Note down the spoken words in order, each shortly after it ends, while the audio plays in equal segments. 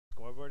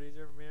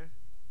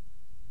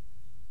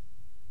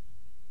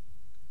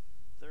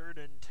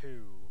2.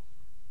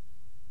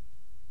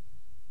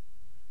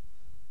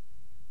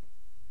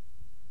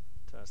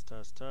 Test,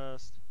 test,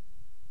 test.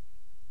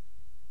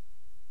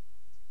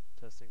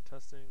 Testing,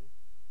 testing.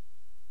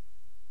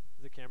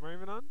 Is the camera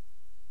even on?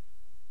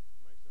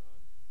 Mics are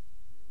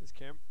on. Is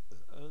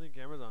I don't think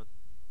camera's on.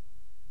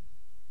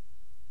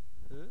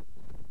 Huh?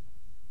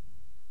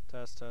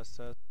 Test, test,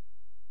 test.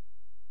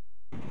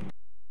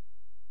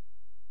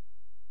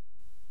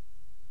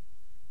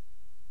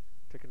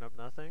 Picking up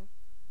nothing.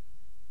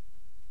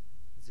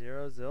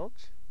 0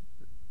 zilch.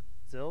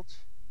 Zilch.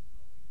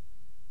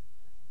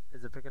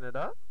 Is it picking it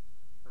up?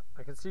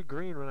 I can see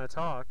green when I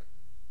talk.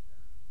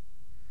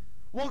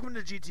 Welcome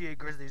to GTA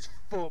Grizzlies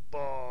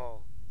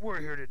football. We're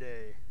here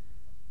today.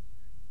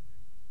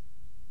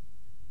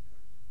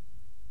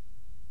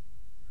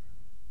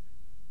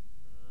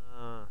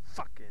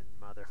 Fucking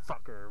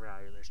motherfucker,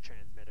 wireless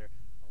transmitter.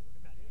 Oh,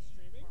 imagine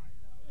streaming.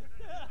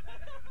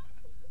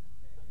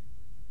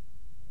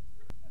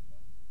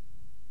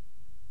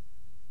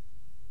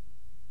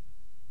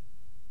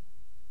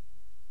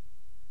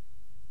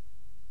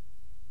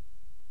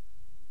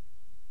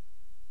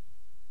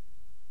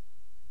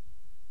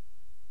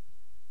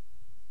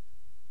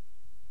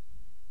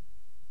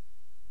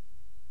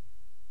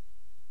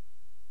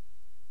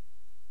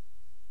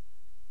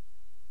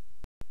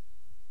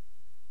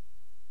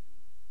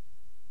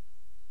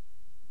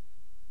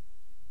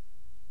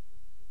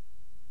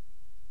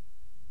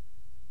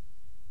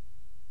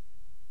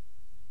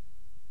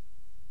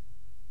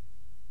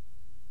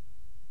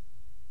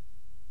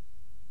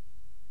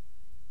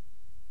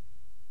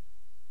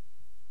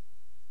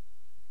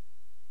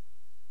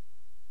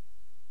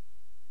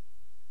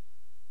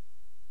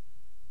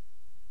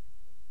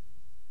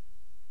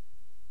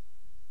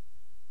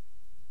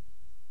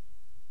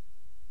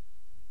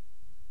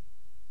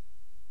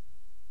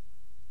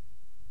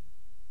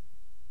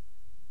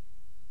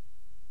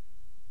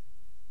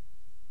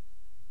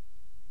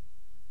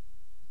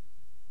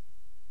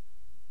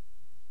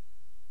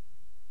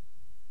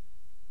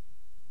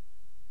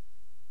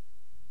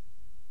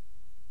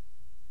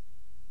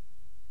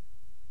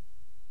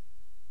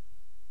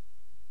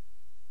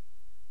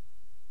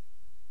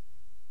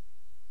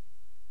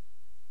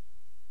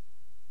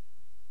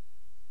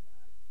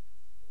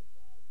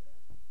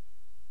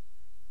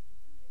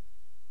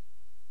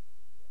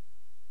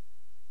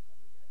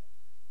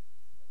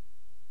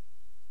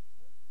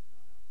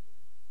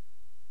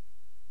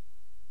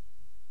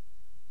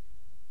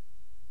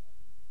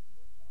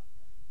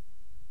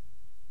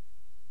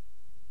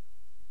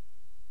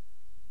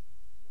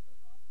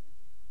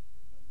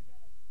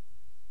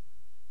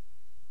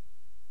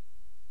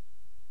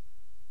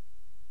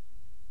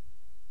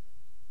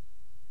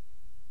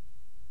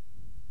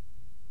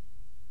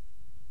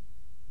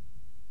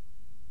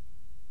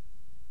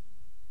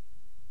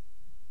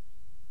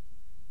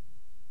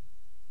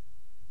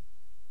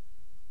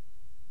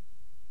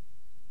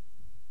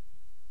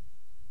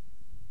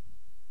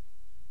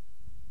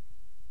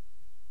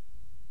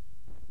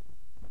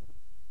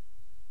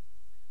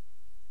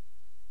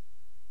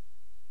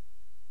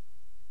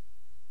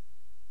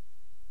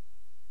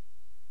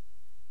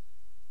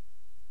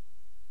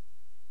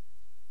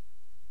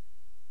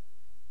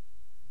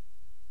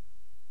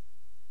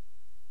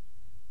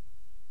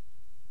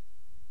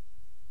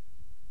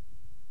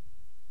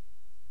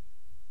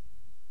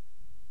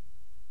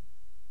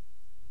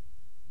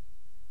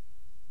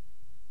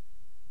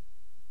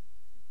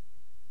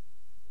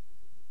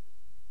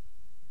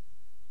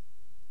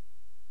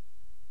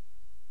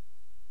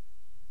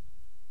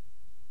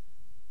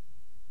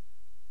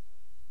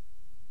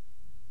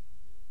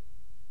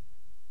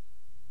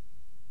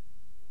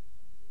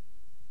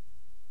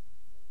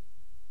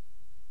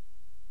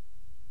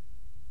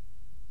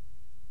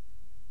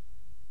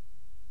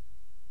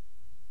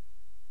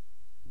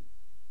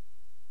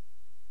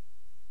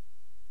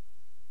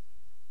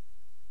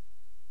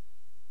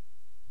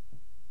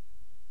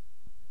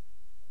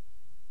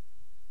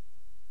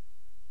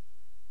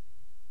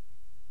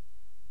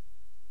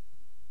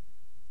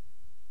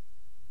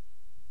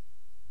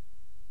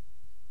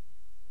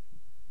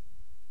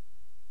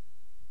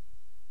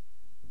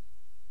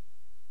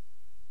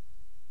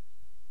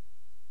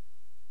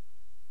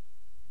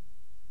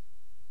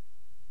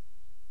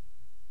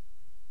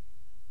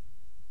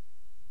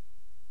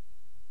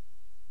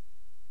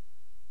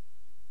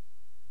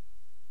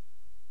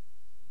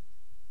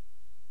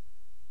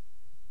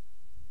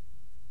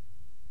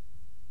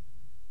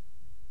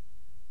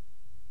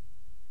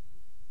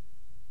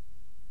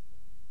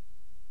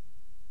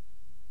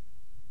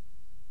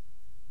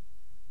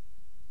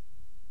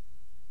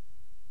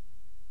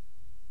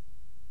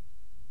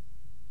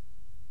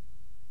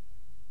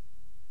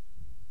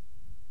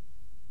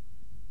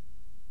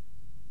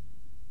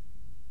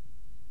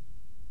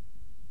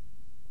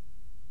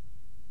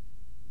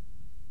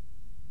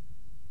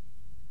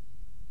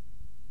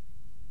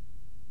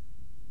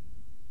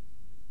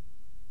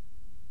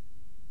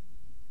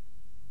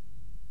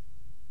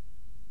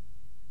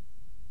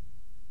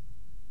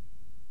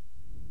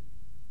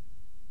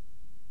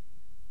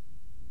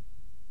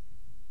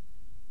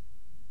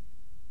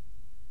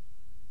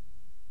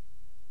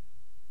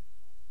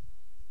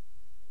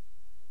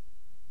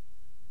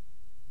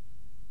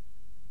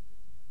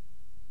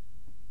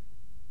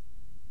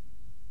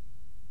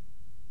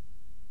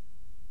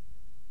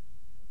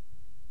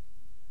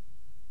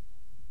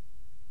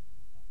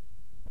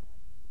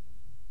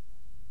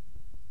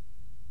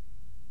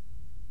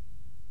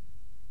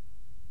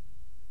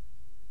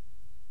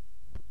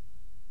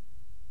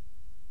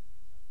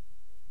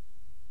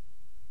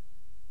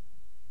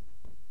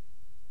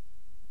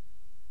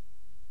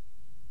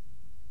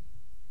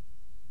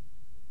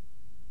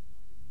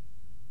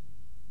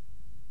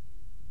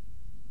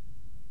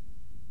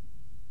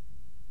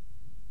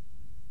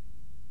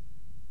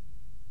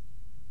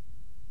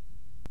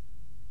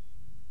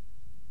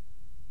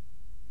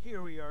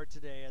 Here we are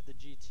today at the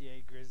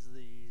GTA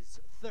Grizzlies'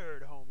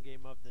 third home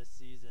game of this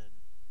season.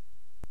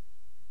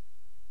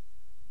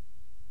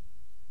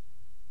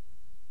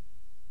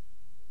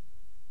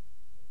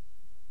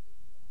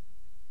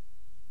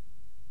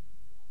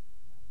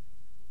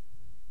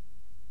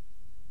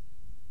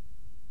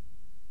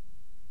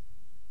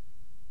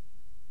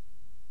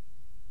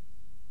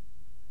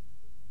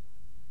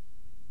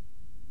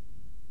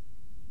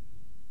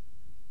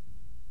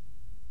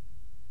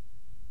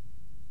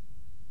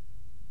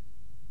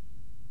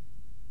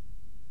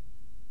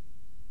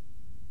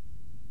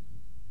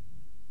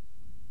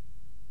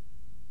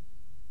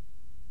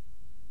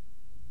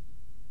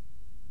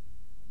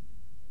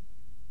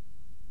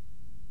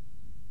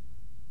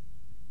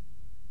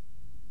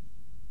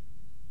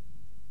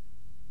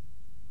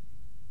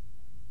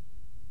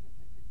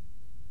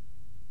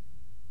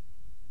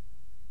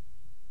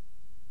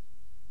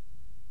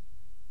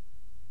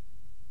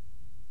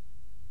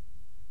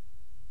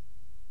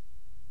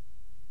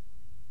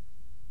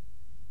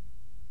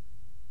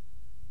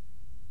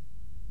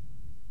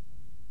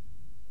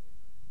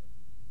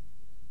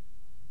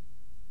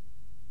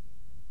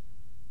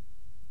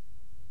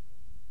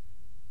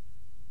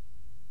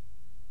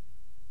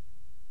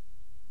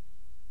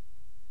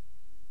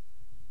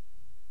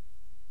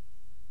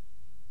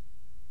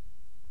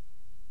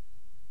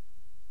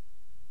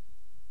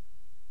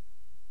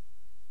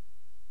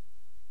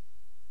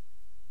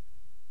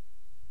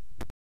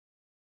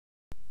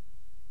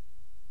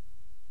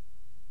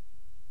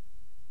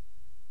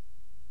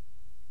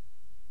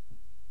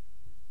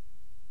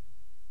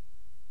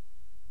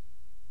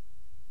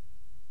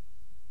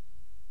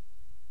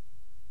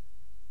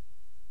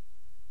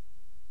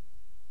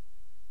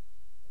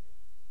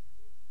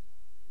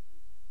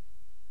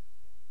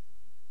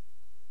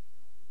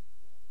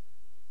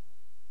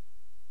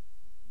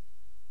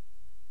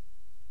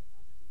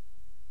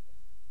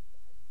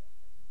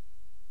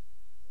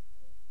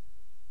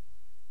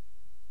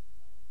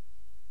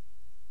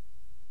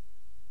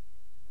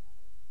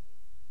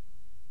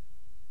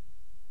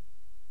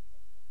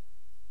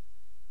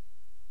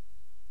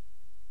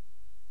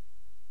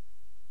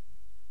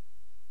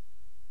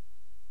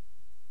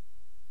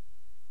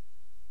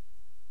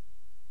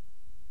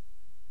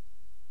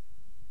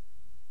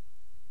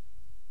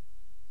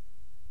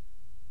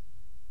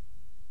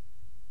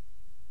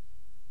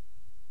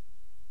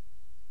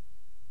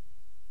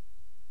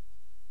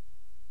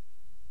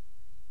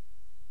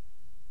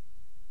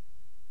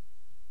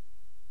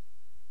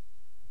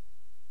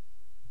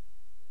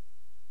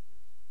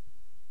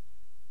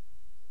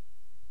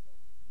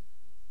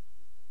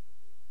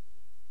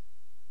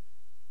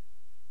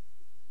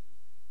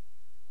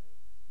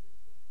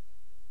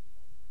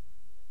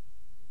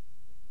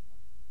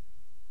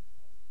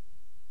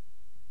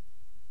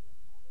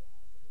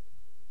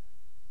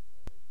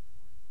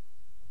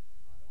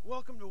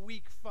 Welcome to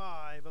week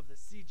 5 of the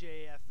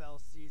CJFL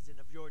season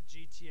of your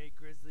GTA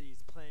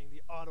Grizzlies playing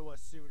the Ottawa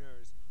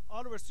Sooners.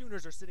 Ottawa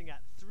Sooners are sitting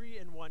at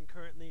 3-1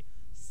 currently,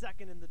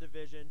 second in the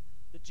division.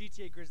 The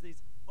GTA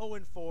Grizzlies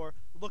 0-4,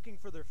 looking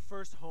for their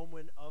first home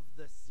win of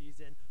the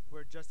season.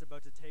 We're just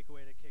about to take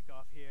away the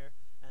kickoff here,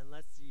 and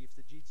let's see if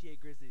the GTA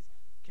Grizzlies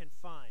can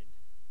find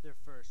their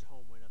first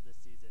home win of the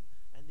season.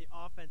 And the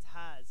offense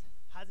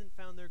hasn't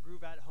found their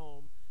groove at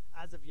home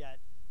as of yet.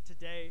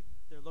 Today,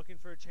 they're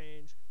looking for a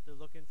change. They're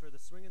looking for the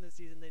swing in the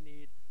season they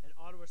need. And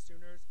Ottawa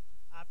Sooners,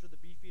 after the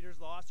Beefeaters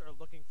lost, are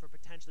looking for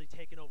potentially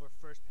taking over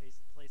first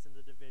place in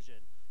the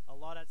division. A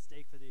lot at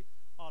stake for the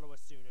Ottawa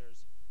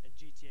Sooners, and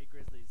GTA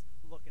Grizzlies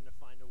looking to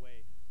find a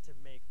way to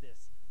make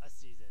this a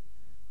season.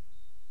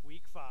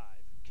 Week 5,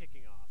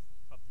 kicking off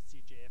of the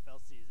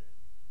CJFL season.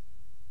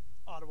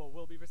 Ottawa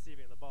will be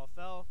receiving. The ball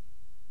fell,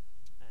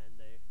 and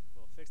they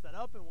will fix that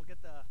up, and we'll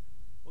get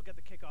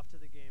the kickoff to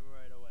the game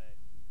right away.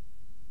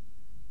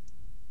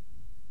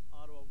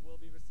 Ottawa will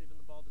be receiving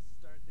the ball to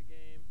start the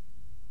game.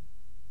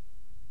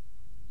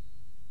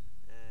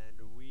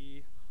 And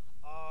we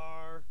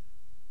are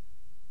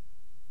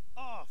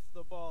off.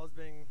 The ball is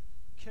being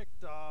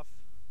kicked off.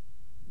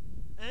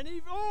 And he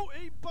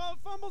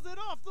fumbles it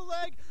off the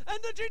leg. And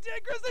the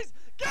GTA Grizzlies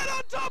get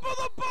on top of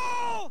the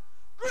ball!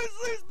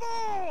 Grizzlies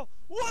ball!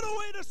 What a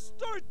way to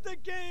start the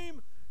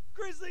game!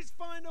 Grizzlies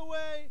find a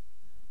way.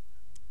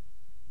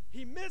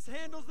 He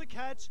mishandles the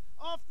catch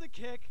off the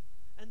kick.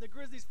 And the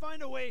Grizzlies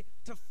find a way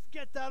to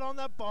get that on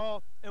that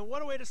ball, and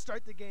what a way to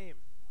start the game.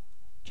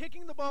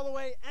 Kicking the ball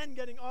away and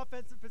getting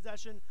offensive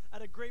possession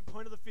at a great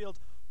point of the field,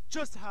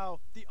 just how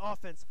the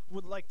offense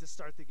would like to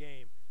start the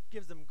game.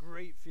 Gives them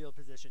great field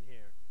position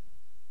here.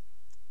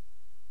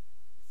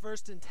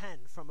 1st and 10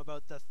 from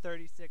about the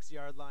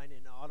 36-yard line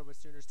in Ottawa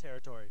Sooners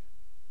territory.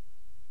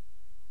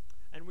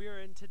 And we are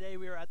in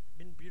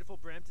beautiful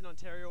Brampton,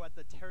 Ontario at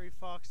the Terry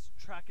Fox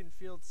Track and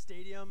Field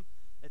Stadium.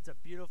 It's a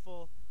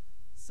beautiful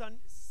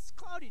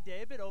cloudy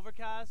day, a bit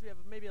overcast. We have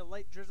maybe a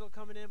light drizzle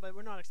coming in, but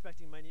we're not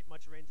expecting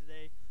much rain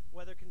today.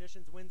 Weather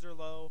conditions, winds are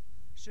low,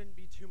 shouldn't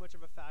be too much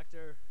of a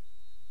factor.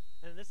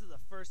 And this is the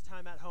first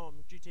time at home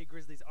GTA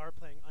Grizzlies are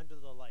playing under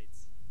the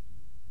lights.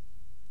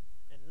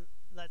 And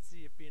let's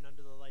see if being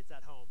under the lights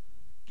at home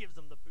gives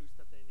them the boost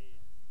that they need.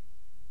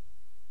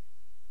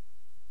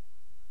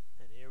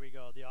 And here we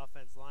go. The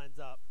offense lines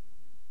up.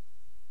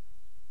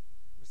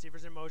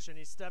 Receiver's in motion.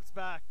 He steps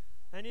back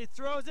and he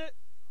throws it.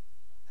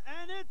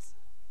 And it's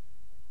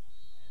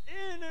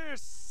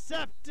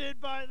intercepted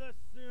by the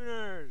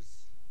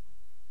Sooners.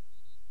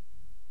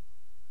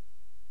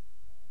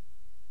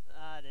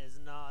 That is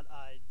not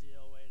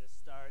ideal way to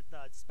start.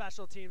 The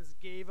special teams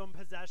gave them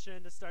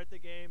possession to start the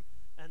game.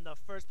 And the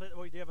first play,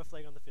 we do have a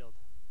flag on the field.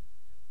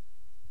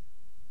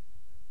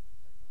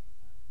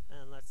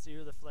 And let's see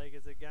who the flag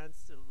is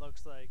against. It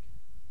looks like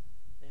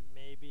it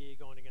may be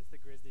going against the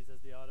Grizzlies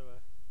as the Ottawa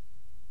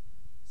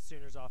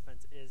Sooners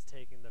offense is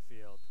taking the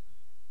field.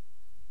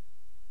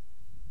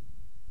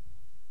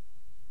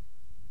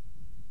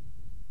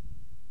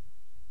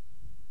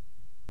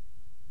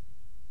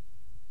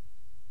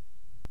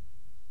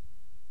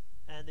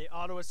 And the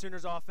Ottawa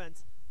Sooners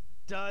offense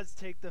does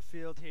take the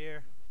field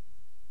here.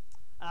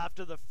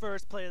 After the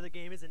first play of the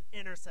game is an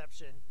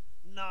interception.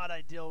 Not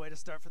ideal way to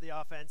start for the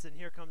offense. And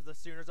here comes the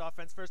Sooners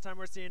offense. First time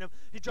we're seeing him.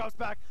 He drops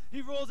back.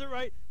 He rolls it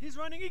right. He's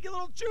running. He gets a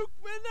little juke.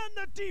 And then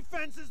the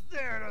defense is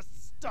there to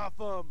stop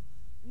him.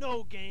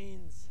 No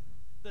gains.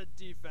 The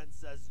defense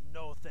says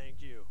no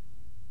thank you.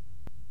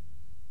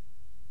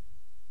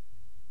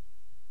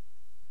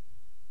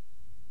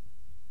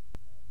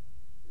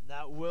 And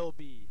that will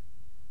be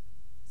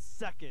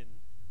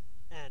second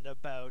and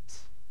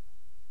about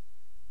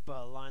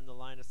the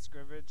line of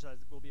scrimmage. That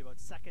will be about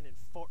 2nd and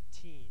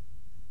 14.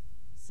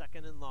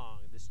 2nd and long.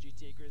 This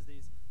GTA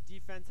Grizzlies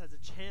defense has a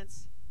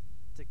chance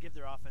to give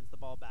their offense the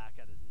ball back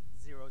at a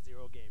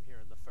 0-0 game here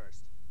in the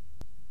first.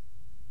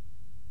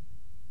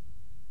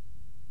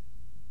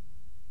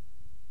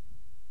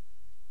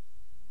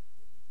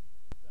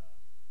 The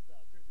Grizzlies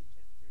chances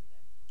here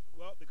today.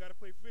 Well, they got to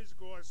play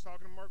physical. I was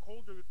talking to Mark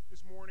Holder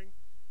this morning,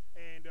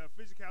 and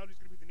physicality is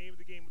going to be the name of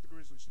the game with the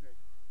Grizzlies today.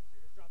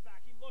 Drop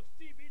back. He looks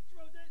deep. He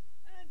throws it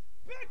and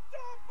picked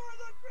off for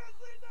the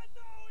Grizzlies. And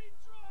no, he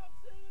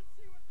drops it. Let's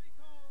see what they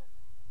call.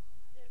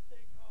 If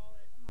they call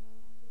it.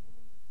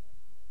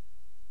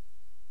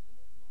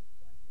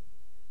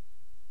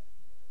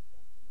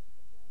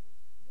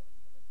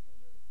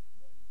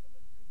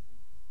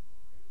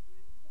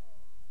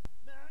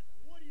 Matt,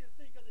 what do you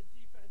think of the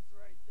defense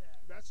right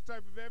there? That's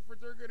the type of effort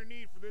they're going to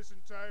need for this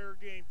entire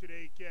game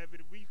today,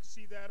 Kevin. If we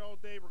see that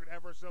all day, we're going to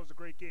have ourselves a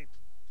great game.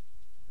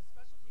 The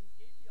special teams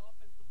gave the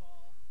offense the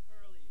ball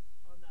early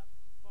on that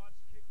botched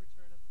kick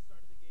return at the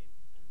start of the game.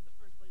 And in the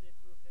first play, they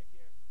threw a pick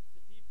here.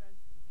 The defense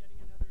getting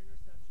another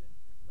interception.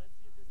 Let's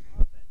see if this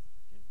offense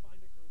can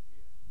find a groove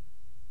here.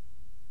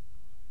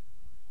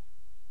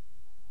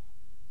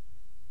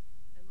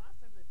 And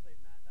last time they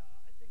played, Matt,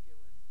 I think it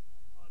was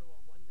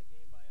Ottawa won the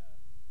game by a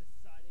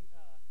deciding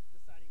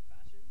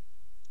fashion.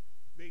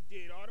 They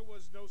did.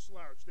 Ottawa's no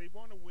slouch. They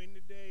want to win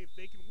today. If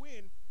they can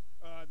win,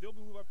 they'll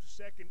move up to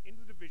second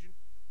into the division.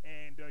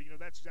 And,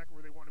 that's exactly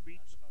where they want to be.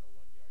 That's about a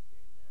 1-yard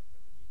gain there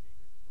for the GTA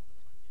Grizzlies going to the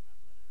run game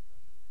after that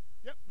interception.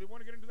 Yep, they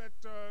want to get into that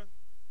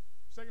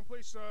second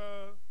place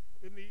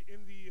in the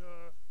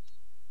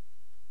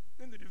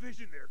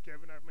division there,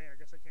 Kevin. Man, I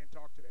guess I can't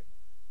talk today.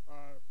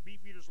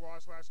 Beefeaters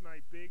lost last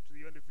night big to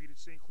the undefeated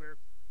St. Clair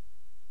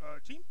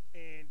team.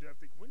 And if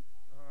they can win,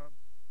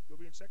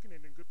 they'll be in second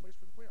and in good place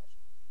for the playoffs.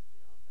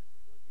 The offense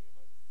is looking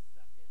about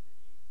 2nd and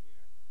 8 here.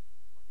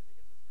 Looking to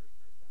get the first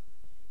down of the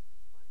game,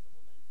 find some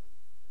momentum.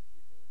 Let's see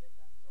if they can get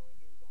that throwing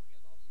game going.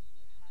 As all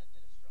season, it has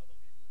been a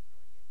struggle getting the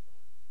throwing game going.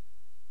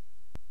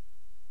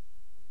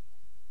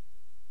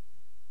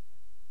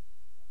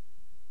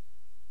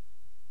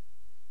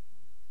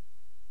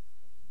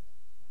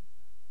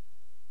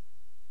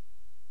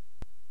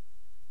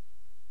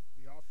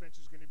 The offense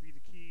is going to be the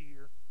key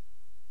here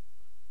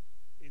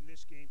in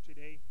this game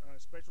today.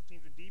 Special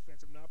teams and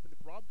defense have not been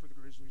the problem for the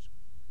Grizzlies.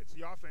 It's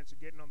the offense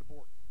and getting on the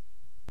board.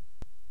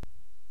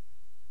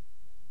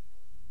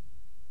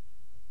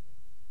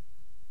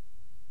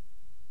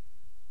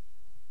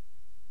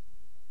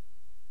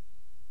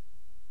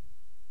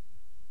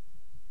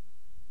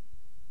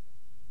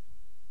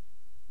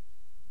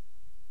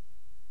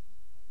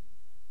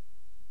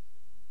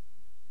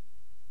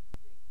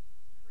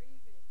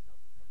 Craving something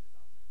from this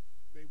offense.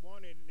 They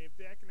want it, and if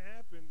that can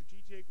happen, the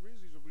GTA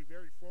Grizzlies will be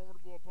very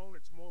formidable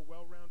opponents, more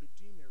well-rounded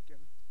team there,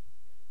 Kevin.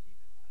 Yeah, the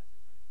defense has been trying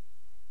to keep strong.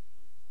 There's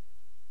only so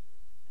much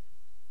you can do.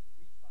 And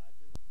week 5,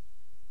 there's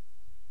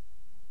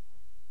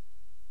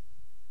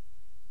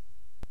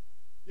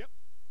Yep,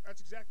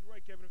 that's exactly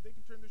right, Kevin. If they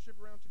can turn their ship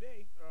around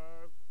today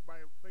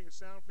by playing a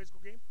sound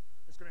physical game,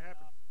 it's going to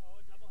happen.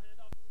 Oh, double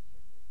handoff.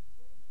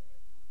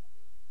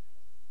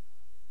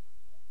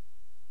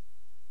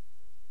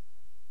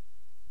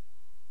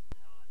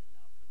 Not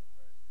enough for the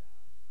first down.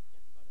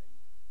 Gets about a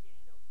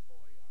gain of 4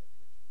 yards,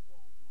 which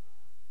won't be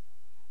enough.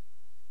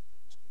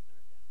 Third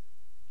down.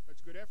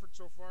 That's a good effort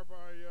so far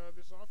by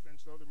this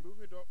offense, though. They're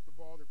moving the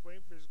ball. They're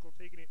playing physical,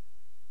 taking it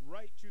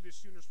right to this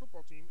Sooners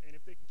football team. And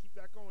if they can keep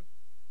that going,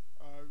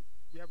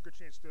 we have a good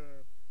chance to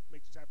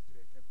make this happen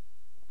today, Kevin.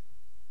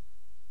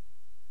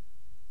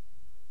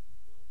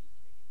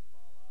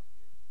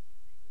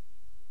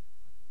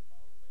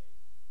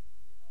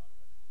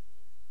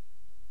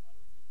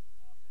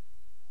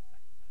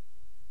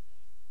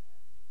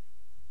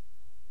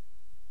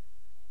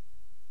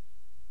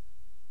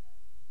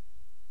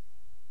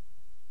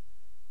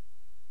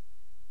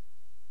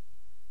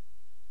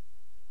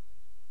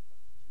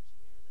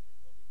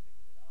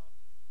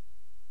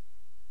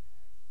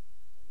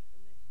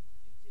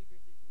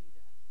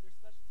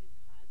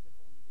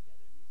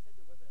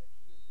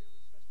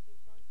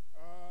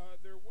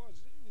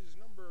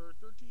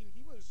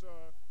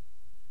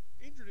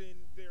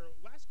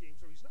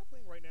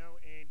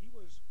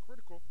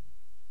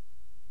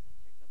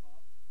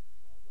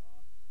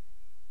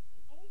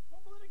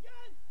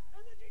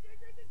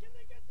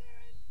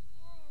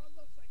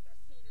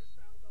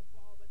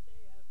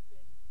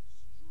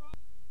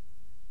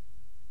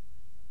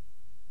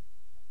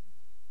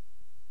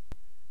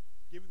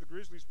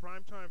 Grizzlies'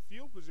 primetime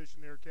field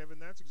position there, Kevin.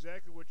 That's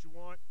exactly what you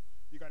want.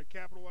 You got to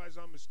capitalize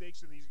on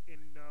mistakes in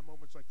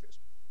moments like this.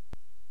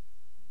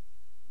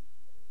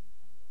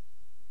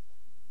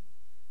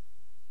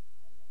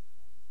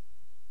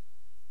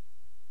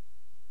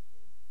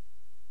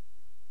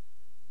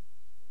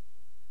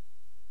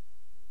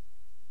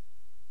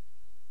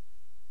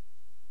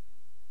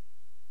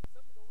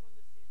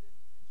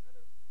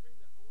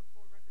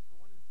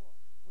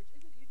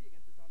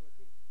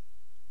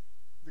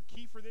 The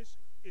key for this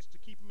is to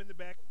keep him in the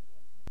back.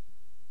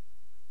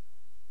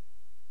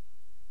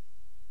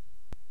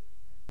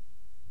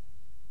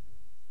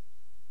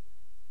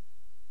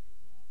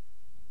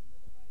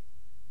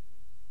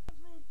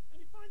 And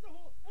he finds a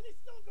hole, and he's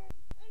still going,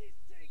 and he's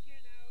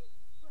taken out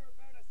for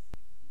about a...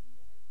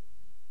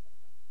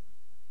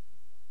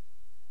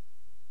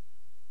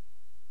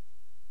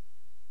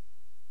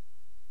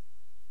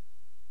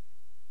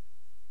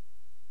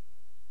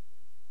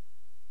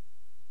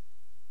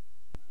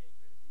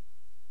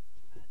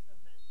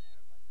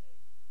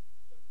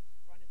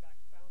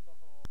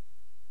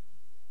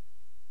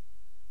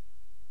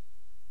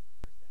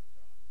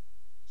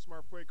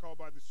 Smart play called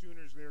by the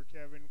Sooners there,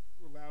 Kevin,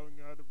 allowing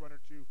the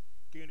runner to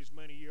gain as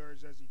many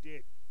yards as he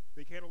did.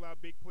 They can't allow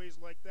big plays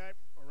like that,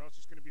 or else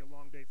it's going to be a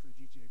long day for the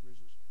GTA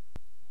Grizzlies.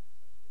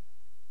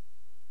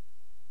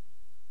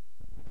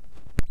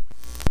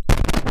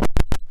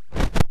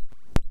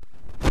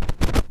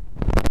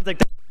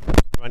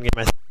 Run game,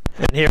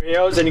 and here he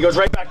goes, and he goes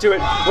right back to it,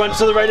 runs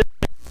to the right.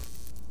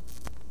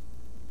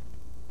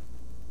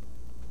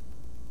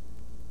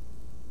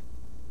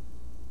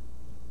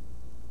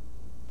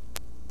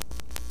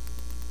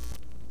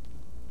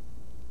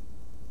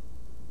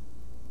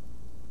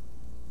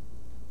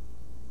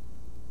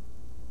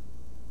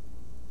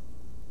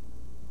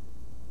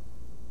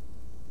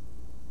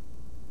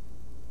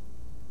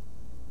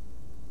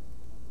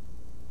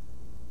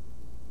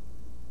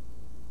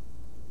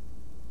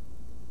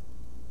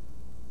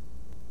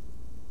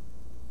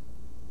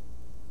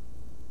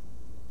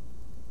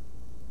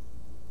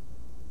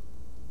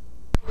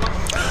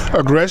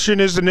 Aggression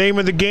is the name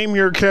of the game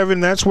here, Kevin.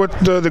 That's what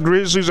the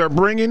Grizzlies are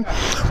bringing,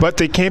 but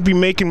they can't be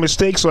making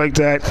mistakes like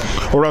that,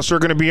 or else they're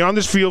going to be on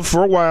this field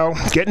for a while,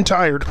 getting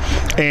tired,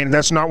 and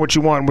that's not what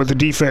you want with the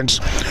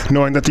defense,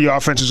 knowing that the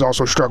offense is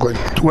also struggling.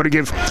 You want to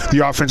give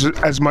the offense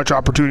as much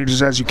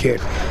opportunities as you can.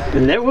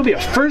 And there will be a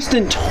 1st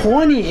and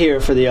 20 here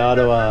for the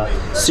Ottawa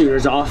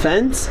Sooners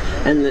offense,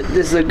 and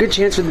this is a good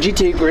chance for the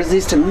GTA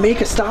Grizzlies to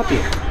make a stop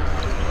here.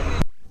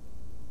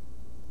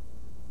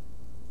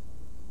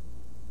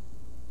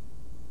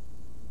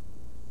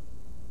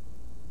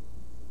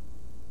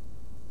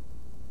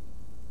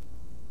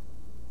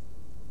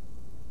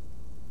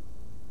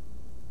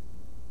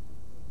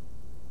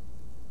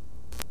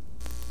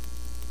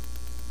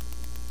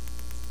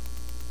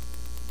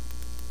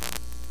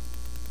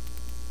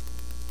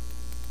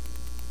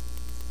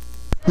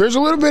 There's a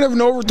little bit of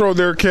an overthrow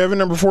there, Kevin,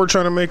 number 4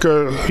 trying to make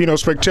a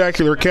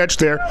spectacular catch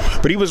there,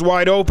 but he was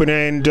wide open,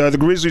 and the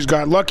Grizzlies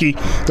got lucky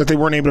that they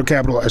weren't able to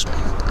capitalize.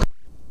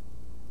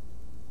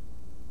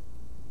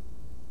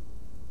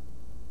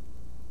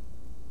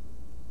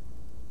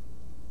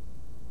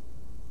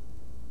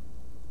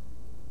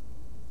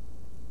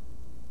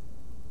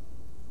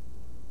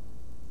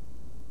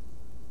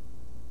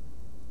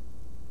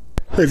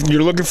 If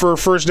you're looking for a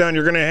first down,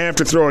 you're going to have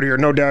to throw it here,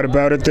 no doubt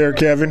about it there,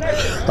 Kevin.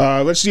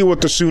 Let's see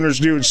what the Sooners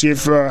do and see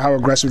if how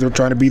aggressive they're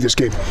trying to be this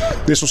game.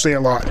 This will say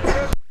a lot.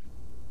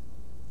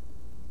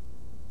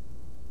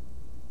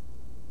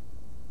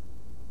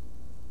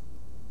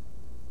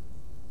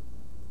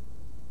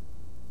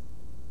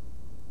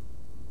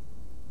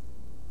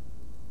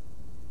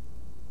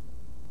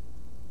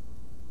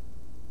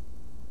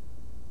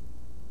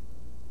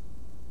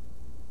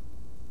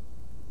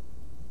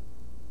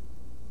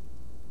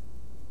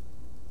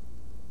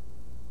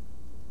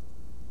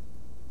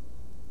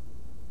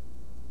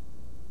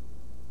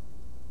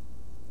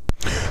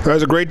 That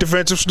was a great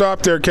defensive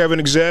stop there, Kevin.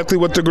 Exactly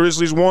what the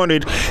Grizzlies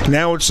wanted.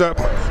 Now it's up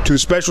to the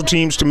special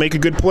teams to make a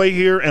good play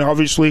here and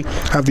obviously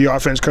have the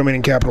offense come in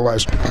and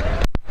capitalize.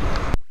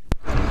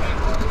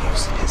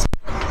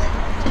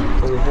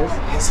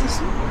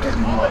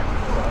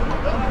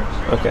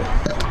 Okay,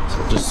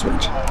 so just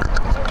switch.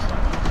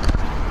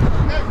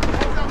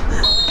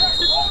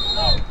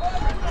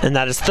 And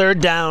that is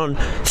 3rd down,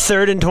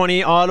 3rd and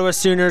 20. Ottawa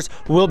Sooners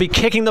will be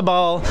kicking the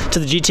ball to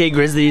the GTA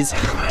Grizzlies.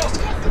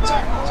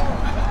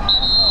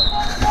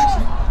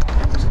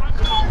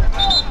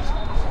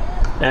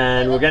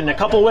 And we're getting a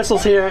couple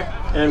whistles here,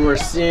 and we're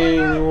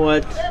seeing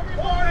what...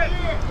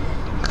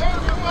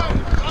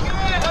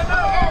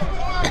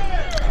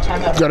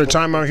 Got a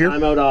timeout here.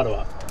 Timeout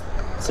Ottawa.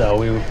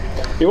 So you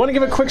want to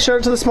give a quick shout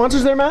out to the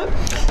sponsors there, Matt?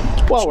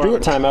 Well, we're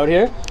on timeout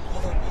here.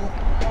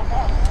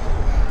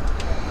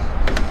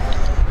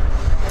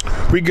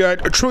 We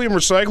got Trillium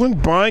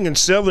Recycling, buying and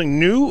selling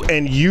new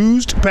and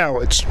used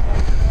pallets.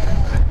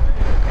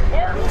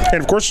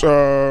 And of course,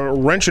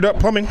 Wrench It Up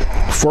Plumbing,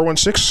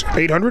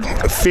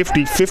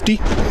 416-800-5050.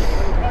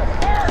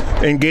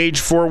 Engage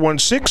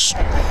 416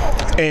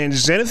 and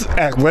Zenith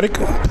Athletic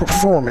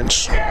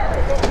Performance.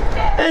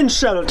 And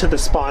shout out to the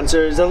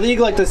sponsors. A league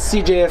like the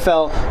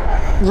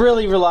CJFL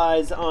really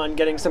relies on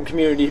getting some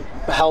community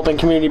help and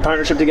community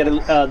partnership to get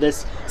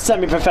this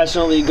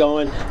semi-professional league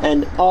going,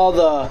 and all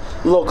the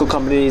local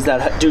companies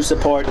that do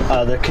support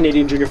the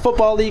Canadian Junior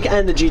Football League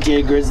and the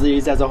GTA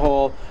Grizzlies as a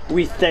whole.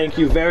 We thank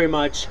you very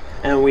much,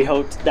 and we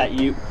hope that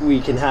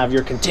we can have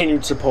your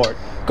continued support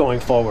going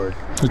forward.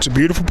 It's a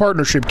beautiful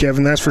partnership,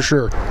 Kevin, that's for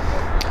sure.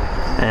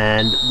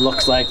 And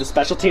looks like the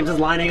special teams is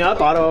lining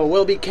up. Ottawa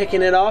will be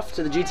kicking it off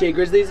to the GTA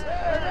Grizzlies.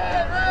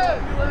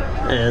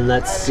 And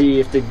let's see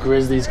if the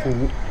Grizzlies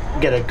can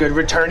get a good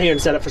return here and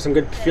set up for some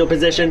good field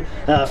position.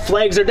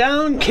 Flags are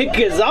down, kick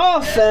is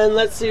off, and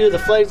let's see who the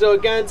flags go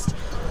against.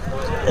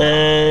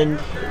 And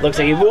looks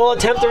like he will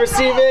attempt to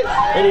receive it,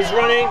 and he's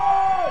running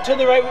to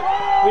the right.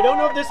 We don't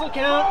know if this will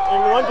count,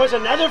 and one push,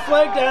 another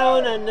flag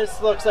down, and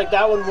this looks like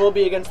that one will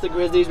be against the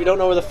Grizzlies. We don't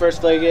know where the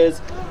first flag is,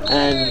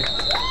 and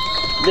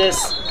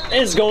this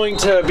is going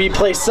to be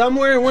placed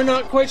somewhere, and we're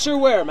not quite sure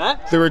where,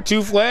 Matt. There were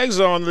 2 flags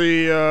on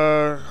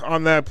the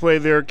on that play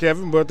there,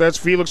 Kevin, but that's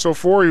Felix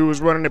Ofori who was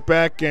running it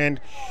back,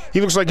 and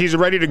he looks like he's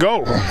ready to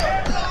go.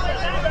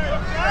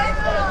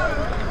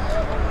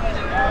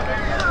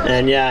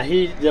 And yeah,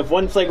 if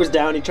one flag was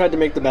down, he tried to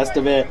make the best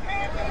of it,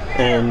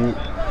 and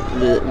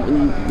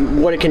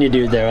what can you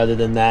do there other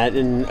than that?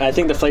 And I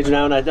think the flags are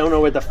down. I don't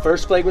know where the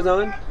first flag was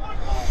on.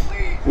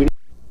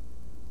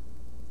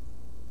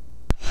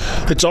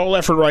 It's all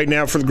effort right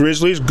now for the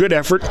Grizzlies. Good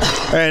effort.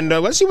 And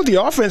let's see what the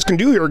offense can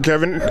do here,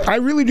 Kevin. I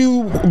really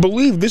do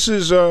believe this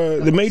is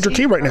the major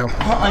key right now.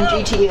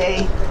 On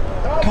GTA,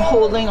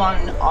 holding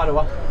on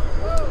Ottawa.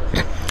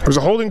 There's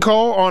a holding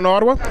call on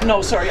Ottawa?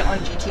 No, sorry, on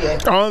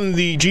GTA. On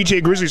the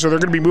GTA Grizzlies, so they're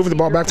going to be moving the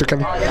ball back there,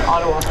 Kevin. On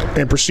Ottawa.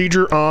 And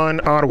procedure on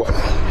Ottawa.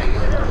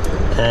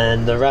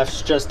 And the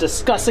ref's just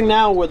discussing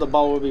now where the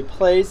ball will be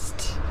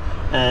placed.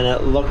 And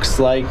it looks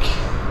like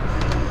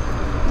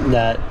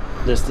that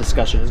this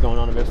discussion is going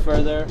on a bit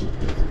further.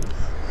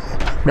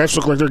 Refs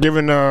look like they're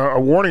giving a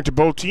warning to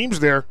both teams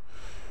there.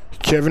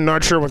 Kevin,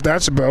 not sure what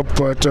that's about,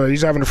 but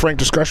he's having a frank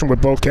discussion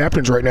with both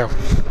captains right now.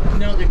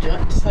 No, they're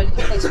deciding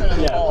the placement of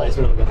the ball.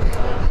 Placement of the ball.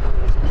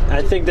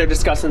 I think they're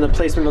discussing the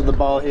placement of the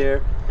ball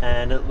here,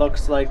 and it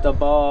looks like the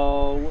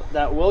ball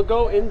that will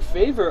go in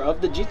favor of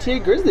the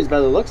GTA Grizzlies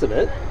by the looks of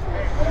it.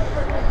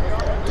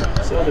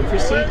 So the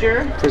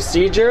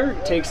procedure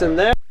takes him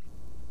there.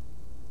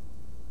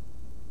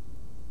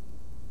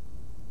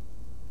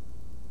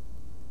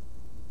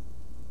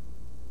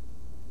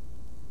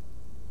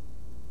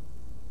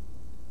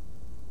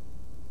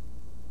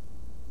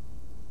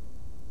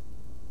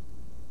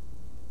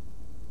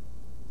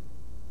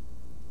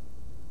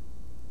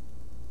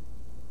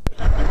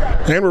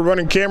 And we're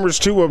running cameras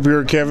too up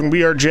here, Kevin.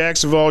 We are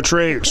jacks of all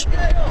trades.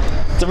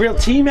 It's a real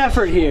team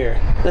effort here.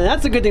 And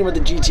that's the good thing about the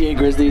GTA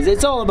Grizzlies.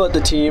 It's all about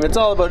the team. It's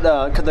all about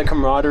the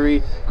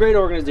camaraderie. Great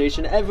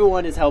organization.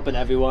 Everyone is helping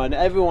everyone.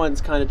 Everyone's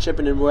kind of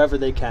chipping in wherever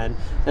they can.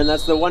 And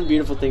that's the one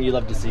beautiful thing you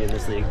love to see in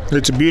this league.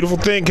 It's a beautiful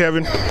thing,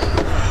 Kevin.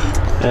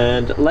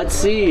 And let's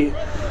see.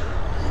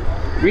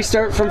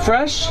 Restart from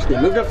fresh. They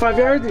moved up 5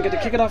 yards and get to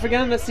kick it off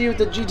again. Let's see if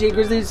the GTA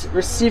Grizzlies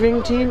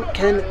receiving team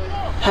can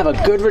have a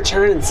good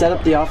return and set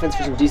up the offense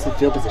for some decent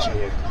field position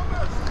here.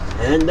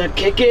 And the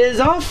kick is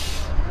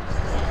off.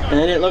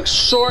 And it looks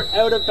short,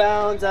 out of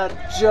bounds at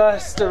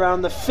just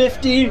around the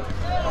 50.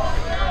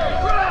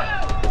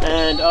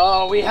 And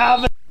oh, we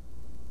have it.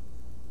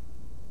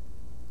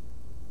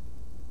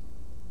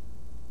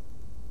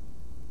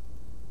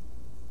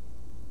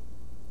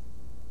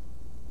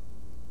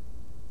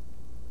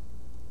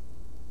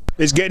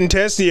 It's getting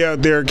testy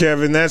out there,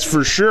 Kevin, that's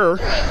for sure.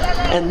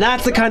 And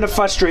that's the kind of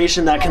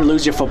frustration that can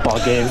lose your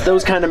football games.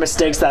 Those kind of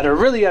mistakes that are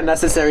really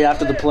unnecessary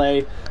after the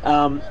play.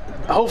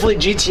 Hopefully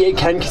GTA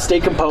can stay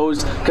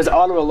composed, because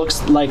Ottawa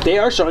looks like they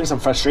are showing some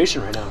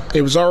frustration right now.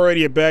 It was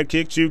already a bad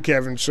kick too,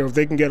 Kevin, so if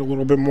they can get a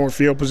little bit more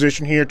field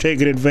position here,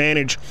 taking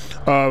advantage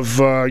of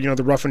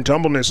the rough and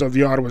tumbleness of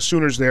the Ottawa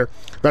Sooners there,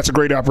 that's a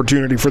great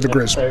opportunity for the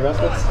Grizz.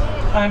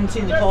 I haven't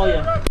seen the call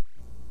yet.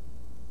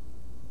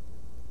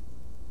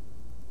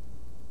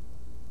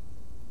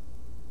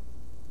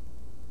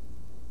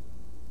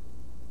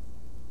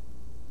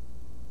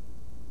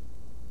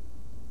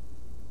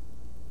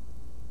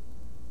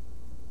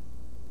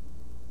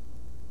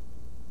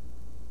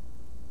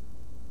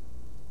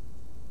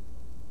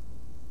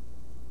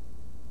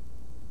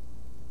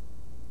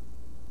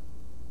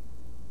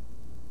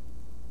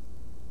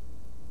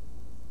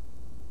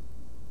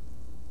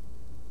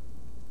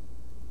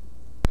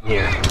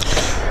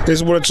 This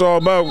is what it's all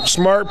about.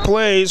 Smart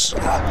plays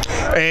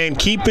and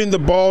keeping the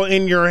ball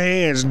in your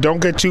hands.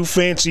 Don't get too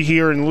fancy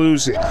here and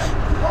lose it.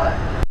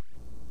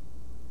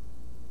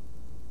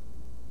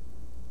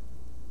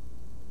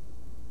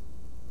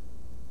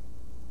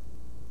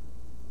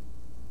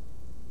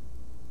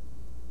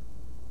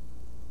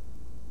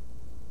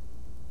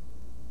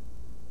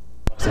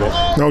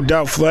 No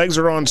doubt flags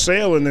are on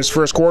sale in this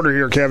first quarter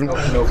here, Kevin.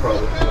 No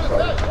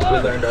problem. We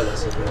learned our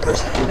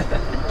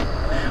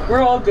lesson.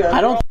 We're all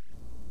good.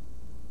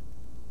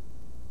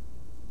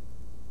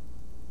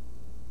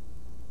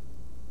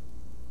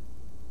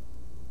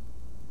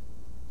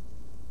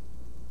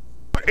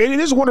 it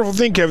is a wonderful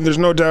thing, Kevin. There's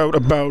no doubt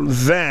about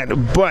that.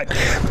 But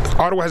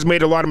Ottawa has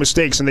made a lot of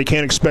mistakes, and they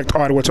can't expect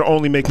Ottawa to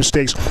only make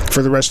mistakes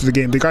for the rest of the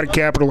game. They got to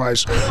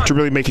capitalize to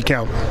really make it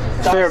count.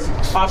 Fair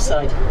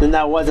offside. Then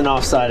that was an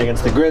offside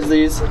against the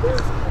Grizzlies.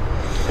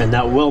 And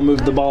that will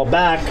move the ball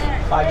back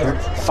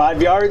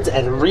 5 yards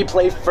and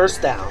replay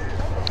first down.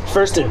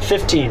 1st and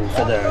 15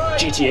 for the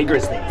GTA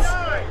Grizzlies.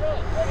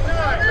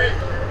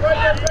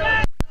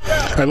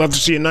 I'd love to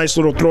see a nice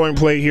little throwing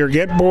play here.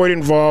 Get Boyd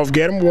involved,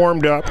 get him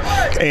warmed up,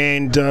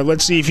 and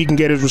let's see if he can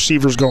get his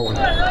receivers going.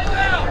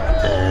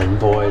 And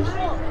Boyd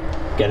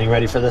getting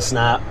ready for the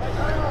snap.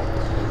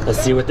 Let's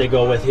see what they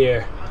go with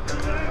here.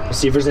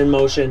 Receivers in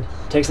motion,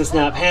 takes the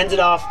snap, hands it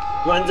off,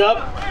 runs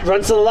up,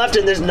 runs to the left,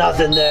 and there's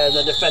nothing there.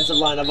 The defensive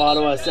line of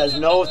Ottawa says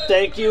no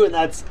thank you, and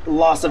that's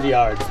loss of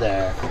yards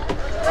there.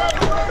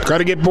 Got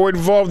to get Boyd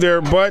involved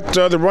there, but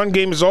the run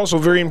game is also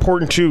very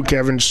important too,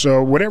 Kevin.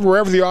 So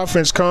wherever the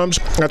offense comes,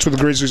 that's what the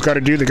Grizzlies got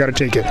to do. They got to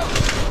take it.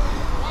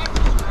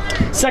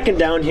 2nd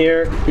down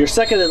here. You're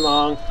 2nd and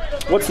long.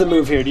 What's the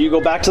move here? Do you go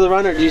back to the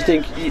run, or do you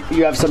think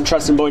you have some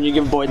trust in Boyd and you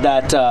give Boyd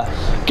that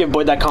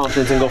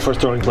confidence and go for a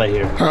throwing play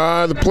here?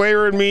 The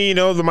player in me,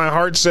 my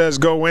heart says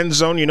go end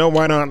zone.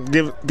 Why not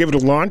give it a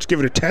launch, give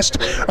it a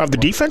test of the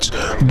defense?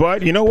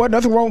 But you know what?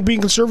 Nothing wrong with being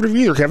conservative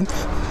either, Kevin.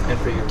 And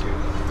for you too.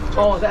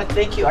 Oh,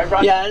 thank you. I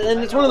brought. Yeah, and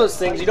it's one of those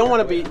things you don't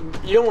want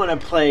to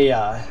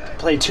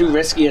play too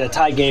risky at a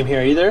tie game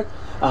here either.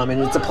 And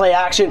it's a play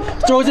action,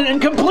 throws it and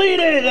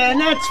completed,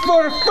 and that's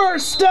for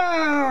first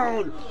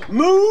down.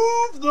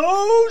 Move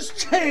those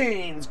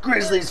chains,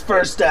 Grizzlies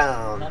 1st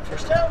down. Not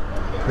first down.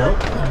 No.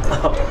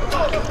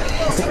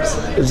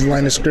 Oh. It's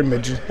line of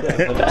scrimmage.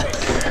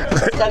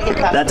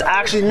 That's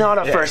actually not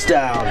a first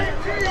down.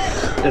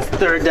 It's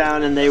 3rd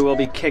down, and they will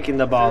be kicking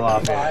the ball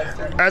off here.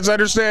 That's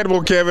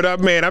understandable, Kevin.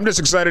 I'm just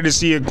excited to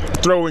see a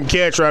throw and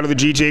catch out of the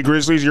GTA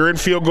Grizzlies. You're in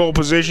field goal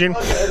position.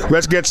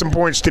 Let's get some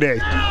points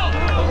today.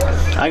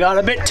 I got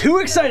a bit too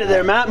excited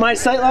there, Matt. My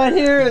sight line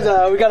here is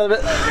we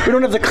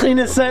don't have the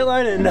cleanest sight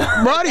line, and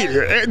buddy,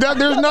 there's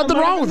nothing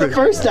wrong with it.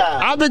 First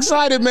down. I'm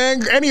excited,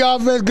 man. Any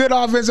offense, good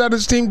offense out of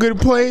this team, good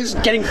plays.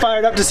 Getting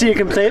fired up to see a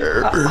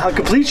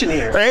completion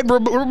here. And we're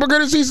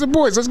going to see some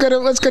points. Let's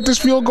get this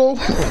field goal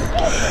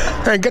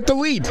and get the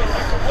lead.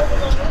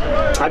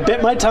 I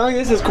bit my tongue.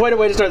 This is quite a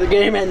way to start the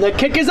game, and the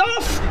kick is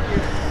off.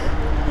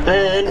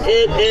 And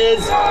it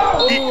is,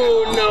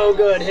 no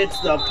good. Hits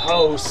the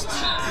post.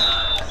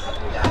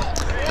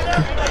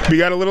 We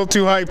got a little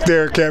too hyped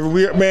there, Kevin.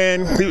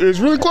 It was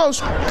really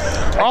close.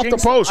 Off the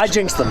post. I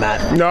jinxed them,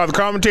 Matt. No, the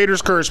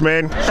commentator's curse,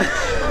 man.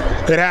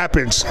 It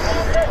happens.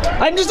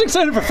 I'm just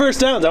excited for first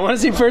downs. I want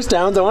to see first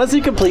downs. I want to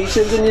see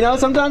completions. And,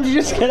 sometimes you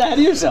just get ahead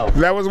of yourself.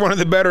 That was one of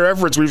the better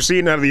efforts we've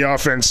seen out of the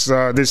offense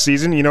this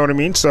season. You know what I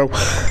mean? So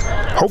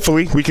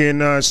hopefully we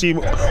can see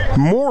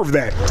more of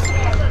that.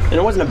 And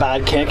it wasn't a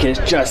bad kick. It's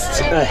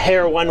just a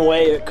hair one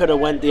way. It could have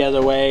went the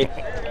other way.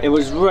 It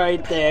was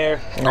right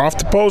there. Off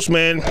the post,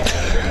 man.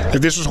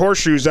 If this was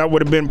horseshoes, that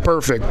would have been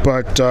perfect,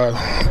 but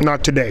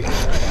not today.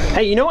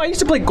 Hey, I used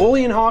to play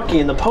goalie in hockey,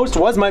 and the post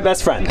was my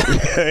best friend.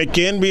 It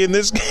can be in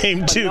this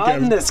game, too, Not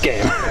Kevin. in this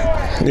game.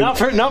 Not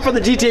for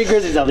the GTA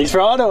Grizzlies, at least. For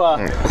Ottawa,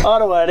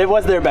 it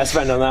was their best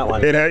friend on that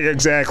one.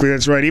 Exactly,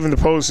 that's right. Even the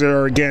posts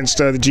are against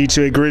the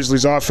GTA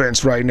Grizzlies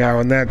offense right now,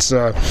 and that's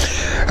a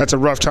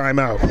rough time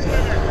out.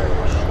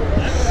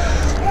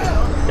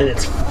 And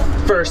it's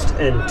 1st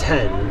and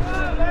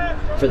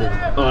 10 for the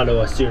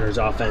Ottawa Sooners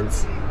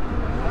offense.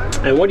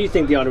 And what do you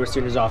think the Ottawa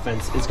Sooners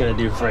offense is going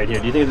to do right here?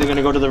 Do you think they're going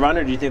to go to the run,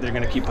 or do you think they're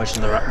going to keep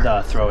pushing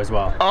the throw as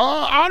well?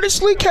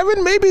 Honestly,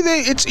 Kevin, maybe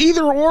it's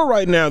either or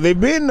right now. They've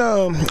been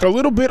a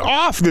little bit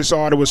off this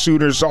Ottawa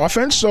Sooners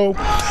offense, so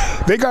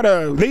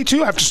they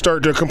too have to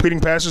start completing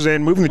passes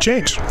and moving the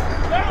chains.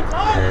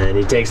 And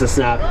he takes the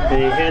snap,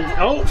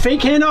 and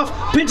fake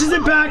handoff, pitches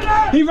it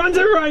back, he runs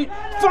it right,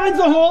 finds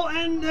the hole,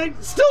 and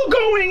still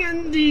going,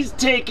 and he's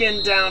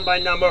taken down by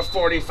number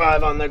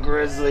 45 on the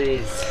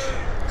Grizzlies.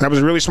 That was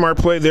a really smart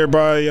play there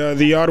by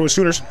the Ottawa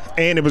Sooners,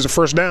 and it was a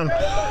first down.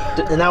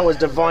 And that was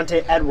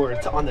Devontae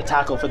Edwards on the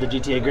tackle for the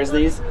GTA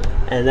Grizzlies,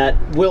 and that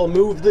will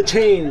move the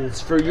chains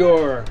for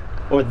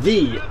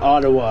the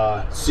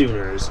Ottawa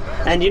Sooners.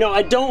 And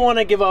I don't want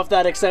to give off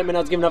that excitement I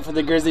was giving up for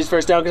the Grizzlies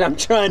first down, because I'm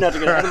trying not to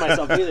get ahead of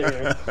myself either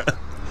here.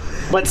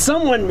 But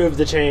someone moved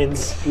the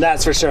chains,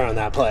 that's for sure, on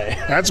that play.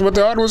 That's what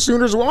the Ottawa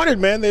Sooners wanted,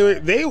 man.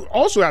 They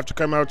also have to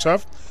come out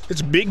tough. It's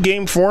a big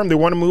game for them. They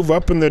want to move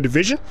up in the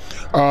division,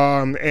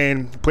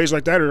 and plays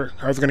like that are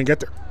how they're going to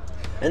get there.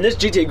 And this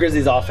GTA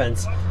Grizzlies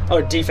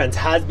defense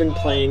has been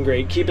playing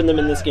great, keeping them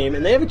in this game,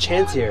 and they have a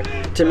chance here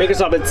to make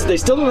us up.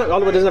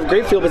 Ottawa doesn't have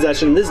great field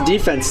possession. This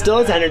defense still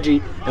has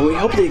energy, and we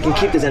hope they can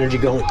keep this energy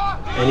going.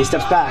 And he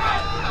steps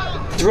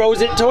back,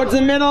 throws it towards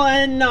the middle,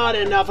 and not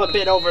enough, a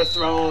bit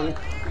overthrown.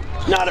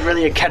 Not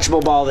really a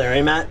catchable ball there,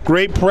 eh, Matt?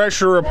 Great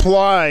pressure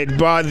applied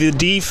by the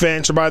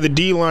defense, or by the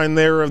D-line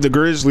there of the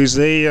Grizzlies.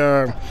 They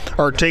are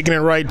taking it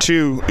right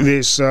to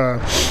this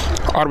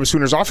Ottawa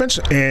Sooners offense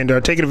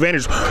and taking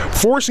advantage,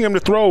 forcing him to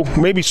throw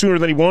maybe sooner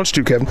than he wants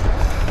to, Kevin.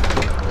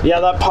 Yeah,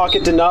 that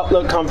pocket did not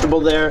look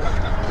comfortable there.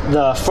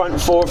 the front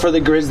four for the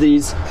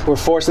Grizzlies were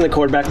forcing the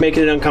quarterback,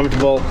 making it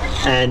uncomfortable,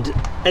 and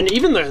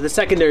even the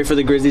secondary for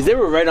the Grizzlies, they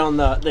were right on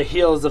the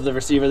heels of the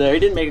receiver there. He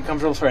didn't make it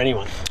comfortable for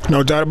anyone.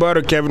 No doubt about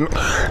it, Kevin.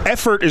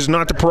 Effort is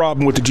not the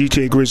problem with the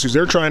GTA Grizzlies.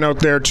 They're trying out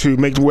there to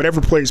make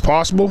whatever plays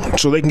possible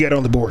so they can get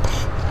on the board.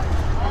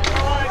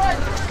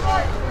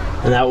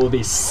 And that will be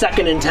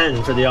 2nd and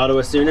 10 for the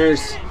Ottawa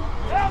Sooners.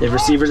 They have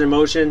receivers in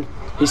motion.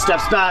 He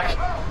steps back.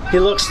 He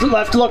looks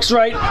left, looks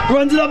right,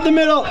 runs it up the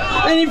middle,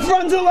 and he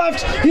runs it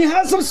left. He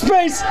has some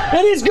space,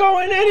 and he's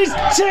going, and he's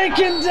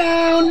taken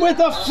down with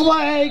a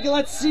flag.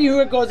 Let's see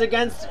who it goes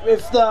against.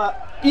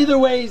 Either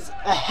way, he's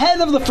ahead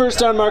of the first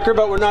down marker,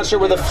 but we're not sure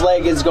where the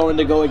flag is going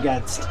to go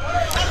against.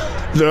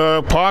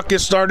 The pocket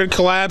started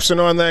collapsing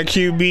on that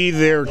QB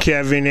there,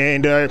 Kevin,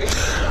 and a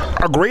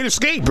great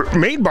escape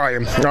made by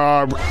him.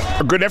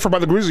 A good effort by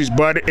the Grizzlies,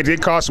 but it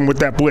did cost him with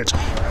that blitz.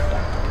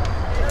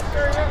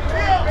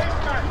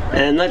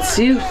 And let's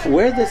see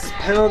where this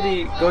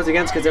penalty goes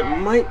against, because it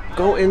might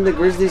go in the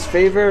Grizzlies'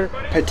 favor,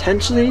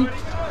 potentially.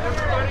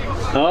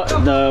 Oh,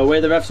 the way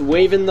the ref's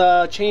waving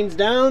the chains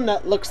down,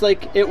 that looks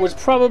like it was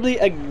probably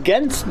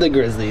against the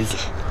Grizzlies.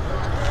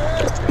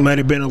 Might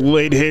have been a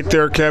late hit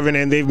there, Kevin,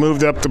 and they've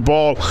moved up the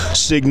ball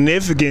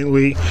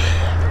significantly.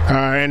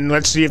 And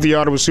let's see if the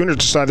Ottawa Sooners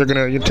decide they're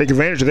going to take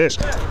advantage of this.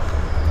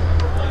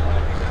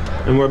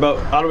 And we're about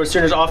Ottawa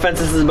Sooners offense.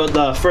 This is about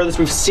the furthest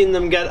we've seen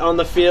them get on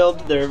the field.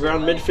 They're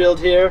around midfield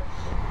here,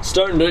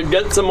 starting to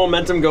get some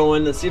momentum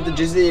going. Let's see if the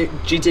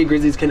GTA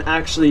Grizzlies can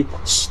actually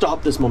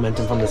stop this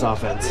momentum from this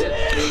offense.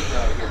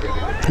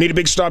 Need a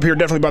big stop here,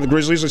 definitely by the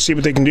Grizzlies. Let's see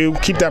what they can do.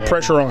 Keep that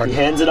pressure on. He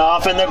hands it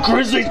off, and the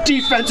Grizzlies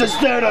defense is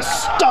there to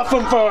stuff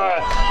him for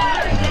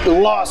a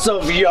loss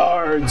of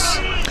yards.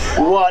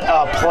 What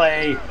a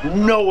play.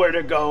 Nowhere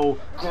to go.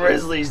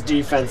 Grizzlies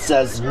defense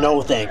says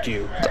no thank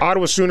you. The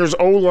Ottawa Sooners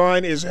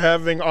O-line is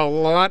having a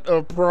lot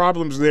of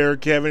problems there,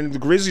 Kevin. The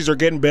Grizzlies are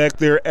getting back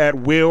there at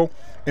will,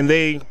 and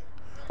they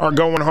are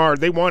going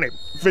hard. They want it.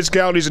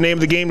 Physicality is the name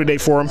of the game today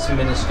for them,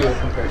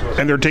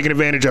 and they're taking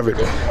advantage of it.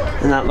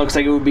 And that looks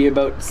like it would be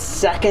about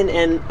 2nd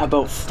and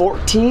about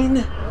 14,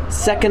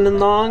 2nd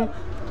and long.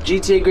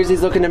 GTA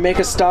Grizzlies looking to make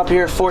a stop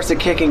here, force a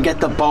kick, and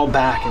get the ball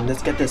back. And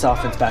let's get this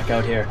offense back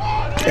out here.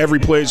 Every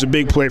play is a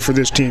big play for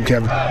this team,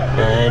 Kevin.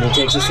 And he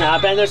takes a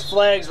snap, and there's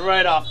flags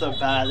right off the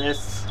bat.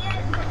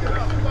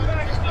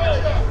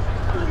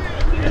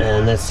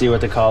 And let's see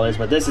what the call is.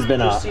 But this has been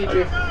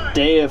a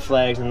day of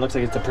flags, and it looks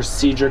like it's a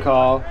procedure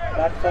call.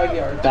 Back 5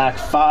 yards. Back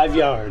 5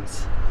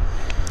 yards.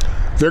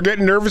 They're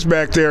getting nervous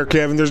back there,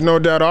 Kevin. There's no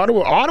doubt.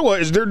 Ottawa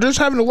they're just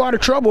having a lot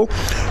of trouble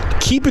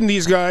keeping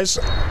these guys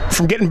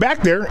from getting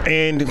back there,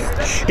 and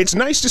it's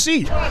nice to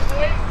see.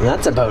 And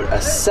that's about a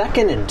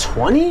 2nd and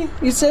 20,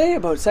 you say?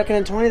 About 2nd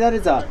and 20?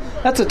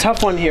 That's a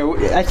tough one here.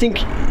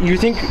 You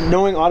think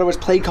knowing Ottawa's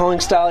play calling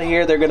style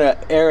here, they're gonna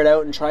air it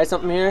out and try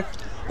something here?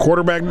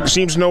 Quarterback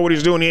seems to know what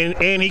he's doing,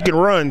 and he can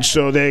run,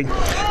 so they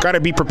got to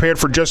be prepared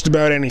for just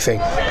about anything.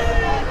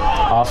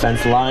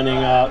 Offense lining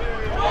up,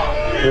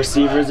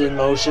 receivers in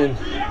motion.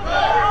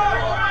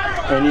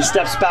 And he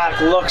steps back,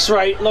 looks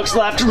right, looks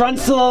left,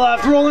 runs to the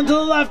left, rolling to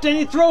the left, and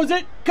he throws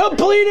it.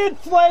 Completed.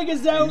 Flag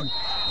is out.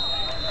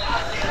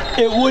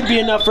 It would be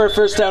enough for a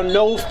first down.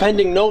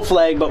 Pending no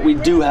flag, but we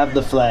do have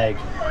the flag.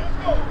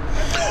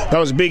 That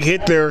was a big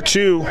hit there,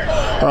 too,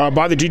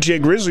 by the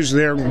GTA Grizzlies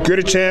there. Good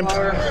attempt.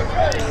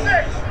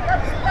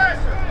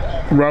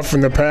 Rough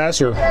in the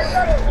passer.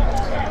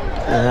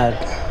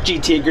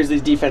 GTA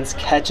Grizzlies defense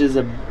catches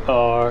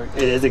or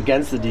it is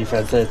against the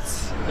defense.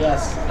 It's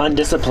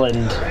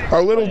undisciplined. A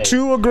little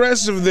too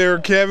aggressive there,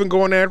 Kevin,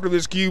 going after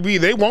this QB.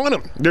 They want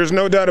him. There's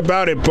no doubt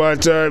about it,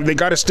 but they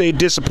got to stay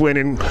disciplined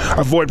and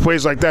avoid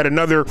plays like that.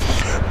 Another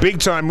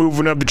big-time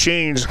moving of the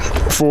chains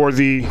for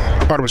the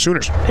Ottawa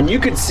Sooners. And you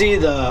could see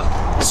the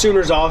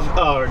Sooners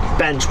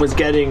bench was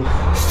getting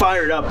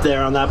fired up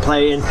there on that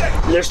play, and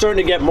they're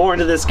starting to get more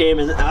into this game,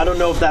 and I don't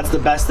know if that's the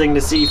best thing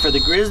to see for the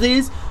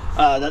Grizzlies,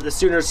 that the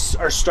Sooners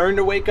are starting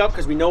to wake up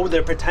because we know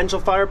their potential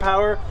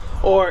firepower,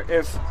 or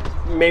if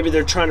maybe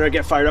they're trying to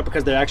get fired up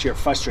because they actually are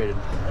frustrated.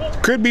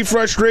 Could be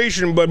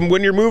frustration, but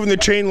when you're moving the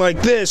chain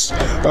like this,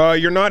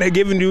 you're not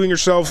doing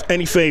yourself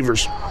any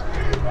favors.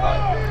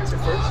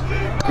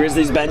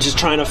 Grizzlies bench is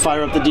trying to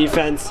fire up the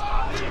defense.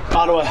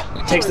 Ottawa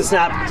takes the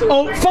snap.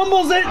 Oh,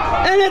 fumbles it,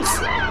 and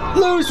it's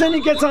loose, and he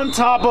gets on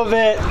top of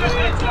it.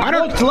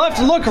 Look left,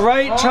 look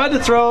right, tried to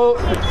throw.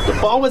 The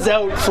ball was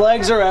out.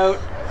 Flags are out.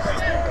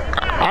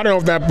 I don't know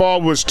if that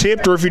ball was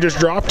tipped or if he just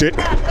dropped it.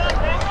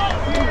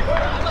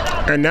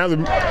 And now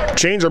the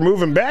chains are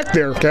moving back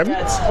there, Kevin.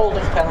 That's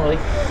holding penalty.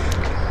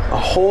 A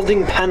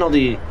holding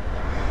penalty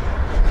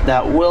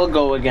that will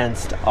go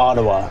against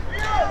Ottawa.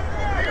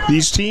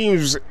 These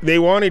teams, they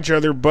want each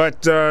other,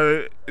 but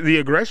the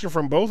aggression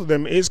from both of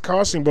them is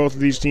costing both of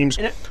these teams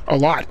a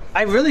lot.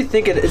 I really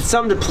think it's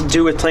something to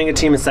do with playing a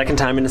team a second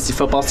time in the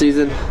football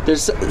season.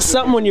 There's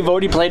something when you've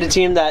already played a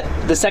team that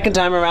the second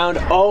time around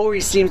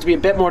always seems to be a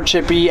bit more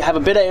chippy, have a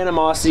bit of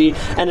animosity,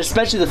 and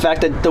especially the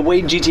fact that the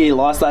way GTA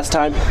lost last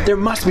time, there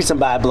must be some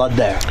bad blood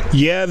there.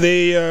 Yeah,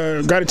 they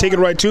got to take it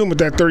right to them with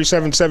that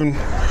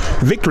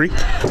 37-7 victory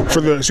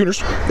for the Sooners.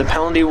 The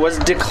penalty was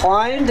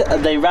declined.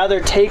 They rather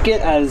take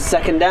it as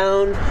second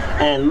down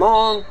and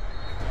long.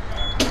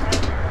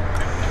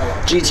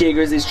 GTA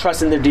Grizzlies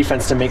trusting their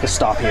defense to make a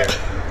stop here.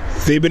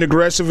 They've been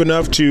aggressive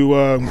enough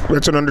to,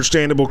 that's an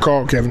understandable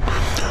call, Kevin.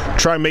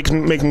 Try and make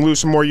them lose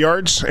some more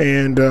yards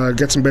and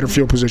get some better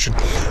field position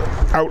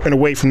out and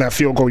away from that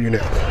field goal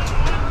unit.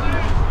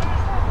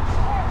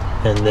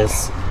 And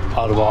this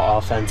Ottawa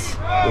offense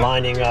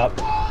lining up.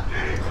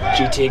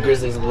 GTA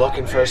Grizzlies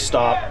looking for a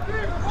stop.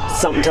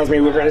 Something tells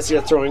me we're going to see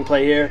a throwing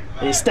play here.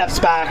 And he steps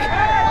back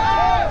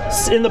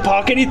in the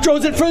pocket. He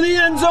throws it for the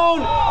end zone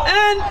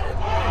and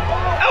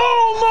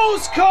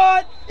almost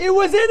caught. It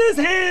was in his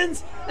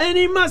hands. And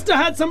he must have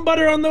had some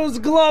butter on those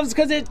gloves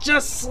because it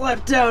just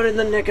slipped out in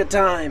the nick of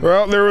time.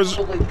 Well, there was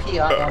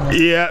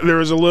there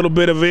was a little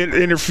bit of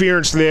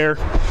interference there,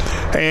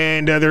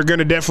 and they're going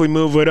to definitely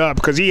move it up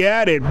because he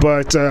had it,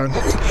 but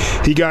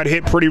he got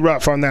hit pretty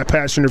rough on that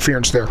pass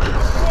interference there.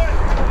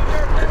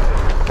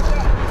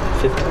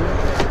 15?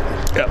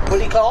 Yep. What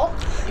do you call?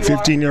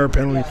 15-yard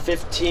penalty.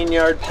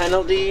 15-yard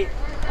penalty.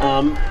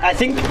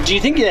 Do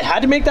you think you had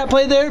to make that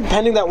play there,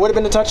 pending that would have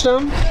been a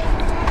touchdown?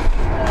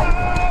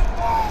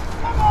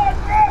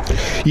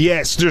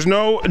 Yes, there's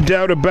no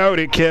doubt about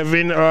it,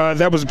 Kevin.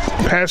 That was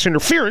pass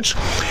interference.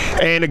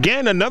 And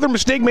again, another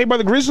mistake made by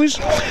the Grizzlies.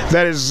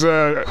 That is,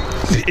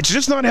 it's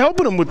just not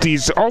helping them with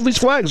all these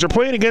flags. They're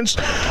playing against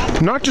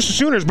not just the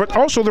Sooners, but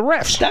also the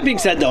refs. That being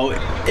said, though,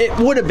 it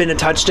would have been a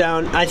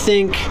touchdown. I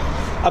think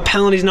a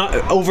penalty's not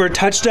over a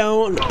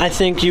touchdown. I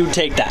think you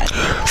take that.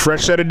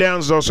 Fresh set of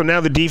downs, though, so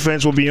now the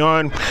defense will be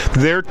on.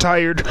 They're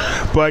tired,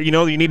 but, you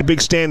need a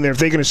big stand there. If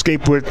they can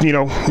escape with,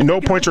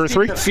 no points or a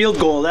 3. A field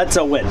goal, that's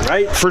a win,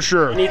 right? For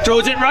sure. And he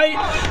throws it right.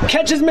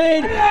 Catch is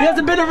made. He has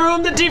a bit of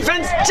room. The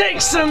defense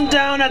takes him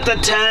down at the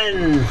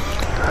 10.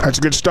 That's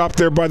a good stop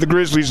there by the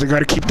Grizzlies. They got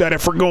to keep that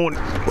effort going.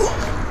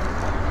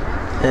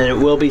 And it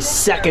will be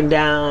second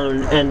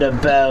down and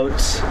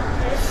about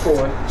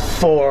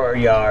 4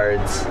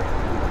 yards.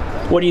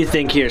 What do you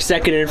think here?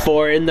 2nd and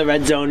 4 in the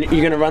red zone. You're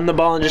going to run the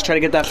ball and just try to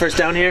get that first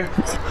down here?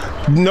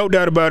 No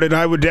doubt about it.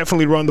 I would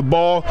definitely run the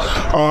ball.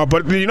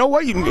 But you know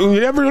what? You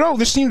never know.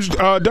 This team's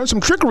done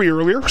some trickery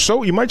earlier,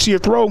 so you might see a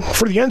throw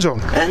for the end zone.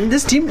 And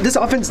this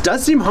offense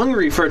does seem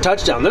hungry for a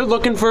touchdown. They're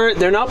looking for it.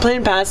 They're not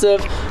playing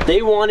passive.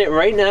 They want it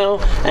right now,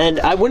 and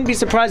I wouldn't be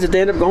surprised if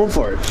they end up going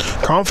for it.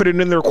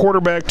 Confident in their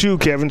quarterback too,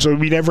 Kevin, so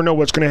we never know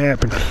what's going to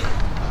happen.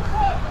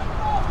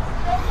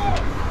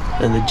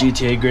 And the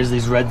GTA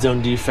Grizzlies red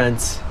zone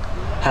defense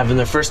having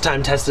their first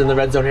time tested in the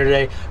red zone here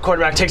today.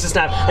 Quarterback takes a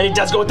snap, and he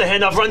does go with the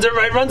handoff, runs it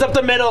right, runs up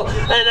the middle,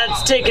 and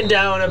that's taken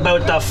down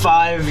about the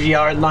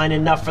 5-yard line,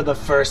 enough for the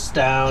first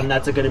down.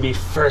 That's going to be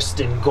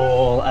 1st and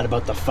goal at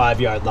about the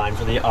 5-yard line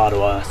for the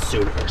Ottawa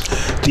Sooners.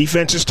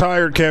 Defense is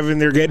tired, Kevin.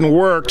 They're getting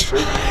worked,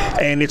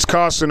 and it's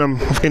costing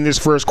them in this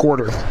first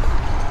quarter.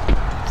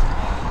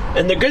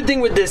 And the good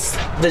thing with this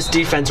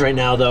defense right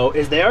now, though,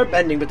 is they are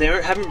bending, but they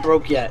haven't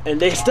broke yet, and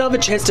they still have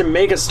a chance to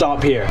make a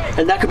stop here,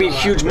 and that could be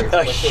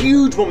a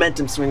huge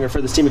momentum swinger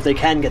for this team if they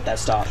can get that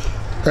stop.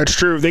 That's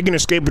true. If they can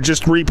escape with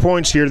just 3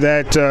 points here,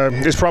 that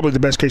is probably the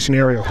best case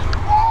scenario.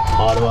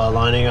 Ottawa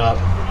lining up.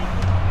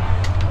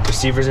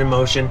 Receivers in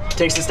motion.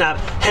 Takes the snap,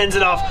 hands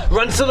it off,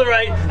 runs to the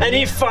right, and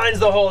he finds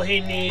the hole he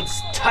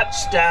needs.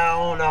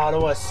 Touchdown,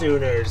 Ottawa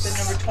Sooners.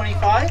 Is it number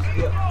 25?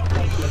 Yep.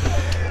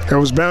 That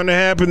was bound to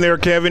happen there,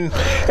 Kevin,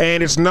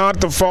 and it's not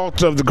the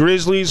fault of the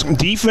Grizzlies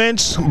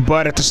defense,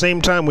 but at the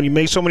same time, when you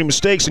make so many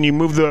mistakes and you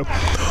move the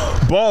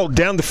ball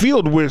down the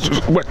field with,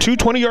 two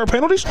 20-yard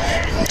penalties?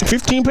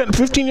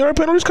 15-yard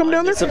penalties coming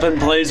down there? Discipline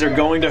plays are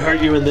going to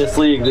hurt you in this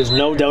league. There's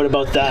no doubt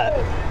about that.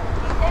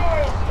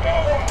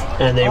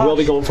 And they will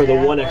be going for the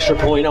 1 extra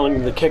point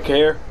on the kick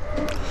here.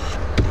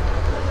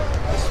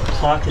 This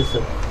clock is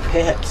a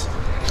pit.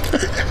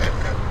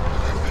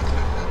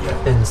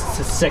 And it's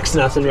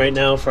 6-0 right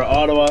now for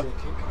Ottawa.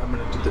 I'm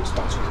going to do the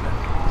sponsors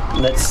now.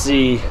 Let's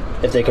see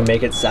if they can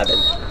make it 7.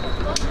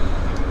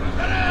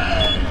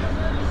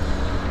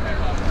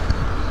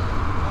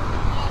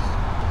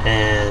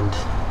 And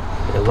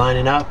they're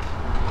lining up,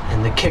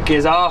 and the kick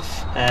is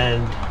off,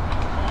 and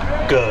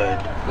good.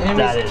 And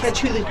that does is catch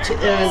who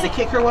the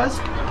kicker was?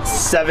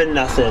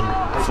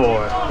 7-0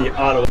 for the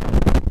Ottawa.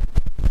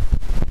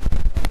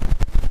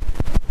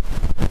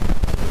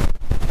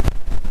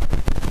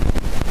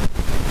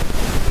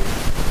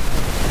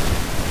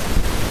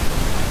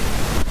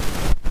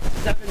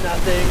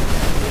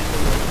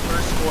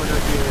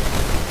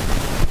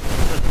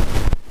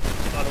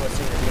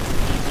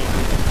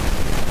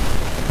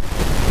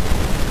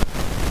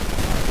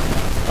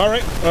 All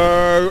right,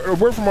 a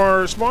word from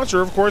our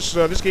sponsor. Of course,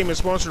 this game is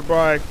sponsored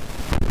by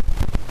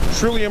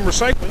Trillium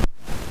Recycling.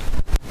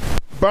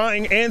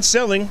 buying and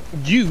selling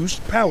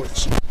used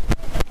pallets.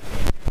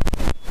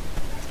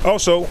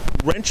 Also,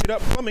 Wrench It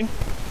Up Plumbing,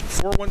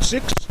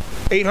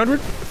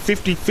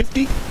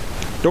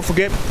 416-800-5050. Don't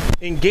forget,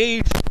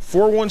 Engage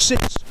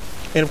 416.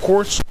 And of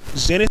course,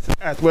 Zenith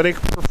Athletic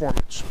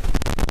Performance.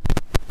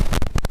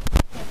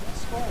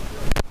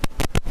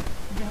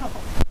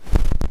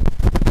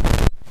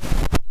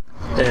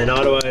 And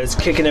Ottawa is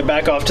kicking it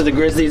back off to the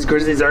Grizzlies.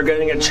 Grizzlies are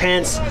getting a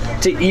chance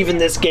to even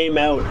this game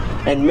out.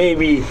 And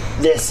maybe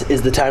this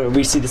is the time when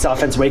we see this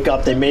offense wake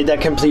up. They made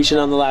that completion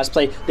on the last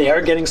play. They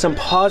are getting some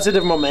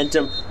positive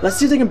momentum. Let's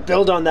see if they can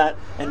build on that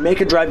and make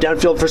a drive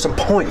downfield for some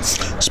points.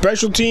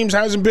 Special teams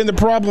hasn't been the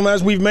problem,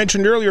 as we've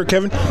mentioned earlier,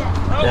 Kevin.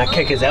 That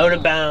kick is out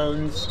of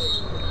bounds.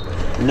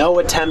 No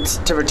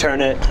attempt to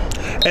return it.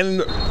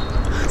 And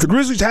the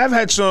Grizzlies have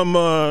had some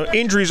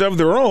injuries of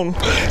their own,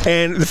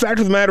 and the fact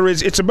of the matter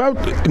is it's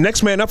about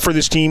next man up for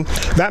this team.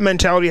 That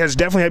mentality has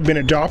definitely been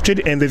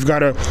adopted, and they've got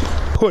to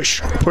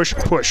push.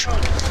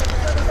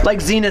 Like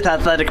Zenith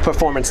Athletic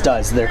Performance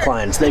does their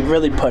clients. They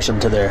really push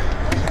them to their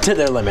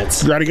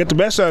limits. Got to get the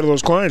best out of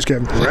those clients,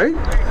 Kevin. Right?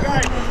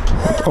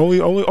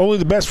 Only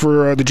the best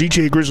for the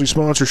GTA Grizzlies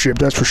sponsorship,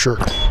 that's for sure.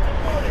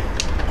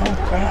 Oh,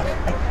 crap.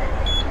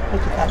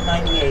 Look at that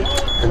 98.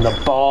 And the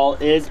ball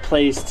is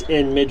placed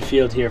in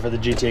midfield here for the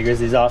GTA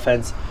Grizzlies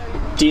offense.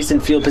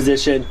 Decent field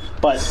position,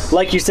 but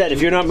like you said,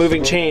 if you're not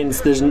moving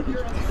chains, there's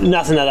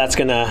nothing that's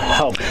going to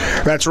help.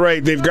 That's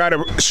right. They've got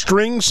to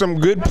string some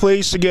good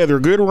plays together,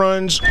 good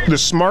runs, the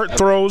smart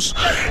throws,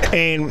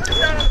 and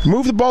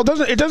move the ball.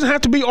 It doesn't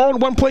have to be all in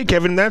one play,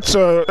 Kevin. That's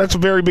a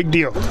very big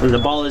deal. And the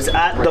ball is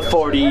at the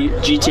 40,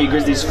 GTA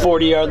Grizzlies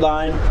 40-yard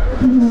line.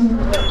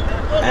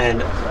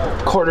 And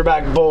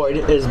quarterback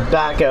Boyd is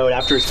back out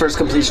after his first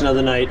completion of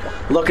the night,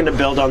 looking to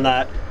build on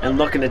that and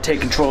looking to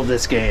take control of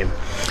this game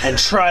and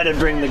try to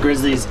bring the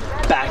Grizzlies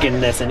back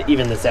in this and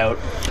even this out.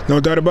 No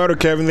doubt about it,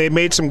 Kevin. They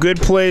made some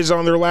good plays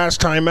on their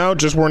last time out,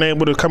 just weren't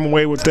able to come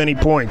away with any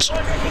points.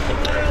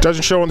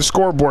 Doesn't show on the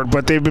scoreboard,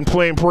 but they've been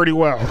playing pretty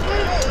well.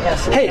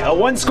 Hey, a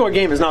one-score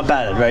game is not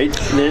bad, right?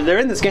 They're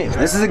in this game.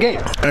 This is a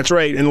game. That's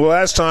right. And the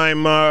last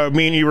time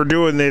me and you were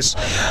doing this,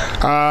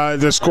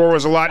 the score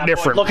was a lot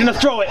different. Looking to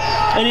throw it,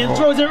 and he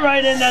throws it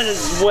right in. That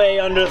is way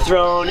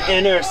underthrown,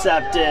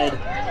 intercepted.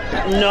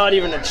 Not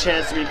even a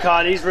chance to be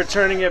caught. He's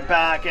returning it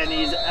back, and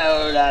he's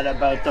out at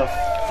about the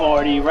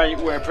 40, right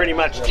where pretty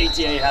much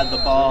GTA had the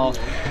ball.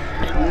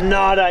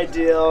 Not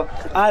ideal.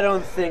 I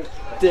don't think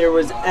there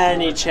was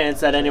any chance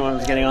that anyone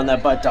was getting on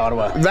that butt to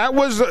Ottawa. That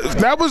was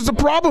the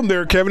problem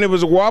there, Kevin. It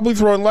was a wobbly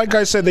throw, and like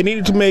I said, they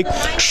needed to make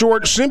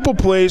short, simple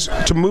plays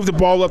to move the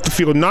ball up the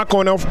field, not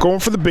going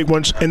for the big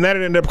ones, and that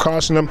ended up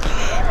costing them.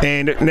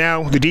 And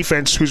now the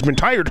defense, who's been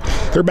tired,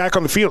 they're back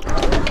on the field.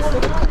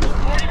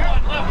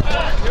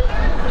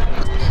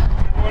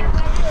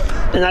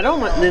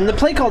 And the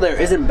play call there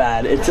isn't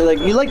bad. It's like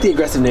you like the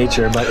aggressive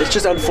nature, but it's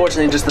just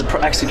unfortunately just the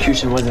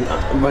execution wasn't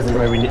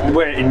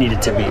where it needed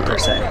to be per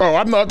se. Oh,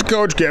 I'm not the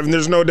coach, Kevin.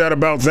 There's no doubt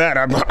about that.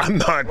 I'm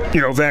not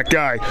that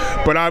guy.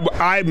 But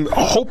I'm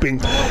hoping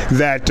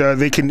that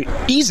they can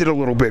ease it a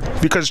little bit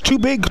because too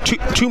big,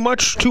 too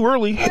much, too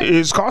early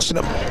is costing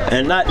them.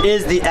 And that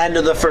is the end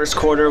of the first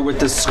quarter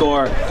with the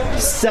score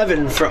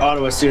 7 for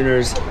Ottawa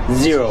Sooners,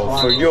 0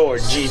 for your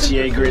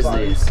GTA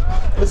Grizzlies.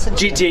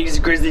 GTA's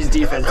Grizzlies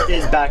defense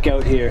is back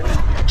out here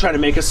trying to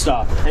make a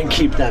stop and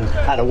keep them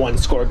at a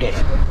one-score game.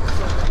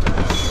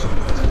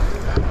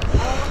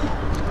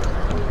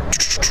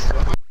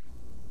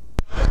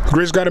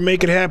 Grizz got to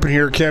make it happen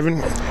here,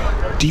 Kevin.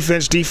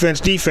 Defense, defense,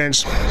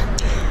 defense.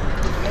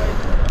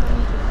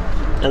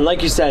 And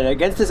like you said,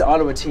 against this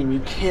Ottawa team, you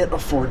can't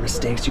afford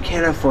mistakes. You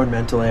can't afford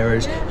mental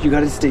errors. You got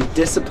to stay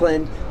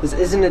disciplined. This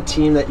isn't a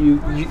team that you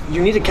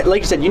need to,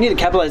 like you said, you need to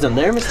capitalize on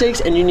their mistakes,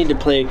 and you need to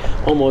play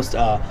almost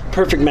a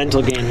perfect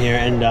mental game here.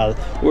 And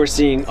we're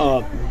seeing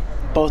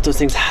both those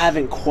things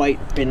haven't quite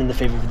been in the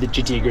favor of the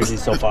GTA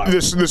Grizzlies so far.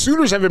 The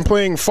Sooners have been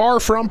playing far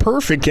from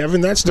perfect,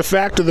 Kevin. That's the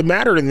fact of the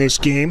matter in this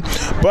game.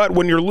 But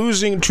when you're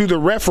losing to the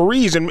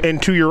referees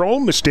and to your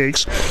own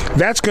mistakes,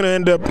 that's going to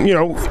end up,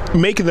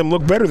 making them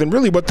look better than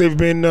really what they've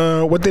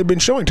been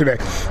showing today.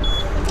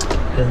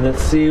 And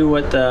let's see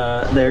what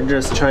they're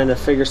just trying to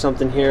figure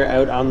something here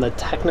out on the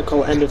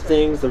technical end of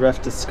things. The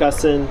ref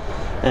discussing,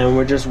 and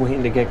we're just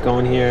waiting to get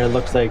going here. It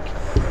looks like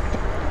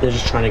they're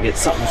just trying to get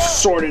something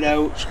sorted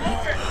out.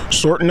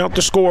 Sorting out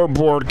the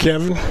scoreboard,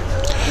 Kevin.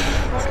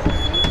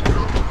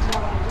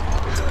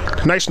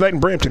 Nice night in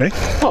Brampton, eh?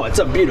 Oh, it's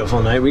a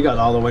beautiful night. We got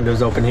all the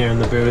windows open here in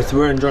the booth.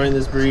 We're enjoying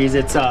this breeze.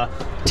 It's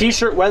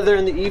t-shirt weather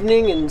in the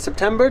evening in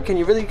September. Can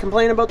you really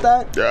complain about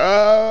that?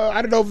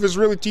 I don't know if it's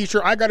really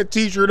t-shirt. I got a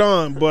t-shirt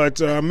on,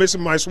 but I'm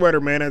missing my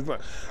sweater, man.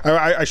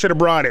 I should have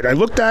brought it. I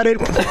looked at it,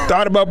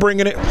 thought about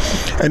bringing it,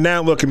 and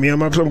now look at me.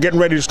 I'm getting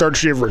ready to start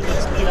shivering.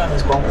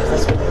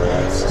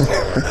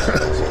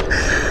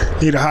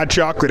 Need a hot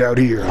chocolate out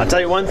here. I'll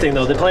tell you one thing,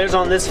 though. The players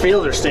on this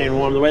field are staying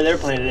warm the way they're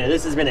playing today.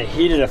 This has been a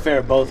heated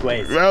affair both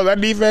ways. Well, that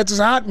defense is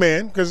hot,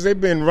 man, because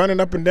they've been running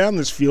up and down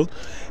this field.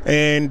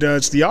 and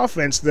it's the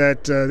offense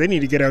that they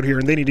need to get out here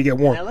and they need to get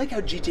warm. I like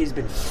how GTA's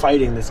been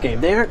fighting this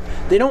game.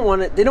 They don't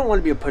want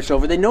to be a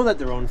pushover. They know that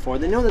they're 0-4.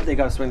 They know that they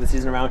got to swing the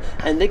season around,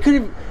 and they could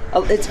have.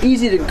 It's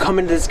easy to come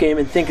into this game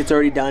and think it's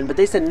already done, but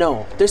they said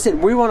no. They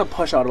said we want to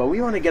push Ottawa. We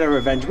want to get our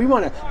revenge. We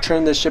want to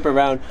turn this ship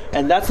around,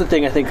 and that's the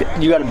thing I think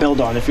you got to build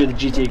on if you're the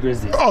GTA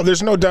Grizzlies. Oh,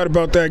 there's no doubt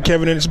about that,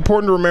 Kevin. And it's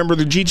important to remember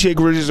the GTA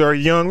Grizzlies are a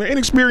young,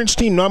 inexperienced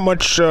team. Not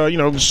much,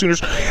 the Sooners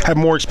have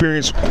more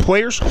experienced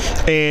players,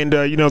 and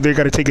they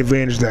got to take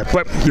advantage of that.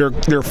 But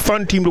they're a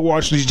fun team to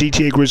watch, these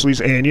GTA Grizzlies,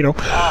 and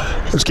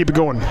let's keep it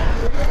going.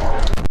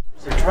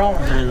 Drone.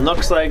 And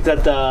looks like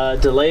that the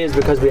delay is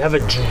because we have a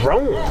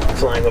drone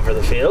flying over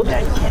the field,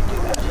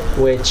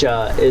 which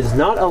is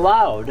not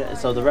allowed.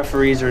 So the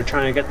referees are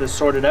trying to get this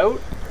sorted out,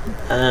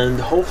 and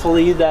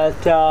hopefully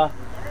that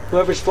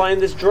whoever's flying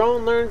this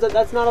drone learns that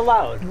that's not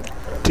allowed.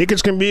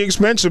 Tickets can be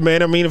expensive,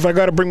 man. I mean, if I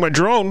got to bring my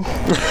drone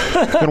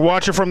and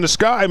watch it from the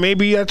sky,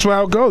 maybe that's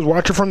how it goes.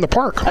 Watch it from the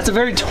park. That's a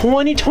very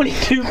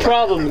 2022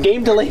 problem.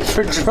 Game delay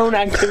for drone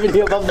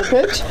activity above the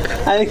pitch.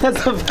 I think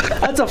that's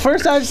the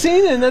first I've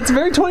seen, and that's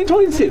very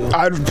 2022.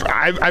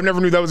 I never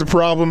knew that was a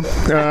problem.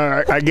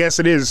 I guess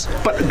it is.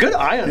 But good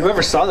eye on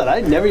whoever saw that.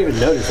 I never even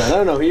noticed that.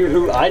 I don't know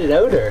who eyed it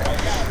out or.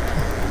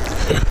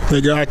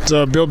 They got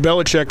Bill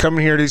Belichick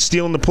coming here to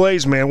stealing the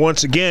plays, man.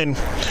 Once again,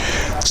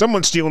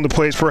 someone's stealing the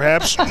plays,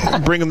 perhaps,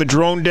 bringing the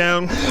drone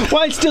down.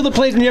 Why steal the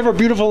plays when you have a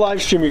beautiful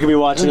live stream you can be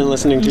watching and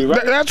listening to,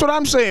 right? That's what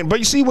I'm saying. But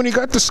you see, when you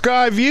got the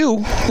sky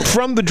view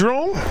from the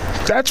drone,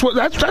 that's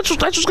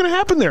what's going to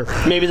happen there.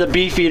 Maybe the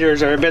beef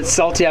eaters are a bit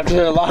salty after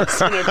their loss.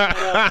 And they're trying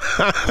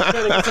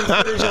to get some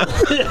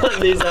footage on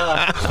these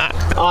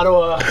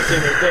Ottawa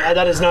Sooners.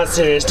 That is not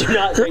serious. Do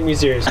not take me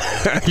serious.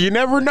 You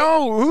never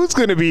know who's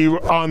going to be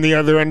on the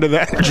other end of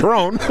that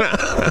drone.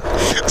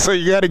 So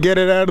you got to get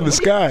it out of the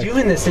sky. What do you do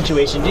in this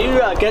situation? Do you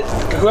get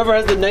whoever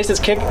has the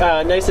nicest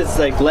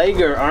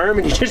leg or arm,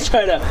 and you just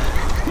try to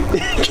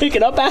kick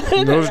it up at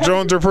it? Those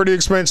drones are pretty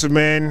expensive,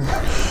 man.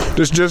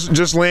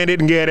 Just land it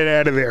and get it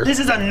out of there. This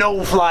is a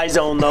no-fly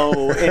zone,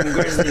 though, in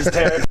Grizzlies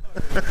territory.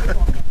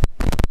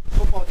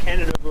 Football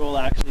Canada rule,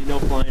 actually, no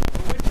flying.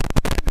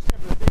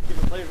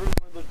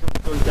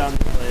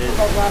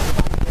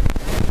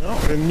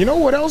 And you know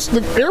what else?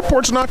 The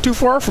airport's not too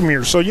far from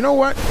here, so you know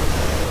what?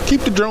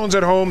 Keep the drones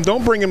at home.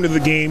 Don't bring them to the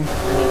game.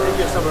 Maybe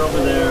there's someone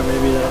over there,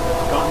 maybe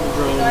that got in the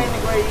drone.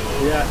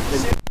 Yeah.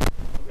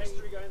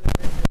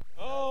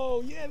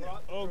 Oh, yeah.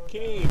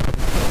 Okay.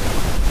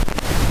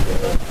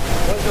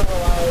 One's not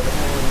allowed,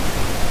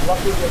 and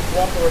luckily the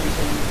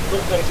cooperation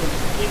looks like it's just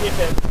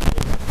immediate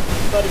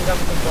flooding up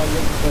some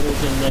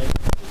footage in there.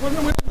 Just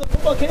wondering what the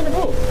Football Canada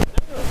rule.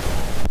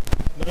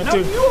 No,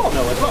 you all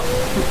know as well.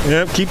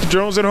 Yep, keep the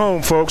drones at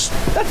home, folks.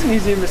 That's an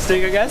easy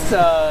mistake, I guess.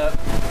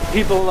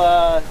 People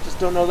just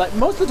don't know that.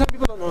 Most of the time,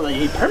 people don't know that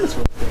you need permits for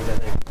these things, I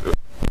think.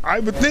 I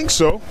would think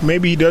so.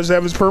 Maybe he does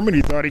have his permit.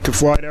 He thought he could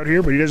fly it out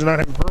here, but he does not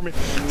have a permit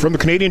from the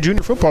Canadian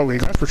Junior Football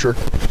League, that's for sure.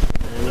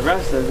 And the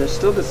rest, they're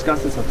still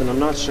discussing something. I'm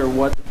not sure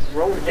what the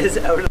drone is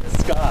out of the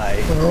sky.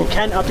 We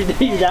can't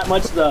update you that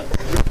much. The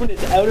drone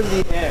is out of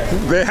the air.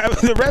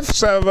 The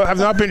refs have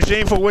not been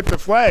shameful with the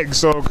flag,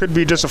 so it could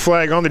be just a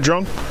flag on the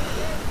drone.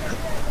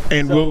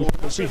 And So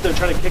we'll see if they're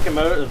trying to kick him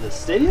out of the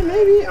stadium.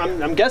 Maybe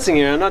I'm guessing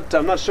here. I'm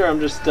not sure. I'm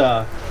just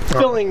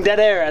filling dead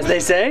air, as they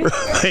say.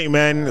 Hey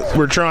man,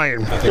 we're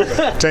trying.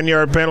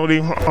 10-yard penalty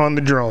on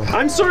the drone.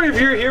 I'm sorry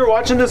if you're here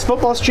watching this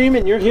football stream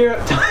and you're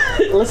here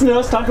listening to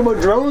us talk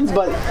about drones,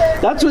 but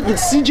that's what the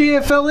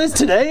CJFL is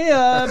today.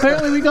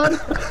 Apparently we got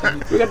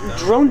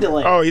drone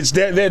delay. Oh, it's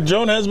that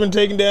drone has been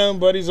taken down.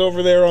 Buddy's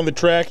over there on the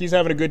track. He's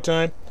having a good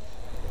time.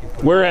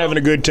 We're having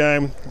a good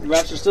time. The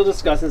refs are still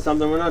discussing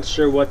something. We're not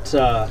sure what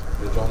they're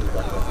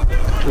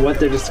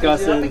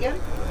discussing.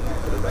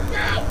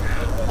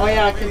 Oh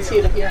yeah, I can see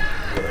it here.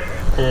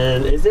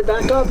 And is it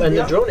back up? And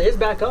the drone is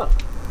back up.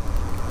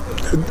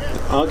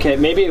 Okay,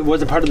 maybe it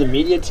was a part of the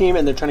media team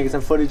and they're trying to get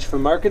some footage for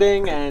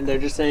marketing and they're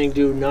just saying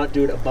do not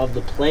do it above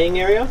the playing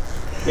area.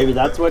 Maybe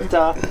that's what...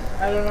 I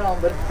don't know,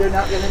 but they're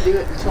not going to do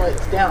it until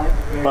it's down.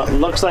 But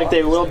looks like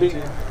they will be...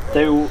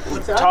 They're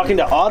talking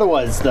to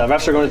Ottawa's. The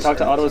refs are going to talk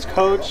to Ottawa's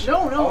coach.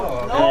 No.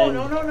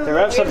 The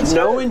refs have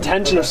no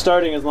intention of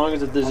starting as long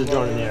as there's a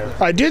drone in the air.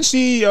 I did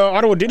see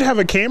Ottawa did have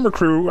a camera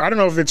crew. I don't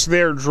know if it's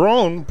their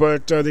drone,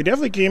 but they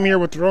definitely came here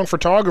with drone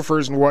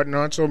photographers and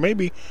whatnot. So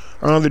maybe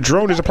the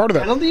drone is a part of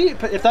that. Penalty?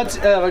 If that's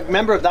a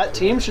member of that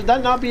team, should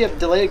that not be a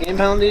delay of game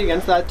penalty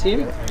against that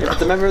team? If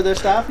it's a member of their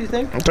staff, you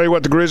think? I'll tell you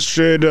what, the Grizz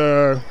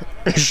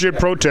should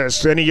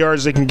protest. Any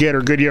yards they can get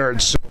are good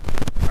yards. So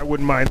I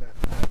wouldn't mind that.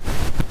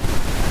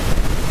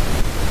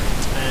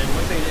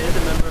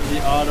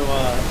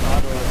 Ottawa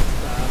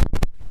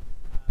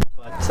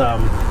staff,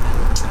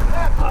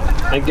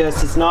 but I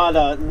guess it's not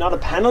a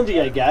penalty.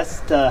 I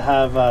guess to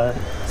have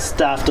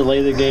staff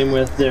delay the game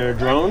with their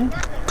drone.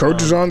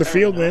 Coach is on the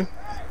field, man.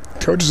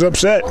 Coach is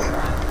upset. Is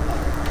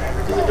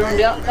the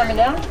drone coming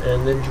down?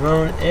 And the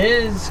drone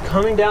is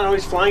coming down.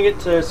 Always flying it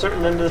to a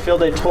certain end of the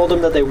field. They told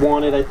him that they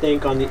want it, I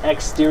think, on the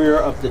exterior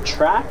of the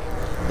track.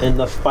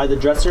 by the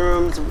dressing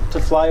rooms to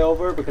fly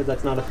over, because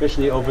that's not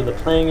officially over the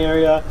playing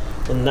area,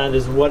 and that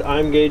is what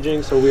I'm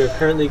gauging. So we are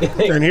currently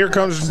getting And here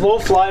comes slow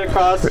fly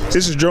across.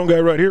 This is drone guy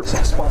right here.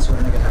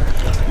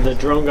 The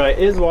drone guy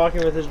is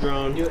walking with his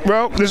drone.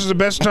 Well, this is the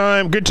best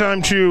time, good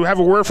time to have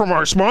a word from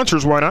our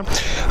sponsors. Why not?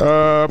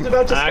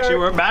 Actually,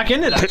 we're back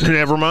in it.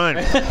 Never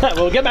mind.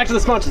 We'll get back to the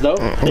sponsors, though.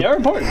 They are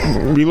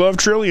important. We love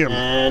Trillium.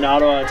 And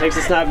Ottawa takes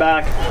a snap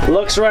back,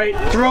 looks right,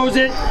 throws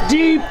it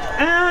deep,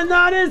 and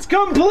that is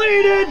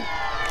completed.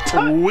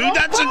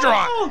 That's a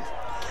draw.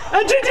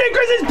 And GTA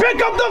Grizzlies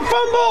pick up the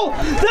fumble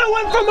that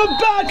went from a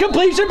bad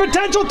completion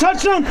potential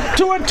touchdown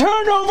to a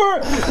turnover.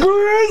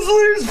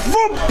 Grizzlies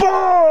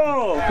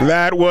football!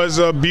 That was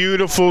a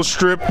beautiful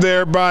strip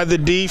there by the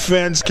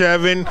defense,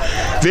 Kevin.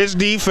 This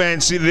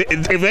defense,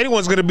 if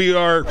anyone's going to be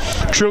our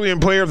Trillium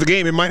player of the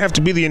game, it might have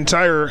to be the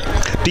entire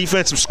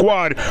defensive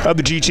squad of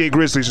the GTA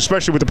Grizzlies,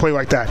 especially with a play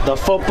like that. The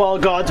football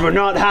gods were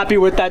not happy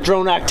with that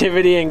drone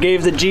activity and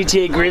gave the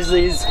GTA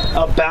Grizzlies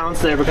a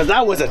bounce there, because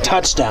that was a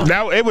touchdown.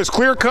 Now, it was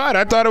clear cut.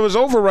 I thought it was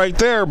over right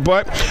there,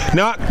 but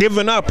not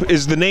giving up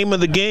is the name of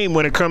the game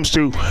when it comes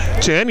to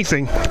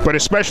anything, but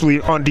especially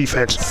on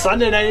defense.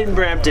 Sunday night in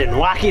Brampton,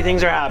 wacky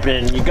things are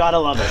happening. You gotta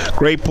love it.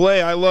 Great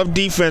play. I love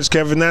defense,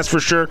 Kevin, that's for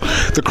sure.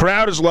 The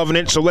crowd is loving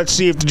it, so let's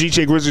see if the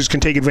GTA Grizzlies can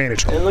take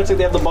advantage. It looks like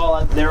they have the ball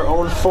at their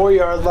own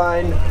 4-yard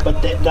line,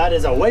 but that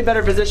is a way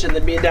better position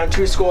than being down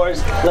 2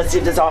 scores. Let's see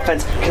if this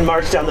offense can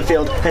march down the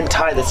field and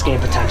tie this game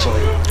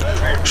potentially.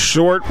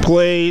 Short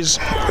plays,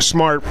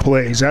 smart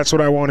plays. That's what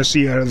I want to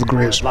see out of the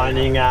Grizz.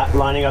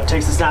 Lining up,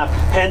 takes the snap,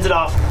 hands it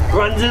off,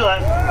 runs it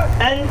left,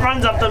 and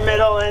runs up the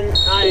middle, and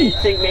I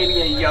think maybe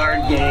a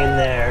yard gain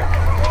there,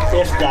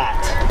 if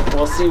that.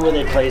 We'll see where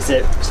they place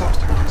it.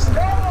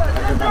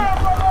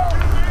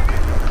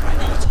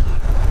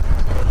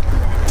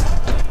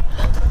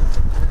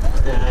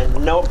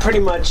 And no, pretty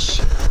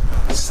much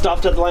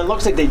stuffed at the line.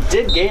 Looks like they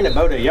did gain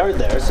about a yard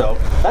there, so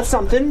that's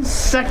something.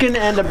 Second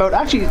and about,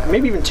 actually,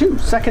 maybe even 2.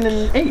 2nd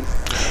and 8.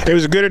 It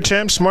was a good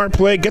attempt, smart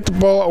play. Get the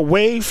ball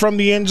away from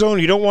the end zone.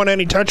 You don't want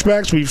any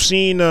touchbacks. We've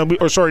seen,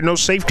 no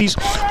safeties.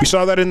 We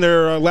saw that in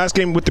their last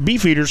game with the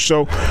Beefeaters.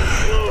 So,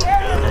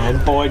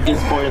 and Boyd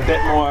gives Boyd a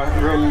bit more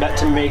room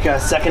to make a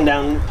second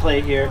down play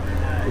here.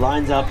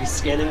 Lines up. He's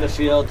scanning the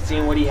field,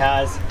 seeing what he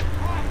has.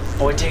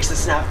 Boyd takes the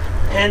snap,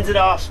 hands it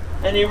off,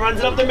 and he runs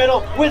it up the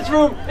middle with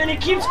room, and he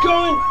keeps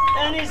going.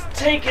 And he's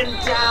taken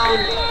down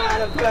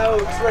at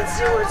about, let's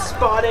see where it's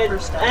spotted,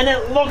 and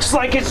it looks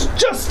like it's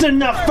just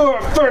enough for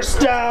a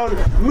first down.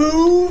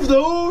 Move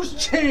those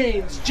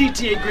chains.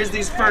 GTA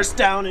Grizzlies first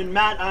down, and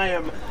Matt, I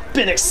am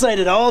been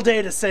excited all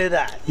day to say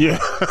that. Yeah,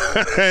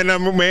 and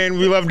man,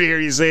 we love to hear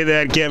you say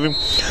that, Kevin.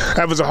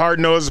 That was a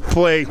hard-nosed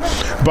play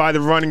by the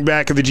running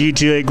back of the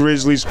GTA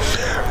Grizzlies,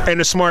 and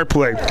a smart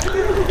play.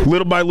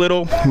 Little by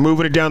little,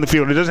 moving it down the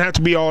field. It doesn't have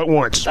to be all at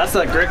once. That's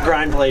that grit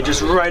grind play,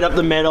 just right up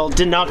the middle.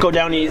 Did not go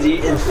down easy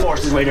and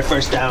forced his way to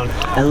first down.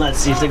 And let's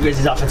see if the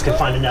Grizzlies offense can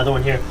find another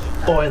one here.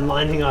 Boyd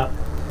lining up,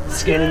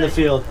 scanning the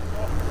field.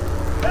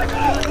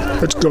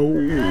 Let's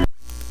go.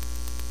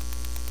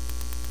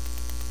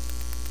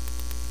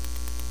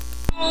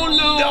 Oh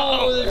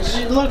no!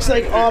 It looks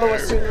like Ottawa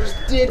Sooners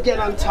did get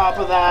on top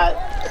of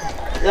that.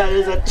 That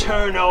is a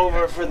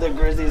turnover for the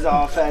Grizzlies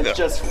offense.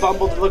 Just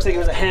fumbled. It looks like it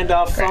was a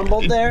handoff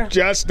fumbled there.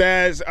 Just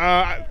as,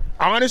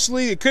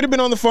 honestly, it could have been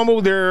on the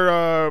fumble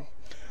there.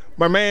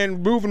 My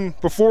man moving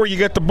before you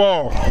get the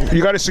ball.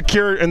 You got to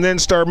secure it and then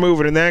start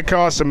moving, and that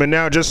cost him. And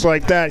now, just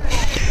like that,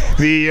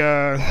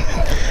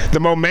 the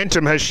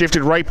momentum has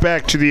shifted right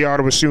back to the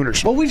Ottawa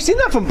Sooners. Well, we've seen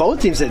that from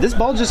both teams. This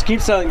ball just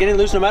keeps getting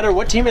loose no matter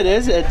what team it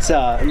is. It's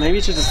maybe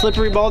it's just a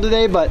slippery ball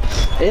today, but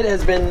it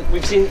has been.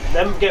 We've seen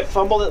them get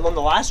fumbled on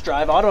the last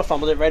drive. Ottawa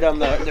fumbled it right on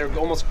they're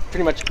almost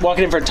pretty much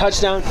walking in for a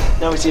touchdown.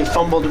 Now we see a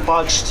fumbled,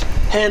 botched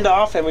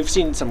handoff, and we've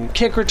seen some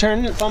kick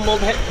return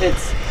fumbled.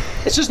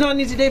 It's just not an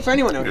easy day for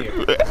anyone out here.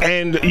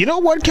 And you know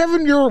what,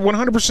 Kevin? You're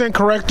 100%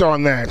 correct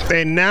on that.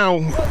 And now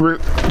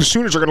the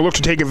Sooners are going to look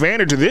to take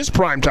advantage of this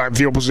primetime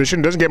field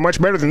position. Doesn't get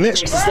much better than this.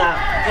 Takes the snap,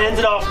 hands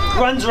it off,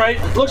 runs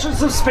right, looks for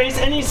some space,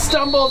 and he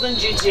stumbles, and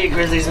GTA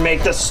Grizzlies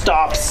make the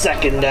stop,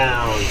 second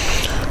down.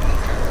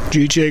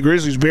 GTA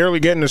Grizzlies barely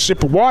getting a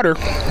sip of water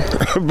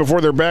before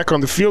they're back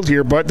on the field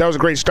here, but that was a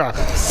great stop.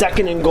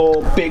 2nd and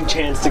goal, big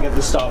chance to get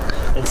the stop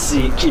and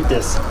keep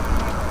this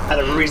at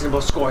a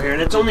reasonable score here.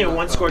 And it's only a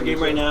 1-score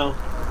game right now.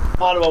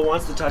 Ottawa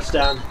wants the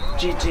touchdown.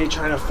 GTA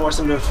trying to force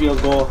them to a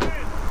field goal.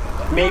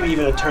 Maybe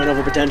even a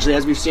turnover potentially.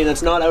 As we've seen,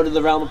 that's not out of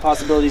the realm of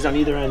possibilities on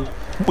either end.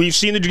 We've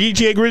seen the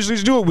GTA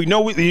Grizzlies do it. We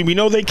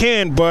know they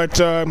can, but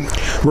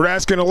we're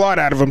asking a lot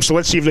out of them, so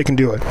let's see if they can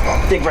do it.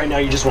 I think right now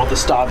you just want the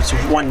stop. It's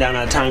 1 down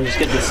at a time. Just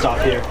get this stop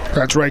here.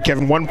 That's right,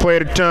 Kevin. 1 play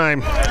at a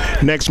time.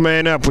 Next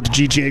man up with the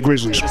GTA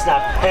Grizzlies.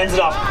 Snap, hands it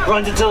off,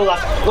 runs it to the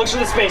left, looks for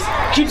the space,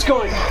 keeps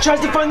going, tries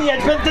to find the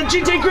edge, but the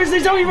GTA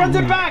Grizzlies, he runs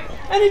it back,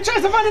 and he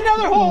tries to find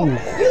another hole.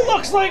 He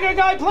looks like a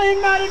guy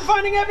playing Madden,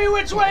 finding every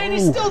which way, and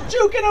he's still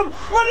juking him,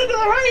 running to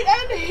the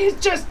right, and he's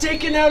just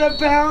taken out of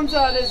bounds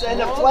on his end.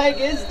 The flag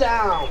is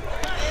down.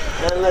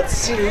 And let's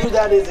see who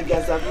that is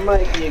against. That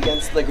might be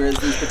against the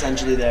Grizzlies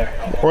potentially there.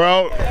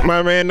 Well,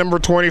 my man number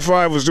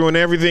 25 was doing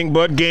everything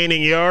but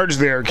gaining yards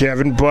there,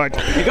 Kevin. But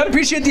you got to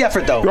appreciate the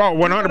effort, though. Oh,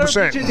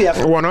 100%.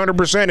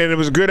 100%. And it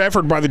was a good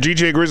effort by the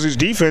GTA Grizzlies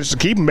defense to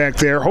keep him back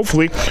there.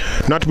 Hopefully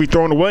not to be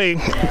thrown away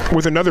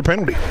with another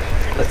penalty.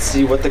 Let's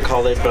see what the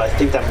call is, but I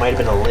think that might have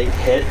been a late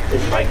hit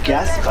is my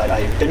guess, but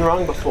I've been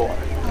wrong before,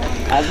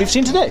 as we've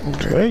seen today.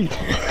 Okay.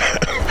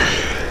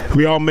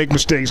 We all make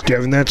mistakes,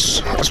 Kevin.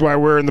 That's why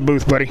we're in the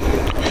booth, buddy.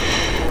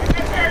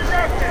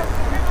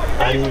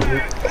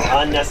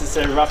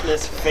 Unnecessary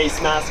roughness,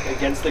 face mask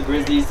against the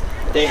Grizzlies.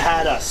 They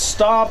had a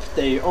stop.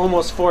 They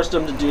almost forced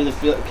them to do the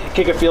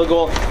kick a field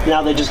goal.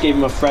 Now they just gave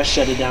them a fresh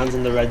set of downs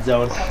in the red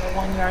zone.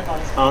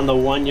 On the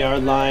 1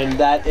 yard line.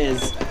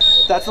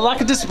 That's the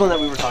lack of discipline that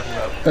we were talking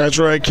about. That's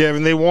right,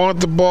 Kevin. They want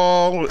the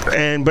ball,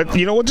 but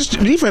you know what? This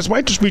defense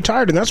might just be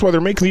tired, and that's why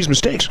they're making these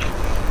mistakes.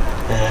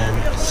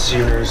 And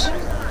Sooners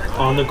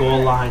on the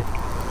goal line.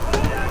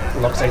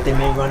 Looks like they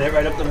may run it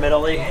right up the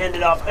middle. They hand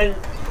it off, and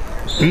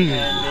it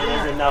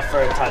is enough for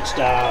a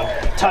touchdown.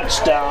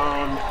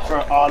 Touchdown for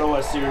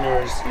Ottawa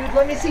Sooners. Dude,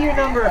 let me see your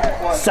number.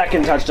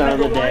 Second touchdown of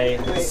the day.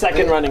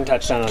 Second running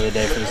touchdown of the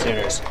day for the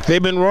Sooners.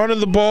 They've been running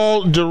the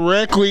ball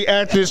directly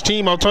at this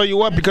team. I'll tell you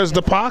what, because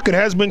the pocket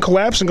has been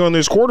collapsing on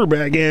this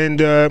quarterback, and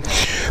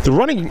the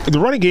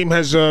running game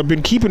has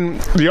been keeping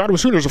the Ottawa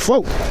Sooners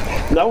afloat.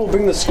 That will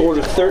bring the score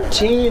to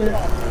 13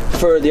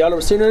 for the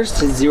Ottawa Sooners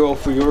to 0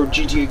 for your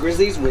GTA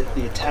Grizzlies, with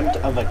the attempt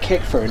of a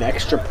kick for an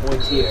extra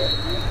point here.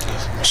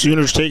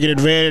 Sooners taking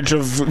advantage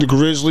of the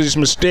Grizzlies'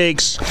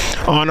 mistakes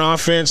on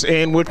offense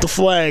and with the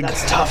flag.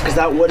 That's tough, because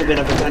that would have been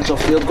a potential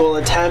field goal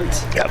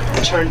attempt. Yep.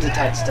 Turned to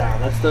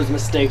touchdown. That's those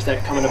mistakes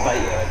that come in to bite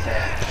you right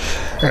there.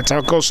 That's how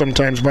it goes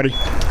sometimes, buddy.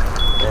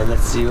 And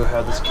let's see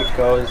how this kick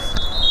goes.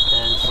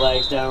 And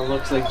flags down.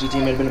 Looks like GT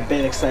might have been a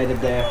bit excited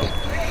there.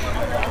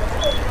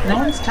 No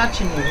one's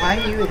touching you. Why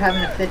are you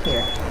having a fit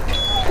here?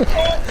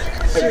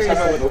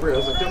 Seriously.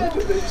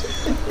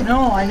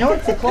 No, I know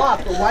it's the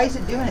clock, but why is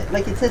it doing it?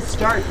 Like, it says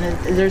start, and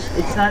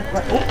it's not.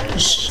 Oh,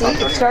 see,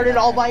 it started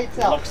all by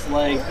itself. Looks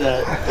like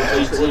the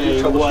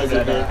GTA was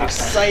a bit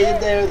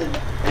excited there,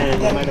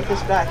 and might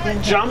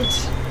have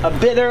jumped a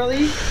bit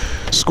early.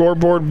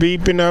 Scoreboard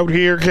beeping out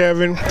here,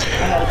 Kevin.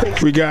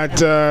 We got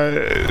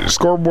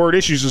scoreboard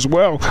issues as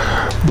well,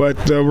 but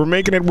we're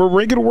making it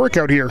work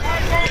out here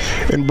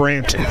in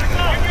Brampton.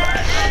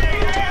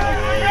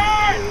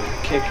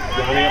 Kick,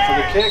 rounding up for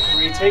the kick.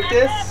 Retake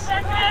this.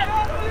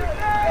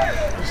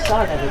 You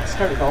saw that it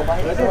started all by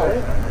itself.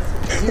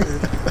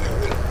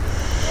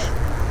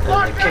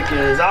 And the kick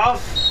is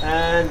off,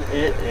 and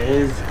it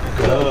is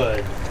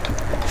good.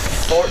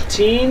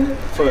 14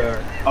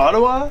 for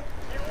Ottawa,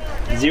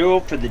 0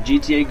 for the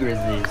GTA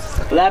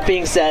Grizzlies. That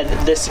being said,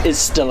 this is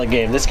still a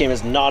game. This game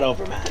is not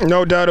over, man.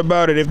 No doubt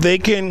about it. If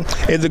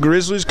the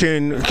Grizzlies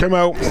can come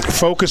out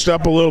focused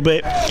up a little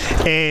bit,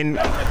 and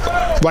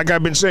like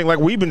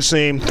we've been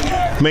saying,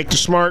 make the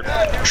smart,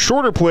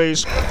 shorter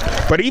plays.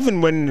 But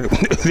even when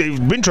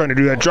they've been trying to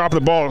do that, drop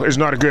the ball is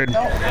not a good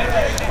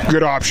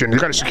option. You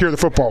got to secure the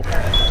football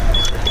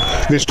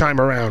this time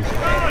around.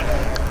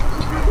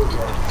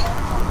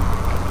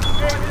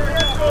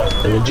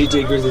 And the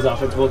GTA Grizzlies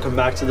offense will come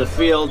back to the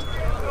field.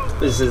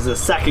 This is the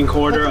second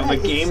quarter of a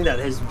game that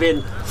has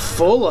been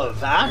full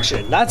of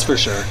action, that's for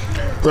sure.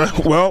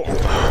 Well,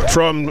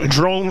 from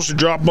drones to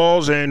drop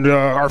balls and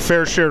our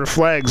fair share of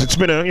flags, it's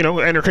been a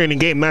entertaining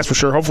game, that's for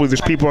sure. Hopefully,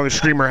 these people on the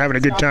stream are having a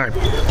good time.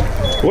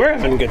 We're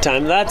having a good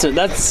time. That's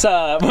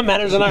what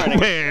matters on our end.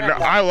 Man,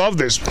 I love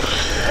this.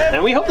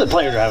 And we hope the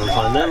players are having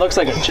fun. That looks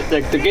like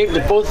the game.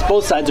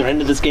 Both sides are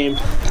into this game.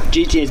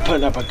 GTA is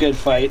putting up a good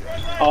fight.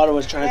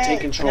 Ottawa's trying to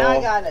take control. Now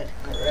I got it.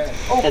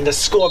 And the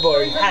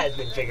scoreboard has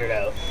been figured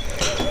out.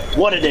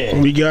 What a day.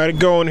 We got it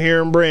going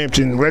here in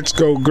Brampton. Let's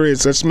go,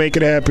 Grizz. Let's make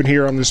it happen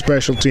here on the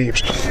special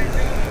teams.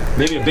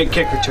 Maybe a big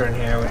kick return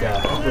here would be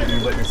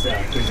what this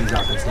Grizzlies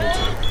offense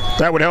needs.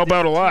 That would help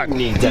out a lot. And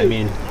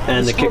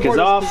the kick is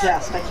off.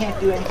 I can't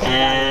do anything.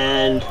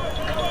 And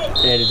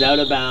it is out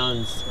of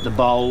bounds. The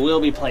ball will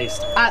be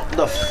placed at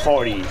the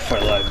 40 for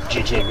the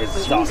GTA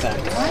Grizzlies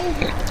offense.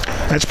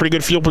 That's pretty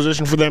good field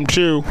position for them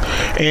too.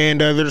 And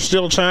there's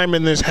still time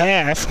in this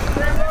half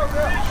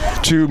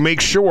to make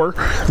sure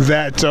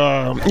that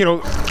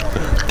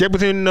get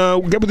within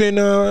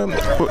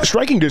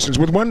striking distance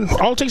with one.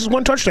 All it takes is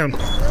one touchdown.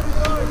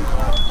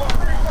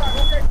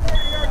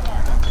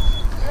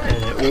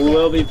 And it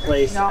will be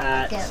placed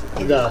at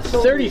the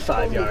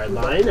 35-yard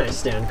line. I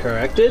stand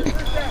corrected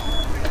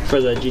for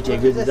the GTA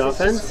Grizzlies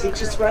offense. It's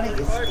just running.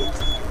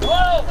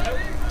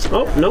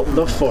 Oh no,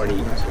 the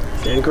 40.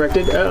 Stand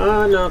corrected.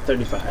 No,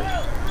 35.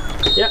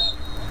 Yeah.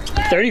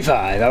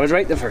 35. I was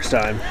right the first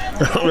time.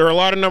 There are a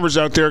lot of numbers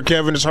out there,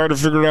 Kevin. It's hard to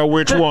figure out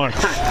which one.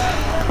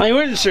 Well, you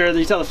weren't sure.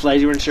 You saw the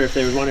flags. You weren't sure if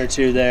there was one or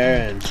two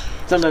there, and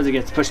sometimes it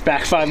gets pushed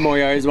back 5 more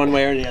yards one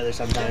way or the other.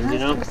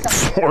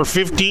 Sometimes, Or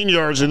 15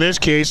 yards in this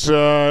case,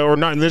 or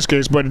not in this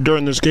case, but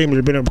during this game,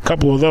 there's been a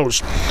couple of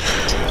those.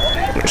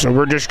 So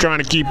we're just trying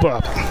to keep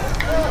up.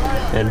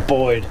 And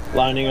Boyd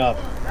lining up.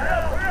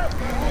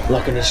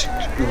 looking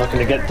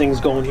to get things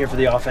going here for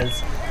the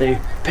offense. They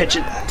pitch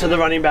it to the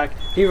running back.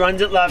 He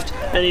runs it left,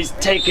 and he's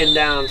taken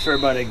down for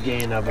about a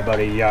gain of about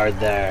a yard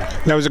there.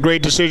 That was a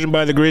great decision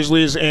by the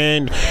Grizzlies,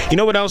 and you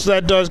know what else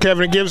that does,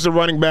 Kevin? It gives the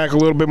running back a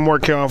little bit more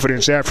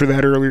confidence after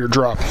that earlier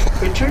drop.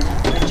 Richard,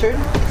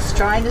 he's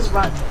trying his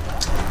run.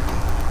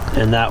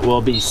 And that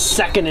will be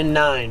 2nd and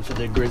 9 for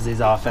the Grizzlies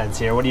offense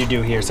here. What do you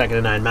do here, 2nd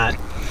and 9, Matt?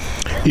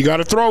 You got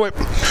to throw it.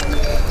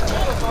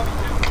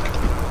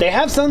 They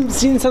have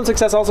seen some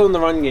success also in the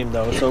run game,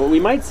 though, so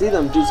we might see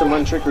them do some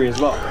run trickery as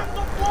well.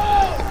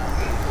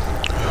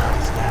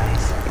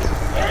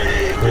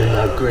 And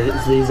the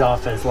Grizzlies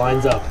offense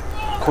lines up.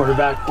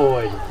 Quarterback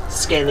Boyd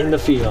scanning the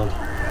field.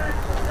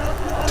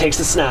 Takes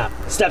the snap,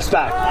 steps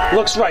back,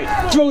 looks right,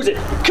 throws it,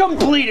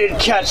 completed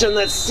catch, and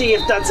let's see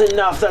if that's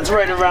enough. That's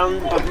right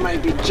around, but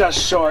might be just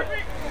short.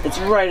 It's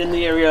right in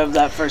the area of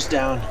that first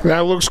down.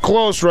 That looks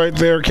close right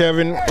there,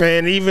 Kevin.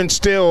 And even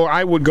still,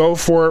 I would go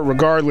for it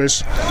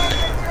regardless.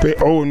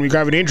 But, oh, and we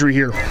got an injury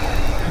here.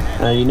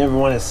 You never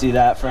want to see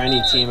that for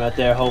any team out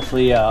there.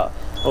 Hopefully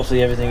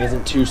everything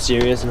isn't too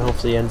serious and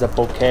hopefully ends up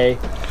okay.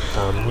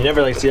 You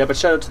never like to see that, but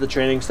shout out to the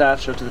training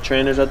staff, shout out to the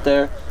trainers out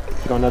there,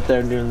 going out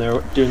there and doing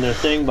their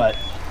thing, but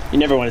you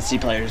never want to see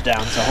players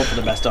down, so hope for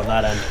the best on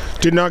that end.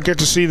 Did not get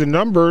to see the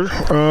number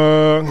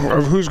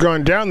of who's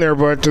gone down there,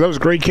 but that was a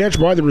great catch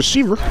by the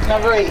receiver.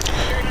 Number 8.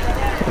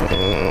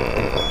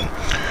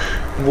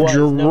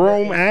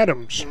 Jerome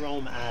Adams.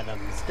 Jerome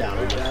Adams down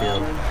in the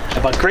field.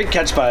 But great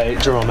catch by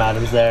Jerome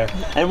Adams there.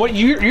 And what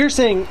you're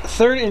saying,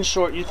 3rd and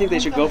short, you think they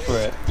should go for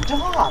it?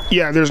 Stop.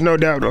 Yeah, there's no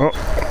doubt.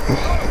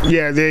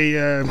 Yeah, they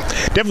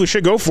definitely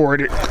should go for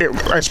it,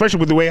 especially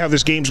with the way how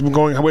this game's been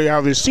going, the way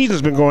how this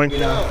season's been going.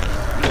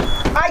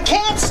 I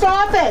can't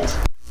stop it.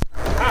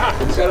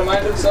 It's got a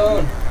mind of its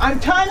own. I'm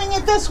timing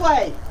it this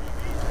way.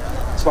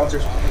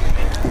 Sponsors.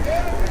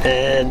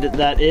 And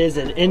that is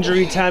an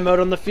injury timeout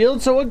on the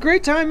field. So a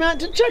great time, Matt,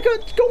 to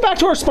go back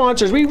to our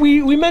sponsors.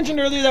 We mentioned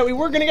earlier that we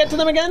were going to get to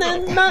them again,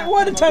 and Matt,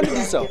 what a time to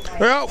do so.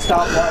 Well,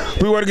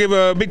 we want to give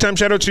a big time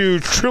shout out to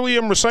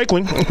Trillium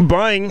Recycling,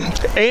 buying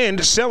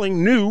and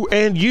selling new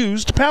and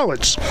used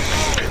pallets.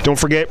 Don't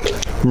forget,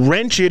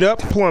 Wrench It Up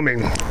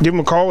Plumbing. Give them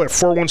a call at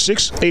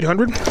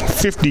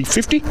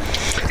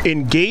 416-800-5050.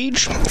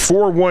 Engage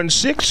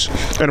 416.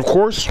 And of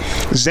course,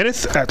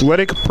 Zenith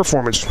Athletic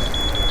Performance.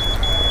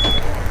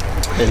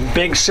 And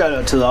big shout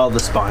out to all the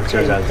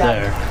sponsors out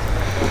there.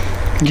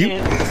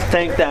 Can't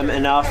thank them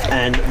enough,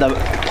 and the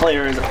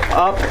players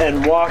up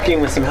and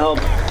walking with some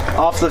help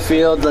off the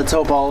field. Let's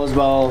hope all is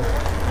well.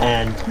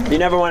 And you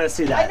never want to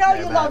see that. I know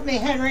you love me,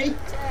 Henry.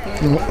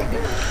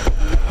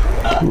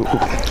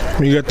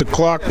 You got the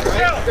clock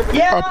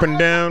up and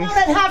down.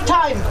 At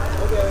halftime.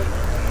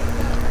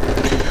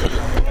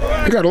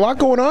 You got a lot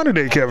going on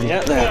today, Kevin.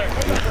 Yeah,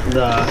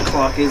 the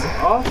clock is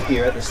off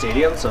here at the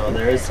stadium, so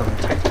there is some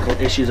technical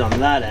issues on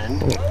that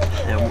end, and the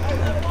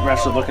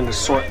refs are looking to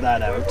sort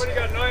that out.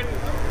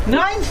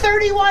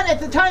 9:31 at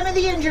the time of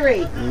the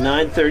injury.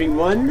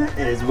 9:31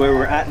 is where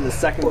we're at in the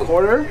second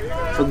quarter.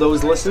 For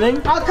those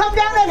listening, I'll come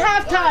down at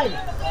halftime.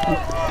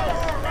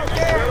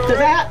 To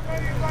that.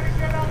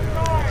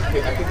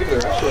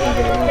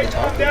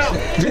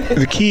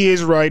 The key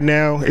is right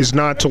now is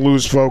not to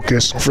lose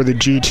focus for the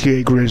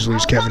GTA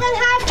Grizzlies, Kevin. I'll come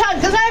at halftime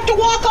because I have to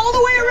walk all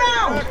the way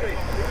around.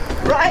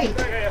 Right.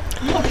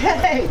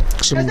 Okay.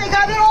 Because they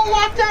got it all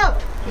locked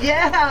up.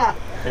 Yeah.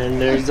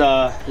 and there's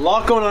a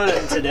lot going on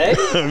today.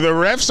 The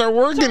refs are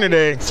working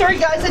today. Sorry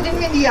guys, I didn't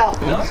mean to yell.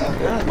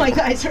 My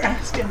guys are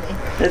asking me.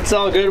 It's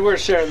all good. We're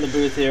sharing the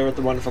booth here with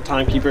the wonderful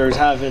timekeeper who's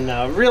having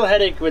a real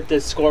headache with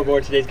this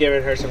scoreboard today. It's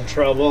giving her some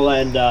trouble,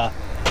 and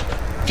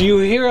if you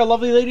hear a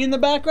lovely lady in the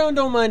background,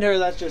 don't mind her.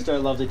 That's just our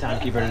lovely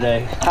timekeeper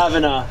today.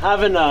 Not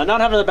having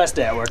the best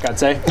day at work, I'd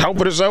say.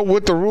 Helping us out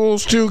with the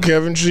rules too,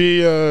 Kevin.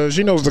 She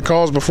knows the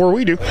calls before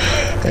we do,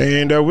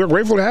 and we're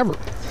grateful to have her.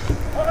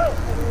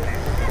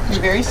 You're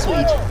very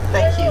sweet.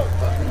 Thank you.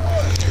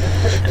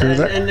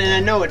 And I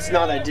know it's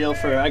not ideal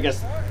for, I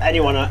guess,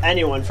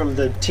 anyone from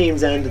the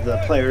team's end to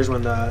the players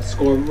when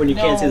you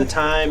can't see the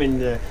time,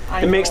 and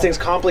it makes things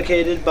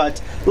complicated.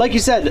 But like you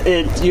said,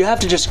 you have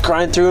to just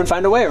grind through and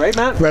find a way, right,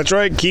 Matt? That's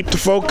right. Keep the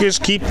focus,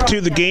 keep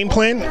to the game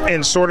plan,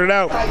 and sort it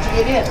out.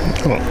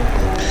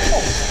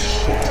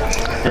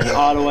 And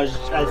Ottawa,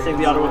 I think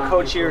the Ottawa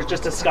coach here is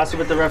just discussing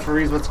with the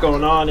referees what's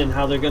going on and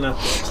how they're going to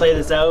play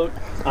this out.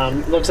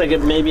 Looks like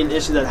it may be an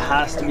issue that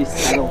has to be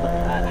settled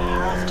at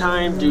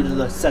halftime due to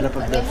the setup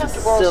of the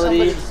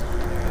facility.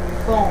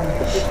 Phone,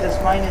 because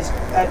mine is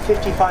at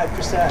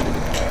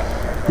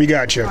 55%. We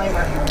got you.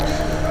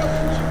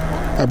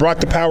 I brought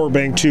the power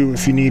bank too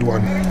if you need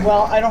one.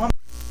 Well, I don't have.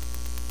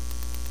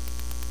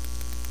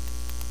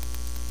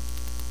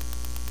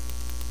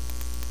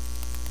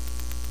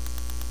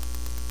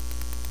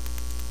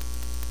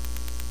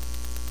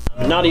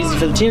 not easy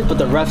for the teams, but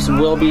the refs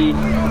will be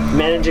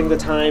managing the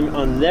time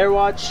on their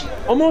watch.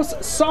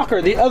 Almost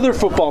soccer, the other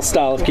football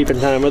style of keeping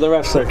time, where the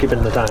refs are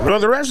keeping the time. Well,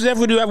 the refs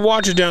definitely do have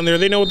watches down there.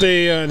 They know what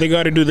they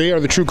got to do. They are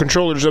the true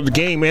controllers of the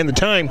game and the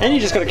time. And you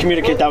just got to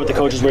communicate that with the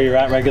coaches where you're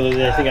at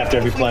regularly, I think, after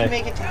every play.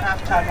 Make it to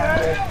halftime on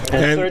good.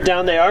 And third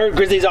down they are.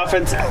 Grizzlies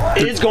offense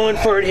is going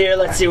for it here.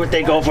 Let's see what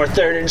they go for.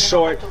 Third and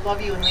short.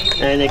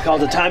 And they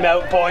called a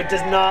timeout. Boyd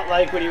does not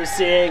like what he was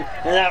seeing.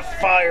 And that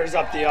fires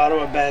up the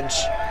Ottawa bench.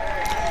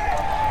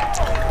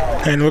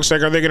 And it looks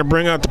like, are they going to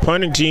bring out the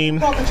punting team?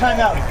 Call the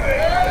timeout.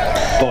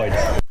 Boyd.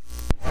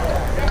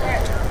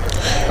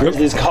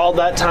 Grizzlies called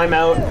that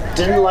timeout.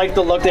 Didn't like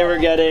the look they were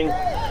getting.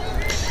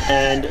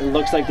 And it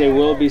looks like they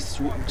will be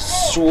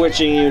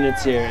switching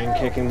units here and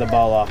kicking the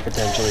ball off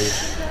potentially.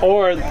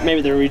 Or maybe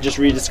they're just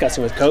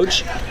rediscussing with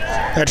coach.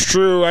 That's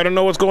true. I don't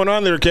know what's going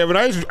on there, Kevin.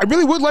 I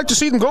really would like to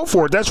see them go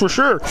for it, that's for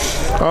sure.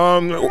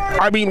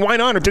 I mean, why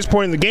not at this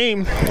point in the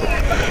game?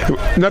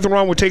 Nothing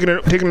wrong with taking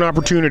an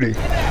opportunity.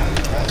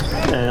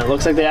 And it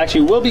looks like they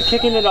actually will be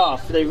kicking it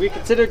off. They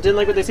reconsidered, didn't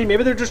like what they see.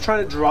 Maybe they're just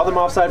trying to draw them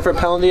offside for a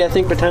penalty, I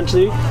think,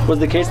 potentially, was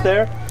the case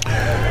there.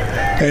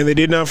 And they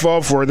did not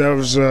fall for it. That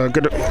was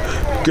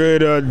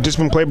good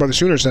discipline play by the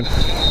Sooners then.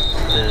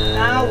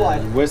 Now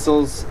what?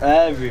 Whistles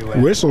everywhere.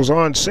 Whistles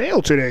on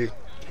sale today.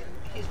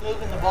 He's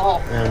moving the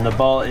ball. And the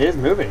ball is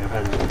moving,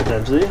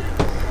 potentially.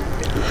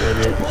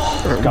 Maybe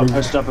it got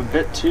pushed up a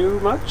bit too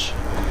much.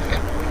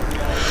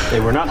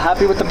 They were not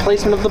happy with the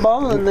placement of the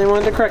ball, and they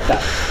wanted to correct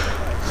that.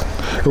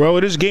 Well,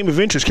 it is a game of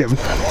inches, Kevin.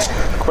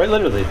 Quite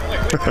literally.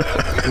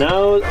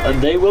 Now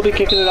they will be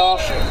kicking it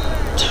off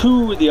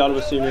to the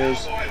Ottawa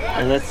Sooners.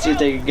 And let's see if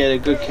they can get a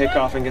good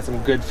kickoff and get some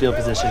good field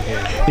position here.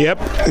 Yep,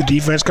 the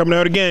defense coming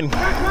out again.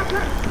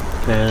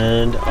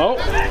 And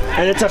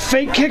it's a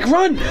fake kick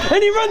run, and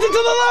he runs it to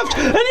the left,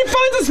 and he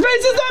finds a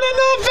space. Is that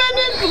enough? And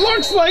it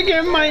looks like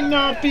it might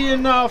not be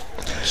enough.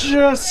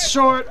 Just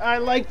short. I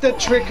like the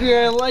trickery.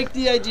 I like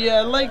the idea.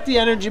 I like the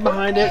energy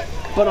behind it.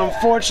 But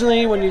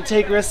unfortunately, when you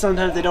take risks,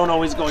 sometimes they don't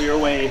always go your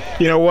way.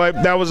 You know what?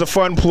 That was a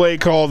fun play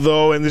call,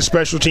 though, and the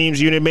special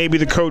teams unit, maybe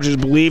the coaches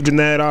believed in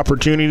that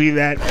opportunity,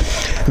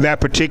 that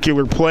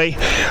particular play.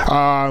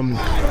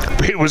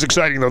 It was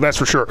exciting, though, that's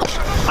for sure.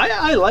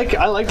 I like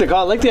the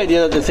call. I like the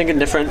idea that they're thinking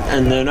different,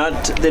 and they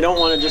don't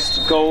want to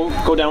just go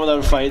down without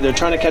a fight. They're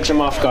trying to catch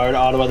them off guard,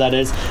 Ottawa, that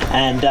is.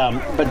 And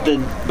but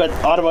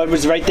Ottawa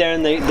was right there,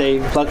 and they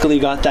luckily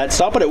got that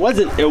stop. But it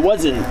wasn't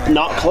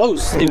not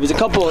close. It was a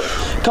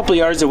couple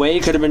yards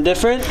away. Could have been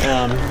different,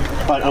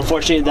 but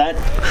unfortunately, that,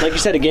 like you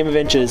said, a game of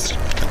inches.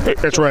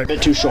 That's right. A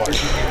bit too short.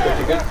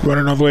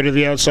 Running all the way to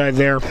the outside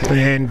there,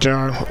 and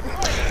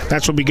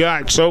that's what we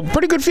got. So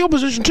pretty good field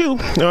position too.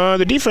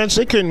 The defense,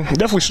 they can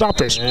definitely stop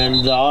this.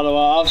 And the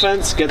Ottawa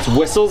offense gets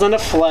whistles and a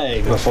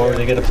flag before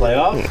they get a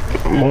playoff.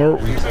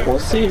 We'll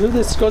see who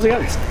this goes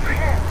against.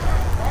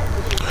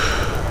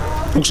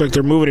 Looks like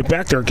they're moving it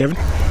back there, Kevin.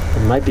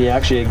 It might be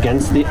actually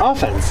against the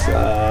offense,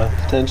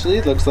 potentially.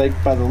 It looks like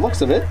by the looks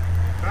of it.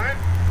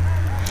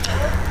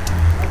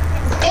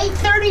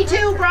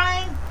 8:32,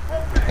 Brian.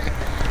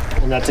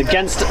 And that's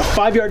against a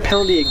 5-yard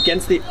penalty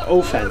against the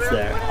offense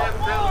there.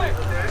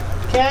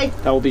 Okay.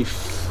 That will be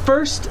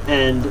 1st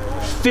and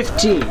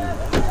 15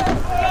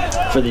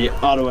 for the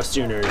Ottawa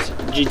Sooners.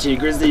 GTA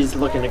Grizzlies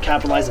looking to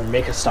capitalize and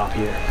make a stop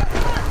here.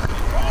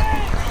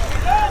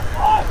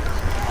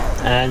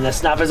 And the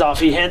snap is off.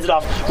 He hands it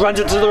off, runs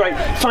it to the right,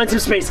 finds some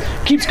space,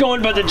 keeps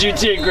going, but the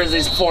GTA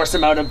Grizzlies force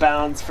him out of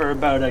bounds for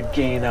about a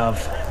gain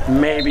of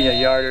maybe a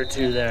yard or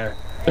two there.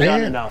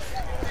 Not enough.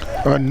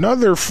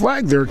 Another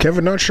flag there,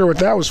 Kevin. Not sure what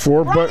that was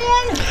for, but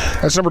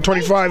that's number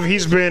 25.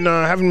 He's been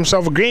having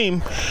himself a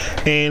game,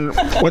 and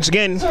once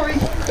again,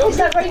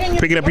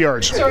 picking up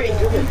yards.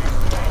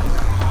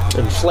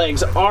 And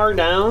flags are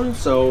down,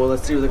 so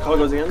let's see who the call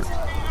goes against.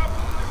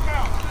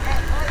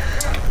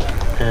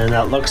 And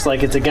that looks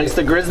like it's against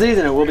the Grizzlies,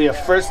 and it will be a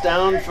 1st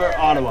down for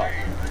Ottawa.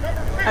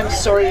 I'm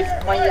sorry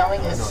if my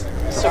yelling is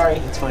sorry.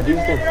 It's fine. Do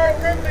your thing.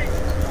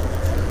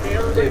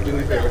 Dave, do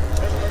me a favor.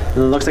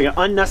 And it looks like an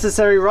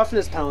unnecessary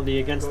roughness penalty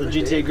against the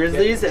GTA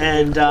Grizzlies,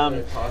 and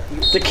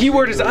the key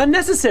word is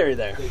unnecessary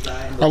there.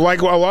 I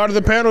like a lot of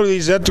the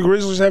penalties that the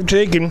Grizzlies have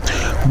taken,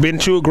 been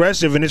too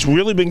aggressive, and it's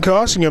really been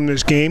costing them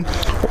this game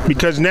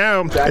because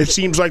now it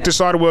seems like this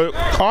Ottawa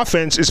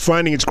offense is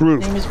finding its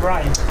groove. My name is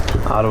Brian.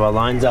 Ottawa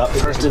lines up,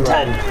 1st and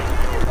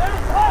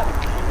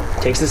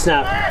 10. Takes the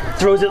snap,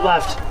 throws it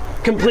left,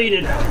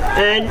 completed,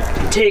 and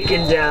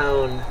taken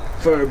down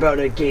for about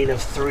a gain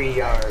of 3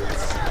 yards.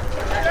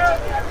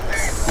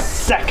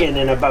 2nd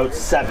and about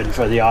 7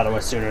 for the Ottawa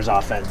Sooners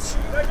offense.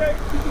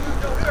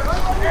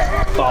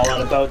 Ball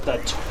on about the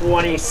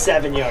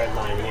 27-yard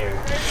line here.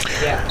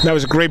 Yeah. That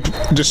was a great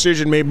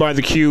decision made by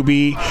the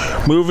QB,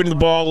 moving the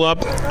ball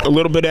up a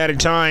little bit at a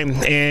time,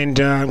 and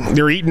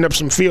they're eating up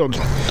some field.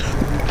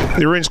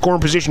 They're in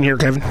scoring position here,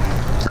 Kevin.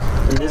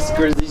 And this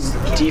Grizzlies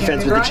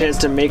defense with a chance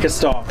to make a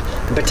stop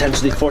and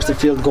potentially force a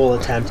field goal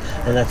attempt,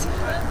 and that's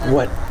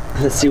what.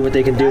 Let's see what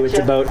they can do. It's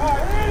about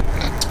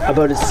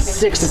a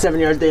 6 to 7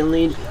 yards they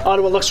lead.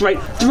 Ottawa looks right,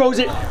 throws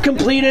it,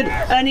 completed,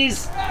 and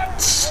he's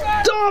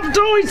Stopped!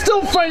 Oh, he's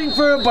still fighting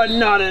for it, but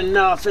not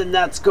enough, and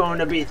that's going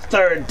to be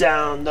third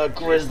down. The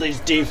Grizzlies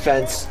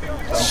defense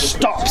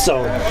stops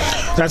them.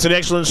 That's an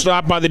excellent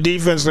stop by the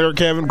defense there,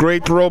 Kevin.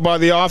 Great throw by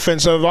the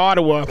offense of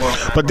Ottawa,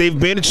 but they've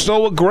been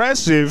so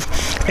aggressive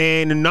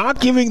and not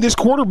giving this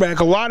quarterback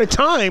a lot of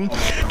time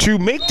to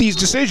make these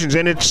decisions,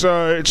 and it's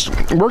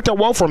worked out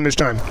well for him this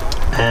time.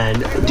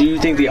 And do you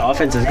think the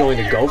offense is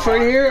going to go for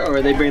it here, or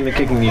are they bringing the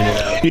kicking unit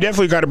out? You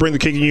definitely got to bring the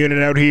kicking unit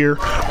out here,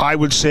 I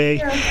would say.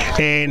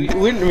 And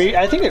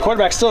I think the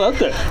quarterback's still out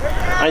there.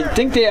 I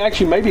think they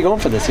actually might be going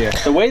for this here.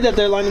 The way that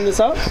they're lining this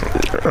up.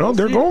 Well,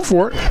 they're going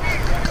for it.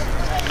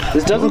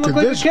 This doesn't look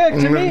like a kick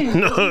to me. It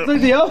looks like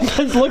the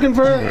offense looking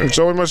for it. It's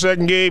only my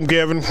second game,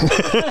 Kevin.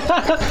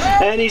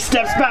 And he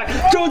steps back,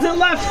 throws it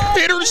left.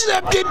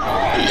 Intercepted.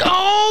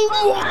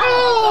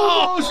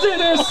 Almost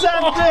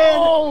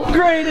intercepted.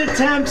 Great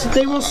attempt.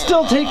 They will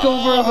still take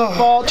over of a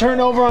ball,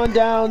 turnover on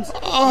downs.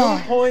 2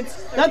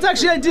 points. That's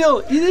actually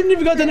ideal. You didn't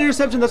even got that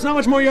interception. That's not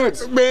much more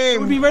yards. It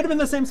would be right up in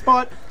the same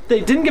spot. They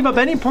didn't give up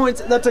any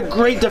points. That's a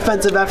great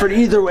defensive effort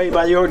either way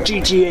by your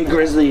GTA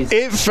Grizzlies.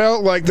 It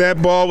felt like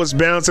that ball was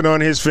bouncing on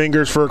his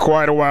fingers for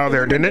quite a while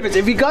there, didn't it?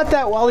 If he got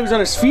that while he was on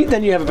his feet,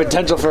 then you have a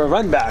potential for a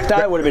run back.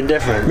 That would have been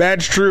different.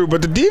 That's true,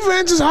 but the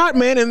defense is hot,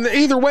 man, and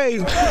either way,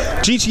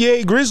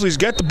 GTA Grizzlies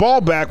get the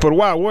ball back, but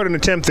wow, what an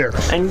attempt there.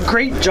 And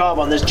great job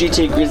on this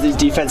GTA Grizzlies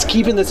defense,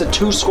 keeping this a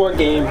 2-score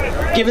game,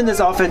 giving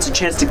this offense a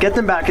chance to get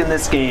them back in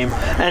this game,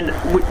 and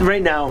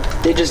right now,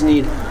 they just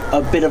need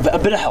a bit of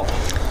help.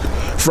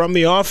 From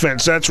the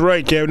offense, that's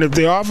right, Kevin. If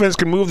the offense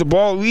can move the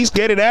ball, at least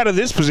get it out of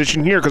this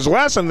position here, because the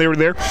last time they were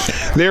there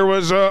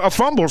was a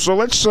fumble. So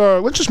let's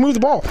just move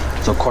the ball.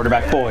 So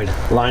quarterback Boyd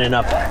lining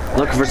up,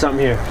 looking for something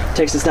here.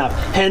 Takes the snap,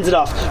 hands it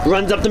off,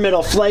 runs up the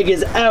middle. Flag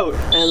is out,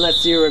 and let's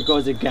see where it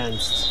goes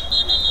against.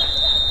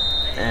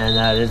 And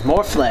that is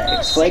more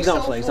flags. Flags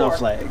on flags on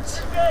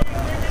flags.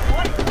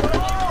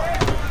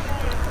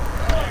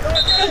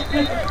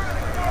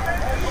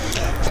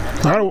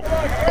 Go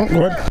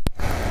ahead.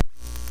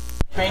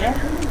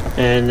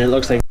 And it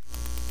looks like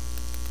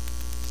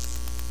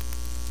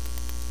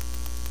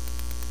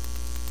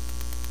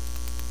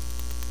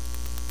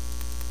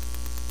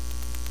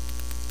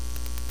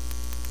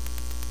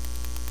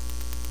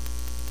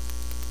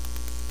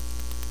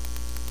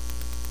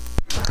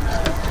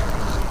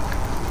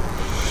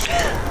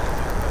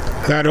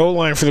that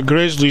O-line for the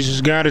Grizzlies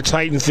has got to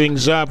tighten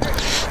things up.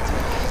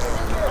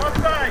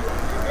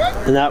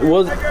 And that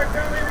was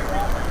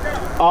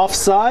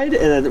offside,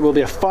 and it will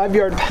be a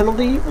 5-yard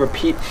penalty.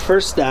 Repeat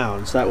first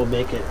down, so that will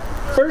make it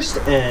first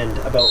and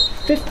about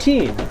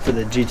 15 for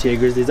the GTA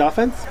Grizzlies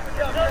offense.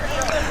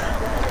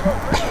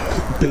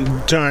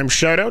 Big time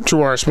shout out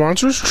to our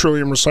sponsors,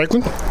 Trillium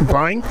Recycling,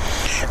 buying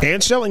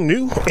and selling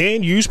new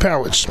and used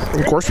pallets.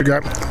 Of course, we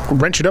got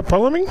Wrench It Up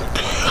Plumbing,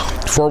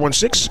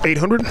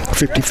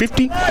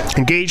 416-800-5050,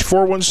 Engage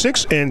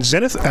 416, and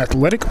Zenith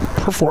Athletic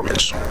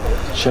Performance.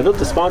 Shout out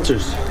the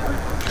sponsors.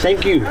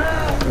 Thank you.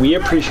 We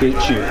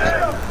appreciate you.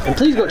 And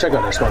please go check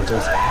out our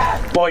sponsors.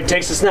 Boyd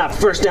takes the snap.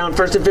 First down,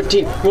 first and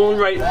 15. Rolling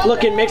right,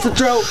 looking, makes the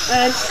throw,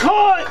 and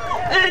caught!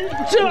 And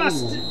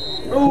just...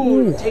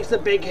 Ooh, takes the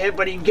big hit,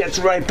 but he gets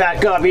right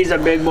back up. He's a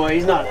big boy.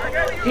 He's not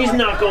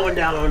going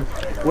down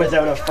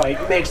without a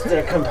fight. Makes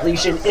the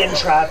completion in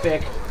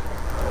traffic.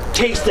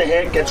 Takes the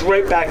hit, gets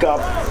right back up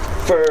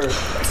for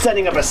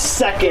setting up a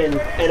second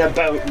and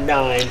about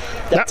 9.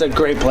 That's a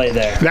great play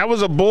there. That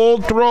was a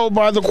bold throw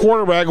by the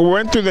quarterback. It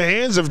went through the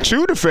hands of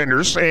 2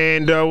 defenders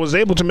and was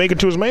able to make it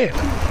to his man.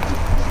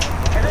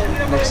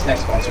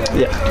 Next sponsor.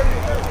 Yeah.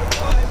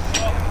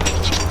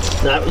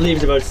 That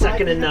leaves about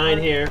 2nd and 9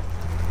 here,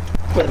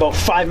 with about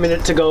 5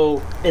 minutes to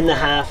go in the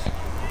half.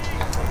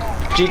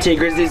 GTA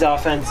Grizzlies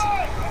offense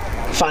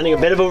finding a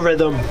bit of a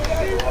rhythm,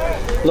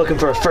 looking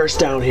for a first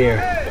down here,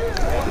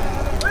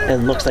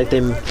 and looks like they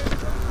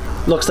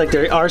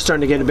are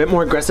starting to get a bit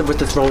more aggressive with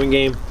the throwing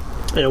game.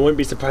 And I wouldn't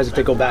be surprised if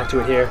they go back to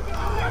it here.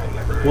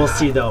 We'll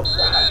see though.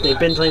 They've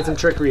been playing some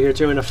trickery here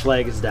too, and a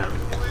flag is down.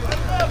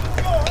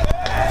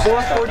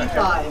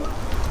 4:45.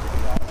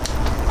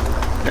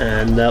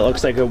 And that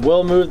looks like it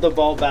will move the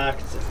ball back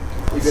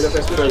for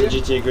the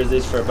GTA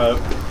Grizzlies for about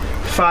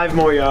 5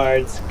 more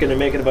yards. Gonna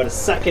make it about a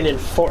 2nd and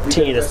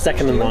 14, a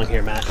 2nd and long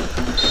here, Matt.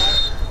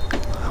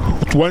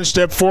 1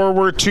 step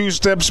forward, 2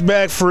 steps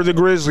back for the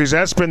Grizzlies.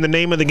 That's been the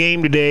name of the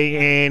game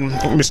today, and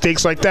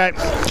mistakes like that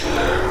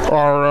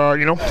are,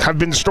 have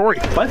been the story.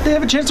 But they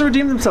have a chance to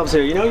redeem themselves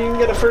here. You can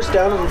get a first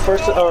down on the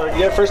first, or you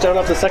get a first down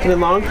off the 2nd and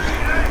long.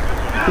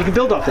 You can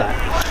build off that.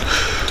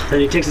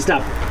 And he takes a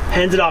snap,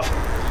 hands it off,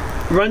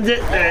 runs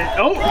it, and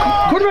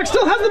quarterback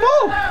still has the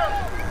ball.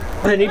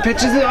 And he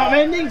pitches it off,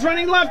 and he's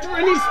running left,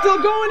 and he's still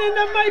going, and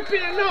that might be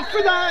enough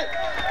for that.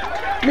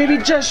 Maybe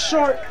just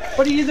short,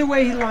 but either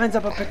way, he lines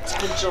up a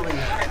potentially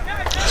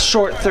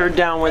short third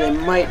down where they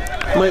might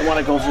want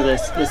to go for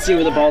this. Let's see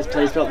where the ball's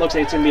placed, but it looks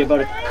like it's going to be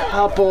about a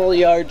couple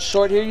yards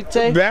short here, you'd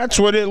say? That's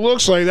what it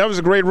looks like. That was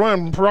a great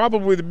run.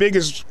 Probably the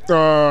biggest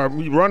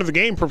run of the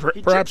game,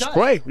 perhaps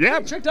play. Yeah.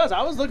 He tricked us.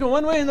 I was looking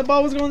one way and the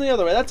ball was going the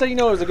other way. That's how you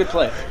know it was a good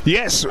play.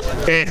 Yes.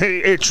 And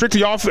it tricked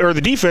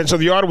the defense of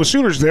the Ottawa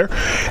Sooners there.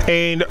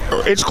 And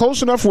it's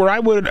close enough where I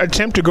would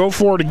attempt to go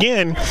for it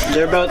again.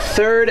 They're about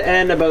third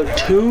and about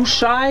 2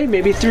 shy,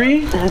 maybe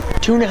 3,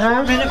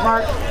 2.5. Minute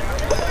mark.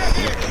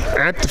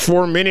 At the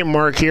 4-minute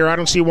mark here, I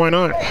don't see why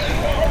not.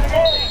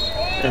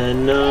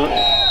 And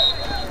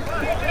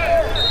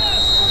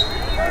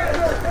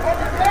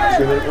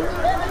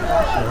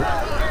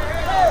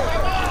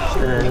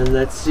and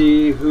let's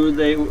see who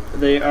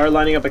they are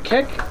lining up a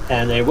kick,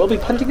 and they will be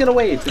punting it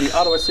away to the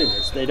Ottawa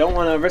Sooners. They don't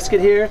want to risk it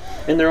here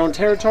in their own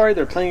territory.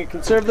 They're playing it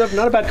conservative.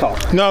 Not a bad call.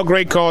 No,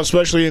 great call,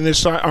 especially in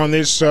this on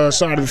this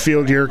side of the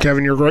field here,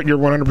 Kevin. You're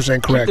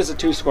 100% correct. Keep this a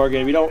 2-score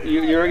game.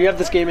 You have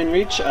this game in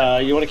reach.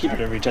 You want to keep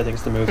it in reach. I think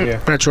is the move here.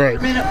 That's right.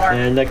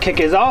 And the kick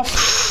is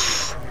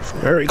off.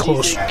 Very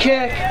close. Easy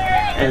kick,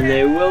 and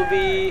they will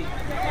be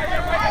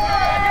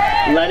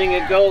letting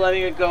it go.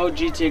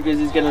 GTA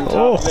Grizzlies get on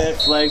top of it.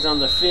 Flags on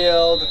the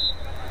field.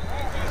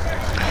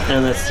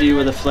 And let's see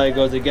where the flag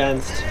goes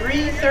against.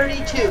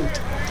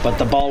 3:32. But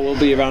the ball will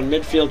be around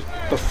midfield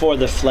before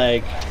the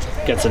flag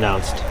gets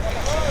announced.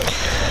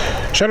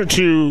 Shout out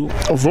to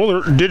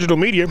Voller Digital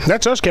Media.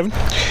 That's us, Kevin.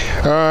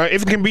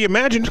 If it can be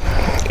imagined,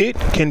 it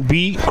can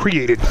be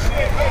created.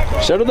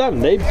 Shout out to them.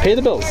 They pay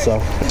the bills, so.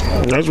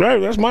 That's right.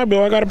 That's my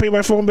bill. I got to pay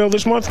my phone bill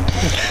this month.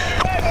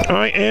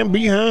 I am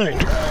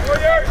behind.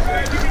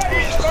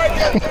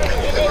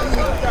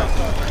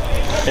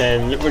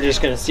 And we're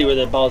just going to see where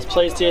the ball is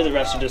placed here. The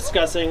refs are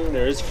discussing.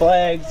 There's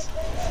flags.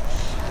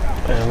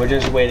 And we're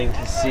just waiting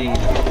to see.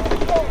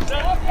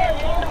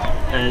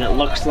 And it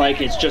looks like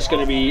it's just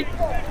going to be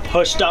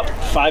pushed up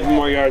 5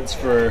 more yards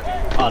for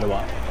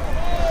Ottawa.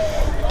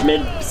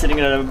 Sitting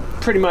at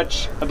pretty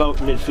much about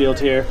midfield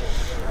here,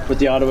 with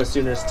the Ottawa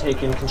Sooners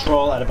taking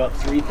control at about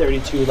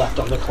 3:32 left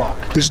on the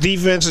clock. This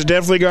defense has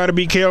definitely got to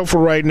be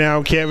careful right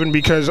now, Kevin,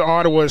 because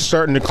Ottawa is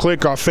starting to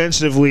click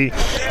offensively,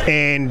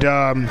 and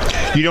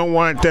you don't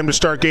want them to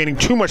start gaining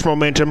too much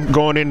momentum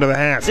going into the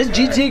half. This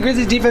GTA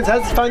Grizzlies defense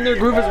has to find their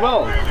groove as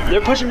well.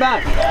 They're pushing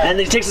back, and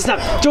he takes a snap,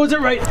 throws it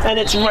right, and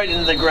it's right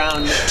into the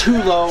ground.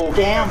 Too low.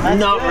 Damn,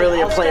 not good.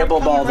 really a playable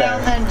ball there.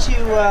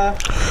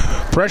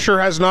 Pressure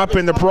has not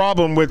been the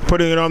problem with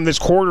putting it on this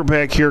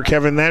quarterback here,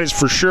 Kevin. That is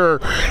for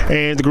sure.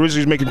 And the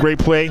Grizzlies make a great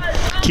play,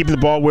 keeping the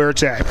ball where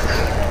it's at.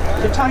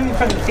 Good timing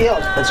from the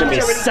field. That's going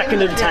to be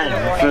 2nd and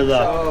 10 for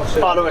the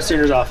Ottawa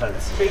Sooners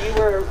offense. So you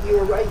were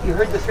right. You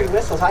heard the 3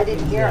 whistles. I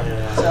didn't hear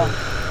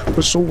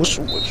them. So.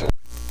 Whistle.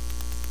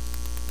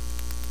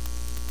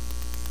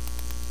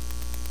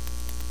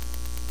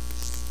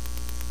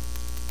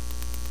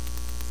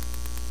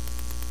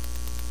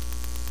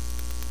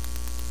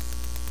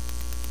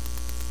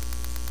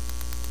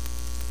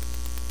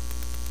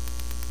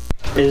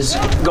 Is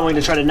going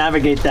to try to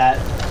navigate that,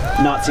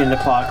 not seeing the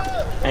clock.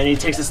 And he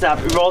takes a snap,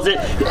 he rolls it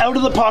out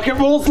of the pocket,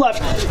 rolls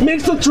left,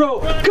 makes the throw,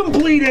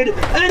 completed,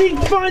 and he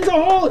finds a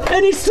hole,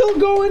 and he's still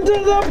going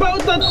to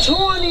about the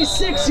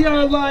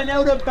 26-yard line,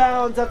 out of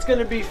bounds. That's going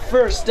to be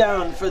 1st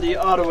down for the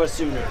Ottawa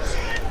Sooners.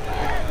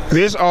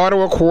 This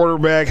Ottawa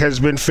quarterback has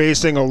been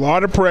facing a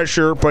lot of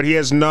pressure, but he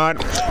has not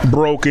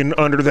broken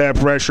under that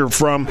pressure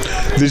from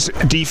this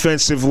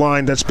defensive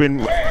line that's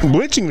been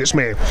blitzing this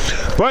man.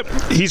 But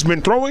he's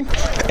been throwing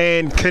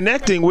and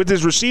connecting with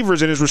his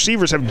receivers, and his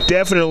receivers have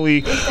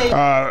definitely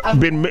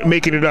been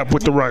making it up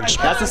with the runs.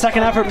 That's the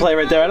second effort play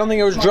right there. I don't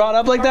think it was drawn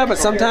up like that, but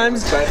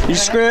sometimes you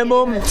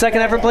scramble,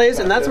 second effort plays,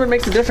 and that's what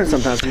makes the difference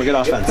sometimes from a good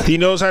offense. He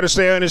knows how to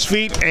stay on his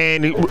feet,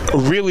 and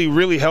really,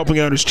 really helping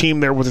out his team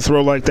there with a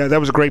throw like that.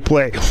 That was a great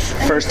play.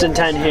 1st and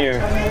 10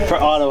 here for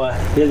Ottawa.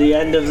 Near the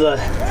end of the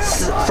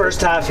first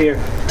half here.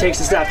 Takes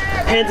a snap,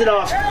 hands it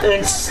off,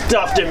 and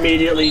stuffed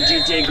immediately.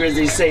 GTA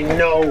Grizzlies say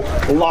no.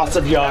 Lots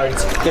of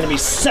yards. Going to be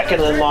 2nd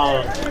and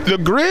long. The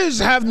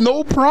Grizz have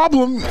no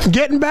problem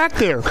getting back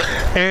there.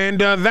 And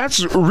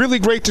that's really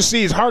great to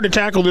see. It's hard to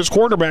tackle this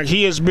quarterback.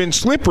 He has been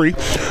slippery.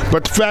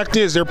 But the fact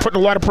is, they're putting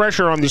a lot of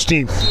pressure on this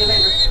team.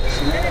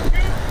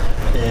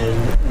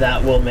 And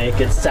that will make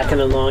it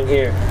 2nd and long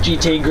here.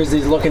 GTA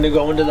Grizzlies looking to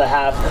go into the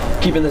half,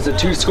 keeping this a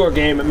 2-score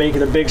game and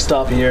making a big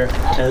stop here.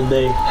 And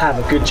they have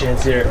a good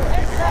chance here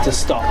to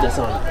stop this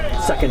on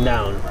 2nd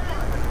down.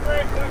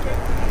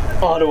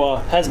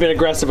 Ottawa has been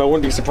aggressive. I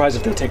wouldn't be surprised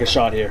if they take a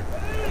shot here.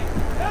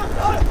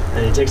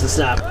 And he takes the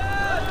snap.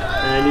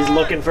 And he's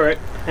looking for it.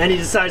 And he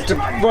decides to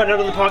run out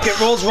of the pocket,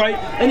 rolls right,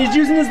 and he's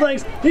using his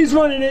legs. He's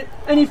running it,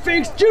 and he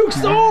fakes jukes.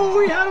 Oh,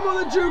 he had him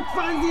on the juke,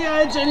 finds the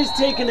edge, and he's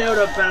taken out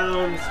of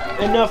bounds.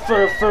 Enough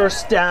for a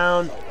 1st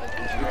down.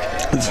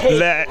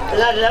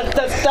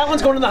 That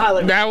one's going to the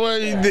highlight. That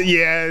was,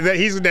 yeah,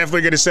 he's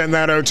definitely going to send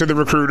that out to the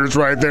recruiters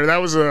right there.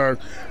 That was a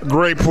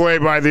great play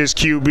by this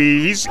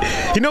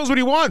QB. He knows what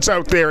he wants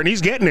out there, and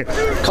he's getting it.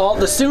 Call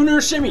it the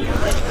Sooner shimmy.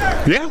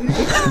 Yeah,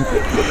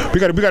 we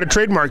got to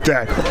trademark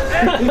that.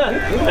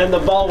 And the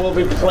ball will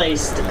be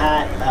placed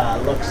at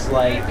looks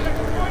like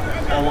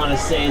I want to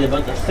say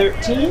about the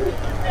 13,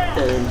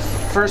 and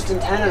 1st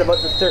and 10 at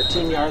about the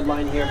 13-yard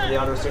line here for the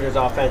Ottawa Sooners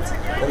offense.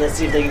 And let's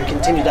see if they can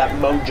continue that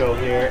mojo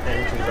here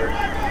and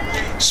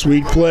convert.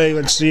 Sweet play.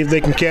 Let's see if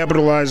they can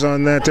capitalize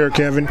on that there,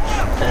 Kevin.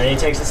 And he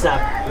takes a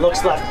snap,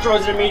 looks left,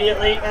 throws it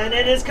immediately, and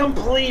it is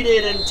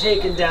completed and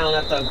taken down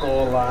at the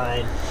goal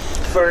line.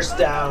 1st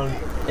down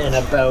and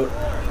about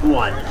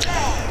 1.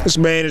 This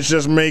man is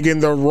just making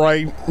the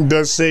right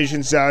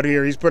decisions out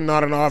here. He's putting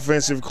on an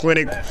offensive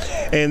clinic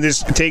and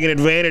taking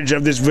advantage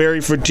of this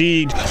very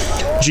fatigued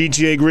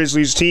GTA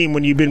Grizzlies team.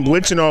 When you've been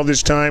blitzing all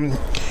this time,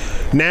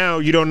 now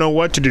you don't know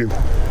what to do.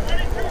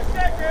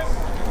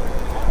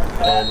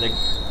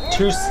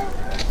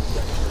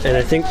 And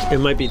I think it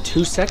might be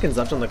 2 seconds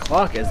left on the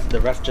clock, as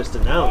the ref just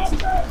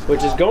announced,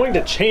 which is going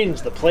to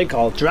change the play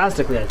call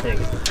drastically, I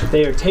think.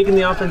 They are taking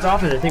the offense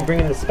off and I think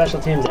bringing the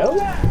special teams out.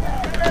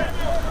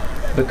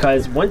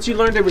 Because once you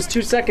learned it was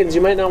 2 seconds,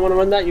 you might not want to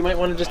run that. You might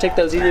want to just take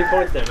those easy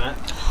points there, Matt.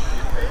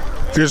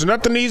 There's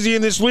nothing easy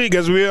in this league,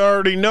 as we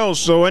already know,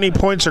 so any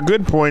points are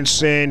good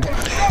points, and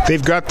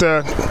they've got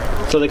the...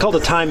 So they called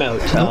a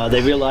timeout.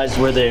 They realized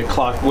where they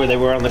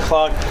were on the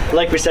clock.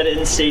 Like we said in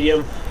the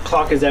stadium,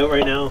 clock is out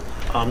right now.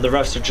 The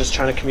refs are just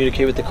trying to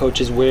communicate with the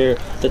coaches where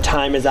the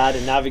time is at,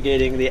 and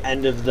navigating the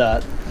end of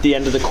the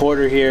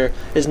quarter here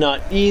is not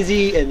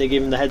easy, and they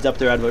gave them the heads up.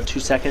 They're at about 2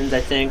 seconds,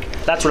 I think.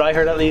 That's what I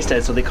heard at least.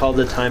 And so they called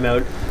the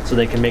timeout so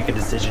they can make a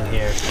decision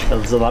here. It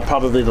was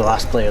probably the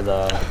last play of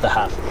the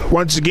half.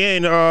 Once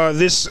again,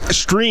 this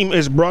stream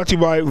is brought to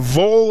you by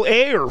Vol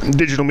Air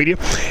Digital Media.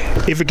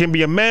 If it can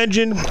be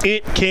imagined,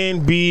 it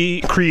can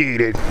be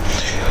created.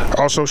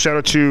 Also, shout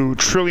out to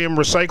Trillium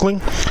Recycling,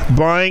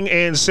 buying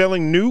and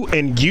selling new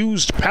and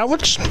used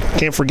pallets.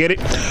 Can't forget it.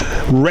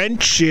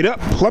 Wrench It Up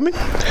Plumbing,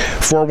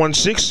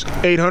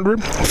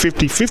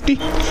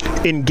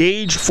 416-800-5050.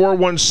 Engage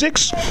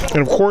 416,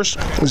 and of course,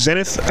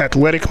 Zenith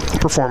Athletic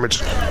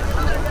Performance.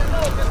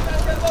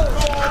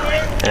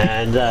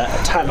 And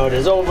timeout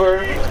is over.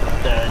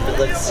 And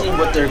let's see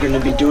what they're going to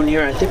be doing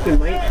here. I think we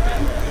might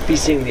be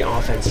seeing the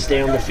offense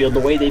stay on the field. The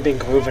way they've been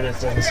grooving, it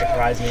doesn't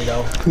surprise me,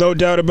 though. No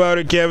doubt about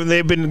it, Kevin.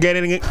 They've been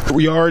getting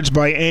yards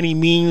by any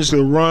means,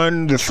 the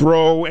run, the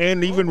throw,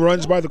 and even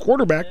runs by the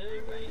quarterback.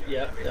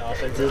 Yep, the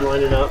offense is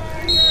lining up.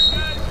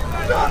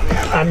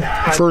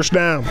 First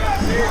down.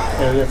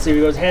 And let's see,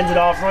 he goes, hands it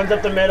off, runs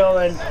up the middle,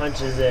 and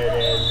punches it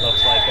in.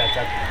 Looks like that's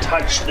a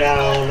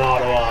touchdown,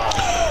 Ottawa.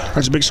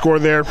 That's a big score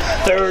there.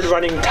 3rd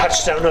running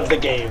touchdown of the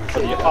game for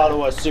the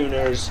Ottawa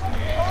Sooners.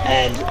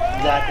 And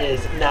that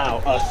is now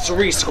a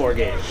 3-score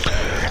game.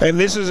 And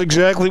this is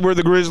exactly where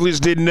the Grizzlies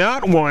did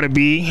not want to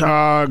be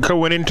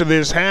going into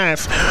this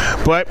half.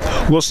 But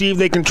we'll see if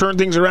they can turn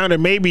things around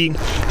and maybe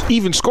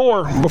even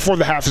score before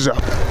the half is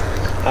up.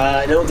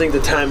 I don't think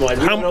the time was.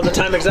 We don't know the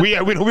time exactly.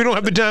 We don't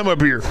have the time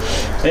up here.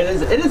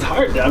 It is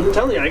hard. I'm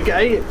telling you,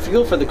 I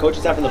feel for the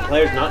coaches staff and the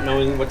players not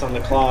knowing what's on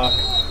the clock,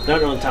 not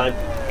knowing time.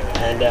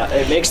 And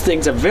it makes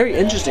things very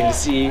interesting to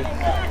see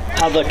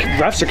how the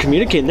refs are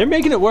communicating. They're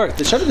making it work.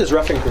 They started this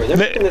roughing crew. They're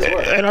making this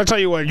work. And I'll tell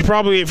you what, you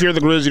probably, if you're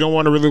the Grizzlies, you don't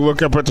want to really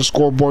look up at the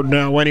scoreboard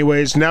now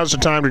anyways. Now's the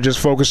time to just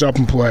focus up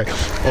and play.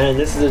 And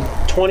this is a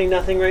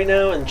 20-0 right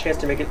now, and a chance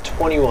to make it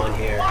 21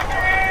 here.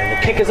 And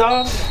the kick is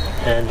off,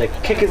 and the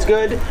kick is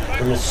good,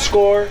 and the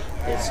score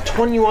is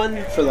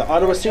 21 for the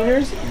Ottawa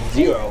Sooners,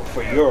 0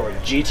 for your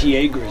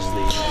GTA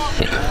Grizzlies.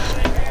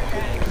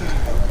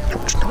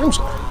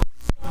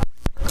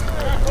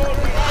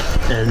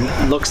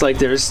 And looks like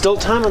there's still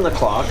time on the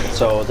clock,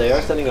 so they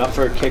are setting up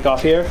for a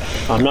kickoff here.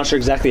 I'm not sure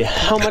exactly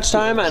how much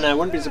time, and I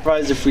wouldn't be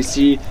surprised if we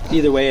see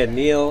either way a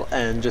kneel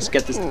and just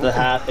get this to the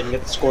half and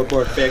get the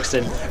scoreboard fixed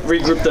and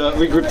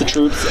regroup the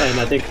troops. And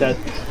I think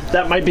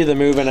that might be the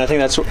move, and I think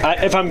that's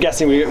if I'm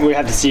guessing we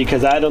have to see,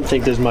 because I don't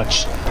think there's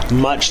much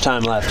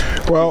time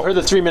left. Well, we heard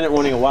the 3-minute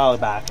warning a while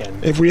back.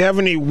 And if we have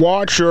any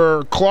watch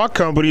or clock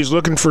companies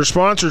looking for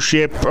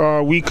sponsorship,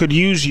 we could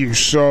use you.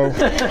 So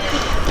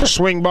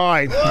swing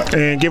by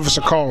and give us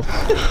a call.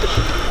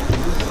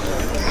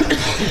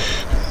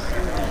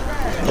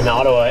 And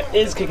Ottawa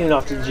is kicking it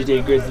off to the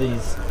GTA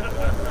Grizzlies.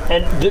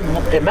 And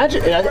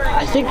imagine,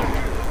 I think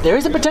there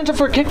is a potential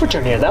for a kick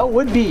return here. That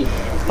would be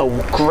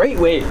a great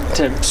way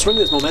to swing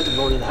this momentum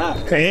going into the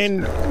half.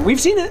 And we've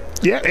seen it.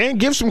 Yeah, and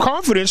give some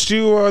confidence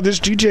to this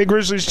GTA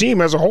Grizzlies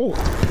team as a whole.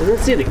 And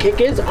let's see, the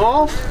kick is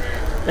off,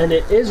 and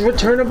it is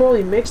returnable.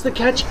 He makes the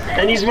catch,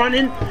 and he's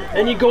running,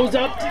 and he goes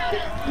up,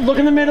 look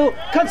in the middle,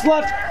 cuts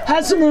left,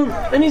 has some room,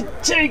 and he's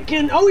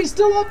taken. Oh, he's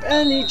still up,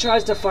 and he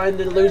tries to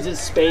find and loses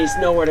space,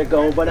 nowhere to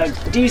go. But a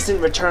decent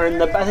return.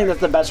 I think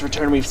that's the best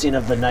return we've seen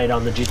of the night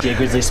on the GTA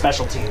Grizzlies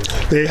special teams.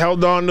 They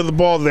held on to the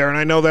ball there, and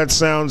I know that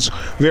sounds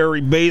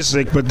very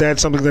basic, but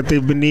that's something that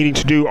they've been needing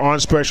to do on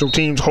special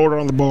teams: hold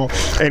on the ball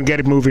and get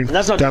it moving and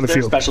that's not down the their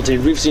field. Special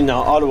teams. We've seen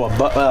Ottawa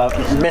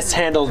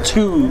mishandle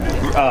 2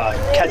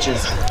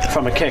 catches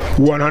from a kick.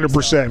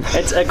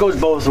 100%. It goes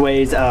both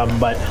ways,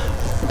 but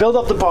build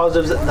up the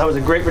positives. That was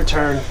a great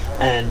return,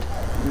 and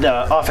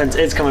the offense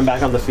is coming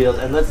back on the field.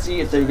 And let's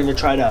see if they're going to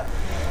try to,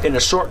 in a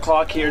short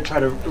clock here, try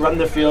to run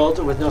the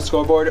field with no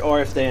scoreboard,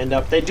 or if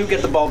they do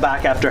get the ball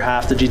back after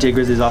half, the GTA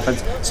Grizzlies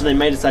offense, so they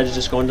may decide to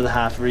just go into the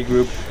half,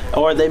 regroup,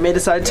 or they may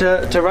decide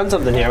to run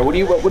something here. What do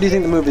you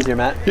think the move is here,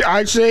 Matt? Yeah,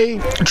 I'd say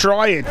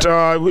try it.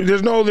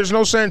 There's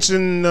no sense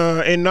in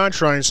not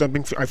trying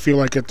something. I feel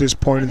like at this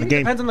point in the It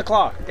game. depends on the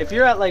clock. If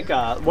you're at like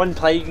one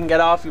play you can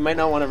get off, you might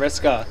not want to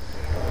risk a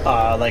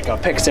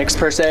pick six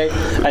per se,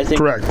 I think.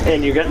 Correct.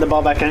 And you're getting the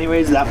ball back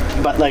anyways.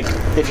 But like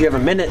if you have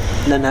a minute,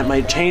 then that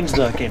might change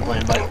the game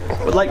plan.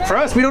 But like for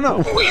us, we don't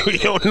know. We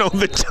don't know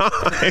the time.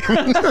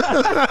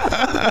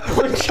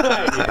 We're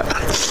trying.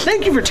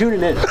 Thank you for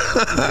tuning in.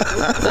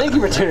 Thank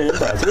you for tuning in,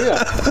 guys.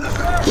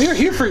 We are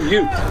here for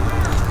you.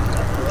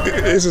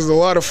 This is a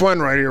lot of fun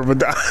right here,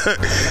 but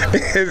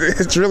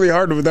it's really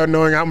hard without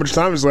knowing how much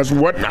time is left.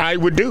 What I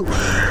would do.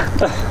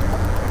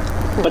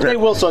 But they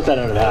will sort that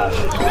out at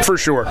half. For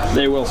sure.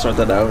 They will sort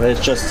that out. It's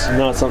just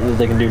not something that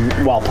they can do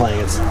while playing.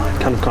 It's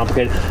kind of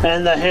complicated.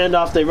 And the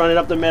handoff, they run it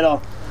up the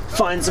middle,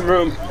 find some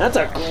room. That's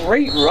a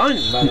great run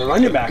by the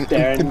running back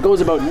there, and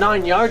goes about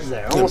 9 yards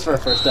there, almost for a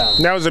first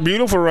down. That was a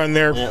beautiful run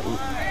there. Yeah.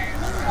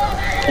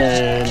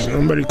 And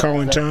Somebody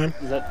calling time.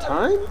 Is that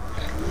time?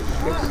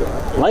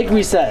 Like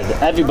we said,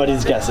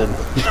 everybody's guessing.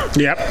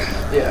 Yep.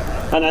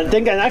 Yeah. And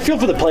I feel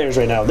for the players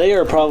right now. They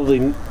are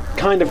probably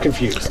kind of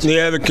confused.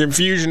 Yeah, the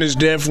confusion is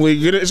definitely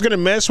it's going to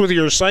mess with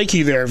your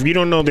psyche there. If you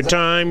don't know the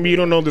time, you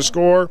don't know the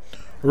score,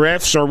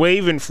 refs are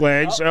waving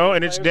flags. Oh,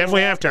 and it's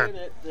definitely halftime.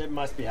 It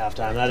must be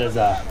halftime.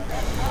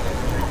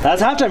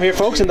 That's halftime here,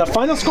 folks. And the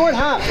final score at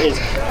half is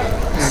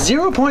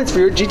 0 points for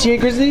your GTA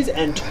Grizzlies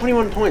and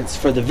 21 points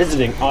for the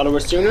visiting Ottawa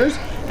Sooners.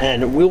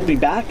 And we'll be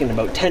back in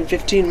about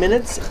 10-15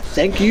 minutes.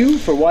 Thank you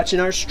for watching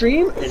our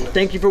stream, and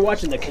thank you for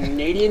watching the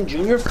Canadian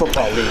Junior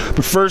Football League.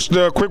 But first,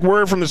 a quick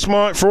word from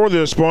for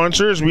the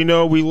sponsors. We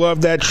know we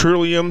love that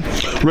Trillium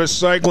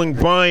Recycling,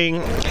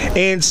 buying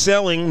and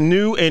selling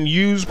new and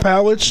used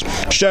pallets.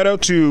 Shout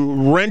out to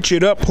Wrench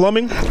It Up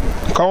Plumbing.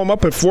 Call them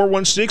up at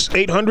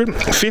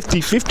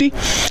 416-800-5050.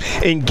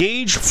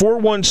 Engage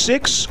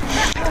 416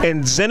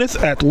 and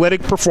Zenith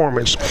Athletic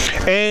Performance.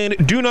 And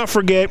do not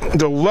forget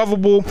the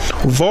lovable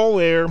Vol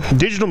Air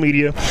digital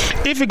media.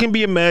 If it can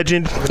be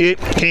imagined, it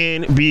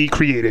can be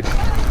created.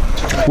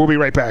 We'll be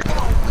right back.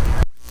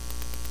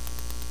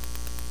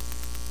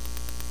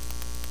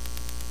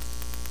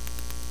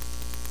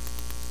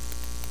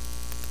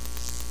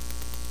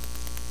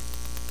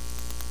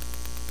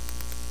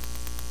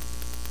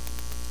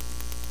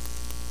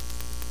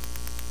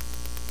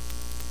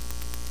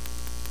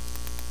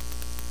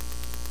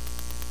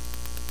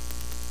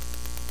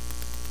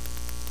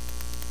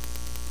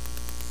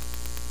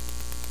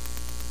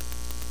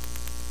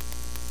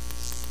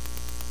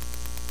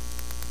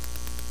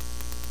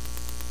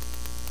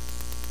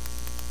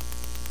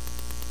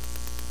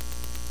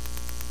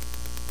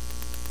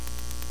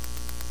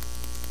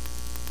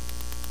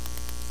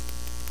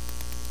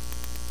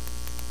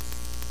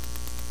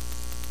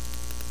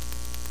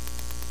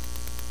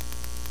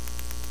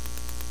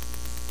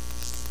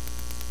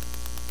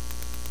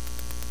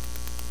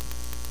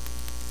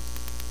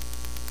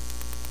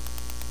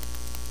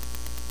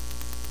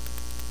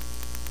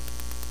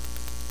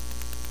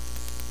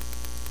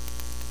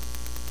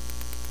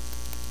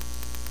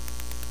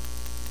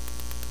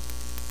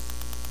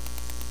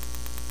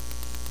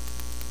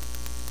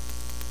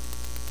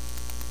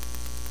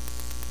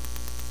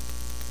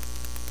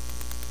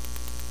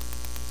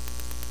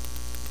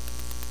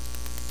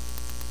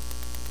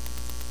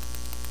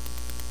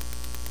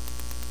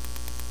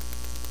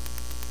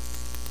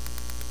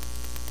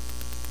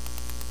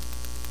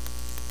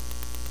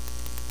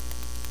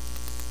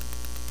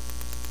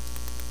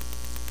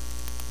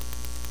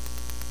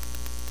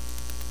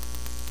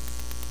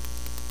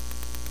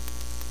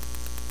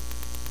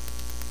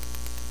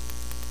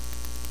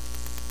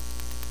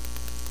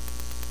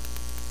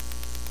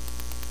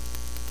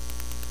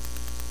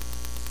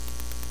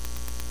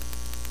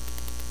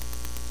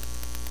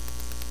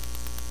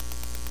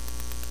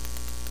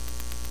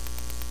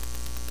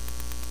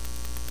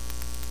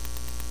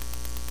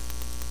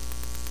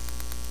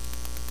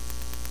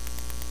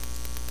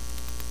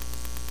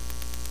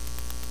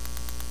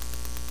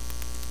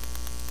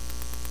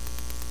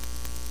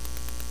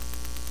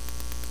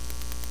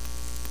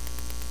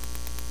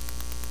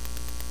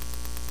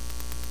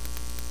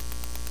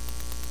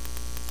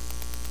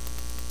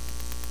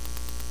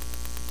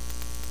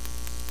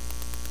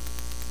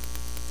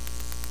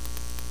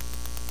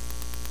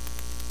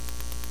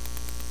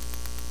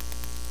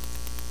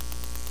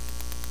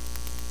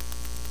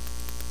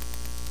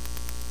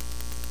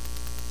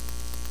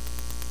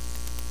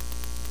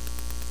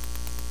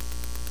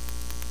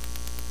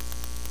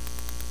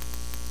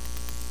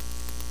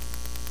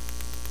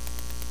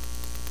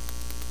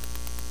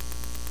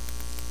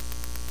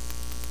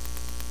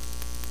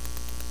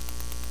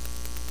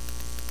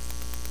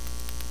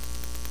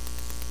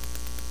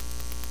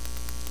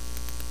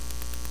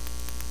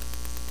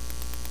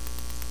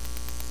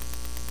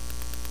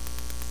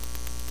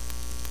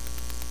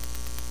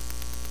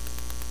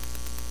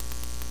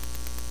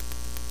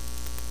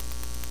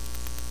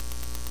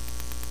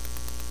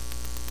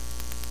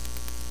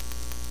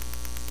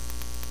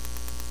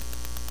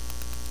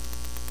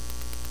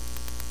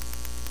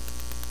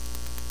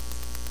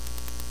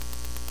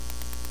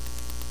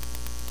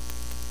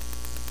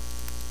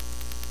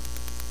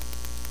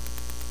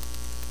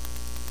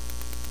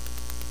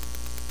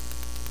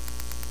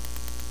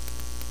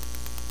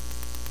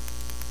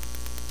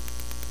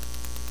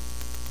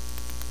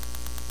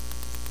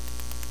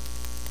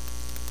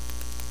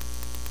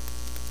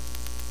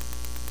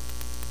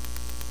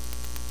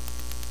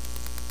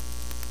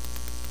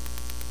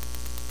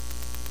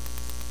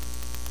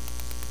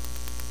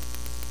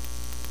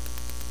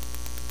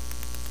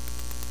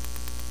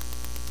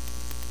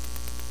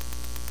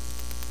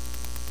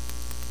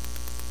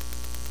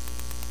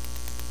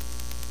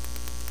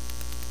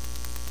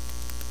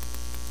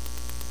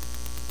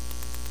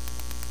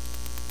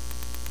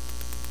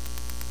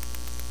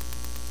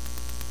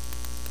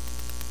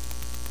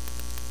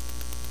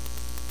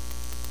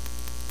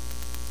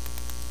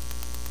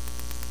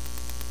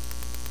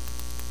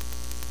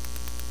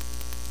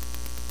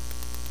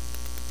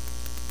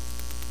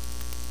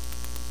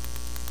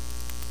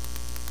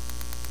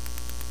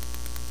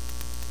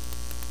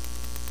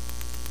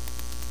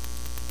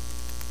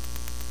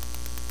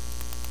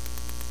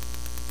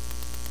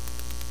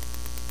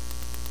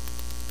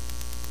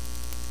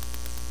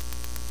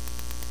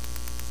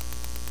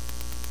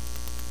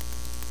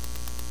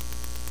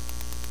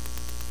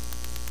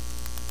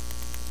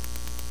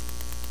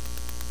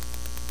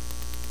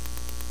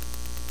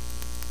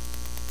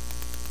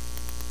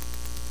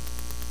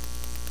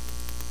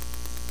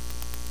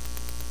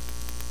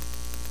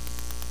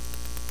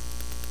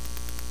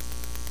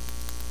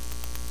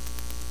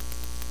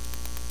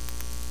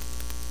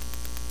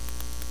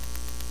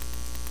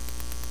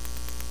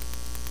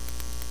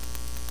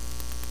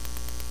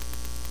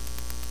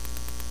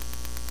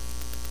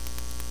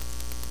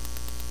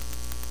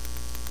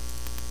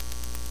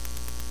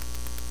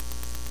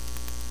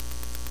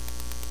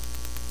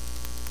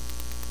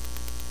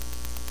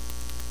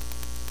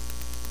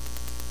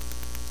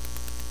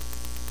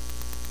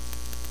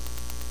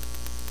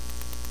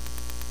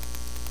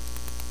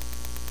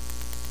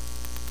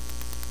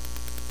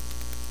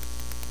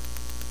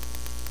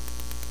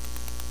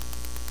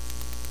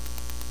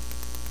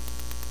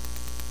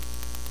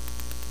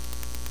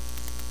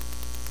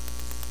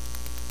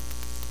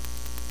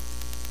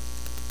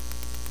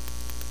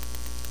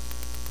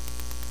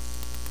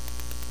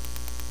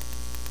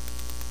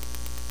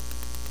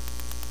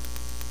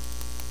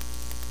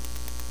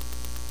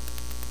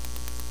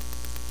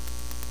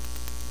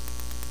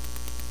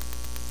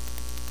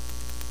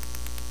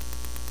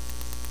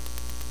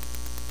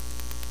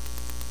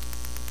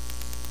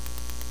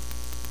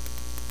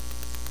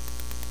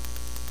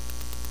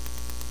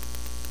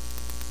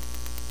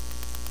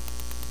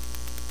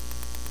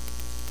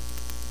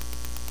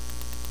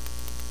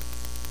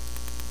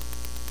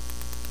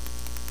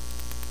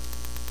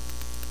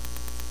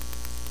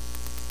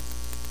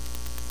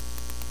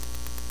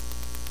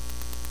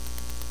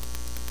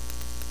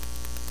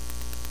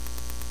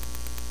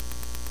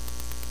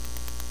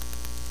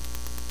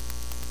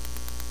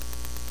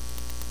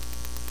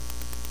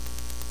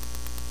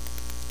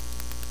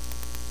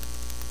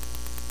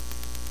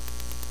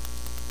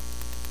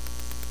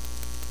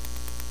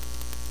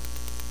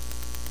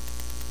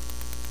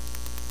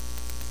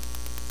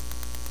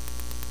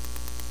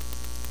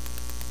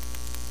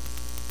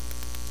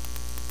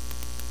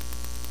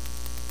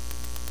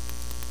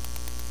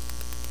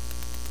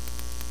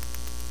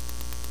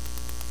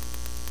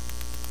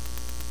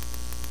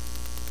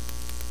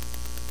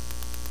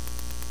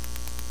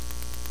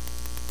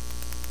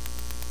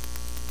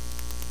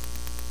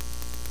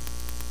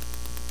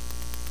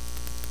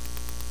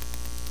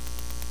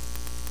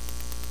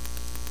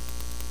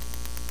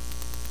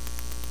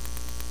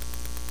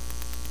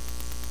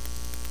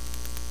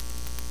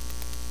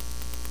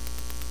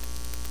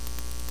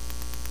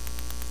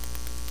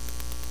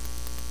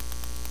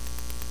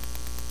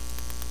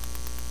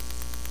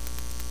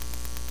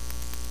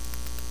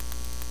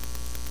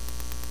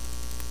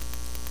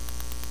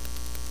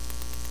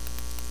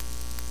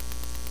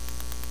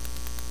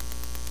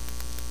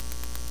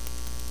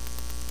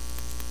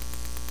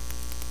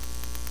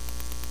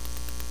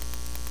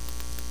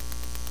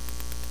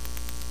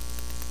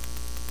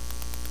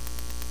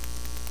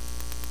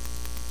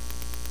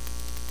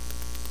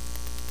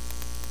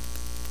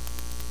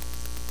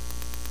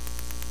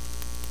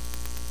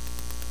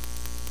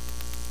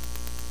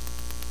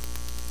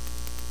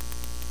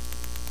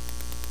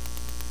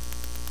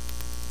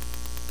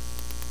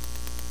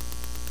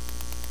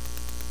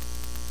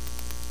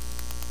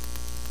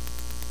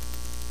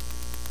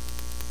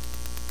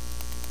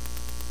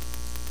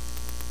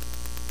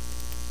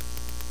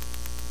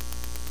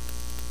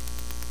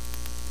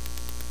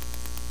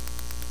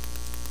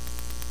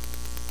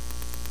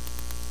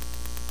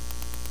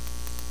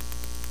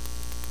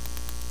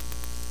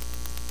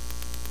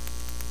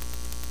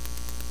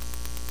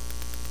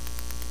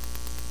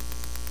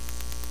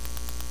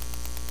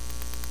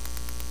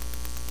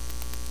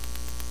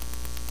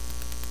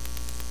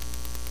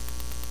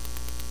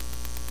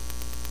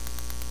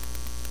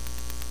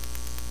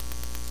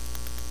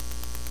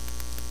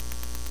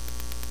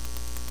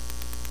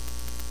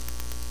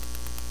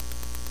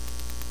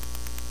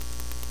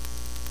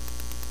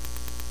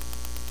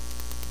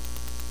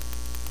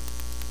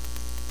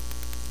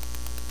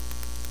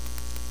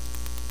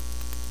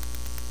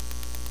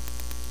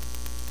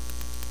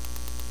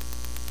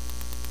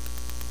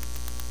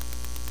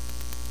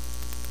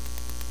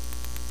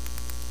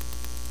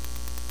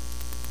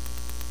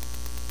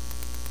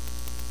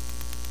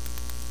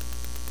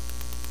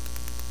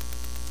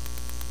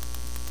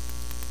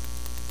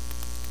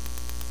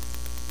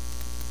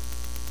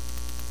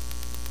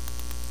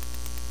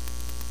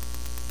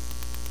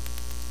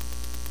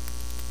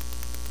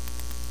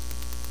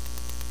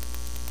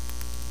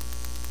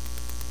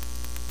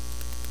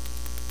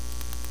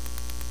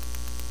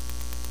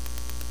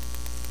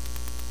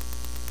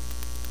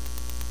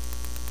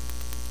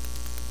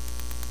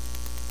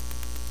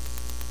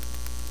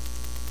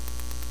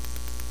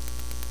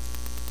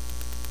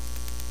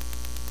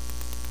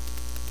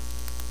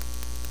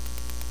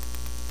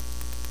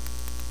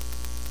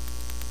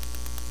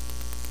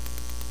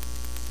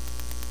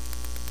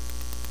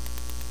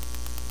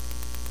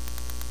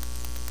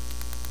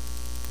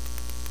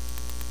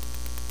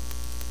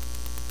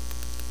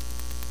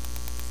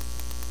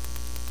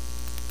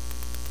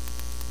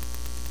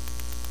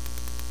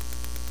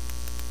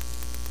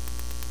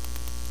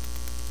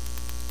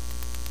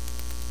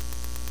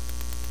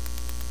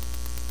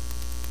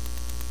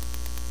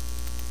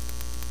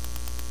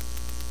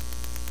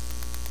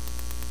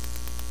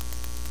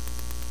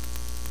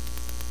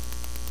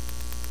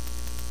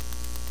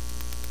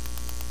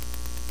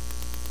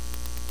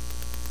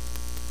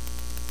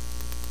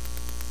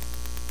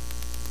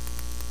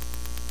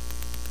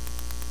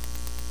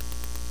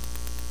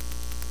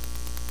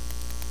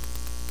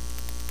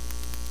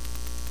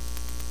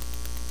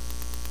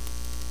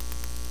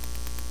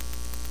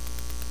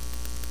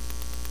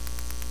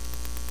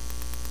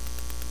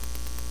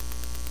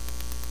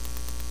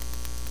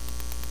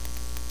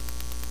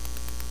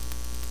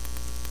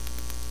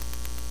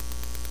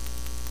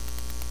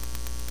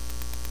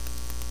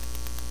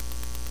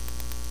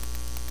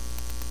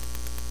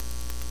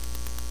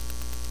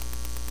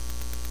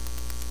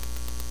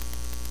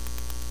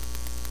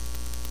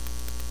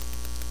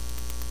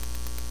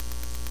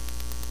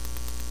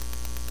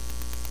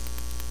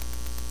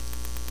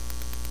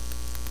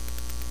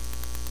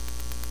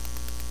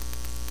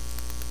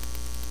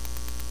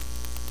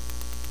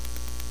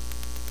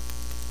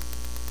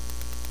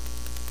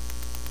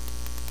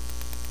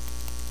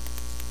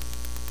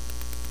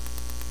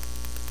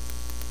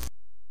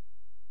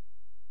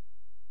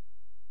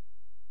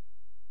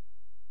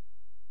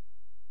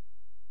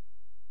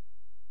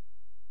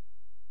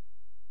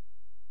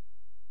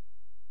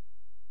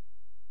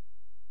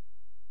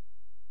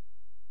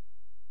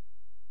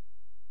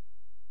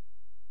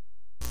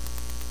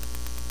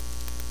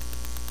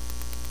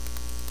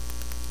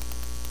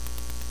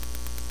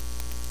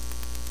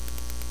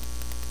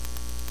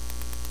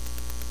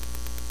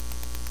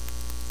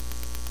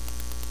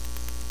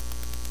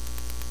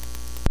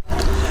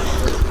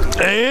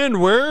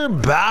 And we're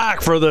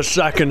back for the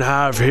second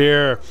half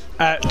here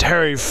at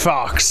Terry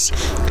Fox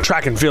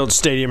Track and Field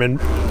Stadium in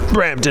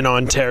Brampton,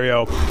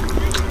 Ontario.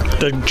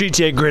 The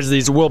GTA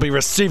Grizzlies will be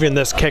receiving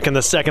this kick in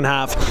the second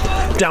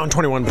half. Down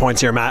 21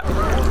 points here, Matt.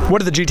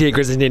 What do the GTA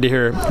Grizzlies need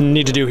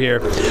to do here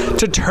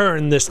to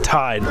turn this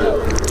tide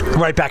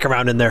right back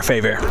around in their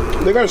favor?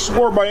 They got to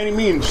score by any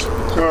means.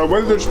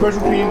 Whether they're special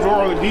teams or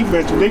on the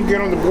defense, if they can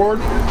get on the board,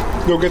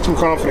 they'll get some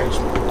confidence.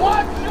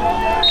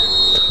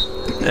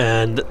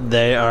 And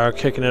they are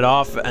kicking it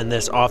off, and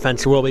this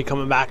offense will be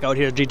coming back out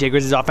here. GTA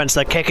Grizzlies offense,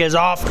 the kick is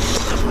off.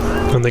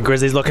 And the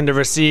Grizzlies looking to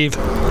receive.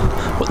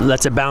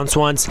 Lets it bounce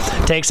once,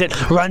 takes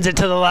it, runs it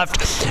to the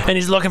left, and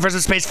he's looking for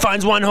some space,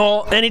 finds one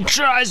hole, and he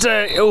tries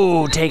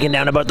to, taken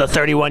down about the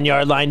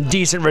 31-yard line.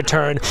 Decent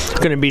return.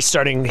 Going to be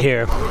starting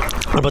here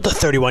about the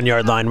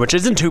 31-yard line, which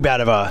isn't too bad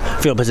of a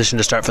field position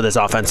to start for this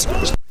offense.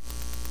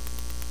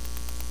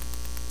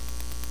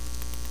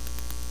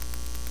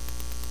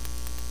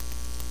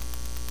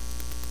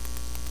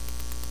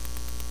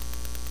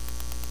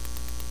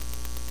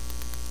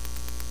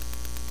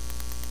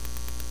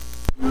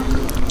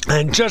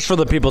 And just for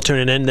the people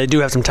tuning in, they do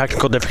have some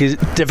technical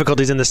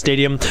difficulties in the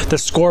stadium. The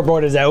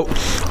scoreboard is out.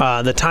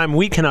 The time,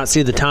 we cannot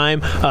see the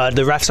time.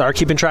 The refs are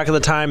keeping track of the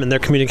time, and they're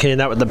communicating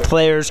that with the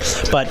players.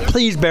 But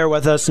please bear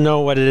with us, know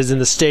what it is in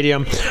the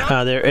stadium.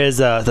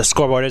 The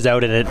scoreboard is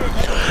out, and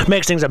it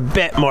makes things a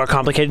bit more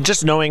complicated.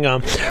 Just knowing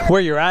where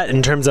you're at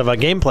in terms of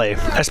gameplay,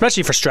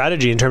 especially for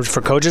strategy, in terms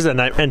for coaches, and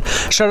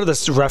shout out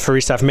this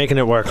referee staff making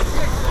it work.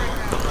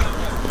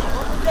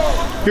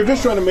 You're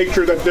just trying to make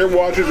sure that their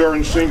watches are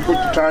in sync with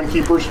the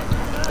timekeepers,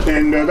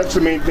 and that's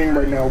the main thing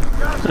right now.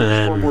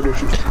 Scoreboard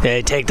issues.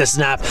 They take the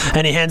snap,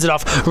 and he hands it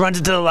off, runs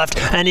it to the left,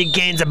 and he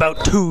gains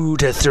about 2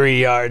 to 3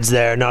 yards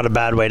there. Not a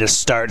bad way to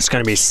start. It's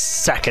going to be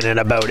second and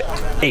about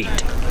 8.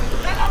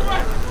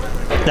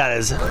 That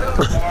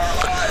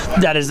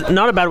is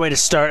not a bad way to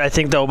start, I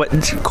think, though. But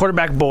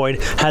quarterback Boyd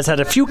has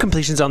had a few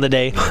completions on the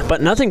day,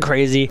 but nothing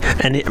crazy.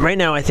 And right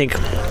now, I think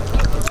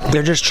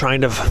they're just trying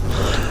to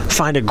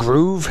find a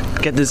groove,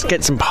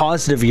 get some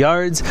positive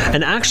yards.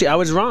 And actually, I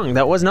was wrong.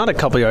 That was not a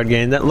couple yard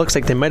gain. That looks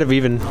like they might have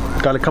even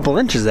got a couple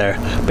inches there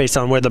based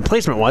on where the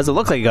placement was. It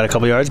looked like he got a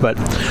couple yards, but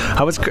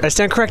I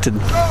stand corrected.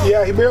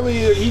 Yeah, he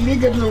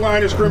did get to the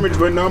line of scrimmage,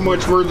 but not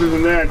much further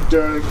than that.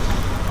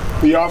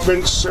 The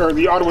offense, or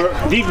the Ottawa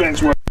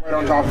defense, was right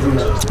on top of him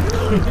there.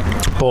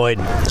 Boyd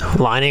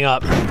lining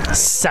up,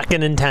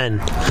 2nd and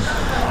 10.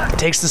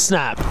 Takes the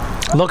snap,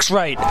 looks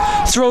right,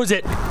 throws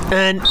it,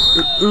 and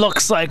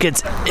looks like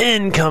it's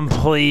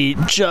incomplete,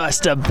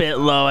 just a bit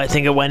low. I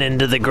think it went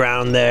into the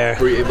ground there.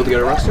 Were you able to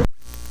get a roster?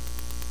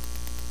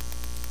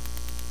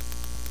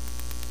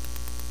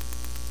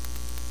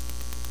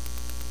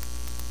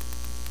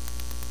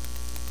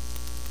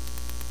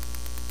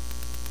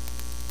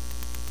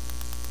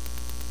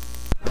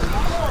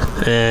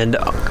 And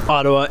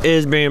Ottawa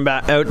is bringing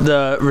back out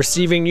the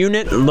receiving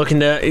unit, looking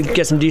to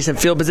get some decent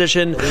field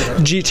position.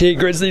 GTA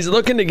Grizzlies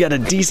looking to get a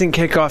decent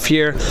kickoff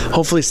here.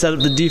 Hopefully set up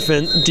the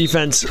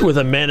defense with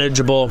a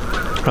manageable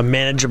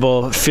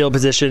field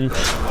position.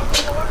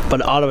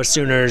 But Ottawa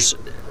Sooners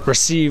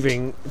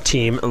receiving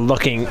team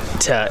looking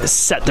to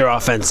set their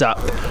offense up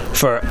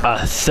for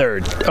a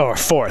 3rd or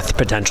 4th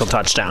potential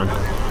touchdown.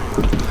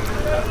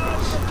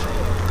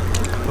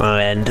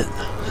 And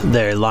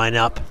they line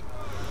up.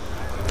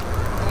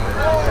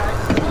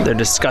 They're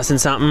discussing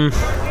something.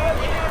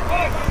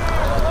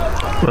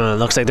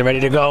 Looks like they're ready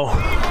to go.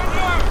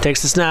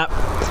 Takes the snap,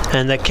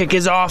 and the kick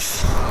is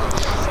off.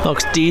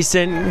 Looks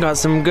decent, got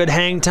some good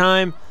hang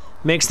time.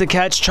 Makes the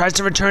catch, tries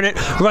to return it,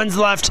 runs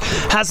left,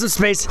 has some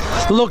space,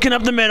 looking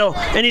up the middle,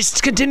 and he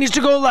continues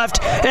to go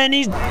left, and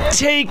he's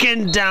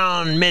taken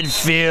down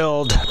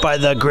midfield by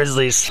the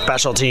Grizzlies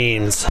special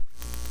teams.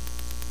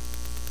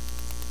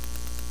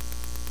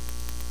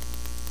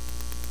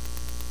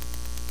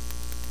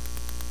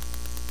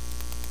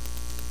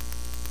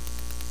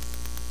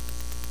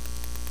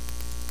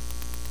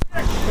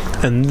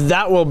 And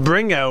that will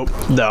bring out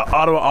the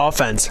Ottawa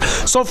offense.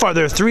 So far,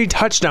 their 3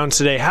 touchdowns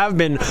today have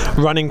been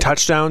running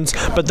touchdowns,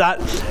 but that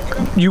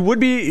you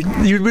would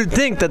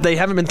think that they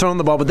haven't been throwing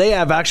the ball, but they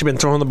have actually been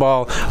throwing the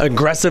ball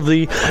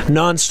aggressively,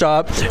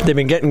 nonstop. They've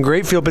been getting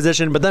great field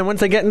position, but then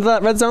once they get into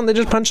that red zone, they're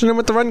just punching in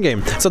with the run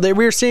game. So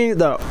we're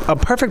seeing a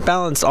perfect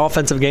balanced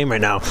offensive game right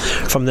now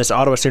from this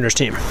Ottawa Sooners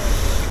team.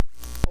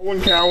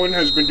 Owen Cowan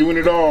has been doing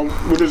it all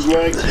with his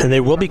legs. And they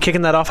will be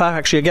kicking that off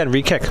actually again,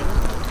 re-kick.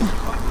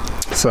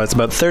 So it's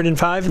about 3rd and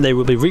 5, and they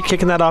will be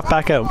re-kicking that off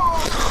back out,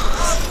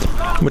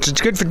 which is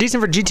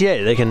decent for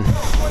GTA. They can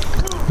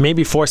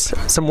maybe force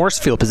some worse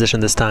field position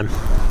this time.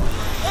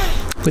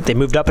 Look, they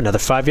moved up another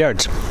 5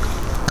 yards.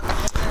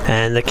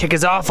 And the kick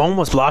is off,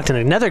 almost blocked, and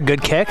another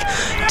good kick.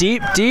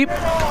 Deep,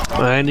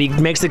 and he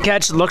makes the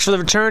catch, looks for the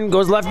return,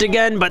 goes left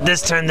again, but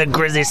this time the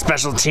Grizzlies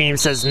special team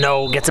says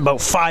no, gets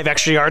about 5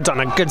 extra yards on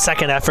a good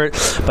second effort,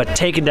 but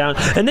taken down.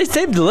 And they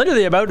saved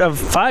literally about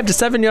 5 to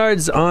 7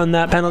 yards on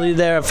that penalty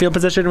there of field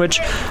position, which,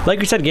 like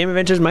we said, game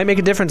advantages might make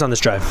a difference on this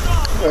drive.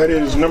 That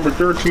is number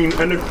 13,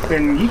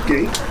 and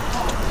Yike.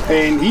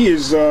 And he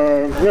is,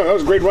 that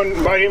was a great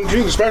run by him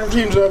too. The special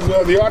teams of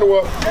the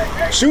Ottawa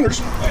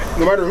Sooners,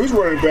 no matter who's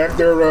running back,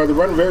 they're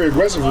running very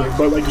aggressively.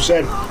 But like you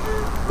said,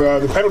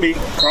 the penalty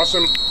cost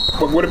them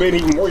what would have been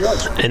even more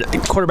yards. And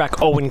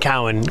quarterback Owen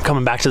Cowan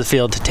coming back to the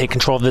field to take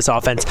control of this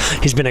offense.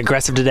 He's been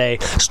aggressive today.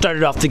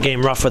 Started off the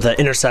game rough with an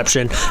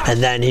interception,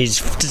 and then he's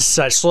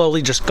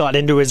slowly just got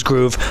into his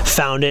groove,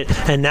 found it,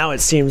 and now it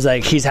seems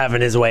like he's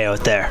having his way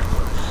out there.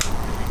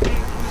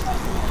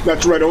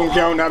 That's right, Owen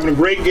Cowan having a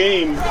great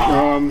game.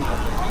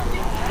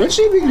 Let's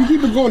see if we can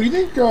keep it going. Do you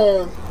think?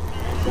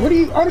 What do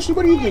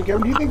you think,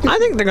 Kevin? Do you think? I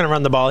think they're going to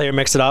run the ball here,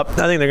 mix it up.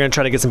 I think they're going to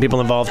try to get some people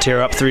involved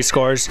here, up 3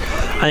 scores.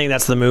 I think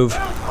that's the move.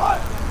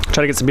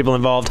 Try to get some people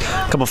involved.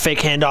 A couple fake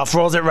handoff,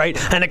 rolls it right,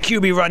 and a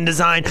QB run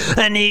design,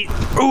 and he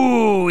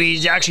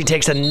actually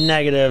takes a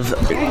negative.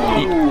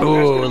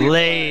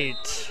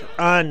 Late,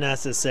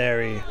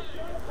 unnecessary.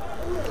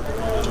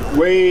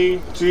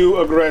 Way too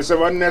aggressive,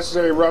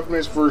 unnecessary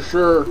roughness for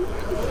sure.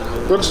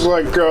 Looks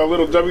like a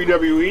little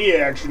WWE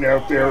action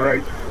out there,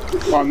 right?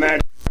 On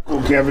that,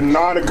 Kevin.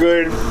 Not a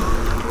good.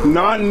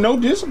 No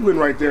discipline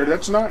right there.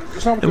 That's not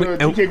what the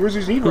GK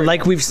Grizzlies need right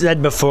Like now. we've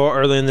said before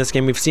earlier in this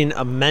game, we've seen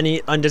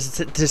many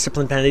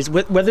undisciplined penalties,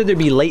 whether there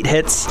be late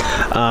hits,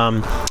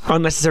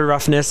 unnecessary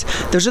roughness.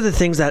 Those are the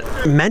things that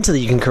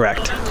mentally you can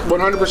correct.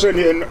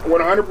 100% and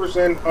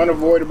 100%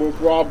 unavoidable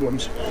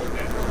problems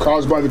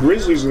caused by the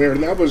Grizzlies there,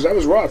 and that was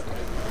rough.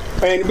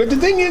 But the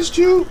thing is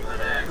too,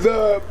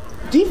 the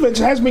defense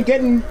has been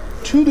getting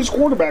to this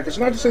quarterback. It's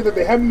not to say that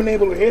they haven't been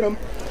able to hit him.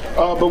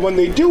 But when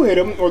they do hit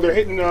them, or they're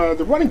hitting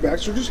the running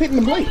backs, they're just hitting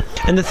them late.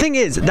 And the thing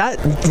is, that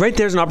right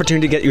there is an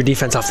opportunity to get your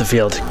defense off the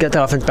field, get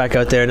the offense back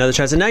out there, another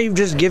chance. And now you've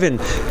just given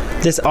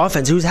this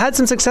offense, who's had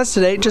some success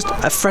today, just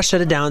a fresh set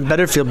of downs,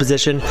 better field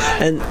position,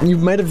 and you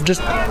might have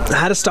just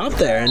had to stop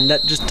there. And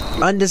that just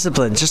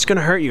undisciplined, it's just going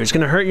to hurt you. It's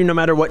going to hurt you no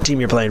matter what team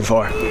you're playing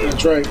for.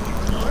 That's right.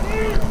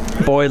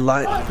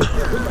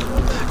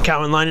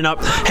 Cowan lining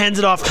up, hands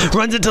it off,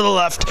 runs it to the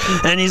left,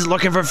 and he's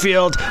looking for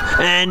field,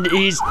 and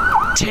he's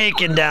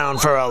taken down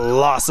for a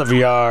loss of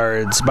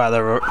yards by the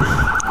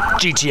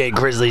GTA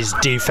Grizzlies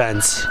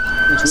defense.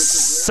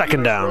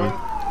 Second down.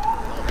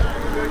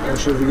 I'm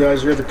sure if you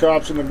guys hear the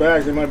cops in the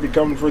back, they might be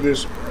coming for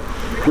this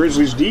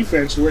Grizzlies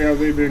defense, the way how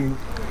they've been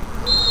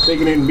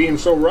taking it and being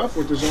so rough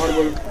with this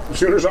Ottawa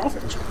Sooners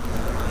offense.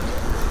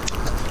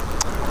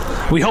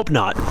 We hope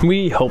not.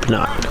 We hope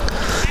not.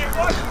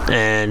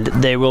 And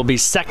they will be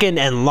second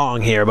and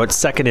long here, about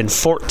second and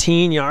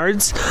 14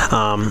 yards.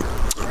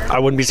 I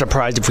wouldn't be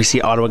surprised if we see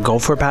Ottawa go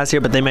for a pass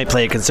here, but they might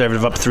play a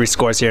conservative up 3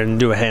 scores here and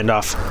do a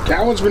handoff.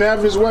 Cowan's been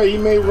having his way. He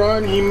may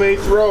run, he may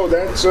throw.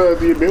 That's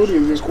the ability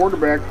of this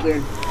quarterback,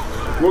 and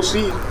we'll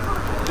see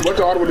what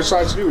the Ottawa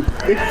decides to do.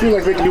 They feel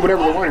like they can do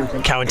whatever they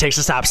want. Cowan takes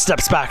a snap,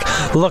 steps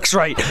back, looks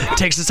right,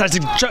 decides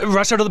to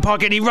rush out of the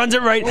pocket. He runs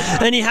it right,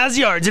 and he has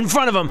yards in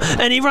front of him,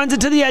 and he runs it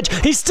to the edge.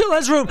 He still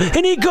has room,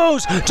 and he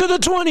goes to the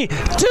 20, to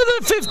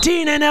the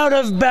 15, and out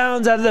of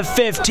bounds at the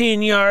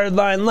 15-yard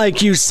line.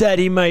 Like you said,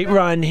 he might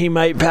run, he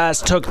might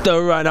pass, took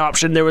the run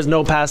option. There was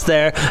no pass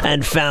there,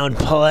 and found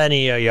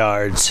plenty of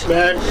yards.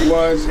 That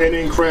was an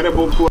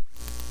incredible play.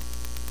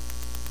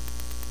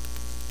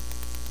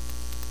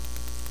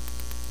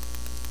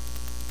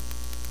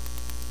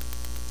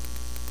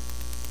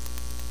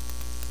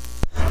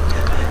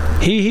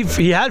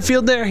 He had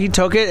field there. He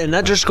took it, and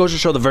that just goes to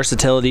show the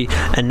versatility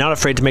and not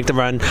afraid to make the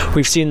run.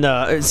 We've seen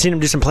him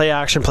do some play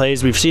action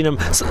plays. We've seen him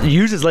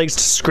use his legs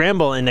to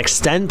scramble and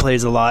extend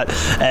plays a lot.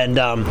 And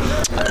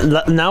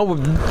now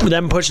with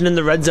them pushing in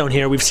the red zone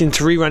here, we've seen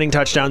 3 running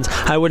touchdowns.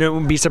 I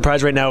wouldn't be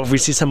surprised right now if we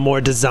see some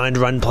more designed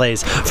run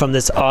plays from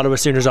this Ottawa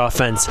Sooners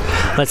offense.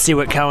 Let's see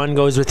what Cowan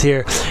goes with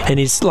here, and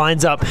he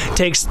lines up,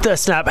 takes the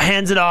snap,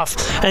 hands it off,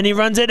 and he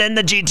runs it. And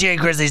the GTA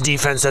Grizzlies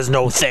defense says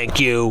no, thank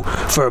you,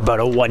 for about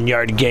a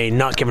 1-yard gain.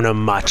 Not giving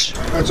them much.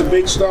 That's a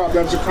big stop.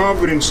 That's a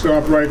confident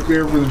stop right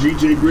there for the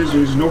GTA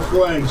Grizzlies. No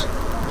flags.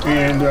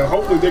 And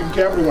hopefully they can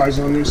capitalize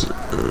on this.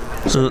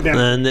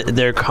 And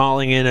they're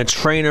calling in a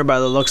trainer by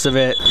the looks of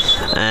it.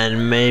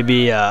 And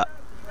maybe a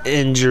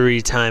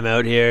injury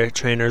timeout here.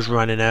 Trainer's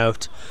running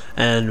out.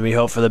 And we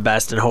hope for the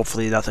best, and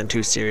hopefully nothing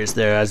too serious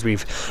there, as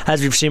we've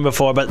seen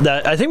before. But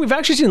I think we've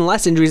actually seen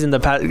less injuries in the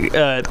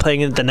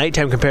playing at the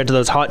nighttime compared to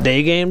those hot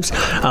day games.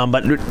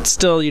 But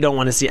still, you don't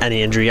want to see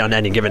any injury on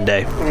any given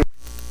day.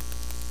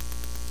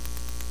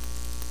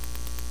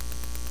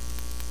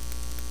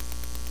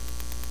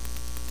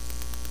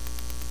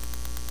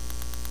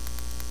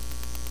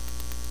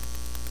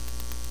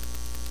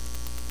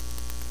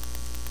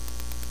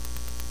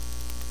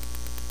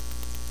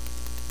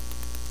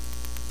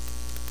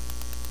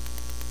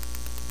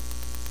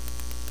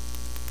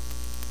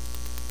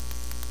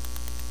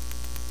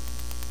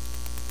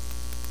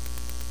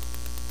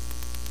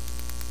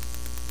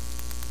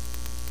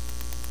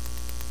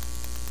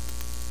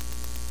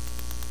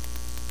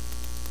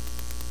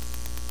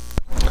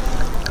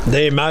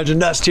 They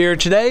imagined us here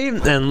today,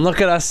 and look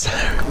at us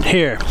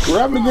here. We're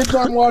having a good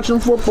time watching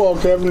football,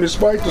 Kevin,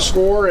 despite the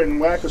score and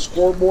lack of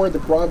scoreboard, the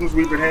problems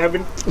we've been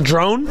having.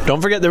 Drone.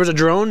 Don't forget there was a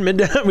drone.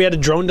 We had a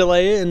drone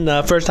delay in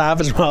the first half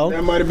as well.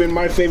 That might have been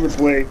my favorite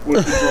play,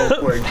 was the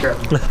drone play,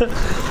 Kevin.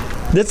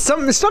 That's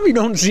something you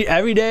don't see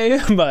every day,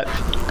 but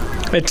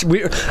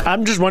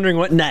I'm just wondering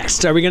what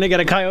next. Are we going to get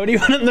a coyote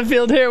one in the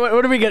field here?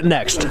 What do we get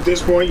next? At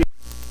this point,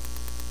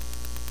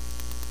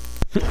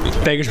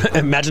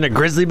 Imagine a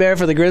grizzly bear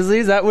for the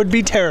Grizzlies. That would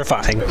be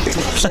terrifying.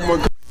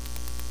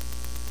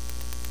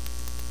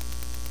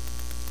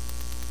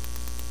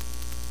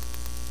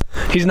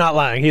 He's not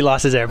lying. He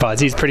lost his AirPods.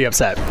 He's pretty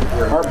upset.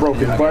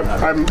 Heartbroken, but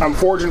I'm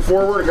forging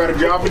forward. I got a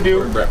job to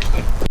do.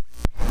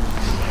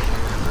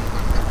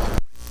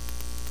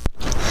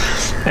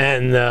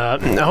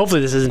 And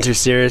hopefully this isn't too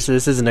serious.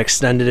 This is an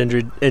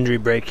extended injury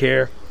break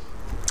here,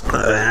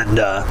 and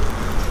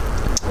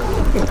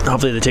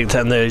hopefully they take the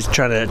time. They're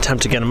trying to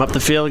attempt to get him up the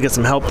field, get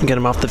some help, and get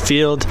him off the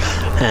field,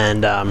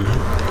 and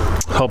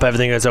hope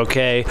everything is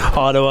okay.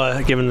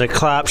 Ottawa giving the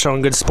clap,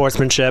 showing good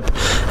sportsmanship,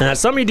 and that's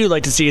something you do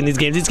like to see in these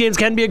games. These games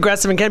can be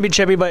aggressive and can be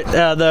chippy, but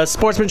the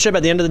sportsmanship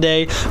at the end of the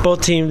day,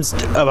 both teams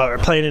are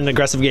playing an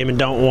aggressive game and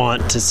don't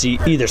want to see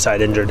either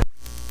side injured.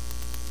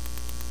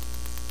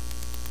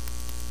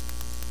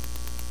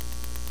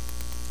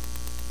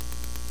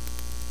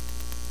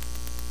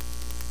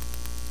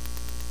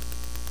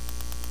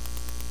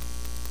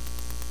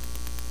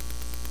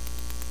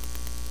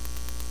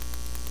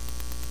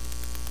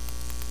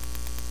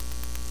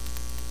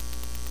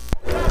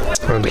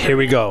 And here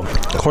we go.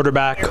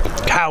 Quarterback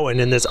Cowan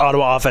in this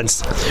Ottawa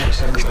offense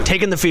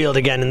taking the field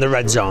again in the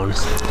red zone.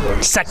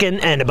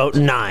 2nd and about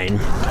 9.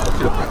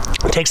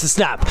 Takes the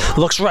snap,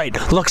 looks right,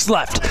 looks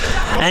left,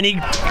 and he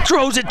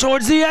throws it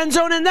towards the end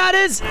zone, and that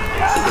is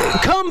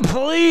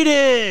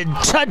completed.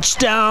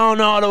 Touchdown,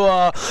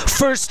 Ottawa.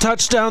 First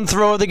touchdown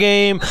throw of the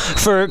game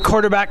for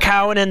quarterback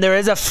Cowan, and there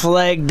is a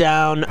flag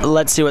down.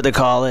 Let's see what the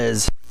call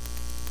is.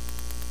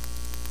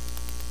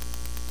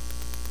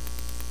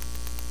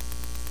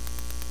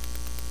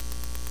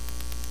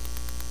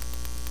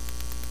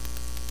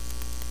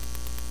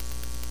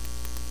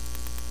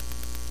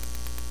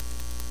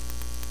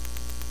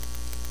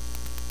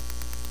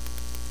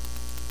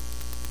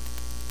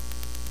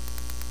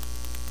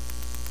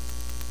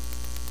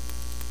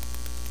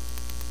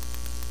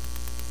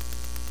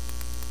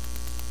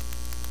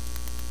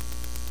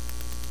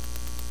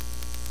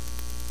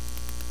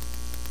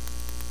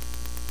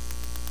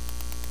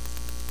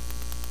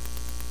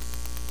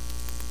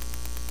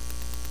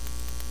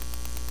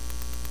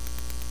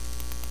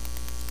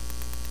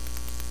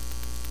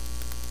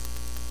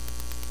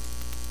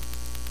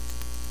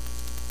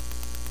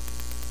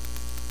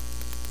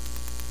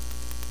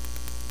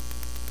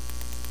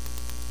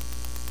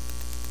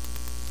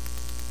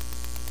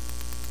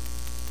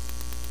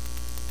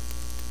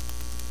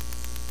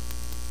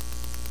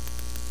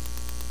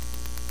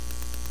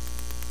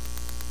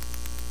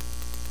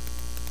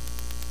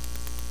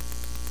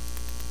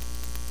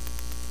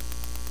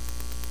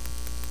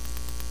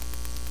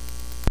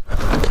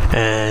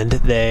 And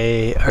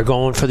they are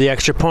going for the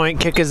extra point.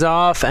 Kick is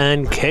off,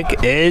 and kick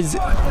is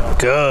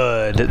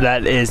good.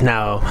 That is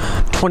now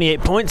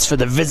 28 points for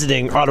the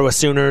visiting Ottawa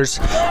Sooners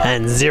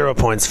and 0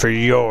 points for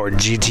your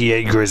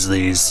GTA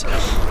Grizzlies.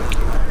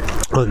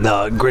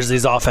 The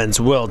Grizzlies offense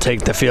will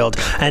take the field,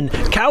 and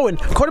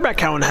quarterback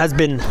Cowan has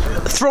been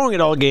throwing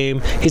it all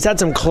game. He's had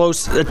some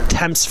close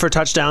attempts for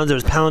touchdowns. There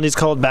was penalties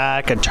called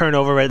back, a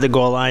turnover right at the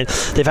goal line.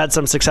 They've had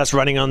some success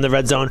running on the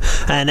red zone,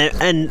 and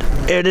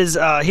it is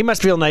he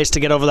must feel nice to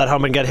get over that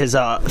hump and get his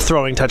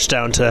throwing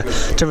touchdown to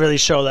really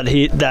show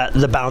that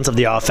the balance of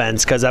the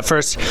offense. Because at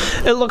first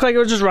it looked like it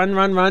was just run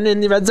in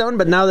the red zone,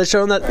 but now they're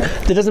showing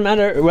that it doesn't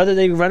matter whether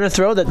they run or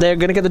throw, that they're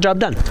going to get the job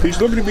done. He's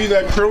looking to be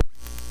that true.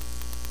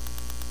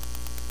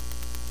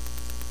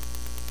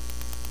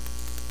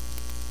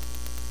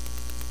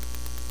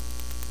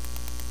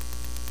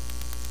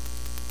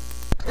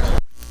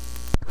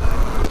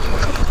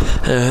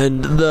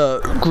 And the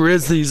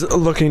Grizzlies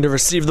looking to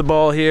receive the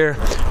ball here.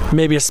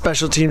 Maybe a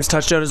special teams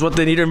touchdown is what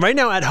they need. And right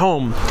now at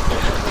home,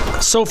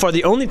 so far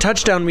the only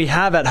touchdown we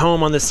have at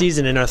home on the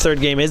season in our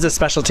third game is a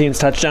special teams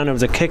touchdown. It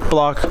was a kick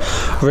block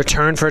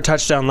return for a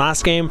touchdown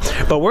last game.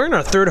 But we're in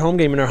our third home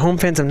game, and our home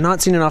fans have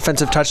not seen an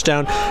offensive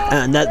touchdown,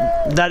 and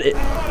that it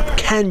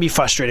can be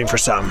frustrating for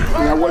some.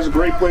 That was a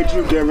great play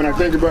too, Kevin. I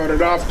think about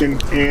it often,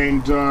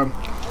 and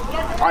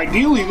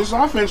ideally this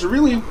offense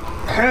really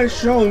has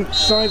shown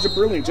signs of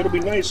brilliance. It'll be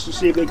nice to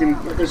see if they can,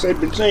 like I said,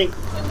 been saying,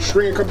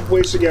 string a couple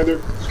plays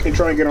together and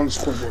try and get on the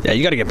scoreboard. Yeah,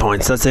 you got to get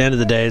points. That's the end of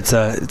the day. It's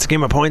a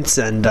game of points,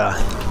 and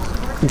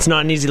it's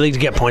not an easy league to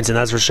get points in,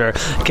 that's for sure.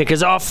 Kick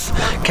is off,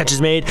 catch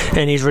is made,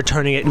 and he's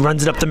returning it,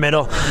 runs it up the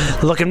middle,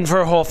 looking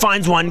for a hole,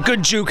 finds one,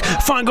 good juke,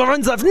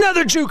 runs left,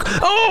 another juke.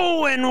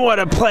 Oh, and what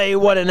a play,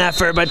 what an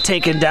effort, but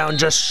taken down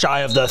just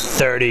shy of the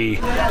 30.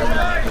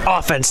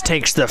 Offense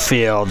takes the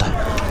field.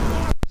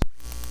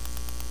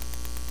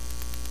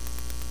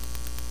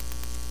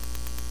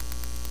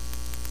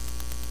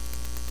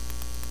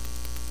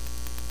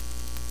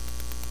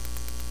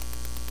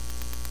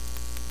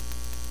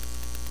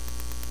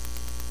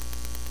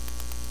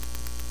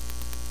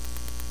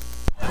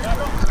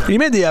 You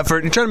made the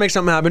effort. You're trying to make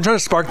something happen. Trying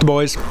to spark the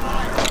boys.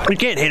 You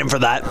can't hate him for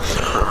that.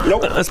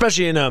 Nope.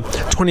 Especially in a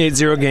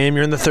 28-0 game.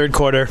 You're in the third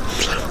quarter.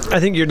 I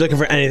think you're looking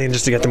for anything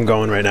just to get them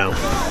going right now.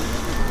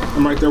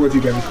 I'm right there with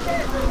you, Kevin.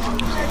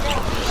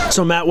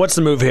 So Matt, what's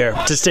the move here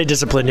to stay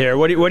disciplined here?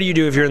 What do you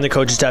do if you're in the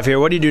coaching staff here?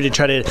 What do you do to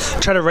try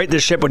to right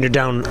this ship when you're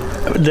down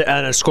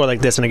at a score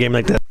like this in a game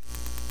like this?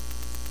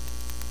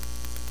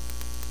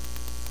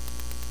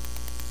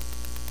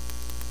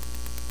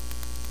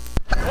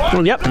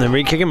 Well, yep, and the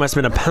re-kicking must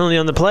have been a penalty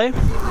on the play.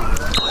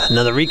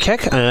 Another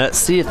re-kick. Let's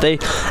see if they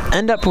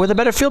end up with a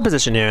better field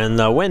position here. And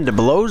the wind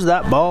blows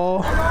that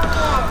ball.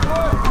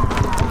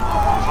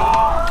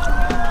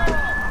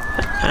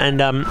 And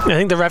I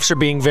think the refs are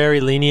being very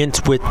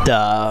lenient with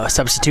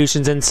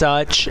substitutions and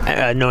such,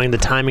 knowing the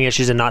timing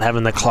issues and not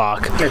having the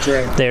clock. That's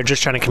right. They're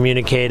just trying to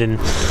communicate and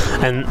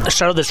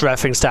shout out this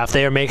reffing staff.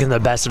 They are making the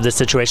best of this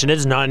situation. It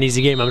is not an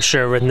easy game, I'm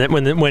sure,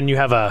 when you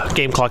have a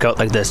game clock out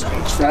like this.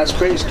 It's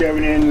fast-paced,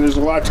 Kevin, and there's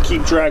a lot to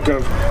keep track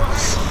of.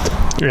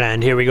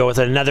 And here we go with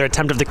another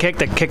attempt of the kick.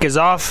 The kick is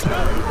off.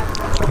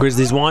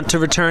 Grizzlies want to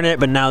return it,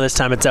 but now this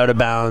time it's out of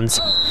bounds.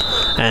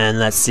 And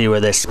let's see where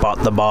they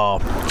spot the ball.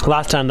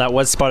 Last time that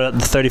was spotted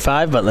at the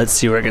 35, but let's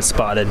see where it gets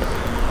spotted.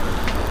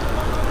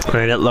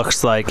 Right, it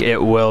looks like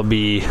it will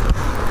be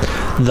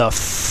the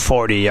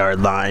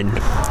 40-yard line.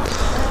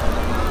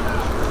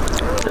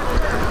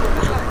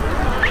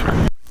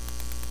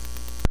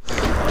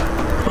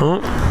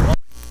 Oh.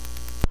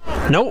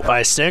 No,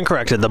 I stand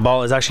corrected. The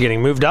ball is actually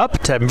getting moved up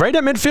to right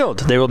at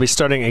midfield. They will be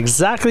starting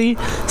exactly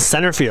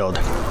center field.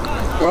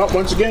 Well,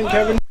 once again,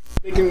 Kevin,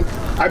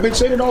 I've been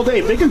saying it all day.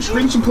 If they can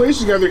string some plays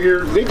together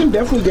here, they can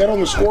definitely get on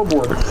the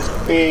scoreboard.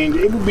 And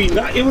it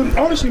would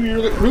honestly be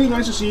really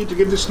nice to see, to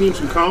give this team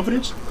some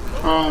confidence.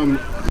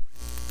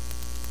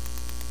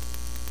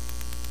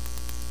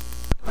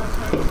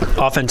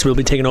 Offense will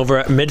be taking over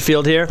at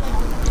midfield here.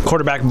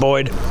 Quarterback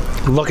Boyd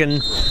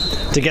looking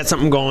to get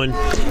something going.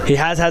 He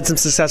has had some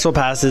successful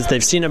passes.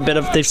 They've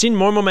seen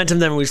more momentum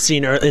than we've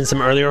seen in some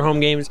earlier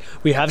home games.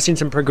 We have seen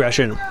some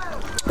progression.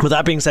 With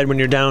that being said, when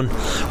you're down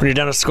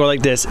a score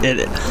like this,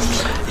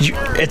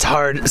 it's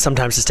hard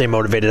sometimes to stay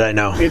motivated. I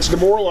know it's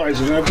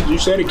demoralizing. You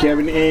said it,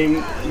 Kevin.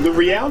 And the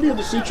reality of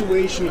the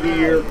situation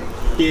here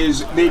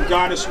is they've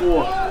got to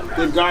score.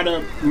 They've got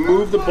to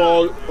move the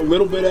ball a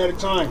little bit at a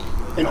time,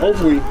 and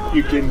hopefully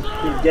you can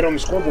get on the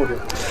scoreboard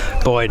here.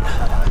 Boyd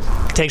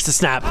takes the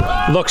snap,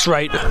 looks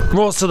right,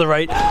 rolls to the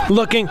right,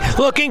 looking,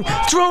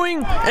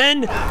 throwing,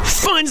 and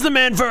finds the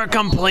man for a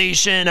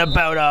completion.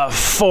 About a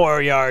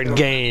 4-yard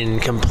gain.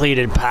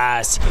 Completed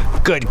pass.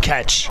 Good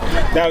catch.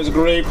 That was a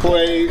great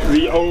play.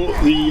 The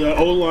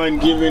O-line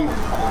given.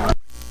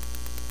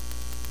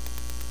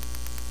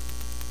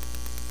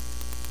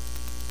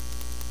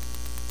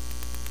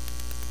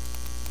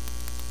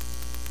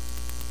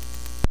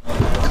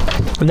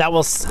 That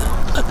will.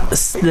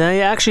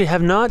 They actually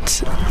have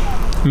not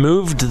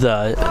moved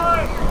the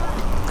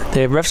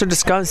refs are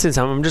discussing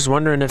something. I'm just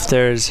wondering if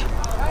there's.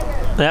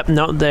 Yep,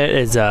 no, there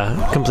is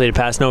a completed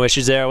pass. No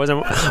issues there.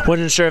 I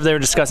wasn't sure if they were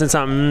discussing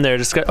something.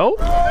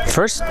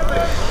 First,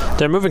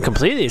 they're moving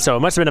completely. So it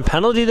must have been a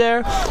penalty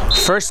there.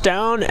 First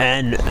down,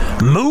 and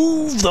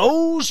move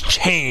those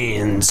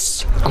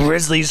chains.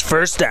 Grizzlies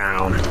first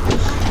down.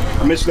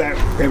 I missed that,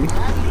 Kevin.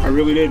 I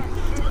really did.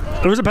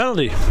 It was a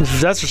penalty.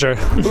 That's for sure.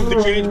 Move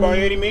the chains by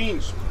any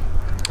means.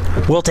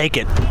 We'll take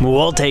it.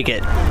 We'll take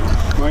it.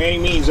 By any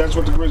means, that's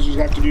what the Grizzlies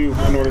have to do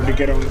in order to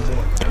get on the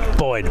board.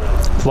 Boyd,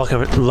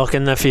 look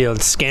in the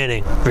field,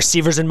 scanning,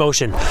 receivers in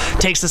motion,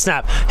 takes the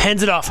snap,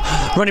 hands it off,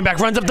 running back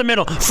runs up the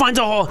middle, finds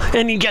a hole,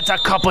 and he gets a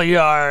couple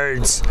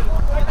yards.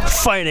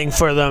 Fighting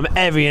for them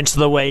every inch of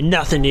the way,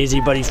 nothing easy,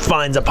 but he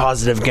finds a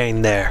positive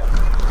gain there.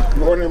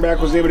 The running back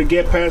was able to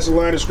get past the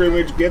line of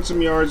scrimmage, get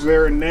some yards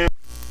there, and now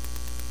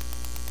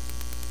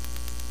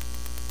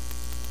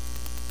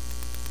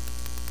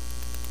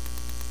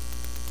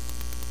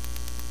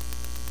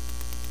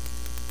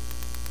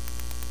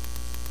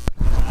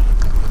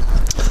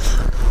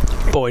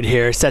Boyd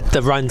here.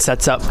 The run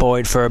sets up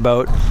Boyd for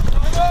about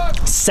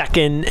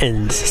 2nd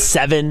and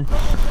 7.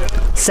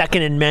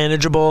 2nd and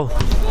manageable.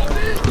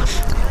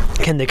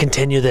 Can they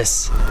continue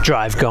this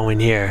drive going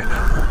here?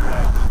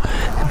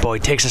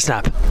 Boyd takes a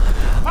snap.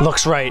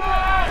 Looks right.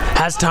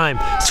 Has time.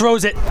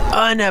 Throws it.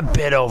 And a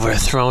bit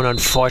overthrown,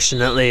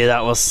 unfortunately.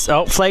 That was...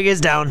 Oh, flag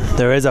is down.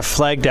 There is a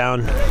flag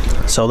down.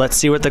 So let's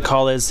see what the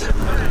call is.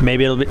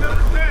 Maybe it'll be...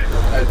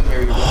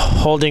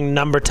 Holding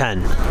number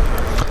 10.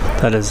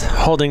 That is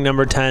holding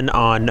number 10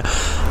 on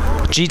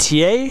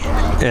GTA,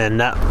 and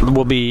that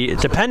will be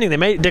depending. They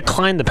may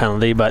decline the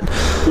penalty, but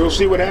we'll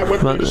see what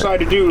they decide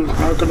to do.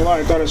 Not gonna lie,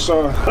 I thought I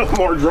saw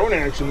more drone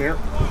action there.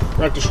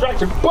 Got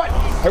distracted, but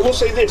I will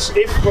say this: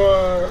 if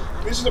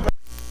this is a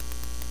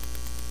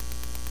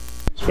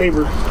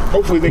favor,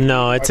 hopefully they.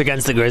 No, it's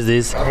against the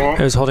Grizzlies. It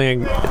was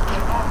holding.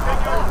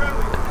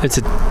 It's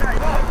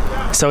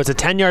So it's a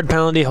 10-yard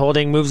penalty,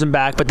 holding, moves them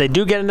back, but they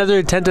do get another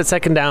attempt at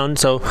second down.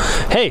 So,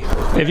 hey,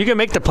 if you can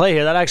make the play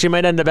here, that actually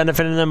might end up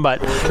benefiting them,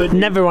 but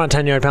never want a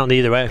 10-yard penalty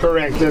either way.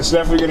 Correct. That's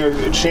definitely going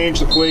to change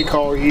the play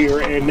call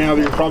here, and now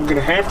they're probably going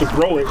to have to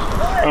throw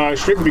it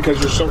strictly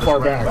because you're so far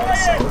back.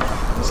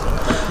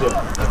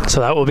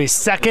 So that will be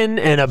second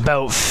and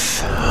about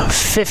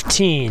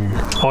 15,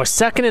 or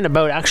second and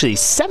about actually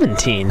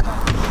 17.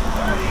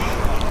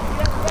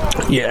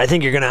 Yeah, I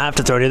think you're going to have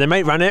to throw it here. They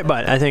might run it,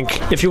 but I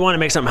think if you want to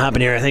make something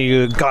happen here, I think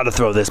you got to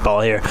throw this ball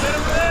here.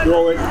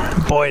 Throw it.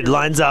 Boyd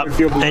lines up,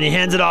 and he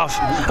hands it off.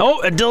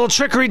 Oh, a little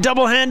trickery,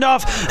 double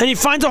handoff, and he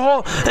finds a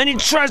hole, and he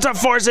tries to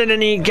force it,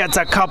 and he gets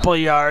a couple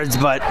yards,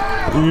 but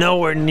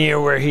nowhere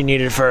near where he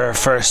needed for a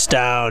first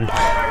down.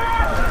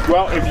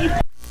 Well, if you...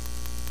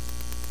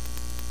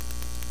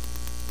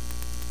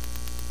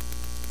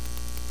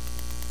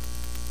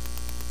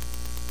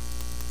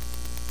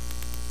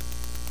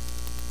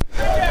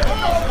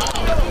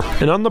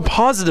 And on the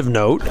positive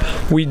note,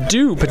 we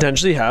do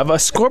potentially have a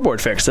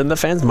scoreboard fix, and the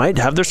fans might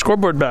have their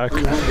scoreboard back.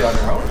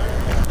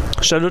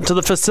 Shout out to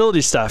the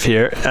facility staff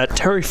here at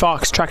Terry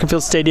Fox Track and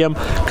Field Stadium,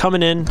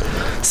 coming in,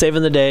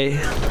 saving the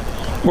day,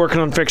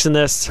 working on fixing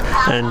this,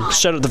 and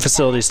shout out the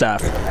facility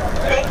staff.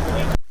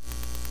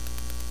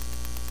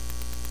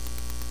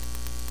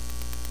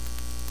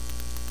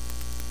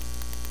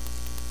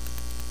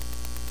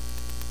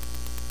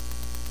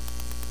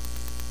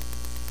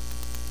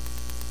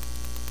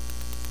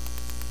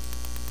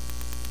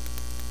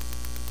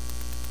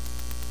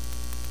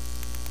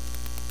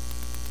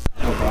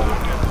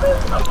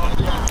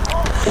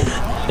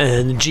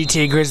 And the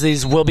GTA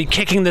Grizzlies will be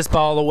kicking this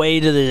ball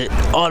away to the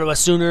Ottawa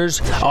Sooners.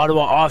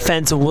 Ottawa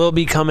offense will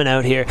be coming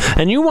out here.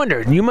 And you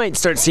wonder, you might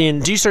start seeing,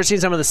 do you start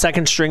seeing some of the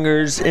second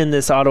stringers in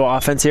this Ottawa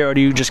offense here, or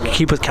do you just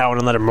keep with Cowan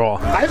and let him roll?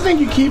 I think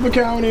you keep with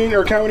Cowan in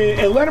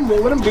and let him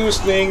roll, let him do his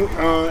thing,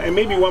 and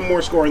maybe one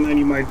more score, and then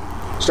you might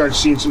start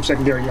seeing some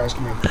secondary guys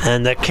come in.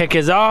 And the kick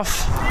is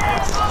off.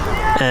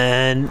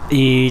 And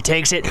he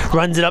takes it,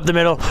 runs it up the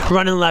middle,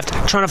 running left,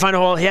 trying to find a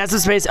hole. He has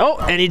the space. Oh,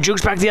 and he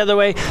jukes back the other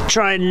way,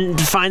 trying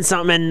to find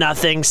something and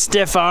nothing.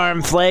 Stiff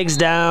arm, flags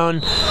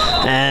down,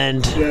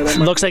 and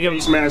looks like a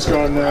face mask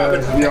on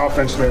the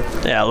offense there.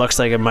 Yeah, it looks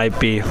like it might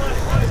be.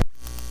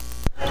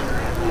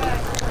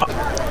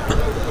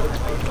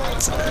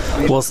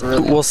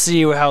 We'll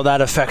see how that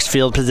affects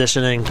field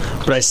positioning,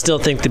 but I still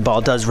think the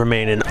ball does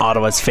remain in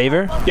Ottawa's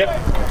favor. Yep.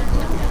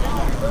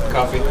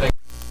 Coffee.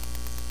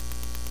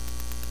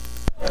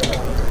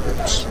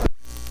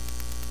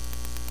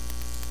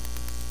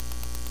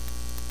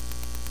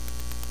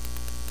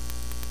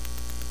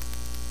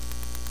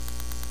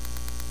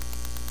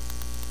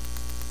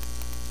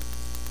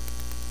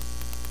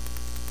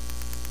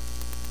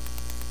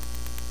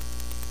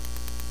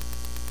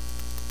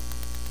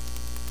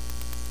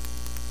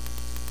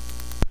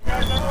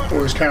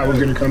 Or is Cowan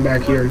going to come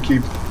back here and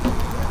keep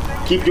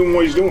doing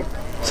what he's doing?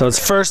 So it's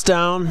first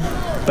down,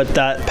 but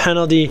that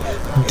penalty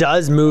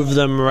does move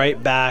them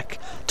right back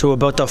to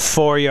about the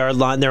 4-yard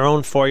line, their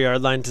own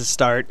 4-yard line to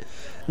start.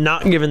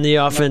 Not giving the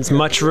offense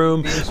much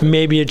room,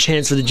 maybe a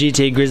chance for the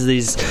GTA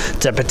Grizzlies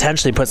to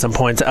potentially put some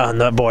points on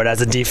the board as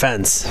a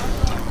defense.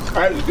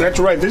 That's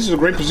right. This is a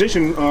great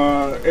position,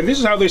 and this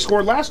is how they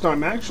scored last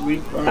time, actually.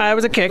 It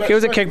was a kick. It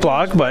was a kick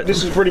block, but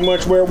this is pretty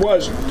much where it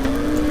was.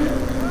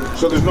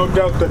 So there's no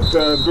doubt that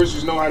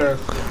Grizzlies know how to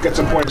get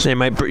some points. You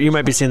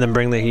might be seeing them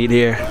bring the heat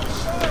here.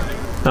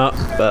 Oh,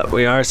 but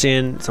we are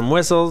seeing some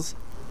whistles.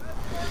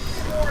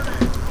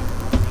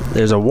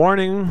 There's a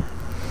warning.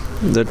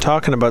 They're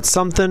talking about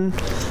something.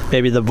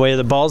 Maybe the way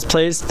the ball's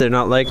placed. They're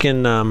not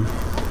liking.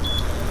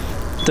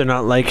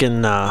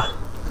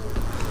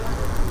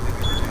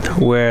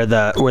 Where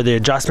the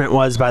adjustment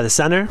was by the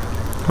center.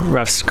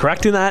 Refs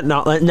correcting that,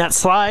 not letting that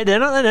slide. They're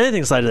not letting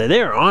anything slide today.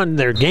 They are on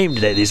their game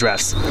today, these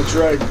refs. That's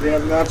right. They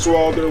have not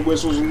swallowed their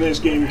whistles in this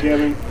game,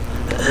 Kevin.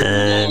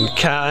 And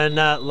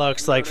that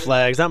looks like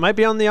flags. That might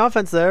be on the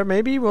offense there.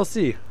 Maybe. We'll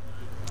see.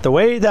 The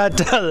way that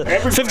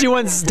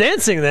 51's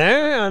dancing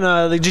there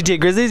on the GTA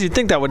Grizzlies, you'd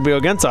think that would be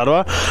against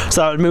Ottawa. So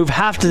that would move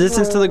half the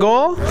distance to the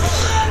goal.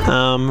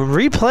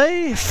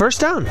 Replay, first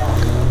down.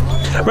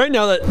 Right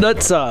now,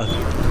 that's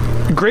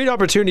great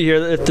opportunity here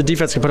if the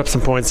defense can put up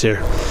some points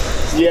here.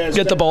 Yes.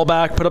 Get the ball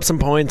back, put up some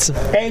points.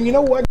 And you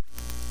know what?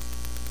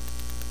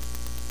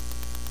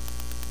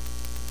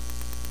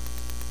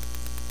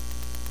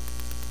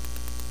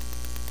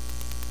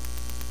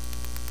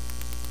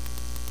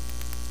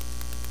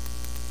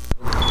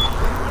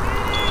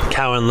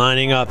 Cowan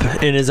lining up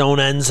in his own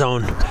end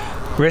zone.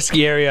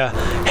 Risky area,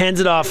 hands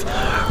it off,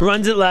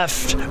 runs it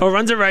left, or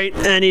runs it right,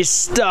 and he's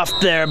stuffed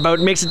there,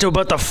 makes it to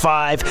about the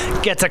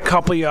 5, gets a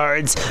couple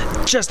yards,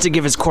 just to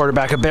give his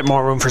quarterback a bit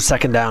more room for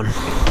second down.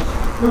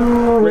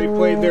 Great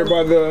play there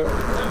by the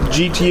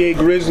GTA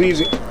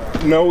Grizzlies,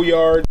 no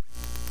yards.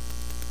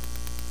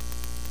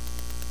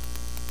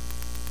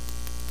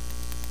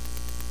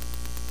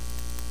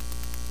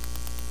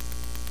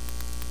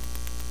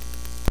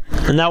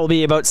 And that will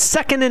be about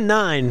 2nd and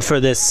 9 for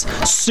this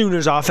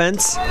Sooners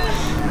offense.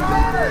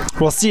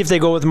 We'll see if they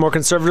go with a more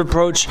conservative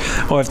approach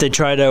or if they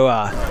try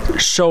to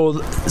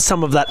show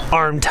some of that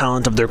arm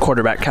talent of their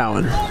quarterback,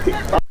 Cowan.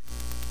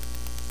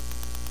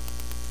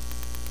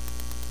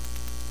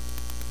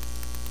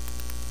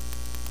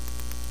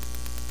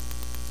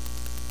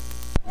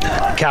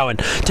 Cowan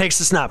takes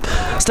the snap,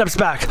 steps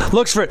back,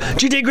 looks for it.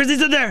 GTA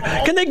Grizzlies are there.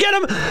 Can they get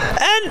him?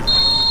 And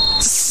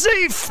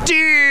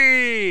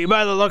safety!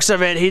 By the looks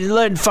of it, he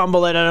did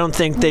fumble it. I don't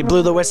think they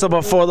blew the whistle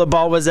before the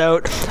ball was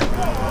out.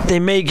 They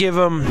may give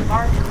him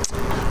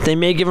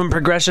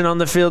progression on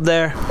the field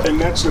there.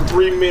 And that's the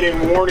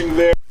 3-minute warning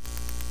there.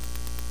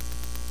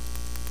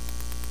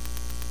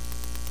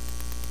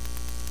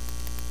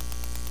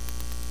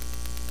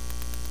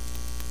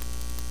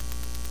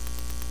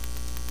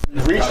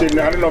 Reached it, and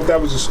I don't know if that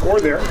was a score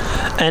there.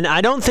 And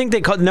I don't think they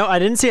called. No, I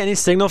didn't see any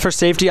signal for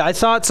safety. I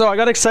thought so. I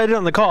got excited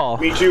on the call.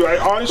 Me too.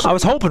 I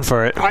was hoping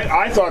for it.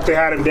 I thought they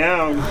had him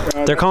down.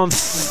 They're calling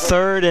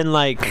third and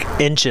like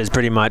inches,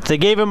 pretty much. They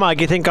gave him,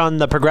 like, I think, on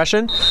the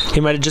progression, he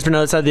might have just been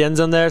outside the end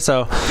zone there,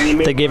 so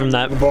they gave him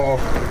that. The ball.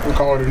 We'll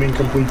call it an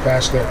incomplete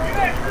pass there.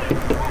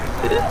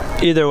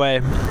 Either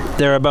way,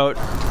 they're about.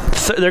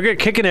 They're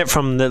kicking it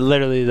from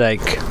literally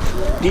like.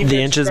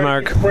 The inches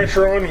mark.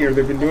 Pressure on here.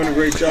 They've been doing a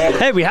great job.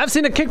 Hey, we have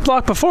seen a kick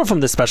block before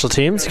from the special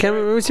teams.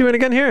 Can we see it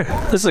again here?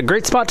 This is a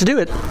great spot to do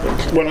it.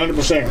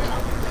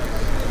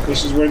 100%.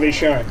 This is where they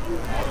shine.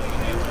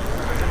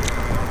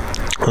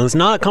 Well, it's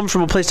not a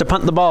comfortable place to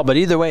punt the ball, but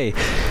either way,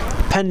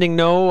 pending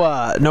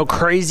no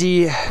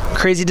crazy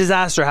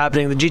disaster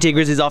happening, the GTA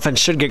Grizzlies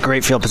offense should get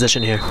great field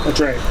position here. That's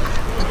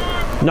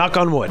right. Knock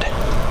on wood.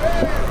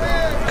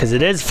 Because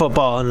it is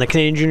football, and the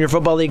Canadian Junior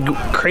Football League,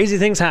 crazy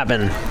things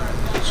happen.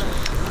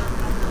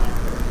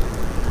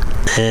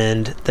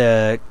 And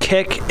the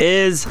kick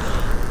is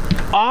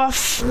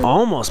off,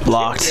 almost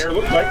blocked.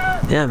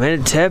 Yeah,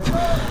 made a tip,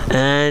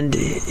 and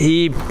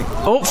he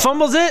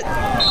fumbles it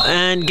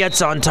and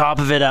gets on top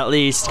of it at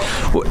least,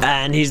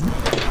 and he's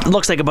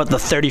looks like about the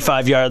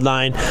 35-yard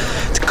line.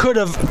 It could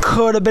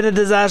have been a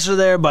disaster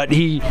there, but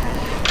he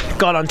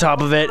got on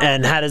top of it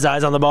and had his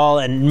eyes on the ball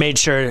and made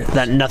sure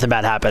that nothing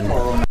bad happened.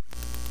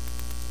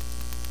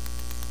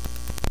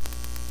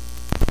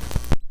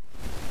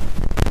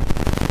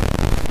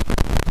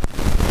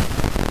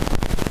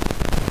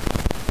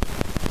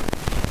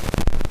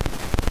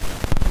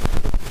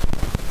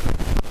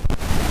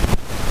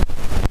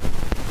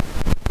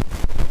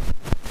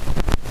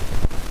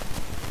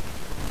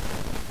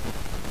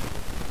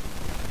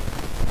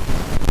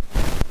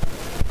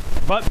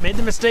 But made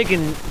the mistake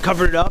and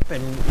covered it up,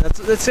 and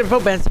that's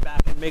about bounce it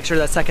back and make sure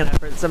that second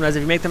effort. Sometimes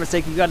if you make the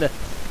mistake, you got to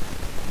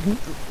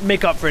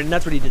make up for it, and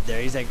that's what he did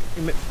there. He's like,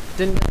 he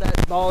didn't get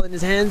that ball in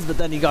his hands, but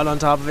then he got on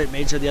top of it,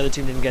 made sure the other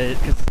team didn't get it,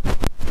 because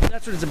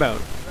that's what it's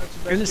about.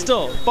 And it's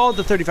still ball at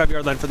the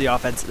 35-yard line for the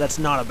offense. That's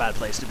not a bad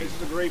place to be.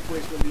 This is a great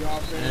place for the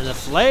offense. And the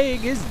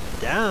flag is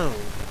down.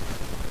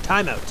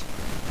 Timeout.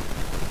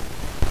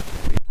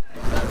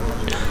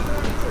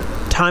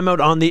 Timeout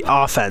on the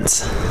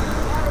offense.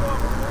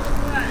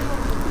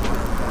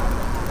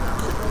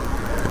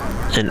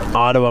 And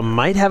Ottawa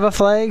might have a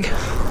flag.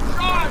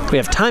 We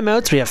have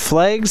timeouts. We have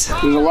flags.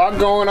 There's a lot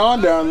going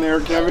on down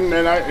there, Kevin,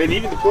 and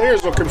even the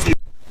players look confused.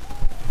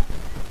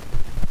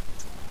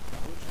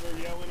 Coaches are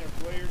yelling at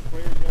players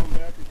yelling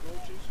back at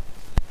coaches.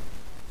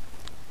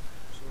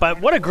 But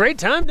what a great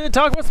time to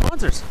talk about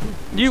sponsors.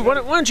 Why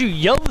don't you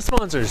yell at the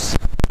sponsors?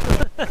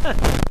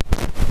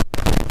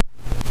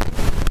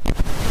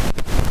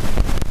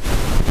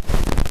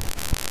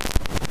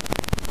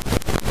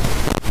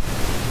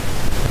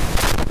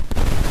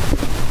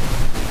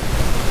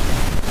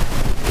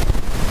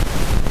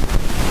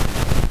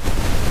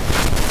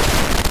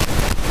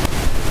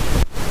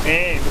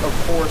 And, of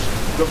course,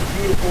 the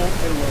beautiful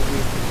and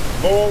lovely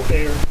Vol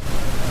Air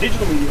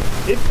digital media.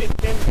 If it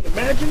can be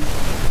imagined,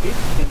 it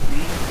can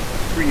be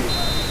created.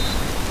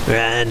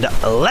 And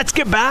let's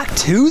get back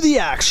to the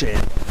action.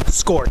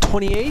 Score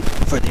 28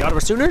 for the Ottawa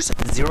Sooners,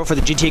 0 for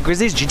the GTA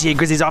Grizzlies. GTA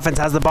Grizzlies offense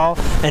has the ball,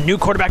 and new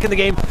quarterback in the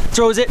game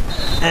throws it.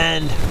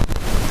 And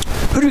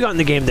who do we got in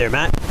the game there,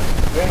 Matt?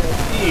 That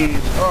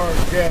is our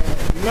guy,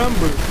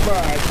 number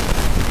 5,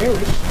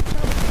 Harris.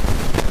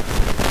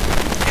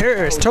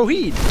 Harris,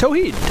 Tawheed.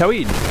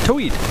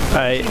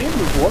 I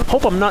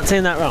hope I'm not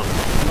saying that wrong.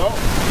 No,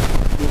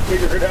 we'll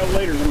figure it out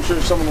later. I'm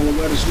sure someone will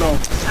let us know.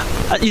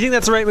 You think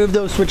that's the right move,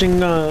 though, switching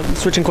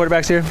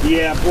quarterbacks here?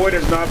 Yeah, Boyd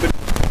has not been.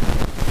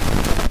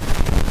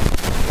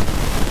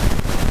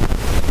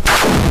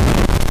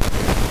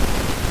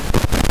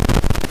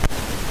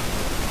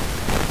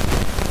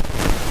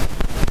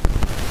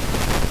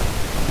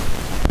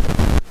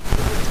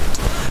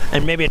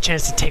 And maybe a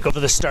chance to take over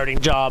the starting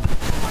job.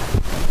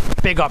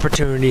 Big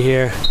opportunity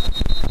here.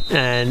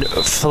 And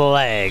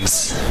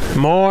flags.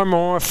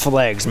 More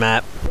flags,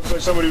 Matt. Looks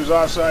like somebody was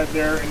offside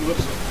there, and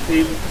looks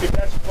if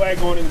that's a flag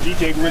going in the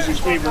GTA Grizzlies'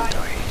 favor,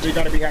 they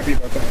got to be happy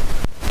about that.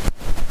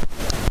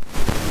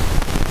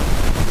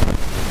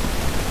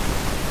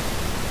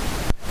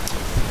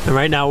 And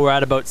right now we're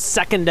at about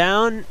second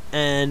down,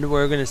 and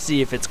we're going to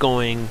see if it's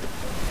going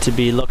to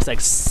be. Looks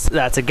like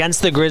that's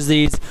against the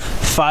Grizzlies.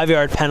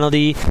 5-yard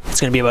penalty. It's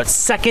going to be about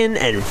 2nd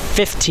and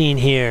 15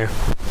 here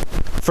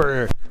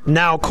for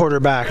now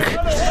quarterback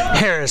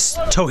Harris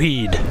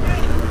Tauheed.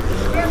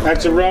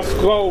 That's a rough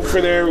go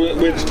for there,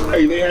 which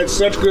they had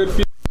such good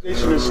field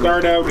position to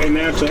start out, and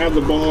now to have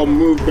the ball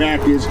move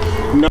back is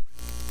not.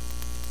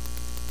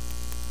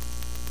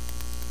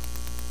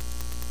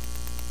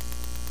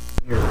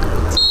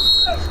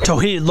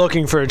 Tauheed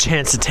looking for a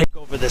chance to take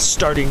over this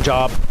starting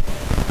job,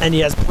 and he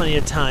has plenty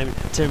of time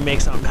to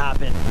make something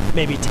happen.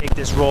 Maybe take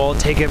this role,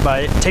 take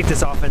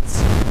this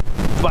offense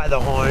by the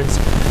horns,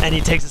 and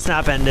he takes a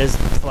snap, and there's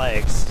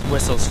flags,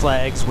 whistles,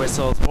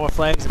 more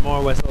flags and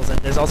more whistles, and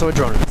there's also a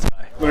drone in the sky.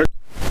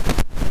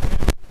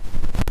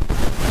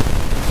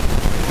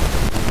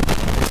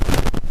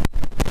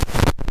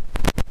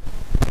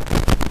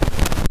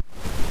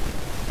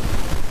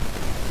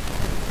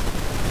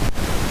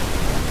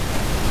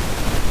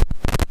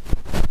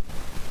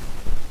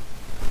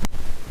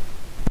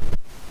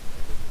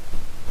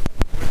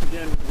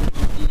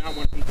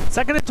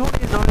 Second and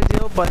 20 is not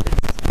ideal, but it's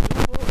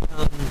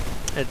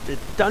doable.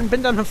 It's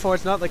been done before.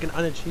 It's not like an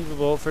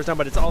unachievable first time,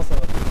 but it's also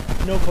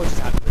no coach is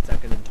happy with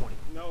 2nd and 20.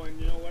 No, and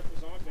you know what?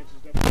 This offense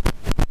is definitely.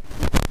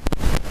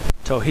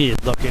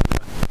 Tauheed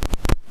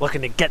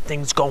looking to get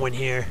things going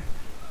here.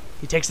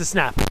 He takes the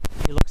snap.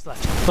 He looks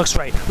left, looks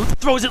right,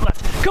 throws it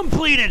left,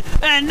 completed,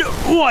 and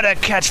what a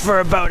catch for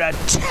about a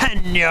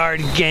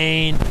 10-yard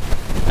gain.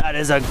 That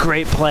is a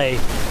great play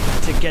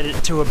to get it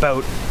to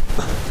about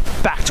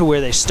back to where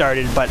they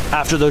started, but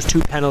after those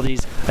 2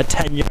 penalties, a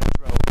 10-yard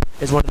throw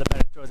is one of the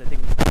better throws I think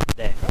we've had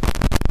today.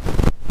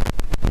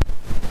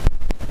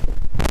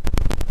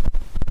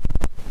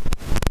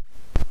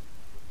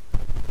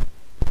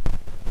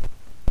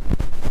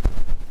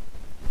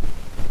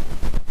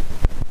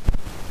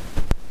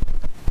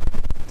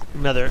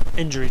 Another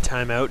injury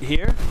timeout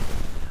here.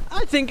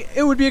 I think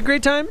it would be a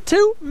great time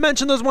to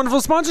mention those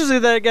wonderful sponsors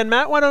there again,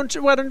 Matt. What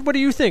do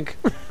you think?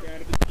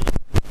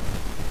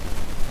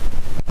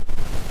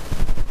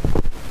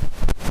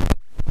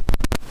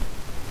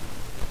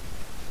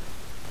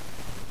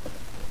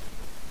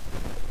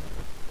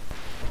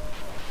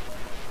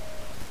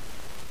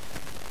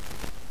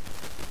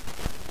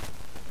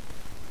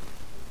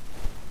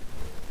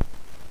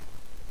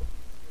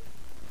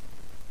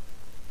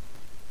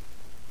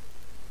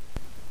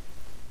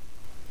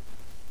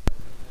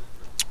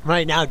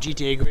 Right now,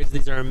 GTA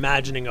Grizzlies are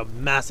imagining a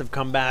massive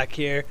comeback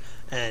here,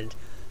 and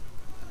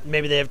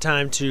maybe they have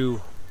time to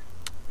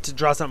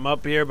draw something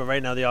up here, but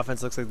right now the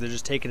offense looks like they're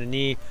just taking a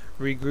knee,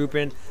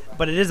 regrouping.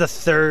 But it is a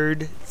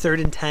third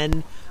and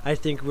 10. I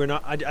think we're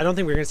not. I don't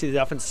think we're going to see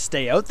the offense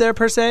stay out there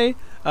per se.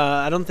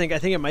 I think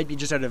it might be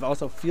just out of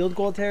also field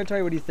goal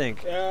territory. What do you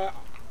think?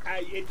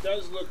 It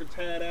does look a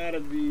tad out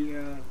of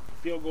the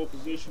field goal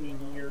positioning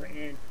here,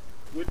 and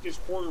with this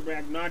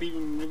quarterback not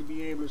even really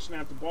being able to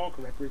snap the ball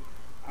correctly.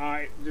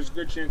 There's a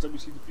good chance that we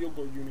see the field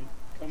goal unit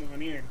come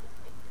on in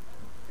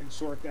and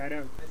sort that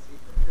out.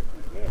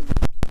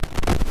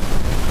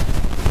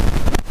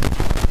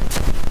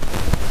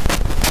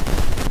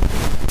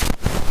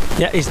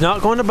 Yeah, he's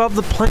not going above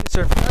the playing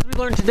surface. As we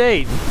learned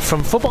today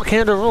from Football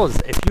Canada rules,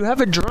 if you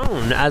have a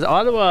drone, as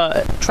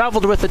Ottawa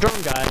traveled with the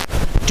drone guy,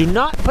 do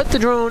not put the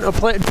drone or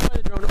play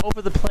the drone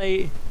over the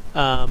play.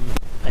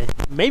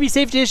 Maybe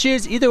safety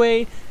issues. Either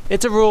way,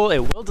 it's a rule.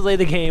 It will delay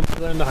the game.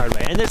 Learn the hard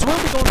way. And this will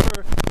be going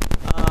for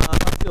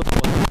field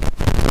goal.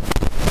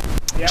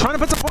 Yep. Trying to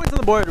put some points on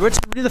the board, which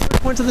would be the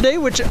first points of the day,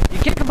 which you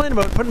can't complain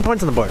about putting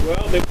points on the board.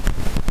 Well,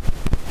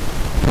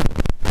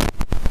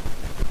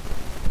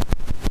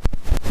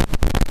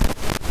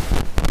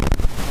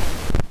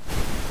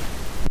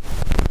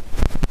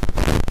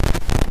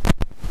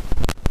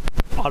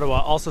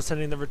 Ottawa also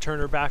sending the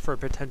returner back for a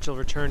potential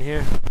return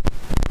here.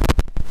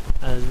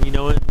 As we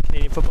know in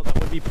Canadian football, that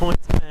would be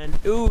points. And,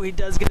 ooh, he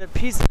does get a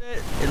piece of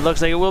it. It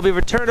looks like it will be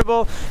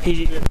returnable.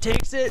 He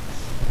takes it,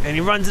 and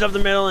he runs it up the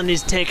middle, and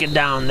he's taken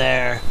down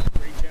there.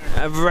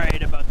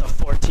 Right about the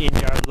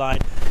 14-yard line.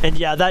 And,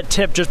 yeah, that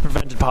tip just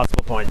prevented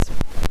possible points.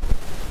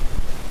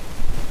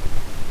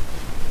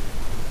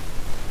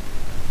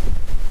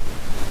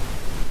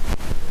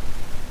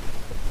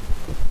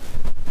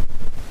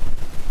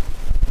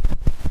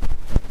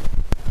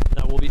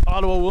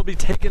 Ottawa will be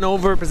taking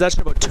over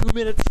possession. About 2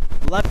 minutes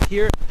left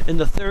here in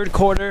the third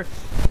quarter.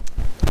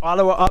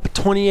 Ottawa up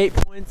 28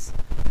 points.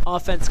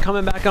 Offense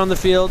coming back on the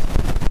field.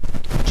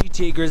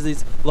 GTA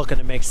Grizzlies looking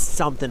to make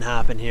something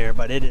happen here,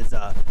 but it is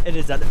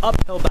an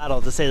uphill battle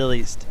to say the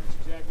least.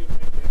 That's exactly right.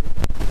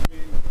 It's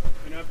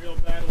been an uphill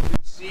battle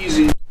this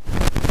season.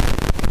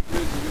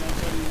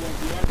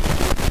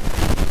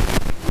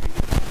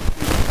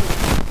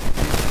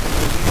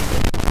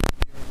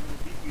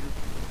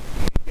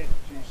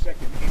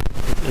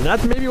 And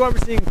that's maybe why we're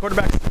seeing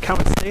quarterbacks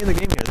count stay in the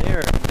game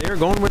here. They are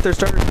going with their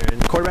starters here.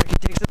 And quarterback, he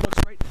takes it, looks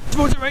right,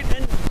 throws it right,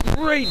 and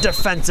great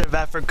defensive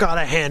effort. Got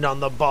a hand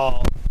on the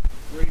ball.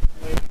 Great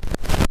play.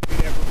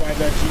 Great effort by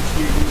that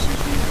GTA Grizzlies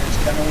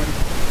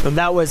defense. And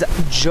that was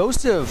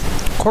Joseph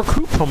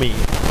Korkupomi.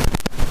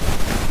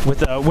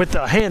 with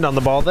the hand on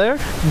the ball there.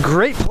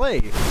 Great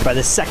play by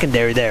the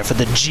secondary there for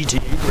the GTA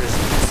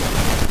Grizzlies.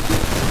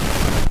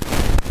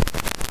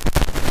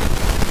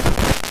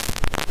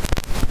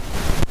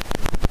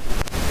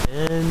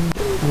 And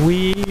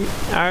we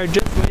are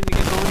just waiting to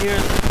get going here.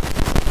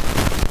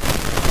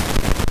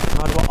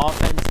 Ottawa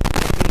offense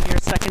here,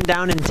 second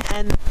down and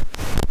 10.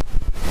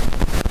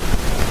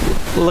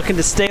 Looking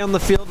to stay on the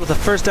field with a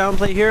first down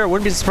play here. I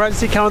wouldn't be surprised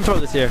to see Cowan throw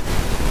this here.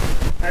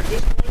 At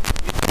this point,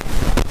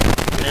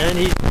 And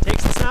he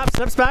takes the snap,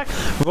 steps back,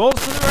 rolls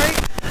to the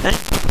right, and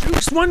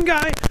jukes one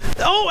guy.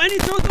 Oh, and he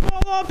throws the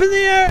ball up in the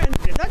air. And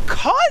is that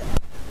caught?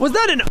 Was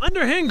that an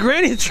underhand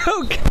granny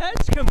throw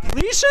catch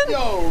completion?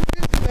 yo,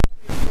 this is actually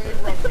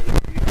playing rough.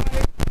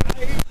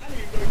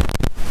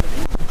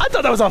 I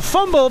thought that was a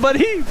fumble, but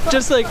he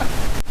just like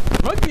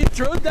rugby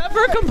throws that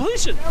for a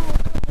completion.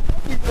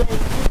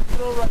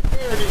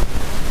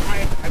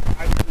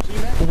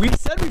 We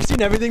said we've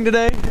seen everything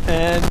today,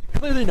 and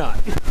clearly not.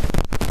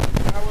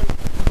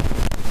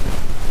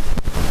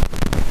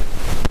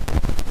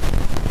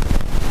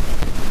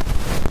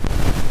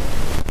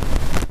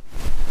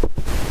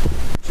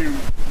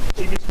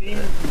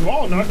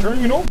 Ball not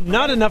turning it over.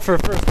 Not enough for a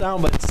first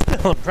down, but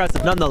still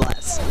impressive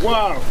nonetheless.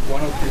 Wow.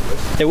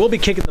 103. They will be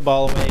kicking the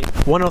ball away.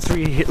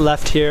 103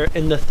 left here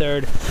in the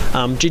third.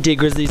 GTA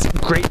Grizzlies,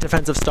 great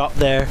defensive stop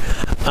there.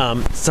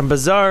 Some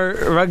bizarre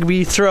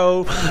rugby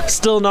throw.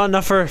 Still not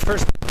enough for a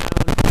first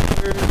down.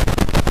 They're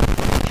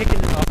kicking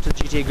it off to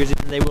GTA Grizzlies,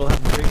 and they will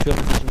have great field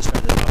position to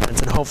start this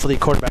offense. And hopefully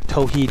quarterback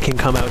Tawheed can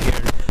come out here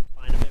and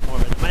find a bit more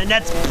of it. And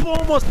that's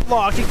almost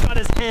blocked. He got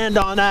his hand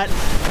on that.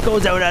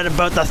 Goes out at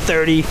about the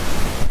 30.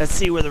 Let's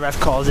see where the ref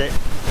calls it.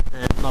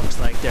 And it looks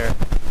like they're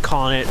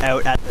calling it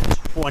out at the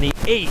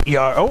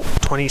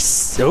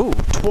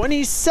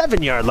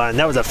 27-yard line.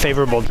 That was a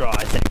favorable draw,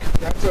 I think.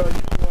 That's a,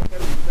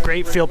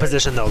 Great field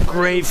position, though.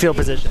 Great field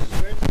position.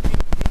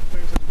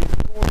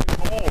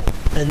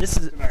 And this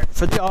is,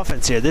 for the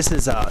offense here, this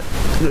is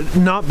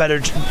not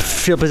better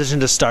field position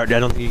to start. I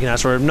don't think you can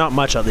ask for not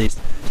much at least.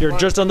 You're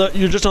just on the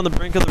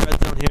brink of the red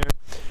zone here.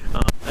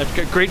 A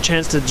great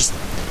chance to just.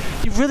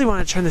 You really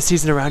want to turn the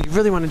season around. You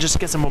really want to just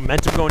get some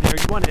momentum going here.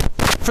 You want to,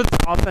 for the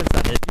offense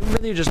that is, you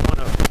really just want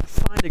to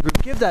find a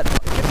group. Give the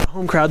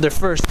home crowd their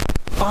first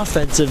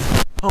offensive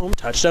home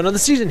touchdown of the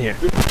season here.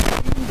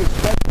 the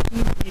special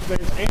team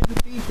defense and the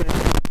defense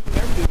doing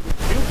everything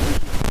with field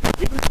position.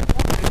 Even if the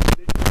offense,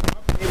 they just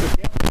not been able to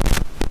get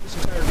this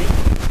entire game.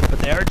 But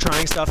they are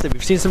trying stuff. That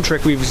we've seen some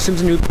trick. We've seen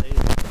some new plays.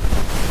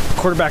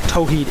 Quarterback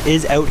Tawheed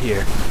is out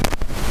here.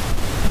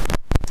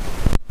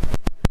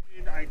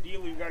 And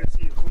ideally, we got to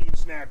see a clean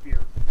snap here.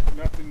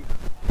 Nothing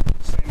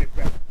send it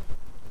back.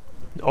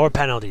 Or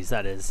penalties,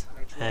 that is.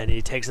 That's right. And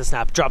he takes a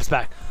snap, drops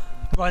back,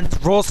 runs,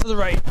 rolls to the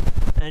right,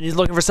 and he's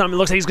looking for something. It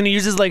looks like he's going to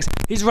use his legs.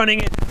 He's running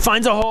it,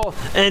 finds a hole,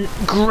 and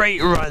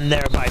great run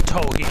there by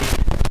Tawheed.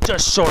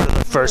 Just short of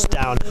the first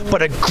down,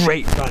 but a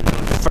great run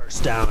on the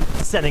first down,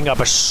 setting up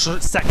a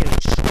second.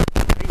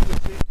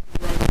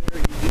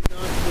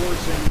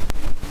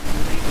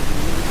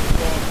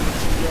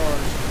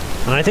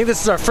 And I think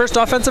this is our first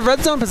offensive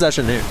red zone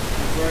possession here,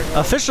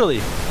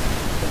 officially.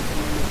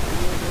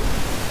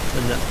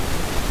 And that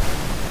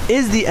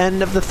is the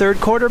end of the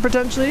third quarter,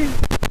 potentially? Is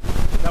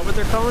that what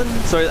they're calling?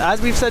 So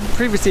as we've said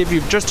previously, if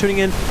you're just tuning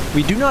in,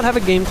 we do not have a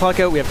game clock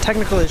out. We have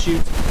technical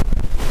issues.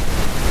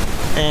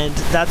 And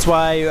that's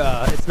why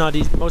it's not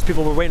easy. Most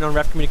people were waiting on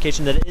ref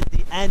communication that it is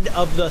the end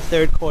of the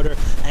third quarter.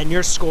 And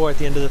your score at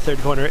the end of the third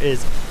quarter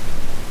is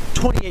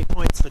 28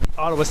 points for the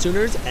Ottawa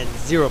Sooners and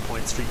 0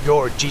 points for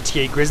your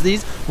GTA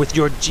Grizzlies, with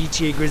your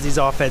GTA Grizzlies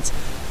offense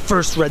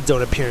first red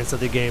zone appearance of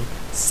the game,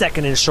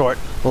 second and short,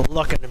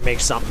 looking to make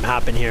something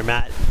happen here,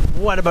 Matt.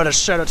 What about a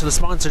shout out to the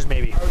sponsors,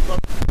 maybe?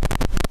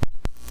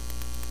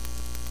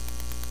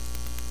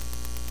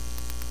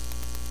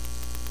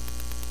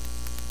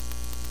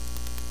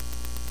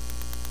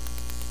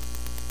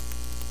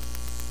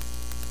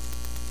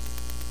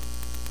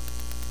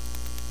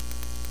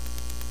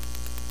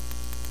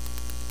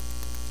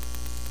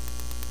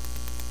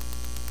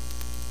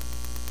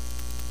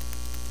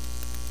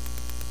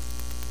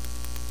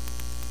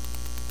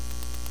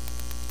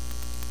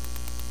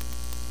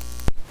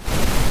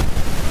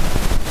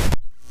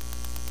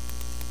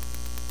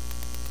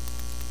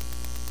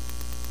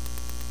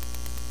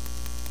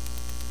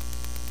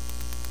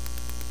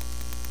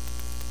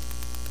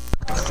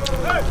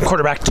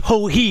 Quarterback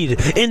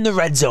Tawheed in the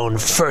red zone.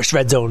 First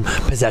red zone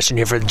possession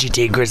here for the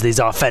GTA Grizzlies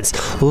offense.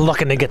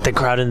 Looking to get the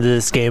crowd into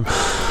this game.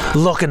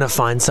 Looking to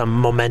find some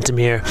momentum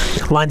here.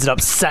 Lines it up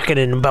second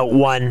and about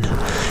 1.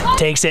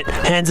 Takes it,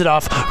 hands it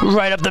off,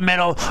 right up the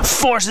middle,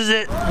 forces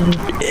it.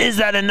 Is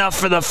that enough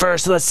for the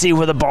first? Let's see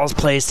where the ball's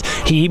placed.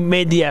 He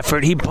made the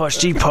effort. He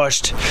pushed.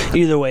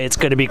 Either way, it's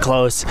going to be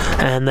close.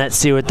 And let's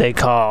see what they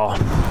call.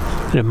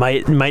 It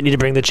might need to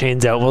bring the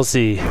chains out. We'll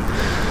see.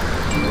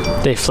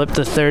 They flipped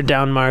the third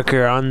down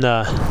marker on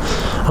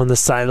the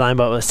sideline,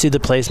 but let's see the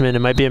placement. It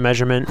might be a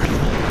measurement.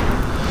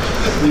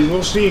 We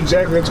will see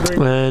exactly. That's great.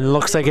 And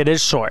looks like it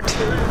is short.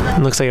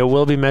 It looks like it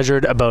will be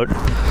measured about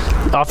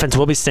Offense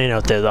will be staying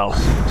out there, though.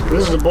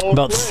 This is a bold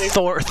About play.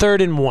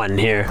 3rd and 1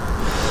 here.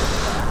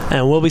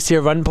 And will we see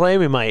a run play?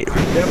 We might. Yep,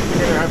 you're going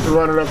to have to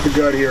run it up the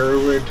gut here.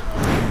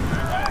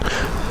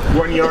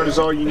 1 yard is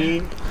all you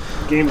need.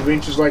 Game of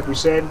inches, like we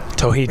said.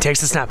 Tauheed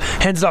takes the snap,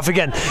 hands it off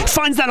again,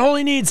 finds that hole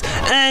he needs,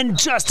 and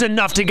just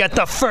enough to get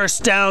the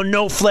first down.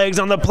 No flags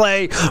on the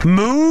play.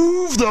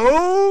 Move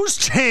those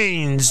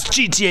chains.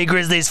 GTA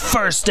Grizzlies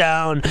first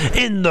down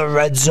in the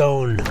red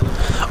zone,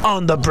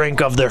 on the brink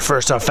of their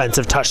first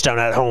offensive touchdown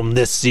at home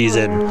this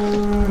season.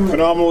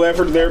 Phenomenal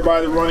effort there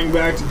by the running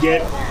back to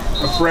get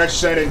a fresh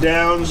set of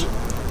downs.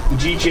 The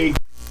GTA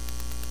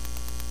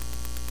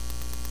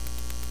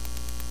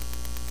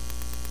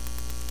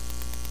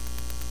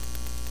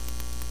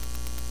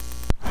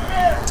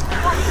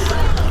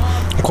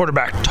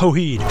Quarterback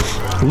Tauheed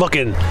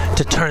looking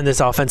to turn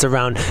this offense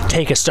around,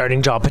 take a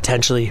starting job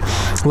potentially.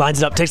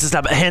 Lines it up, takes the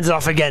snap, hands it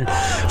off again,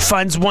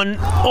 finds one,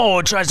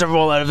 tries to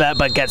roll out of that,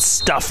 but gets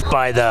stuffed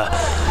by the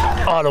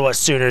Ottawa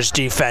Sooners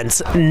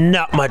defense.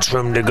 Not much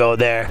room to go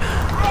there.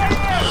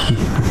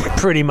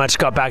 Pretty much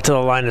got back to the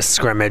line of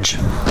scrimmage.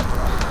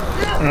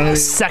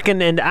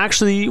 2nd and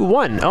actually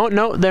 1. Oh,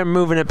 no, they're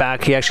moving it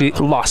back. He actually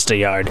lost a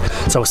yard.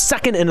 So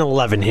 2nd and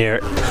 11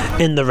 here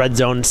in the red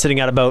zone, sitting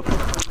at about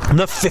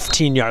the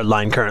 15-yard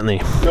line currently.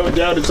 No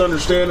doubt it's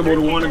understandable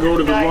to want to go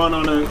to the run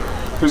on a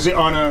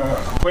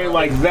play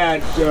like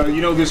that.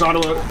 This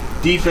Ottawa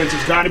defense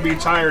has got to be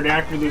tired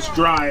after this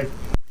drive.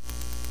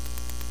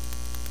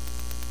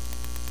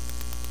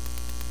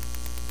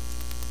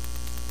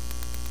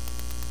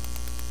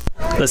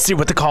 Let's see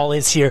what the call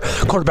is here.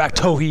 Quarterback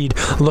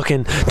Tauheed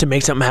looking to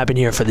make something happen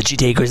here for the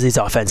GTA Grizzlies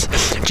offense.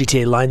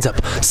 GTA lines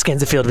up, scans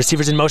the field,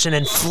 receivers in motion,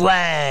 and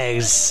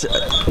flags.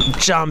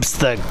 Jumps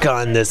the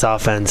gun, this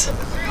offense.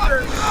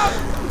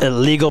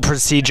 Illegal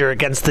procedure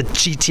against the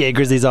GTA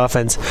Grizzlies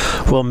offense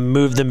will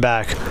move them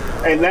back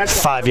And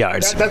that's 5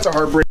 yards. That's a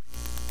heartbreak.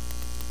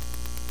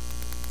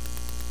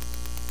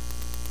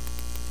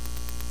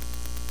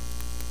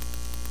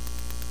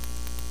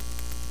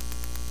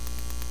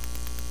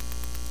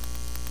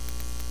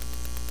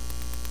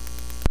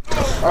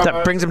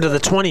 That brings him to the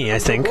 20, I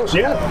think.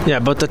 Yeah. Yeah,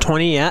 about the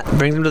 20, yeah.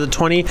 Brings him to the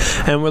 20.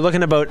 And we're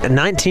looking about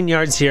 19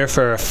 yards here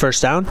for a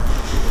first down.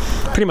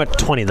 Pretty much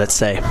 20, let's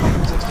say.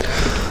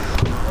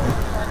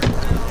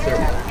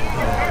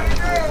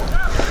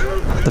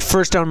 The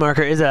first down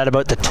marker is at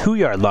about the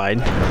 2-yard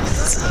line.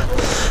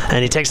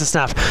 And he takes the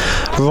snap,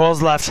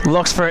 rolls left,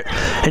 looks for it,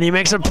 and he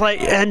makes a play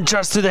and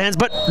just through the hands.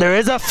 But there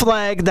is a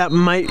flag that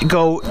might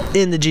go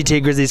in the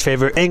GTA Grizzlies'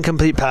 favor.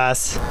 Incomplete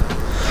pass.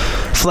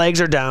 Flags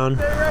are down.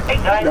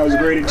 That was a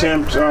great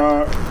attempt.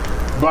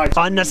 But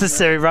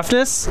Unnecessary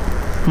roughness.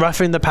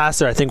 Roughing the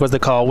passer, I think, was the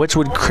call, which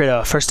would create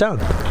a first down.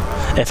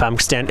 If I'm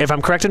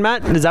corrected,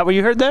 Matt, is that what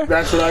you heard there?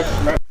 that's what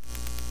I.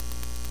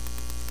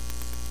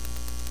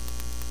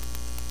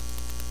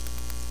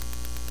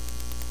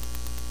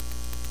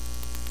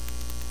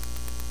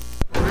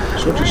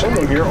 Switching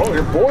someone here. Oh,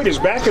 here Boyd is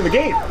back in the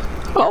game.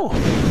 Oh.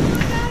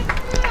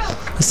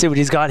 Let's see what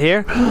he's got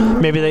here.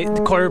 Maybe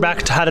the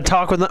quarterback had a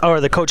talk with him, or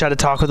the coach had a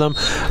talk with him,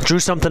 drew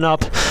something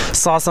up,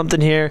 saw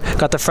something here,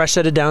 got the fresh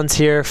set of downs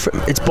here.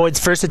 It's Boyd's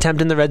first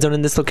attempt in the red zone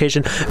in this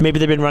location. Maybe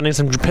they've been running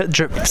some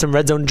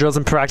red zone drills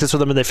in practice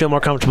with him, and they feel more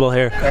comfortable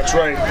here. That's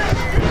right.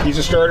 He's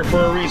a starter for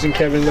a reason,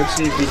 Kevin. Let's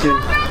see if he can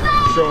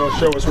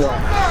show us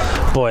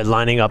why. Boyd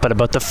lining up at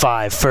about the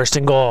 5, 1st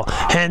and goal,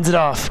 hands it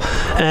off,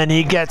 and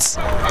he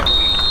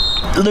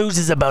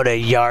loses about a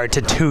yard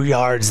to 2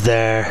 yards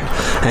there,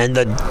 and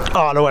the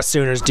Ottawa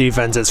Sooners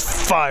defense is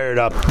fired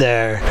up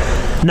there.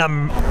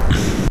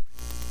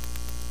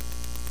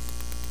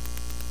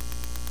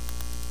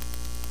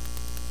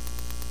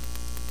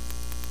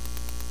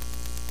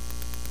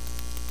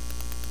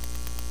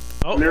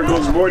 There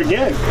goes Boyd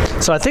again.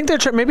 So I think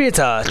maybe it's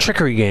a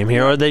trickery game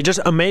here, or they just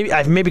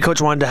maybe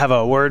coach wanted to have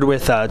a word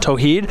with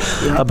Tauheed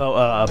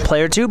about a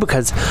play or two,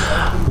 because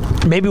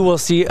maybe we'll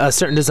see a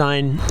certain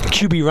design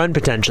QB run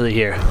potentially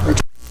here.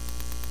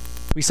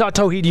 We saw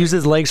Tauheed use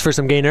his legs for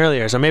some gain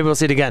earlier, so maybe we'll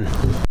see it again.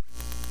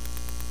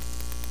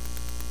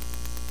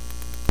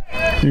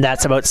 And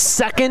that's about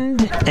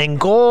 2nd and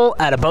goal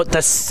at about the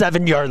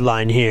 7-yard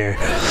line here.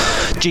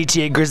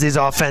 GTA Grizzlies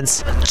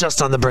offense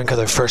just on the brink of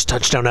their first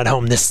touchdown at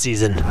home this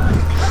season.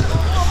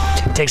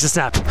 Takes a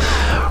snap,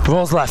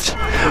 rolls left,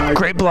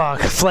 great block,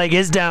 flag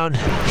is down,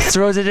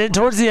 throws it in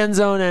towards the end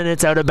zone, and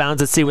it's out of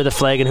bounds. Let's see where the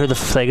flag and who the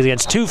flag is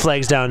against. 2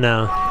 flags down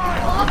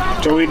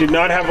now. So he did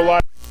not have a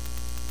lot.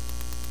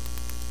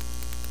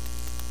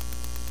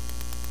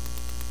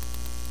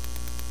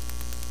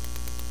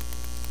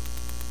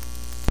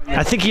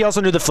 I think he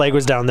also knew the flag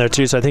was down there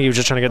too, so I think he was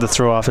just trying to get the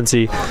throw off and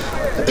see.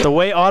 The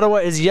way Ottawa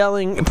is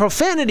yelling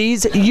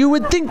profanities, you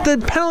would think the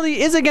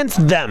penalty is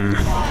against them.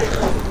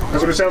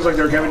 That's what it sounds like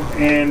there, Kevin,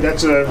 and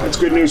that's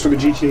good news for the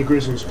GTA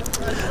Grizzlies.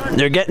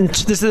 They're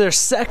this is their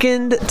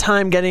 2nd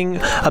time getting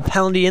a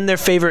penalty in their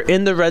favor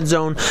in the red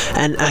zone,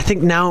 and I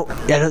think now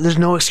there's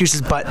no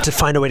excuses but to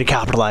find a way to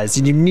capitalize.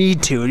 You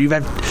need to.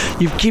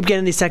 You keep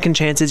getting these second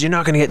chances. You're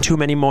not going to get too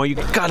many more. You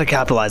got to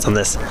capitalize on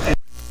this.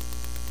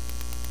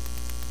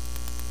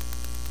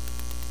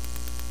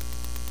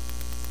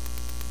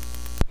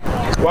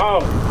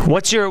 Wow.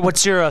 What's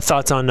your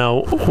thoughts on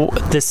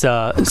this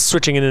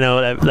switching in and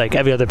out like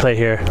every other play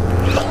here?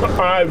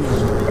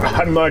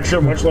 I'm not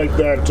sure. Much like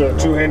that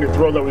two-handed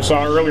throw that we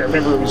saw earlier. I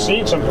remember we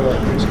seen something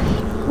like this,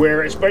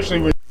 where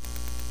especially with.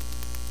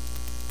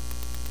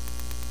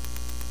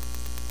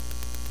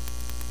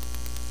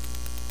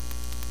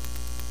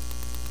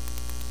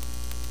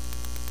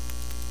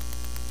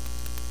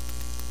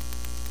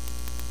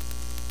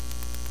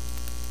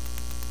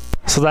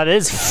 So that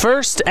is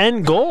 1st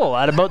and goal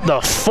at about the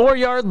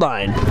 4-yard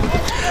line.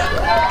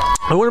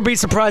 I wouldn't be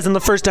surprised on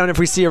the first down if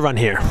we see a run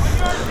here.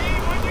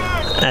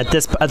 At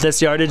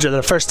this yardage of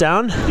the first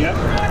down. Yep.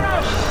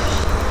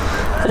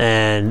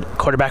 And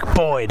quarterback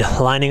Boyd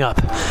lining up.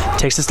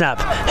 Takes the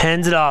snap,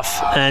 hands it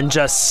off, and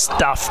just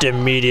stuffed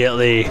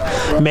immediately.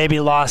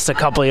 Maybe lost a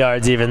couple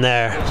yards even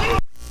there.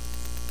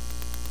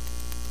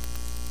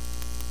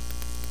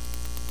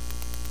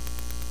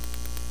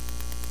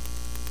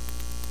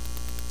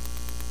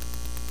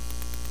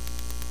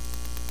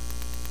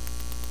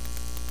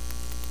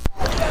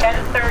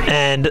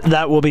 And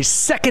that will be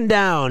 2nd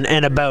down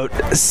and about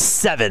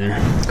 7. Don't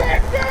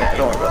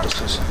worry about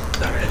this.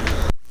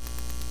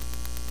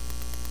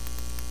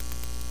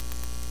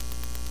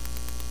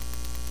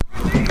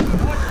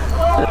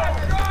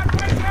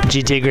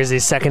 GTA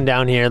Grizzlies 2nd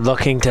down here,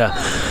 looking to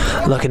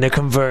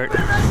convert.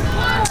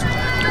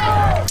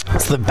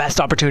 It's the best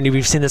opportunity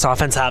we've seen this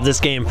offense have this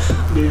game.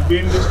 They've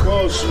been this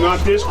close, not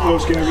this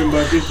close, Kevin,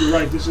 but you're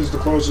right. This is the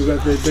closest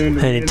that they've been.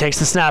 And he takes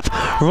the snap,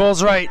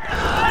 rolls right,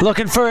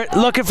 looking for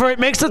it,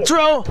 makes the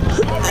throw,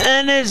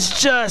 and is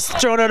just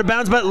thrown out of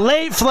bounds. But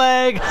late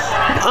flag,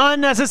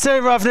 unnecessary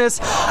roughness.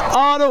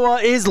 Ottawa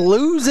is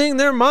losing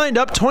their mind,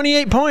 up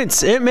 28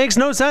 points. It makes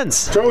no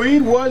sense.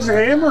 Tauheed was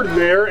hammered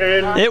there,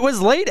 and it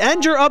was late,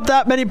 and you're up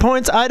that many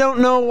points. I don't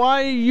know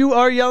why you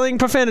are yelling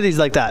profanities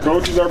like that.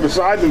 Coaches are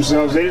beside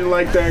themselves. They didn't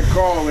like that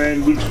call,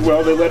 and they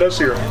let us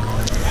hear it.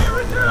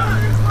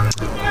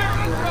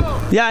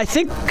 Yeah, I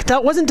think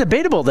that wasn't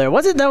debatable there,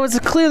 was it? That was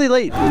clearly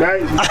late.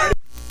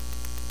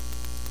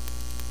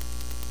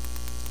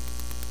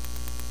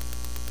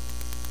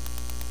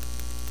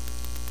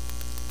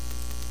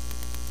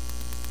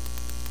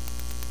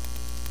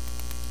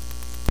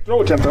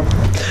 Throw attempt though.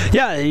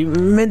 Yeah, he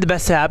made the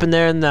best to happen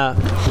there, and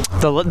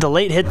the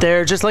late hit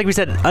there. Just like we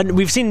said,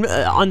 we've seen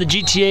on the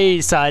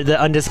GTA side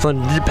the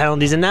undisciplined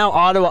penalties, and now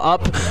Ottawa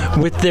up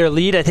with their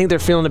lead. I think they're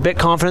feeling a bit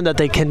confident that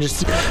they can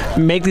just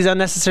make these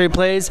unnecessary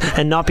plays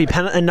and not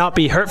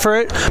be hurt for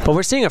it. But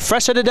we're seeing a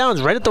fresh set of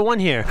downs right at the 1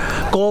 here.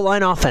 Goal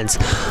line offense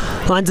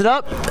lines it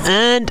up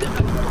and.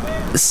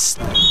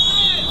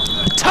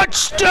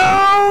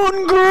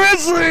 Touchdown,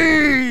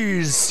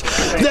 Grizzlies!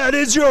 That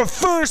is your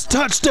first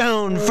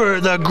touchdown for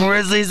the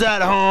Grizzlies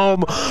at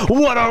home.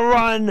 What a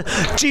run!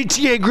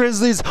 GTA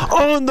Grizzlies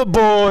on the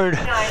board.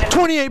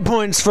 28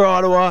 points for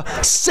Ottawa,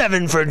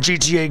 7 for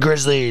GTA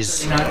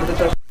Grizzlies.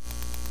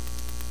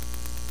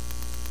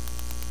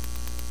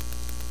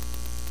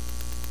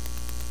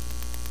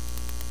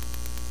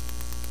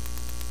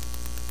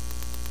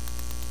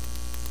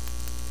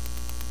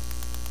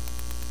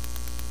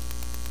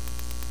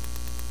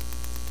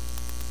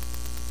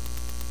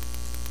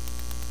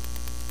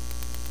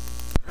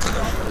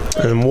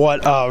 And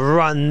what a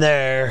run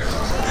there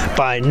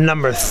by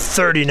number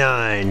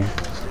 39.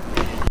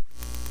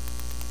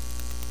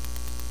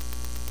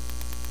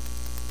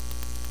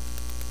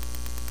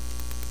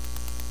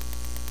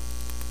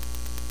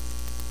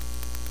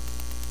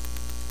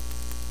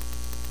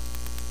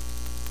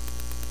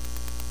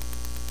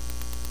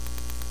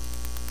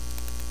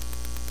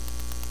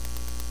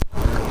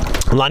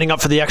 Lining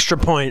up for the extra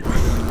point.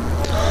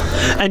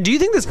 And do you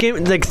think this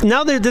game, like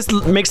now that this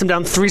makes them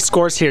down 3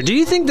 scores here, do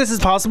you think this is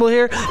possible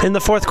here in the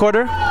 4th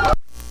quarter?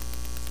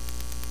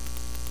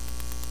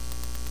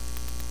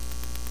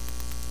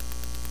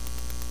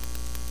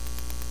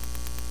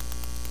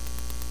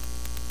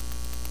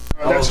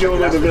 That's the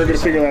only way that they're going to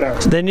figure that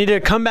out. They need to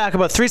come back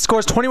about 3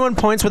 scores, 21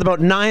 points with about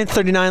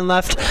 9:39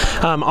 left.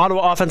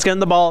 Ottawa offense getting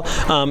the ball.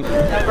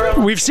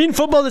 We've seen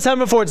football this time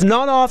before. It's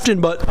not often,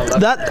 but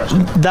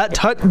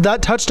that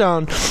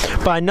touchdown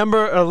by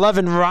number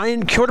 11,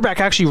 Ryan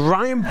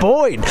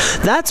Boyd.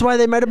 That's why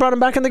they might have brought him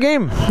back in the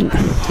game.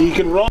 He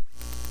can run.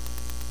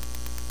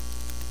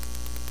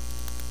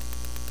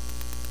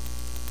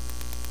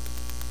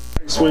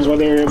 Why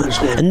they were able to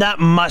score. And that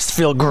must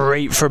feel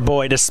great for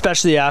Boyd,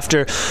 especially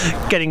after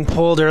getting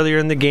pulled earlier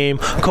in the game.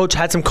 Coach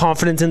had some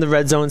confidence in the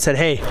red zone, said,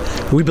 hey,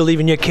 we believe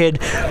in your kid.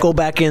 Go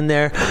back in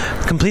there,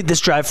 complete this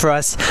drive for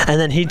us.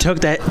 And then he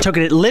took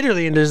it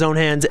literally into his own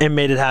hands and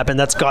made it happen.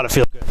 That's got to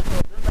feel good.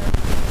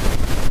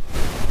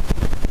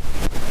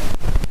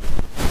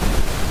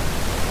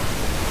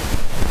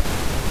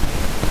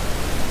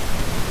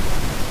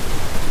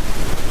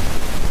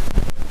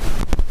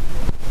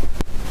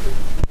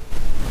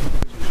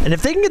 And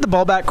if they can get the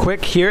ball back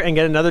quick here and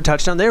get another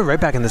touchdown, they're right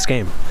back in this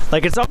game.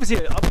 Like, it's obviously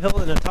an uphill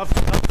and a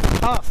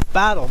tough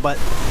battle, but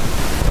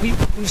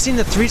we've seen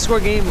the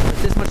 3-score game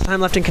with this much time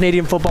left in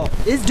Canadian football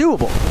is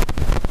doable.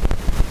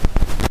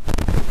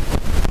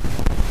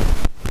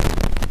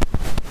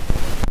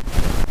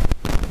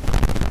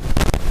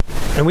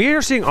 And we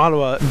are seeing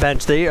Ottawa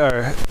bench. They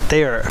are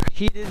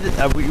heated.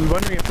 We're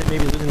wondering if they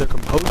may be losing their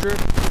composure,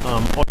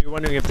 or you're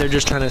wondering if they're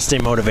just trying to stay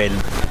motivated.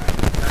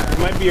 It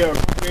might be a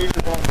combination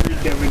of all three,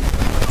 Kevin.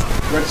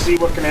 Let's see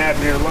what can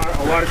happen here. A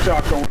lot of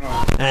talk going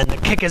on. And the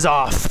kick is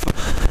off.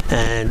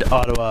 And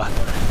Ottawa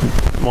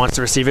wants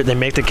to receive it. They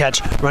make the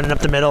catch, running up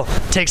the middle,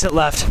 takes it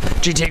left.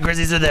 GTA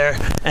Grizzlies are there,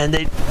 and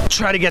they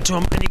try to get to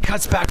him, and he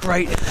cuts back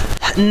right.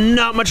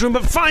 Not much room,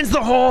 but finds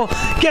the hole,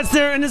 gets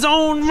there in his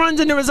own, runs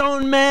into his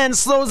own man,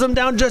 slows him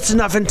down just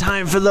enough in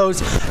time for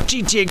those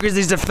GTA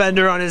Grizzlies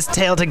defender on his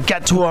tail to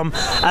get to him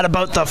at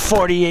about the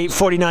 48,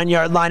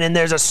 49-yard line, and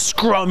there's a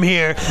scrum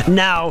here.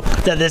 Now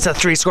that it's a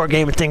 3-score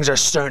game, things are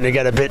starting to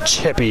get a bit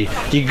chippy.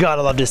 You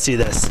gotta love to see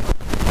this.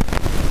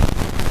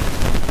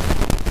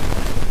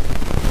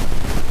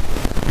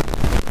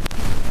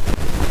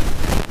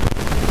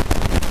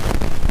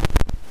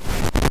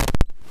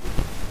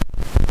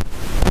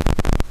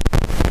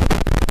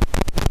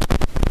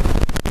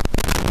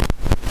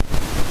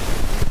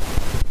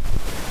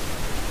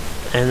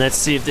 And let's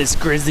see if this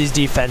Grizzlies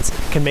defense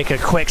can make a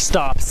quick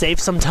stop, save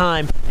some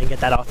time, and get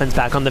that offense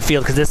back on the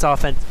field. Because this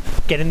offense,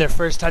 getting their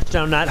first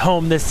touchdown at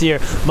home this year,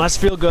 must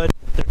feel good.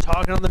 They're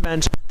talking on the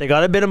bench. They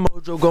got a bit of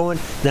mojo going.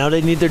 Now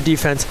they need their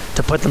defense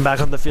to put them back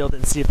on the field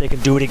and see if they can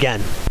do it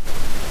again.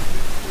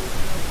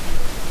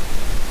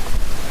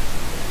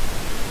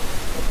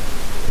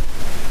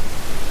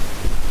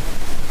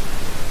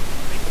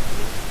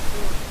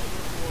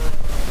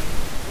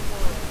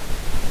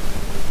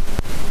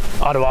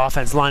 Ottawa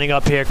offense lining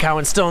up here.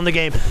 Cowan's still in the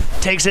game.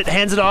 Takes it,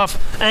 hands it off,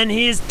 and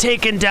he's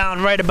taken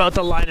down right about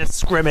the line of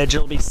scrimmage.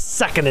 It'll be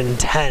 2nd and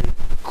 10.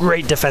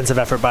 Great defensive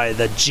effort by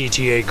the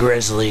GTA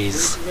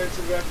Grizzlies.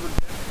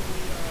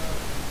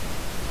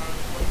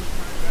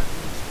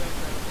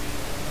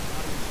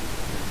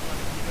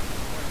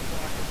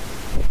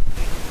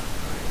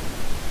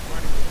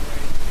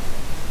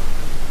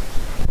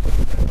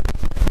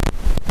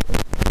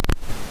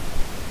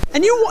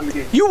 And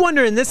you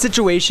wonder in this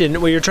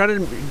situation where you're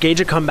trying to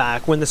gauge a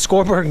comeback, when the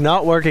scoreboard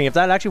not working, if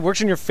that actually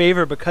works in your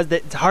favor, because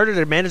it's harder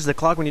to manage the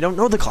clock when you don't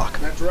know the clock.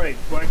 That's right,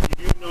 but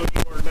you do know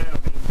you are down,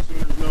 and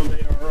Sooners know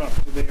they are up,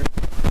 so they're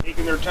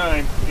taking their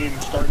time in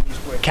starting these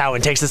plays.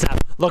 Cowan takes the snap,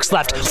 looks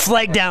left,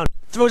 flag down,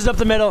 throws it up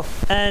the middle,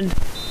 and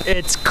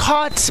it's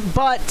caught,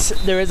 but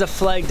there is a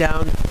flag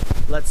down.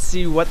 Let's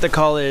see what the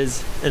call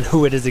is and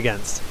who it is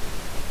against.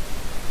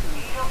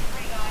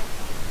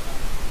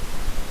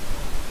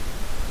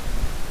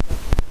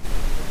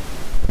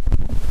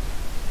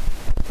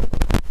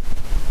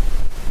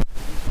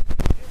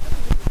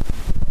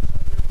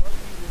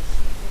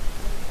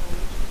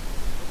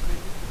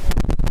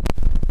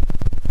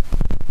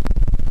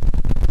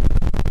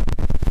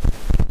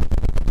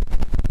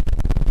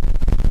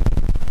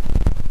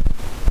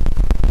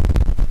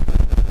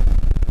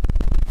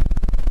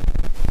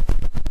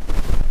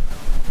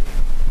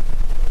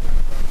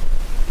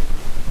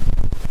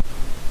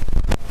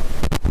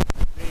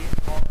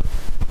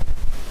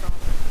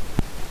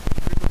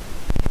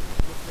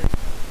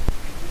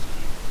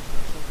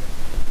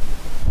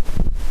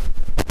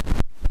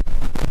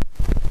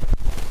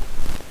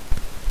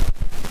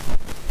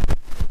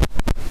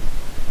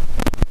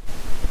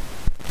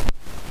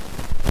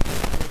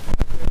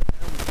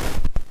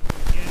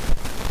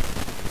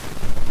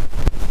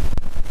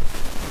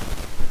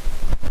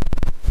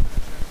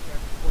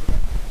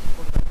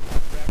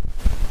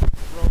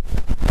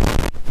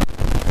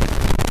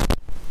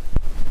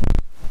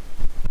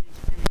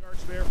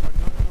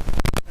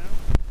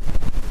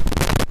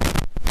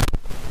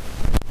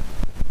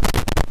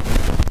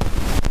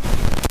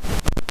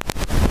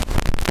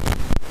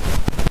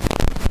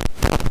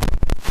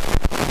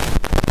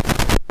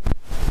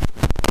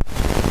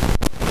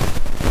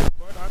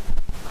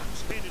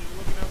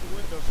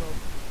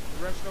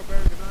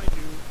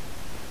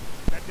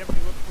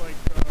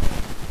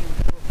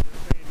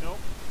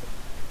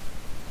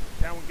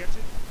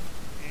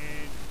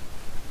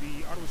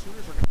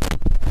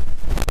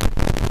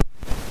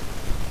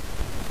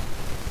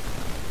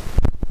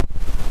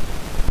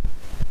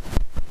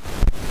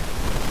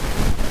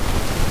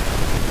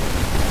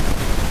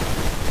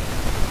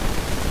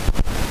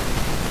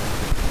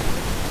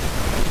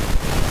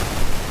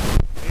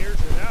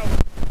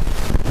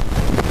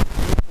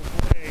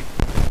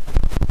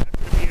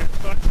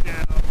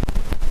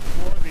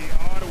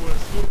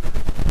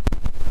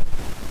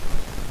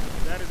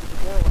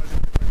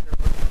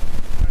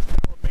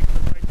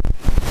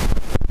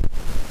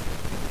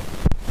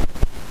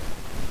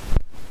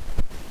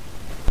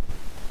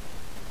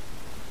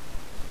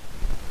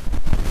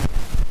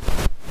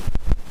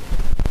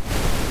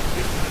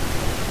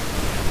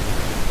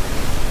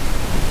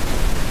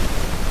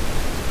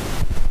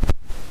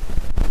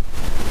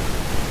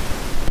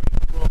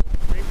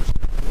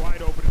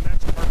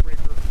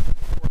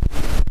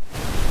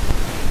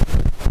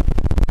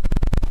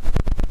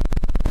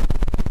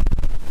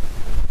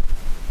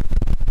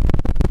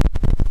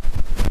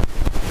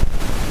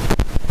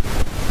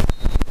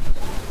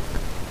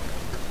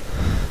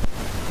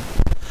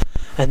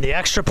 And the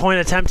extra point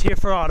attempt here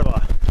for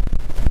Ottawa.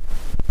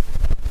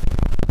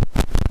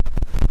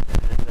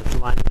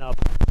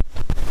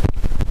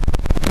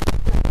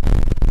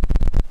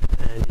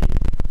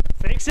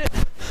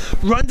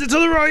 runs it to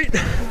the right,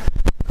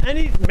 and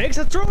he makes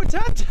a throw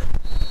attempt.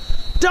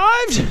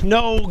 Dived,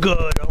 no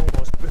good.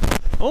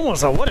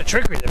 Almost. What a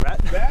trickery there, Matt.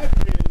 That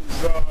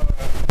is, that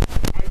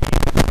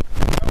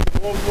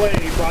was well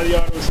played by the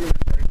Ottawa Sooners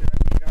right there.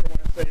 I don't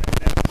want to say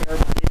unnecessary,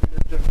 but maybe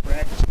they're just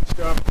practicing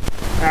stuff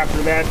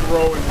after that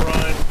throw and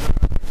run.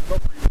 Go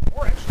for even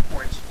more extra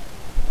points.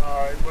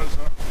 It was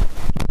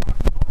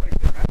right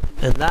there, Matt.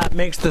 And that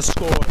makes the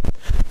score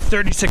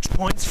 36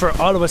 points for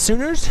Ottawa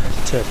Sooners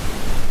to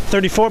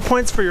 34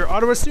 points for your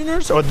Ottawa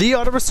Sooners, or the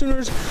Ottawa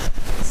Sooners,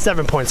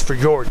 7 points for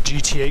your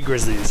GTA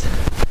Grizzlies.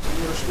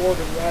 Similar score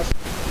than last.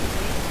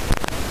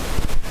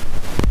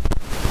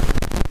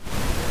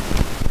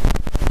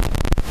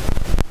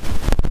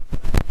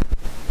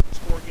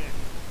 Score again.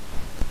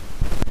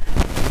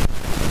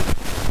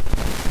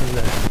 And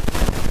there.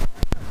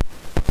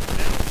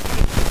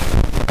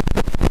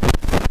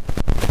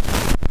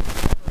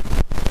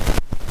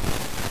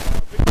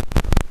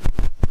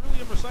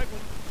 Trillium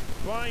Recycling,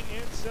 buying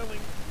and selling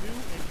new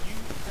and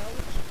used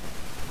pallets,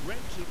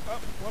 wrenching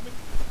up plumbing.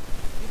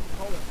 You can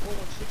call it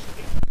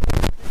 416-8.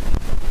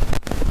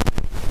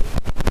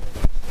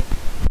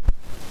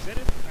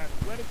 Zenith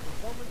Athletic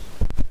Performance.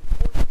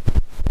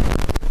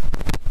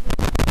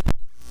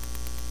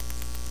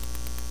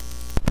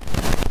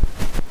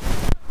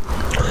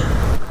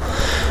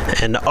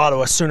 And the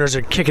Ottawa Sooners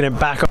are kicking it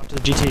back off to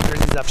the GTA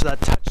Grizzlies after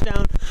that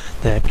touchdown.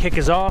 The kick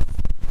is off,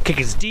 kick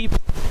is deep,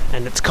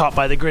 and it's caught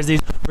by the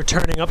Grizzlies,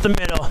 returning up the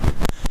middle.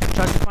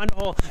 Tries to find a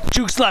hole,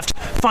 jukes left,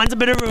 finds a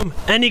bit of room,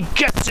 and he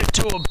gets it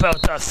to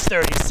about the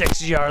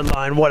 36-yard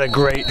line. What a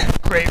great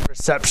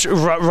reception,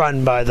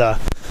 run by the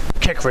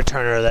kick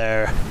returner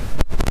there.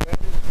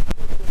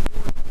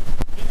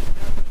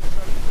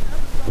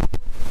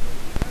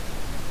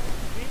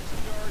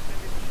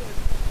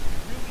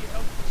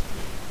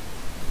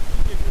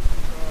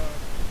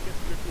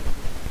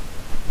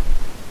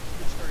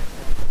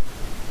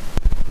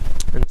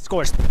 And the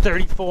score is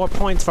 34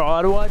 points for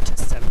Ottawa to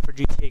 7 for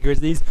GTA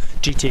Grizzlies.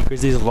 GTA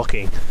Grizzlies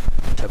looking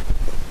to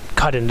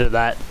cut into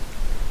that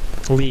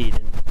lead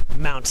and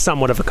mount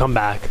somewhat of a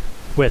comeback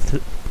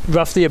with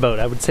roughly about,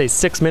 I would say,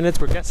 6 minutes,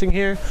 we're guessing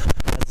here,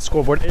 as the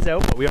scoreboard is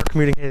out, but we are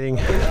communicating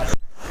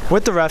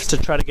with the refs to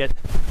try to get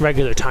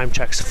regular time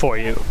checks for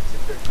you.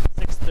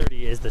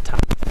 6:30 is the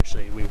time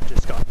officially we've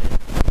just gotten in.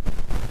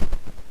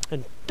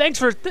 And thanks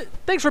for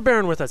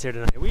bearing with us here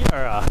tonight. We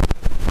are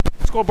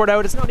scoreboard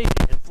out. It's not easy.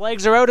 And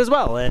flags are out as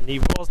well. And he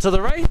rolls to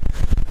the right.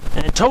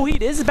 And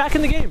Towheed is back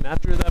in the game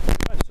after that.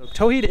 So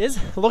Towheed is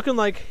looking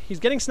like he's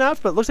getting snaps,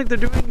 but it looks like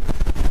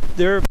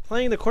they're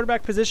playing the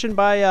quarterback position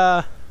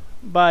by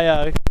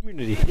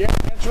community. Yeah,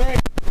 that's right.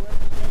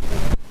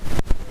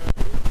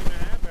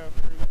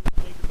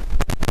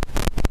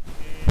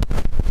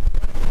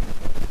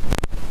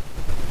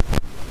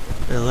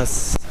 And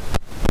let's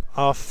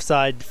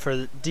offside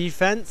for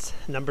defense,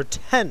 number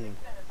 10.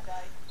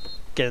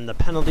 Getting the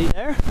penalty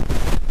there.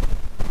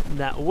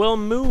 That will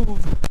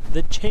move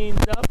the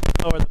chains up,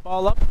 or the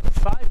ball up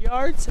 5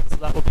 yards. So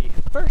that will be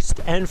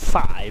 1st and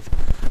 5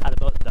 at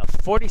about the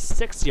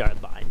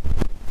 46-yard line.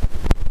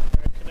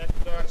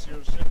 Connect the dots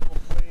here. Simple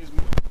plays,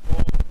 move the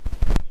ball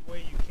any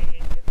way you can,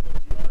 get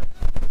those yards.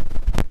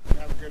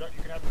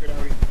 You can have a good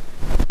outing.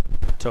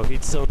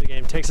 Towheed still in the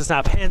game, takes a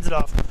snap, hands it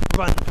off,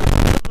 runs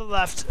to the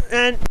left,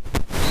 and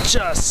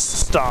just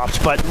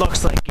stopped, but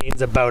looks like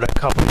gains about a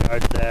couple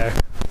yards there.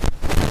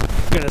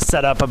 Gonna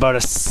set up about a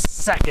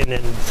 2nd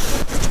and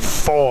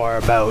 4,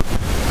 about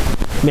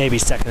maybe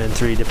 2nd and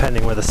 3,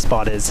 depending where the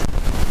spot is.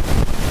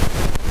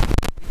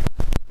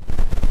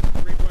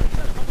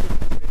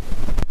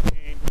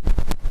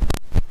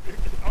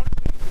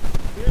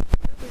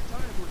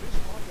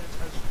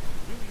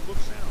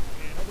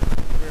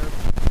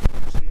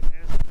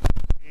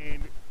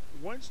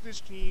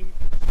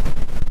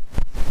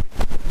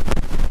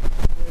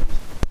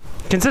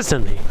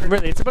 Consistently,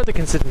 really, it's about the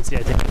consistency.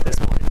 I think at this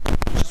point,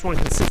 just one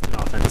consistent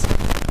offense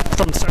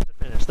from start to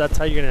finish. That's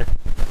how you're gonna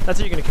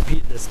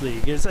compete in this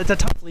league. It's a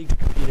tough league to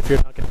compete if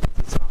you're not getting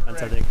consistent offense.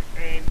 Correct. I think.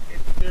 And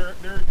they're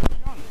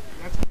young.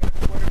 That's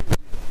what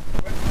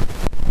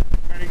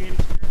it is.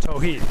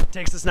 Towheed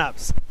takes the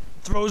snaps,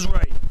 throws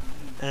right,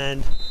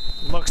 and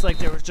looks like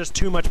there was just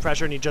too much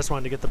pressure, and he just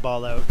wanted to get the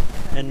ball out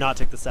and not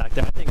take the sack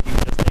there. I think he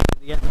was just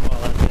getting the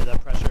ball out of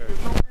that pressure.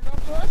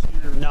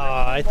 No,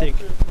 I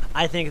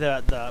think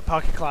that the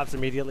pocket collapsed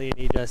immediately, and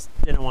he just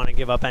didn't want to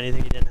give up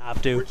anything he didn't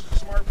have to. Which is a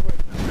smart play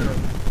for sure.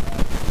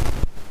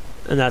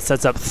 And that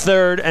sets up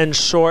 3rd and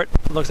short.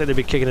 Looks like they'll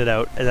be kicking it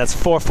out, and that's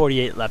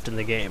 4:48 left in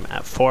the game.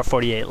 At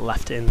 4:48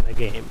 left in the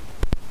game.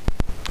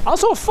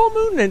 Also a full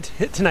moon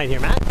tonight here,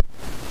 Matt.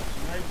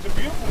 It's a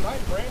beautiful night,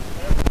 Brandon.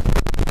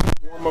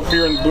 Warm up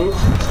here in the booth.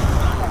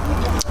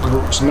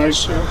 It's a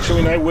nice,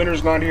 chilly night.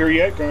 Winter's not here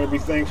yet. Gotta be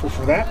thankful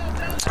for that.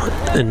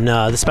 And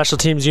the special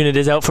teams unit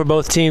is out for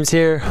both teams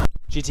here.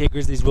 GTA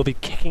Grizzlies will be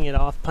kicking it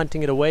off,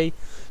 punting it away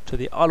to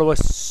the Ottawa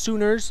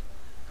Sooners.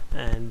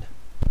 And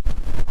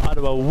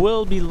Ottawa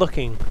will be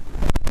looking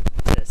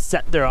to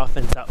set their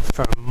offense up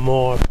for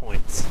more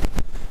points.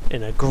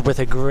 with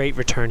a great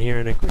return here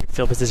and a great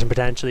field position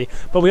potentially.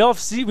 But we've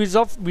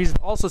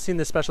also seen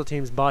the special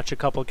teams botch a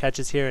couple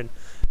catches here and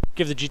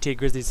give the GTA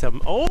Grizzlies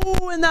some.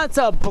 Oh, and that's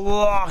a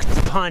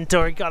blocked punt,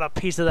 or he got a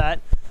piece of that.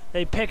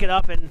 They pick it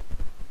up, and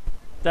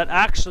that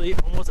actually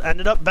almost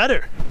ended up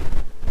better.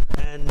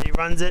 And he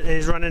runs it, and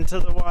he's running to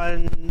the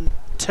one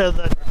to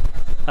the.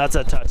 That's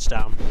a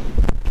touchdown.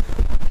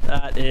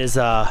 That is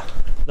the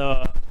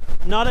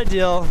not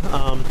ideal.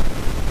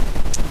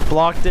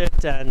 Blocked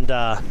it and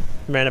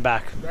ran it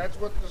back. That's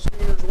what the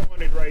Sooners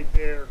wanted right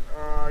there.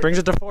 Brings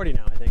it to 40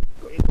 now, I think.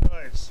 It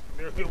does.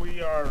 There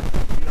we are.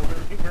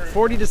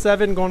 We're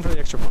 40-7, going for the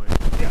extra point.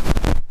 Yeah.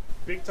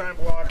 Big time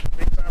block,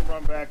 big time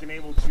run back, and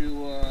able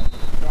to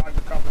dodge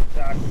a couple of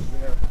tackles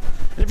there.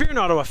 And if you're an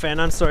Ottawa fan,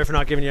 I'm sorry for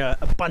not giving you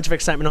a bunch of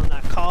excitement on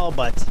that call,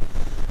 but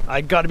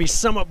I got to be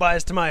somewhat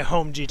biased to my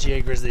home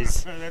GTA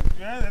Grizzlies. I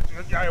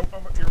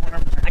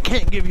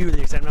can't give you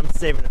the excitement. I'm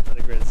saving it for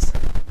the Grizz.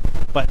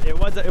 But it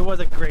was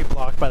a great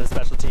block by the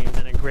special teams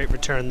and a great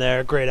return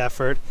there, great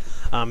effort.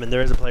 And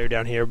there is a player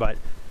down here, but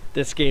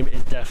this game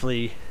is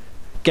definitely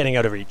getting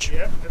out of reach.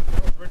 Yeah,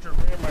 that was Richard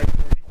Graham right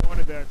there. He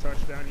wanted that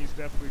touchdown. He's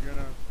definitely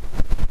gonna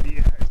be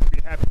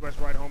happy with us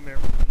right home there.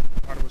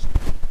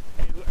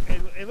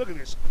 Hey, look at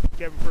this,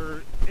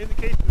 Kevin. In the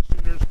case of the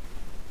Sooners,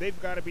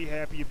 they've got to be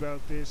happy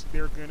about this.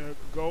 They're gonna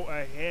go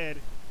ahead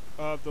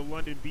of the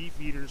London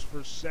Beefeaters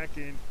for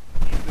second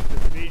in the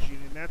division,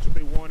 and that's what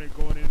they wanted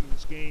going into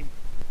this game.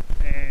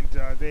 And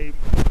they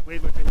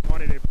played like they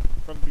wanted it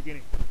from the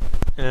beginning.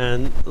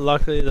 And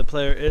luckily the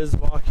player is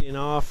walking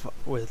off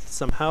with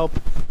some help.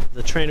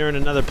 The trainer and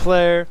another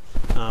player.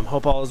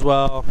 Hope all is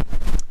well.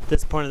 At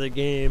this point of the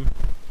game,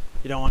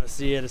 you don't want to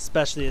see it,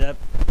 especially that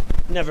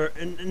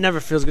it never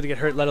feels good to get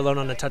hurt, let alone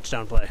on a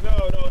touchdown play. No,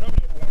 nobody ever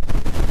wants to.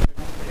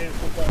 And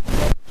football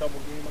is a double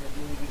game. I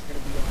believe he's going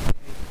to be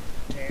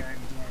on and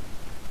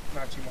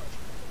not too much.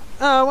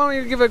 Why don't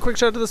you give a quick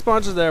shout out to the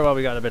sponsors there while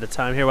we got a bit of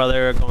time here while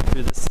they're going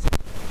through this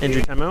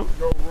injury timeout.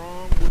 Go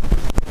wrong with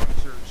the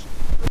sponsors.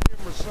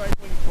 Premium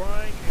Recycling,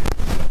 buying and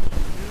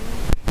recycling new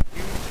and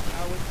used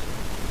pallets.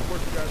 Of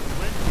course, we got the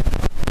rent.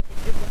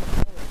 Give them a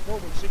call at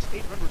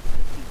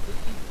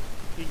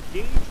 416-800-5050.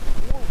 Engage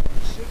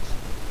 416.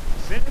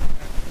 Zen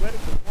Athletic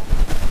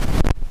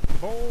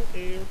Performance. Bowl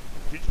Air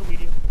Digital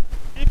Media.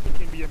 If it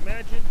can be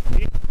imagined,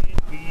 it can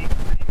be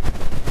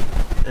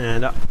created.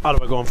 And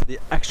Ottawa going for the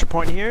extra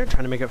point here,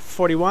 trying to make it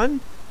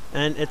 41.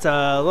 And it's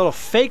a little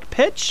fake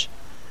pitch.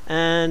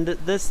 And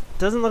this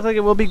doesn't look like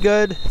it will be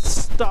good.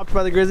 Stopped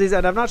by the Grizzlies,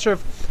 and I'm not sure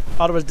if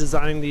Ottawa's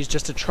designing these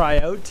just to try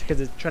out because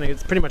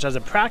it's pretty much as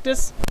a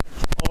practice,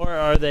 or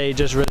are they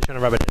just really trying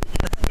to rub it in?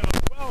 No,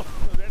 well,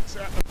 that's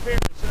a fair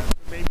assessment.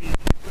 Maybe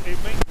it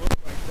may look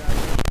like that.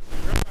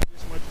 There's not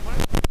this much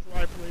money to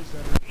try plays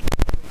that are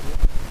equal.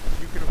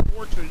 You can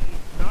afford to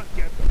not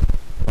get them.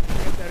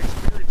 Get that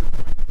experience of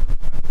trying to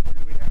you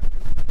really have to.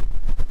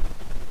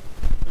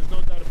 There's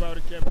no doubt about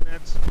it, Kevin.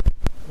 That's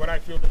what I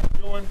feel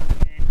they're doing.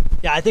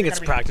 Yeah, I think it's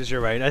practice. You're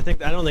right. I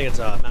don't think it's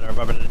a matter of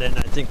rubbing it in.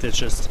 I think that's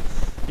just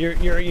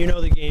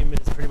the game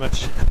is pretty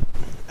much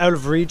out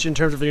of reach in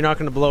terms of you're not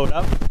going to blow it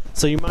up.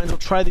 So you might as well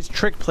try these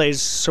trick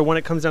plays. So when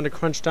it comes down to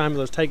crunch time,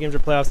 those tight games or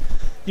playoffs,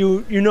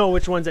 you know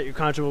which ones that you're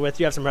comfortable with.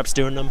 You have some reps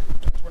doing them.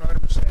 That's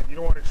 100%. You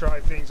don't want to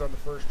try things on the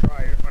first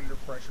try under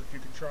pressure. If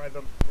you can try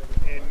them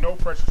in no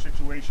pressure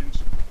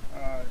situations,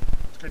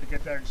 it's good to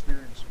get that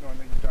experience knowing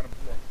that you've done it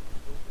before.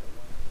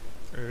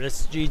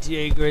 This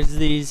GTA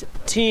Grizzlies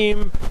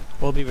team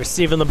will be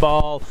receiving the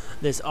ball.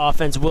 This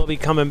offense will be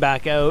coming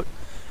back out.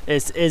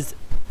 That's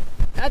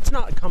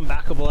not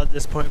comebackable at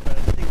this point, but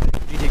I think the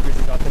GTA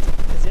Grizzlies offense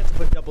has yet to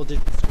put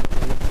double-digit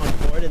scores on the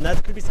board, and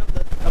that could be something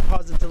that's a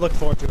positive to look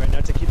forward to right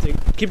now to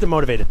keep them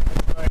motivated.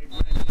 That's right.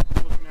 When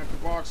looking at the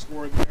box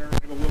score there,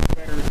 it'll look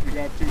better if you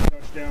got 2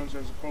 touchdowns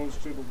as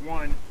opposed to the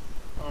 1.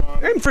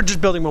 And for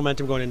just building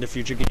momentum going into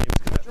future games.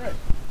 That's right.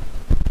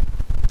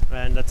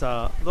 And that's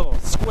a little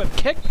squib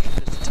kick.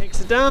 Just takes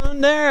it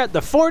down there at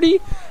the 40.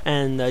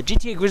 And the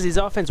GTA Grizzlies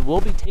offense will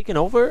be taken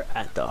over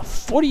at the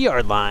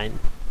 40-yard line.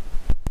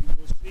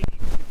 We'll see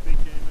if they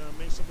can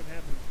make something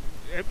happen.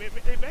 If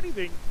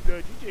anything,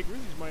 the GTA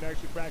Grizzlies might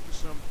actually practice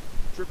some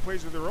trick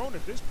plays of their own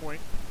at this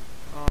point,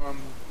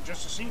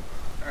 just to see,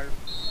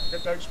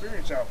 get that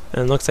experience out.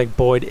 And it looks like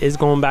Boyd is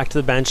going back to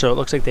the bench, so it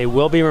looks like they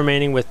will be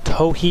remaining with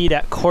Tauheed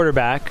at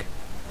quarterback.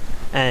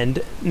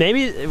 And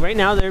maybe right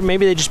now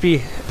they just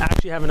be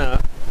actually having a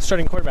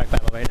starting quarterback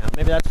battle right now.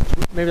 Maybe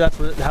that's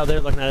how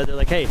they're looking at it. They're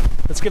like, hey,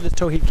 let's give this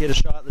Tauheed kid a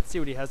shot. Let's see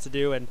what he has to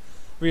do and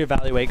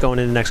reevaluate going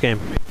into the next game.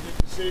 Make good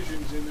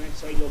decisions, and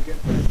that's how you'll get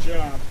the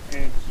job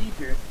and keep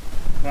it.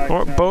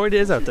 But, Boyd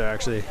is out there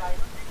actually.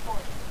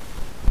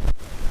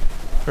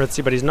 Let's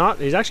see, but he's not.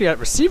 He's actually at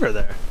receiver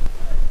there.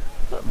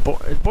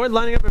 Boyd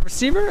lining up at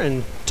receiver,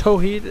 and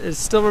Tauheed is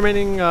still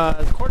remaining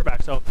as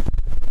quarterback. So.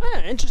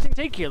 Interesting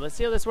take here. Let's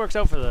see how this works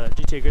out for the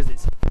GTA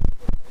Grizzlies.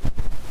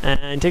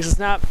 And takes a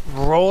snap,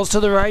 rolls to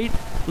the right,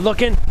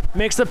 looking,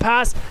 makes the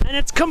pass, and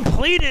it's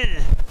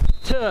completed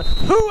to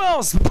who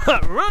else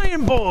but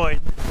Ryan Boyd.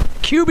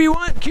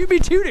 QB2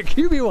 to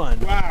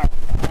QB1. wow.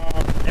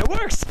 It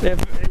works.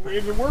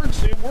 If it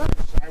works, it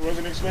works. I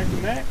wasn't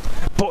expecting that.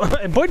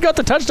 Boyd got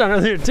the touchdown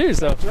earlier too,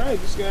 so. That's right.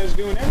 This guy's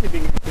doing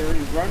everything out there.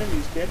 He's running,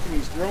 he's catching,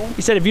 he's throwing.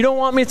 He said, if you don't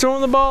want me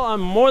throwing the ball,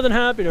 I'm more than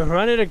happy to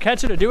run it or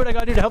catch it or do what I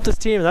got to do to help this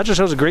team. And that just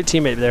shows a great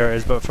teammate there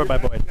is, but by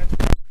Boyd. That's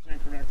 100%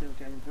 correct there,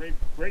 Kevin.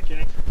 Great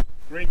catch.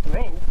 Great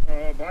throw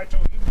by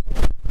Tony.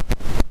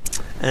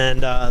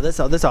 And this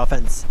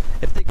offense,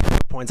 if they can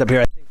put points up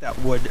here, I think that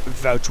would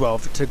vouch well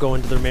to go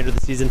into the remainder of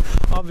the season.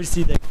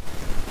 Obviously,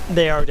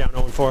 they are down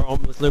 0-4,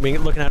 almost looking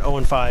at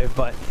 0-5,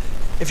 but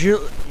if you're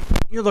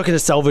looking to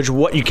salvage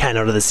what you can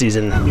out of the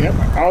season. Yep,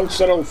 I'll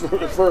settle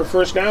for a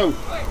first down.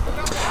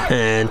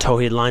 And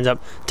Tauheed lines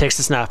up, takes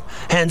the snap,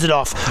 hands it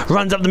off,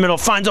 runs up the middle,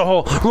 finds a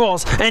hole,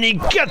 rolls, and he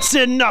gets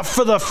enough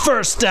for the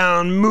first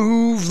down.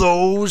 Move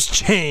those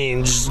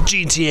chains,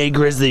 GTA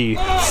Grizzly,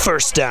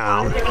 first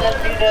down.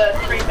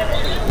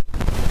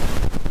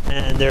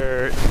 And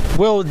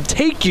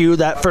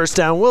that first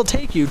down will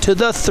take you to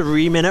the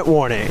 3-minute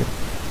warning. 3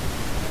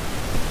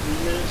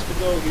 minutes to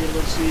go here.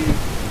 Let's see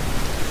if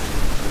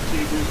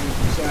GTA Grizzlies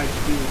decide to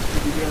do it. It's going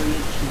to be very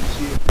interesting to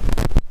see if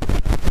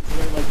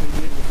play like they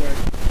did with that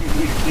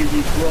QB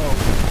throw.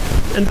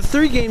 And the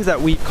 3 games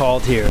that we've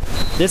called here,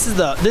 this is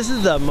the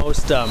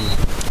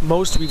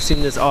most we've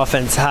seen this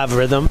offense have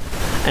rhythm,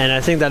 and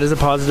I think that is a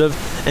positive.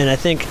 And I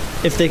think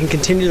if they can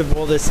continue to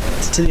roll this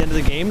to the end of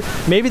the game,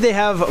 maybe they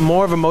have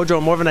more of a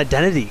mojo, more of an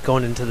identity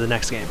going into the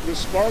next game. The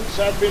Sparks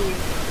have been,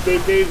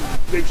 they've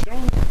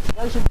shown.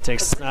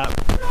 Takes a snap,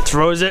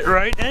 throws it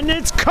right, and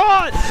it's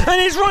caught,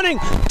 and he's running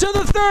to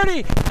the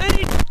 30, and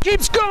he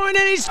keeps going,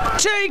 and he's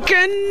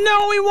taken.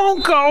 No, he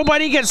won't go,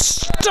 but he gets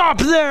stopped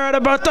there at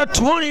about the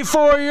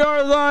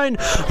 24-yard line.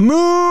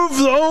 Move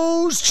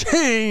those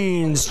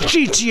chains.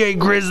 GTA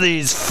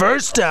Grizzlies,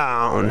 first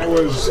down. That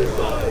was...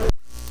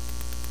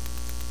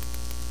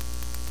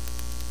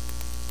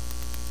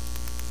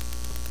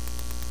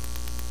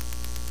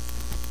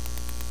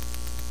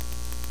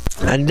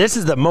 And this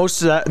is the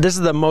most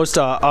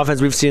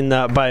offense we've seen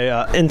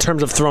in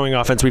terms of throwing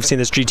offense. We've seen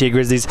this GTA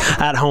Grizzlies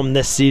at home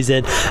this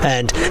season,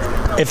 and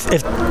if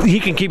he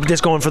can keep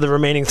this going for the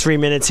remaining 3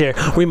 minutes here,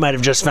 we might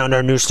have just found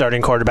our new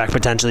starting quarterback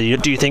potentially.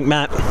 Do you think,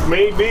 Matt?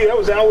 Maybe. That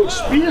was Alex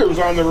Spears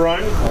on the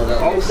run,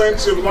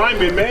 offensive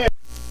lineman, man.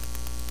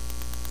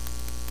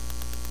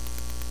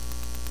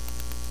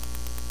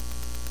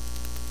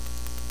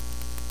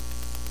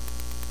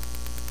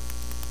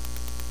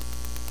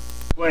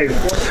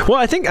 Well,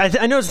 I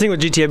know it's the thing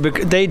with GTA, but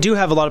they do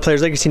have a lot of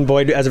players, like you've seen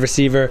Boyd as a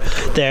receiver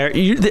there.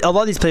 A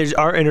lot of these players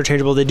are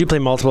interchangeable. They do play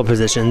multiple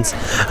positions.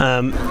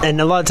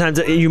 And a lot of times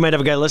you might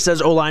have a guy listed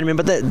as O-lineman,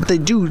 but they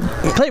do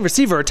play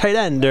receiver or tight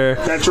end.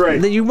 That's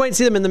right. You might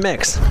see them in the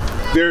mix.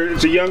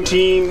 It's a young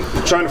team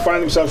trying to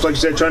find themselves, like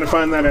you said, trying to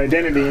find that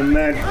identity, and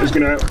that is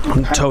going to...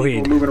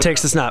 Tauheed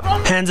takes the snap,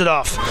 hands it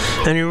off,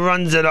 and he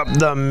runs it up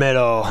the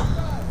middle.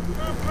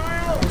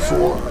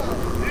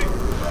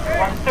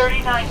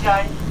 139,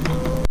 guys.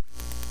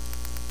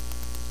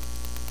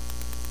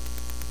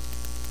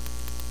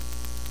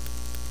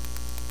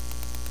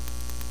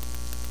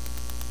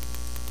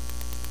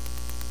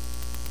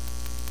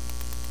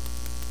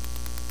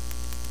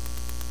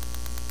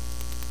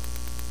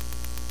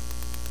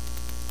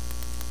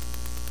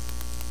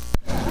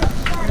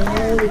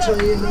 Let me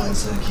tell you in 1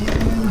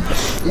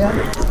 second. Yeah.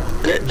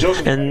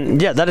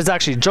 And yeah, that is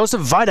actually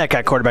Joseph Videk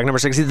at quarterback, number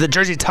 6. The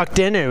jersey tucked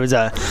in. It was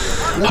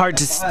hard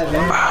to see.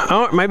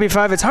 Oh, it might be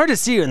 5. It's hard to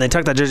see when they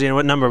tuck that jersey in.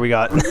 What number we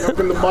got? Up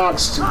in the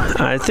box.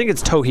 I think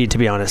it's Tauheed, to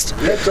be honest.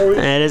 Yeah, Tauheed.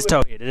 It is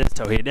Tauheed. It is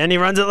Tauheed. And he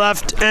runs it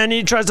left, and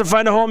he tries to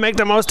find a hole, make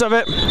the most of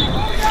it.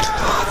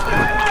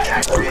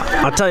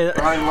 I'll tell you.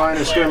 Line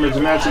of scrimmage,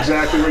 and that's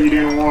exactly what you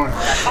didn't want.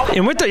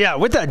 And with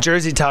that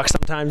jersey tuck,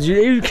 sometimes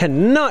you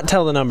cannot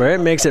tell the number. It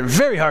makes it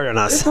very hard on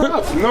us. It's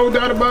tough. No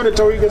doubt about it.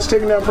 Tauheed gets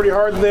taken down pretty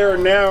hard there,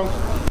 and now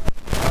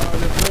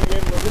they're bringing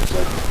in what looks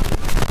like.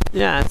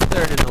 Yeah, it's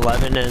 3rd and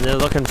 11, and they're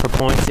looking for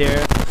points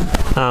here.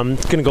 Going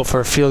to go for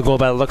a field goal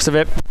by the looks of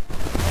it.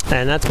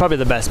 And that's probably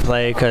the best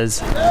play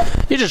because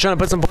you're just trying to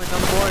put some points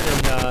on the board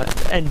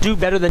and do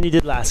better than you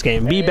did last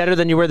game. Be better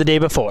than you were the day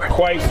before.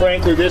 Quite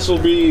frankly, this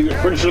will be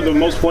pretty sure the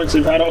most points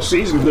they've had all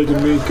season if they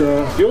can make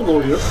a field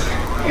goal here.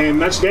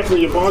 And that's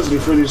definitely a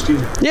positive for this team.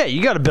 Yeah,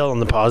 you got to build on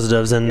the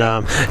positives. And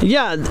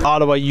yeah,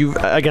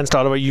 against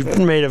Ottawa, you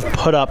may have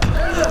put up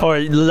or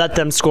let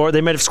them score.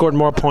 They might have scored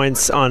more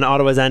points on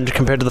Ottawa's end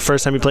compared to the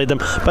first time you played them.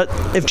 But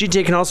if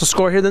GTA can also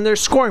score here, then they're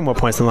scoring more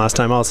points than last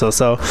time also.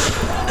 So,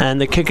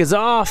 and the kick is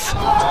off.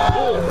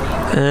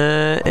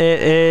 It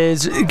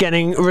is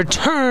getting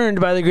returned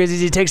by the Grizzlies.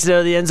 He takes it out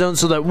of the end zone,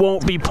 so that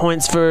won't be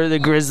points for the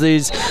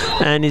Grizzlies.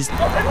 And he's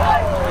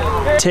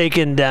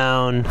taken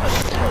down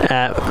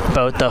at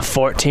about the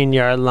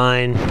 14-yard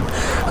line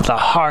with a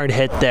hard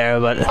hit there,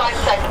 but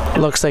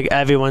looks like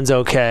everyone's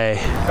okay.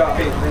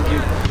 Copy, thank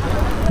you.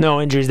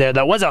 No injuries there.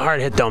 That was a hard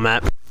hit though,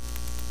 Matt.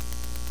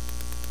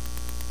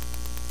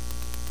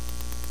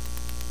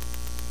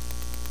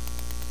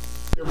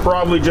 They're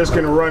probably just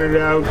going to run it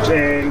out,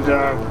 and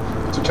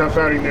it's a tough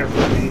outing there for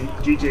the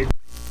GTA.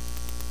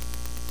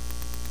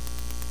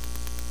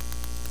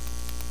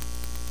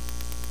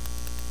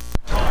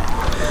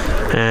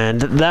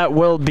 And that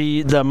will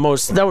be the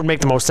most. That would make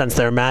the most sense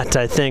there, Matt.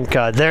 I think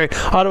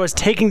Ottawa's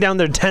taking down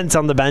their tents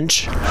on the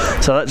bench,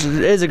 so that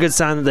is a good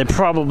sign that they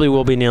probably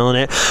will be nailing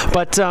it.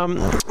 But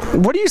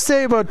what do you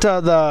say about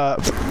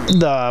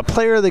the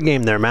player of the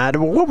game there, Matt?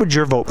 What would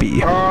your vote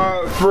be?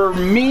 For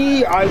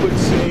me, I would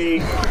say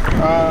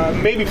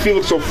maybe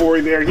Felix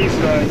Ofori there. He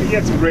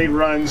had some great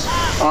runs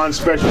on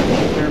special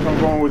teams there if I'm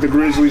going with the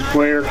Grizzlies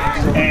player.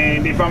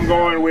 And if I'm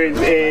going with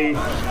a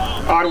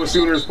Ottawa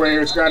Sooners player,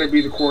 it's got to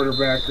be the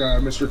quarterback,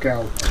 Mr.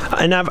 Cowell.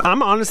 And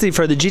I'm honestly,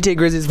 for the GTA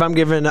Grizzlies, if I'm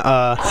given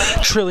a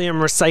Trillium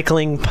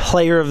Recycling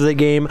player of the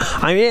game,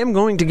 I am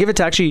going to give it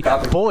to actually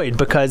Boyd,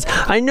 because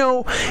I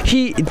know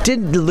he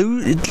did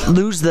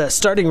lose the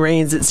starting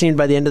reins, it seemed,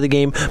 by the end of the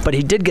game, but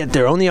he did get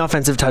their only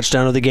offensive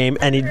touchdown of the game,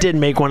 and he did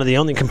make one of the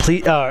only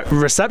complete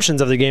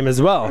receptions of the game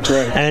as well. That's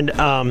right. And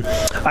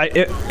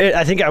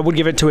I think I would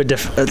give it to a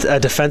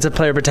defensive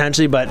player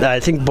potentially, but I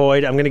think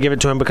Boyd, I'm going to give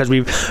it to him because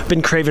we've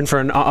been craving for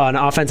an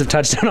offensive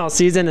touchdown all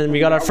season, and we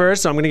got our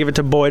first, so I'm going to give it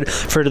to Boyd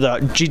for the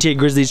GTA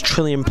Grizzlies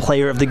Trillium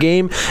player of the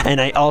game.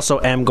 And I also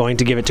am going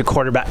to give it to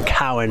quarterback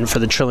Cowan for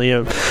the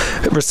Trillium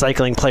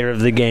Recycling player of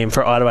the game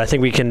for Ottawa. I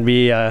think we can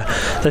be I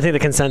think the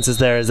consensus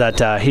there is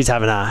that he's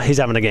having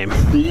a game.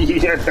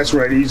 Yeah, that's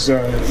right. He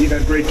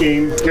had a great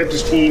game, kept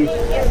his team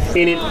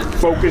in it,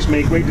 focused,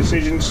 made great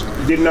decisions,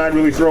 did not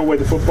really throw away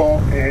the football,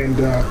 and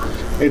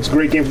it's a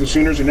great game for the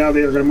Sooners, and now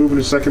they are going to move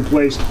into second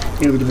place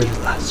in the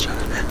division.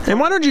 And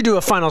why don't you do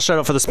a final shout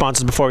out for the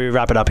sponsors before we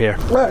wrap it up here?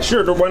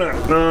 Sure, why not?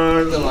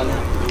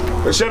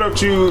 A shout out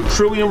to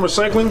Trillium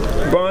Recycling,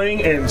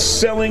 buying and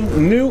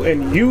selling new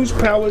and used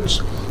pallets.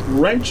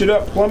 Wrench It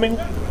Up Plumbing.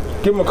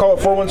 Give them a call at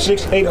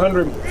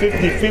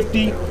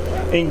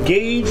 416-800-5050.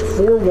 Engage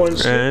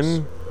 416.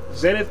 And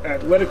Zenith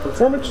Athletic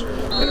Performance.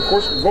 And of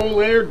course,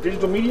 Volair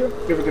Digital Media.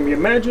 If it can be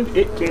imagined,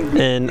 it can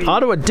be. And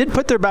Ottawa did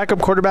put their backup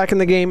quarterback in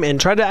the game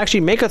and tried to actually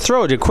make a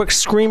throw. A quick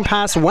screen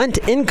pass went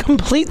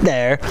incomplete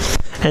there.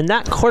 And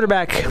that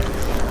quarterback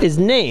is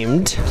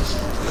named,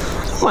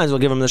 might as well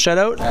give him the shout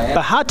out,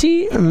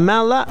 Bahati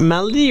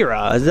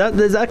Malira. Is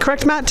that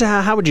correct, Matt?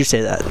 How would you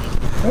say that?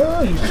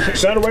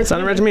 Sounded right.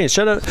 Sounded right to me.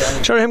 Shout out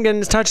him getting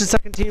his touch, his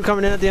second team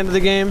coming in at the end of the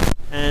game.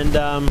 And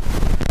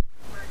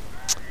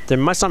there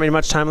must not be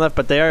much time left,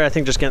 but they are, I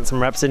think, just getting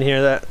some reps in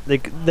here that they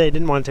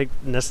didn't want to take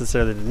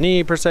necessarily the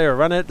knee per se or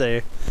run it.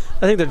 I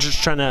think they're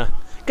just trying to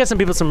get some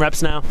people some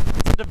reps now.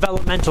 Some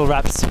developmental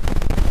reps.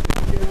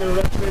 Getting their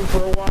reps in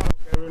for a while,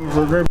 Kevin,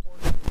 for a great.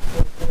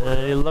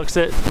 He looks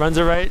it, runs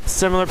it right,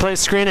 similar play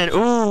screen, and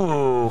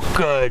ooh,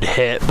 good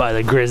hit by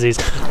the Grizzlies.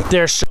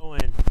 They're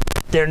showing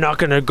they're not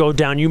going to go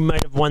down. You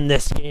might have won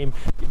this game,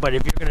 but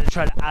if you're going to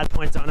try to add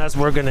points on us,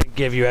 we're going to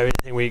give you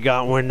everything we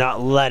got. We're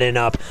not letting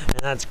up, and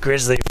that's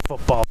Grizzly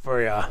football for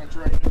you. That's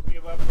right. We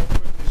have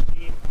this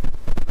team.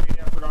 Great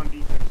effort on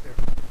defense there.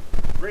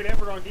 Great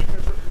effort on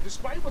defense.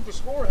 Despite what the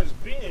score has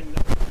been,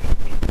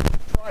 we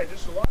tried.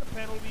 There's a lot of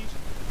penalties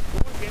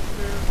going against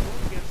them,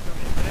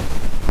 and that's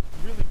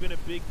really been a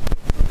big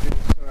deal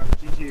for this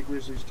GTA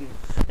Grizzlies team.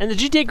 And the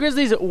GTA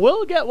Grizzlies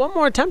will get one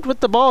more attempt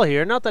with the ball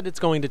here. Not that it's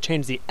going to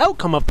change the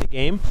outcome of the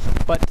game,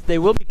 but they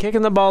will be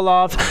kicking the ball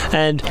off,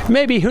 and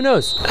maybe, who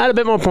knows, add a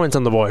bit more points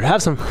on the board.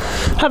 Have some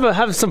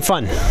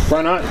fun.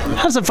 Why not?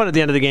 Have some fun at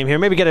the end of the game here.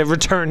 Maybe get a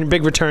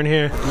big return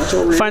here.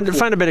 Find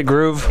a bit of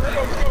groove.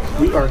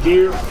 We are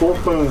here for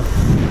fun.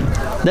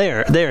 They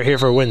are here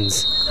for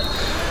wins.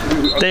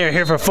 They are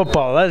here for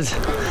football. That's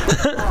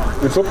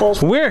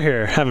we're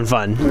here having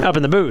fun up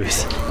in the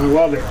booth. I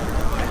love it.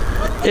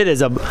 It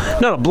is not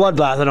a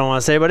bloodbath, I don't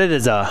want to say, but it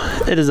is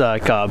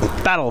like a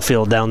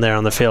battlefield down there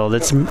on the field.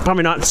 It's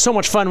probably not so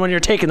much fun when you're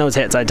taking those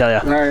hits, I tell you.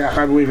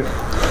 I believe it.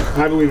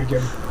 I believe it,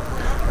 Kevin.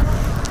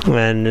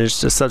 And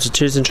there's just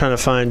substitution trying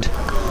to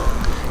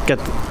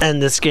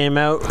end this game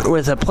out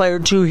with a player or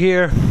two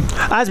here.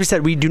 As we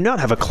said, we do not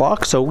have a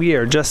clock, so we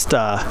are just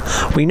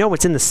we know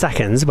it's in the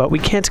seconds, but we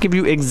can't give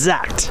you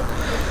exact.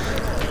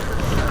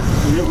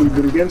 Yeah, we've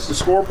been against the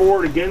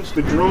scoreboard, against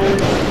the drone,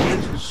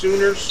 against the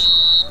Sooners.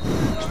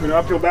 It's been an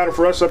uphill battle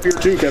for us up here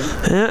too, Kevin.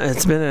 Yeah,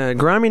 it's been a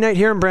grimy night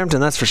here in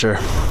Brampton, that's for sure.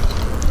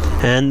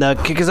 And the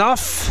kick is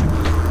off.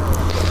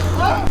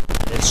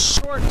 It's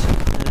short,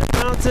 and it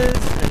bounces,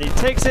 and he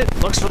takes it,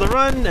 looks for the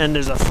run, and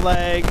there's a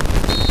flag,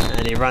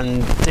 and he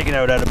take it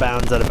out of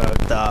bounds at about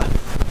the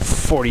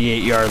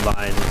 48-yard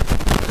line.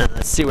 And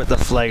let's see what the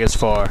flag is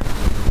for.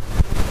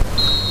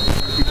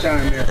 Good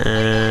time there.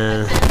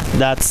 And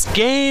that's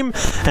game,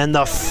 and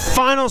the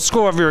final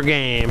score of your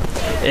game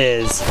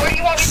is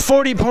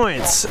 40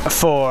 points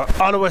for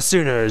Ottawa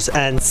Sooners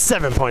and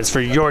 7 points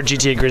for your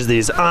GTA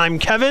Grizzlies. I'm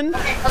Kevin.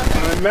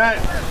 I'm Matt.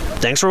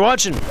 Thanks for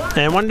watching.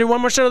 And want to do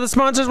one more shout out to the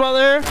sponsors while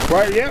they're there?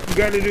 Right, yep. We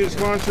got to do the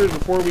sponsors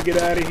before we get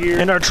out of here.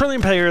 And our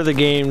Trillium player of the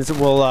games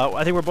will,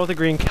 I think we're both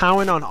agreeing,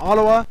 Cowan on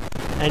Ottawa.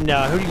 And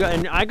who do you got?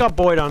 And I got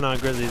Boyd on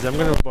Grizzlies. I'm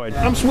going to go Boyd.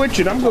 I'm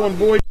switching. I'm going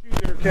Boyd too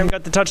there, Kevin.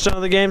 Got the touchdown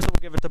of the game, so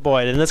we'll give it to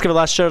Boyd. And let's give a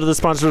last shout out to the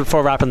sponsors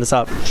before wrapping this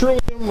up.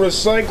 Trillium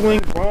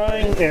Recycling,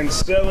 buying and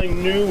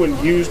selling new and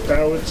used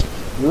pallets.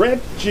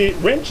 Wrench It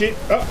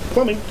Up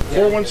Plumbing,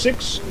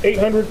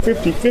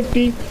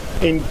 416-800-5050.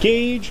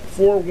 Engage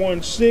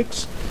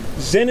 416,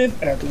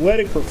 Zenith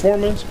Athletic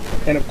Performance,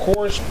 and of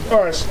course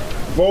us,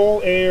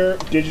 Vol Air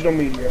Digital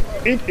Media.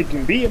 If it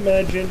can be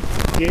imagined,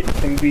 it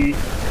can be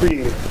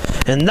created.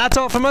 And that's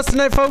all from us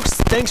tonight, folks.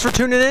 Thanks for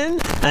tuning in.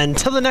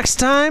 Until the next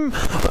time,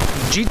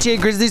 GTA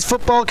Grizzlies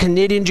Football,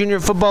 Canadian Junior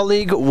Football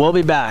League, we'll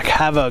be back.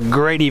 Have a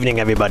great evening,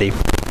 everybody.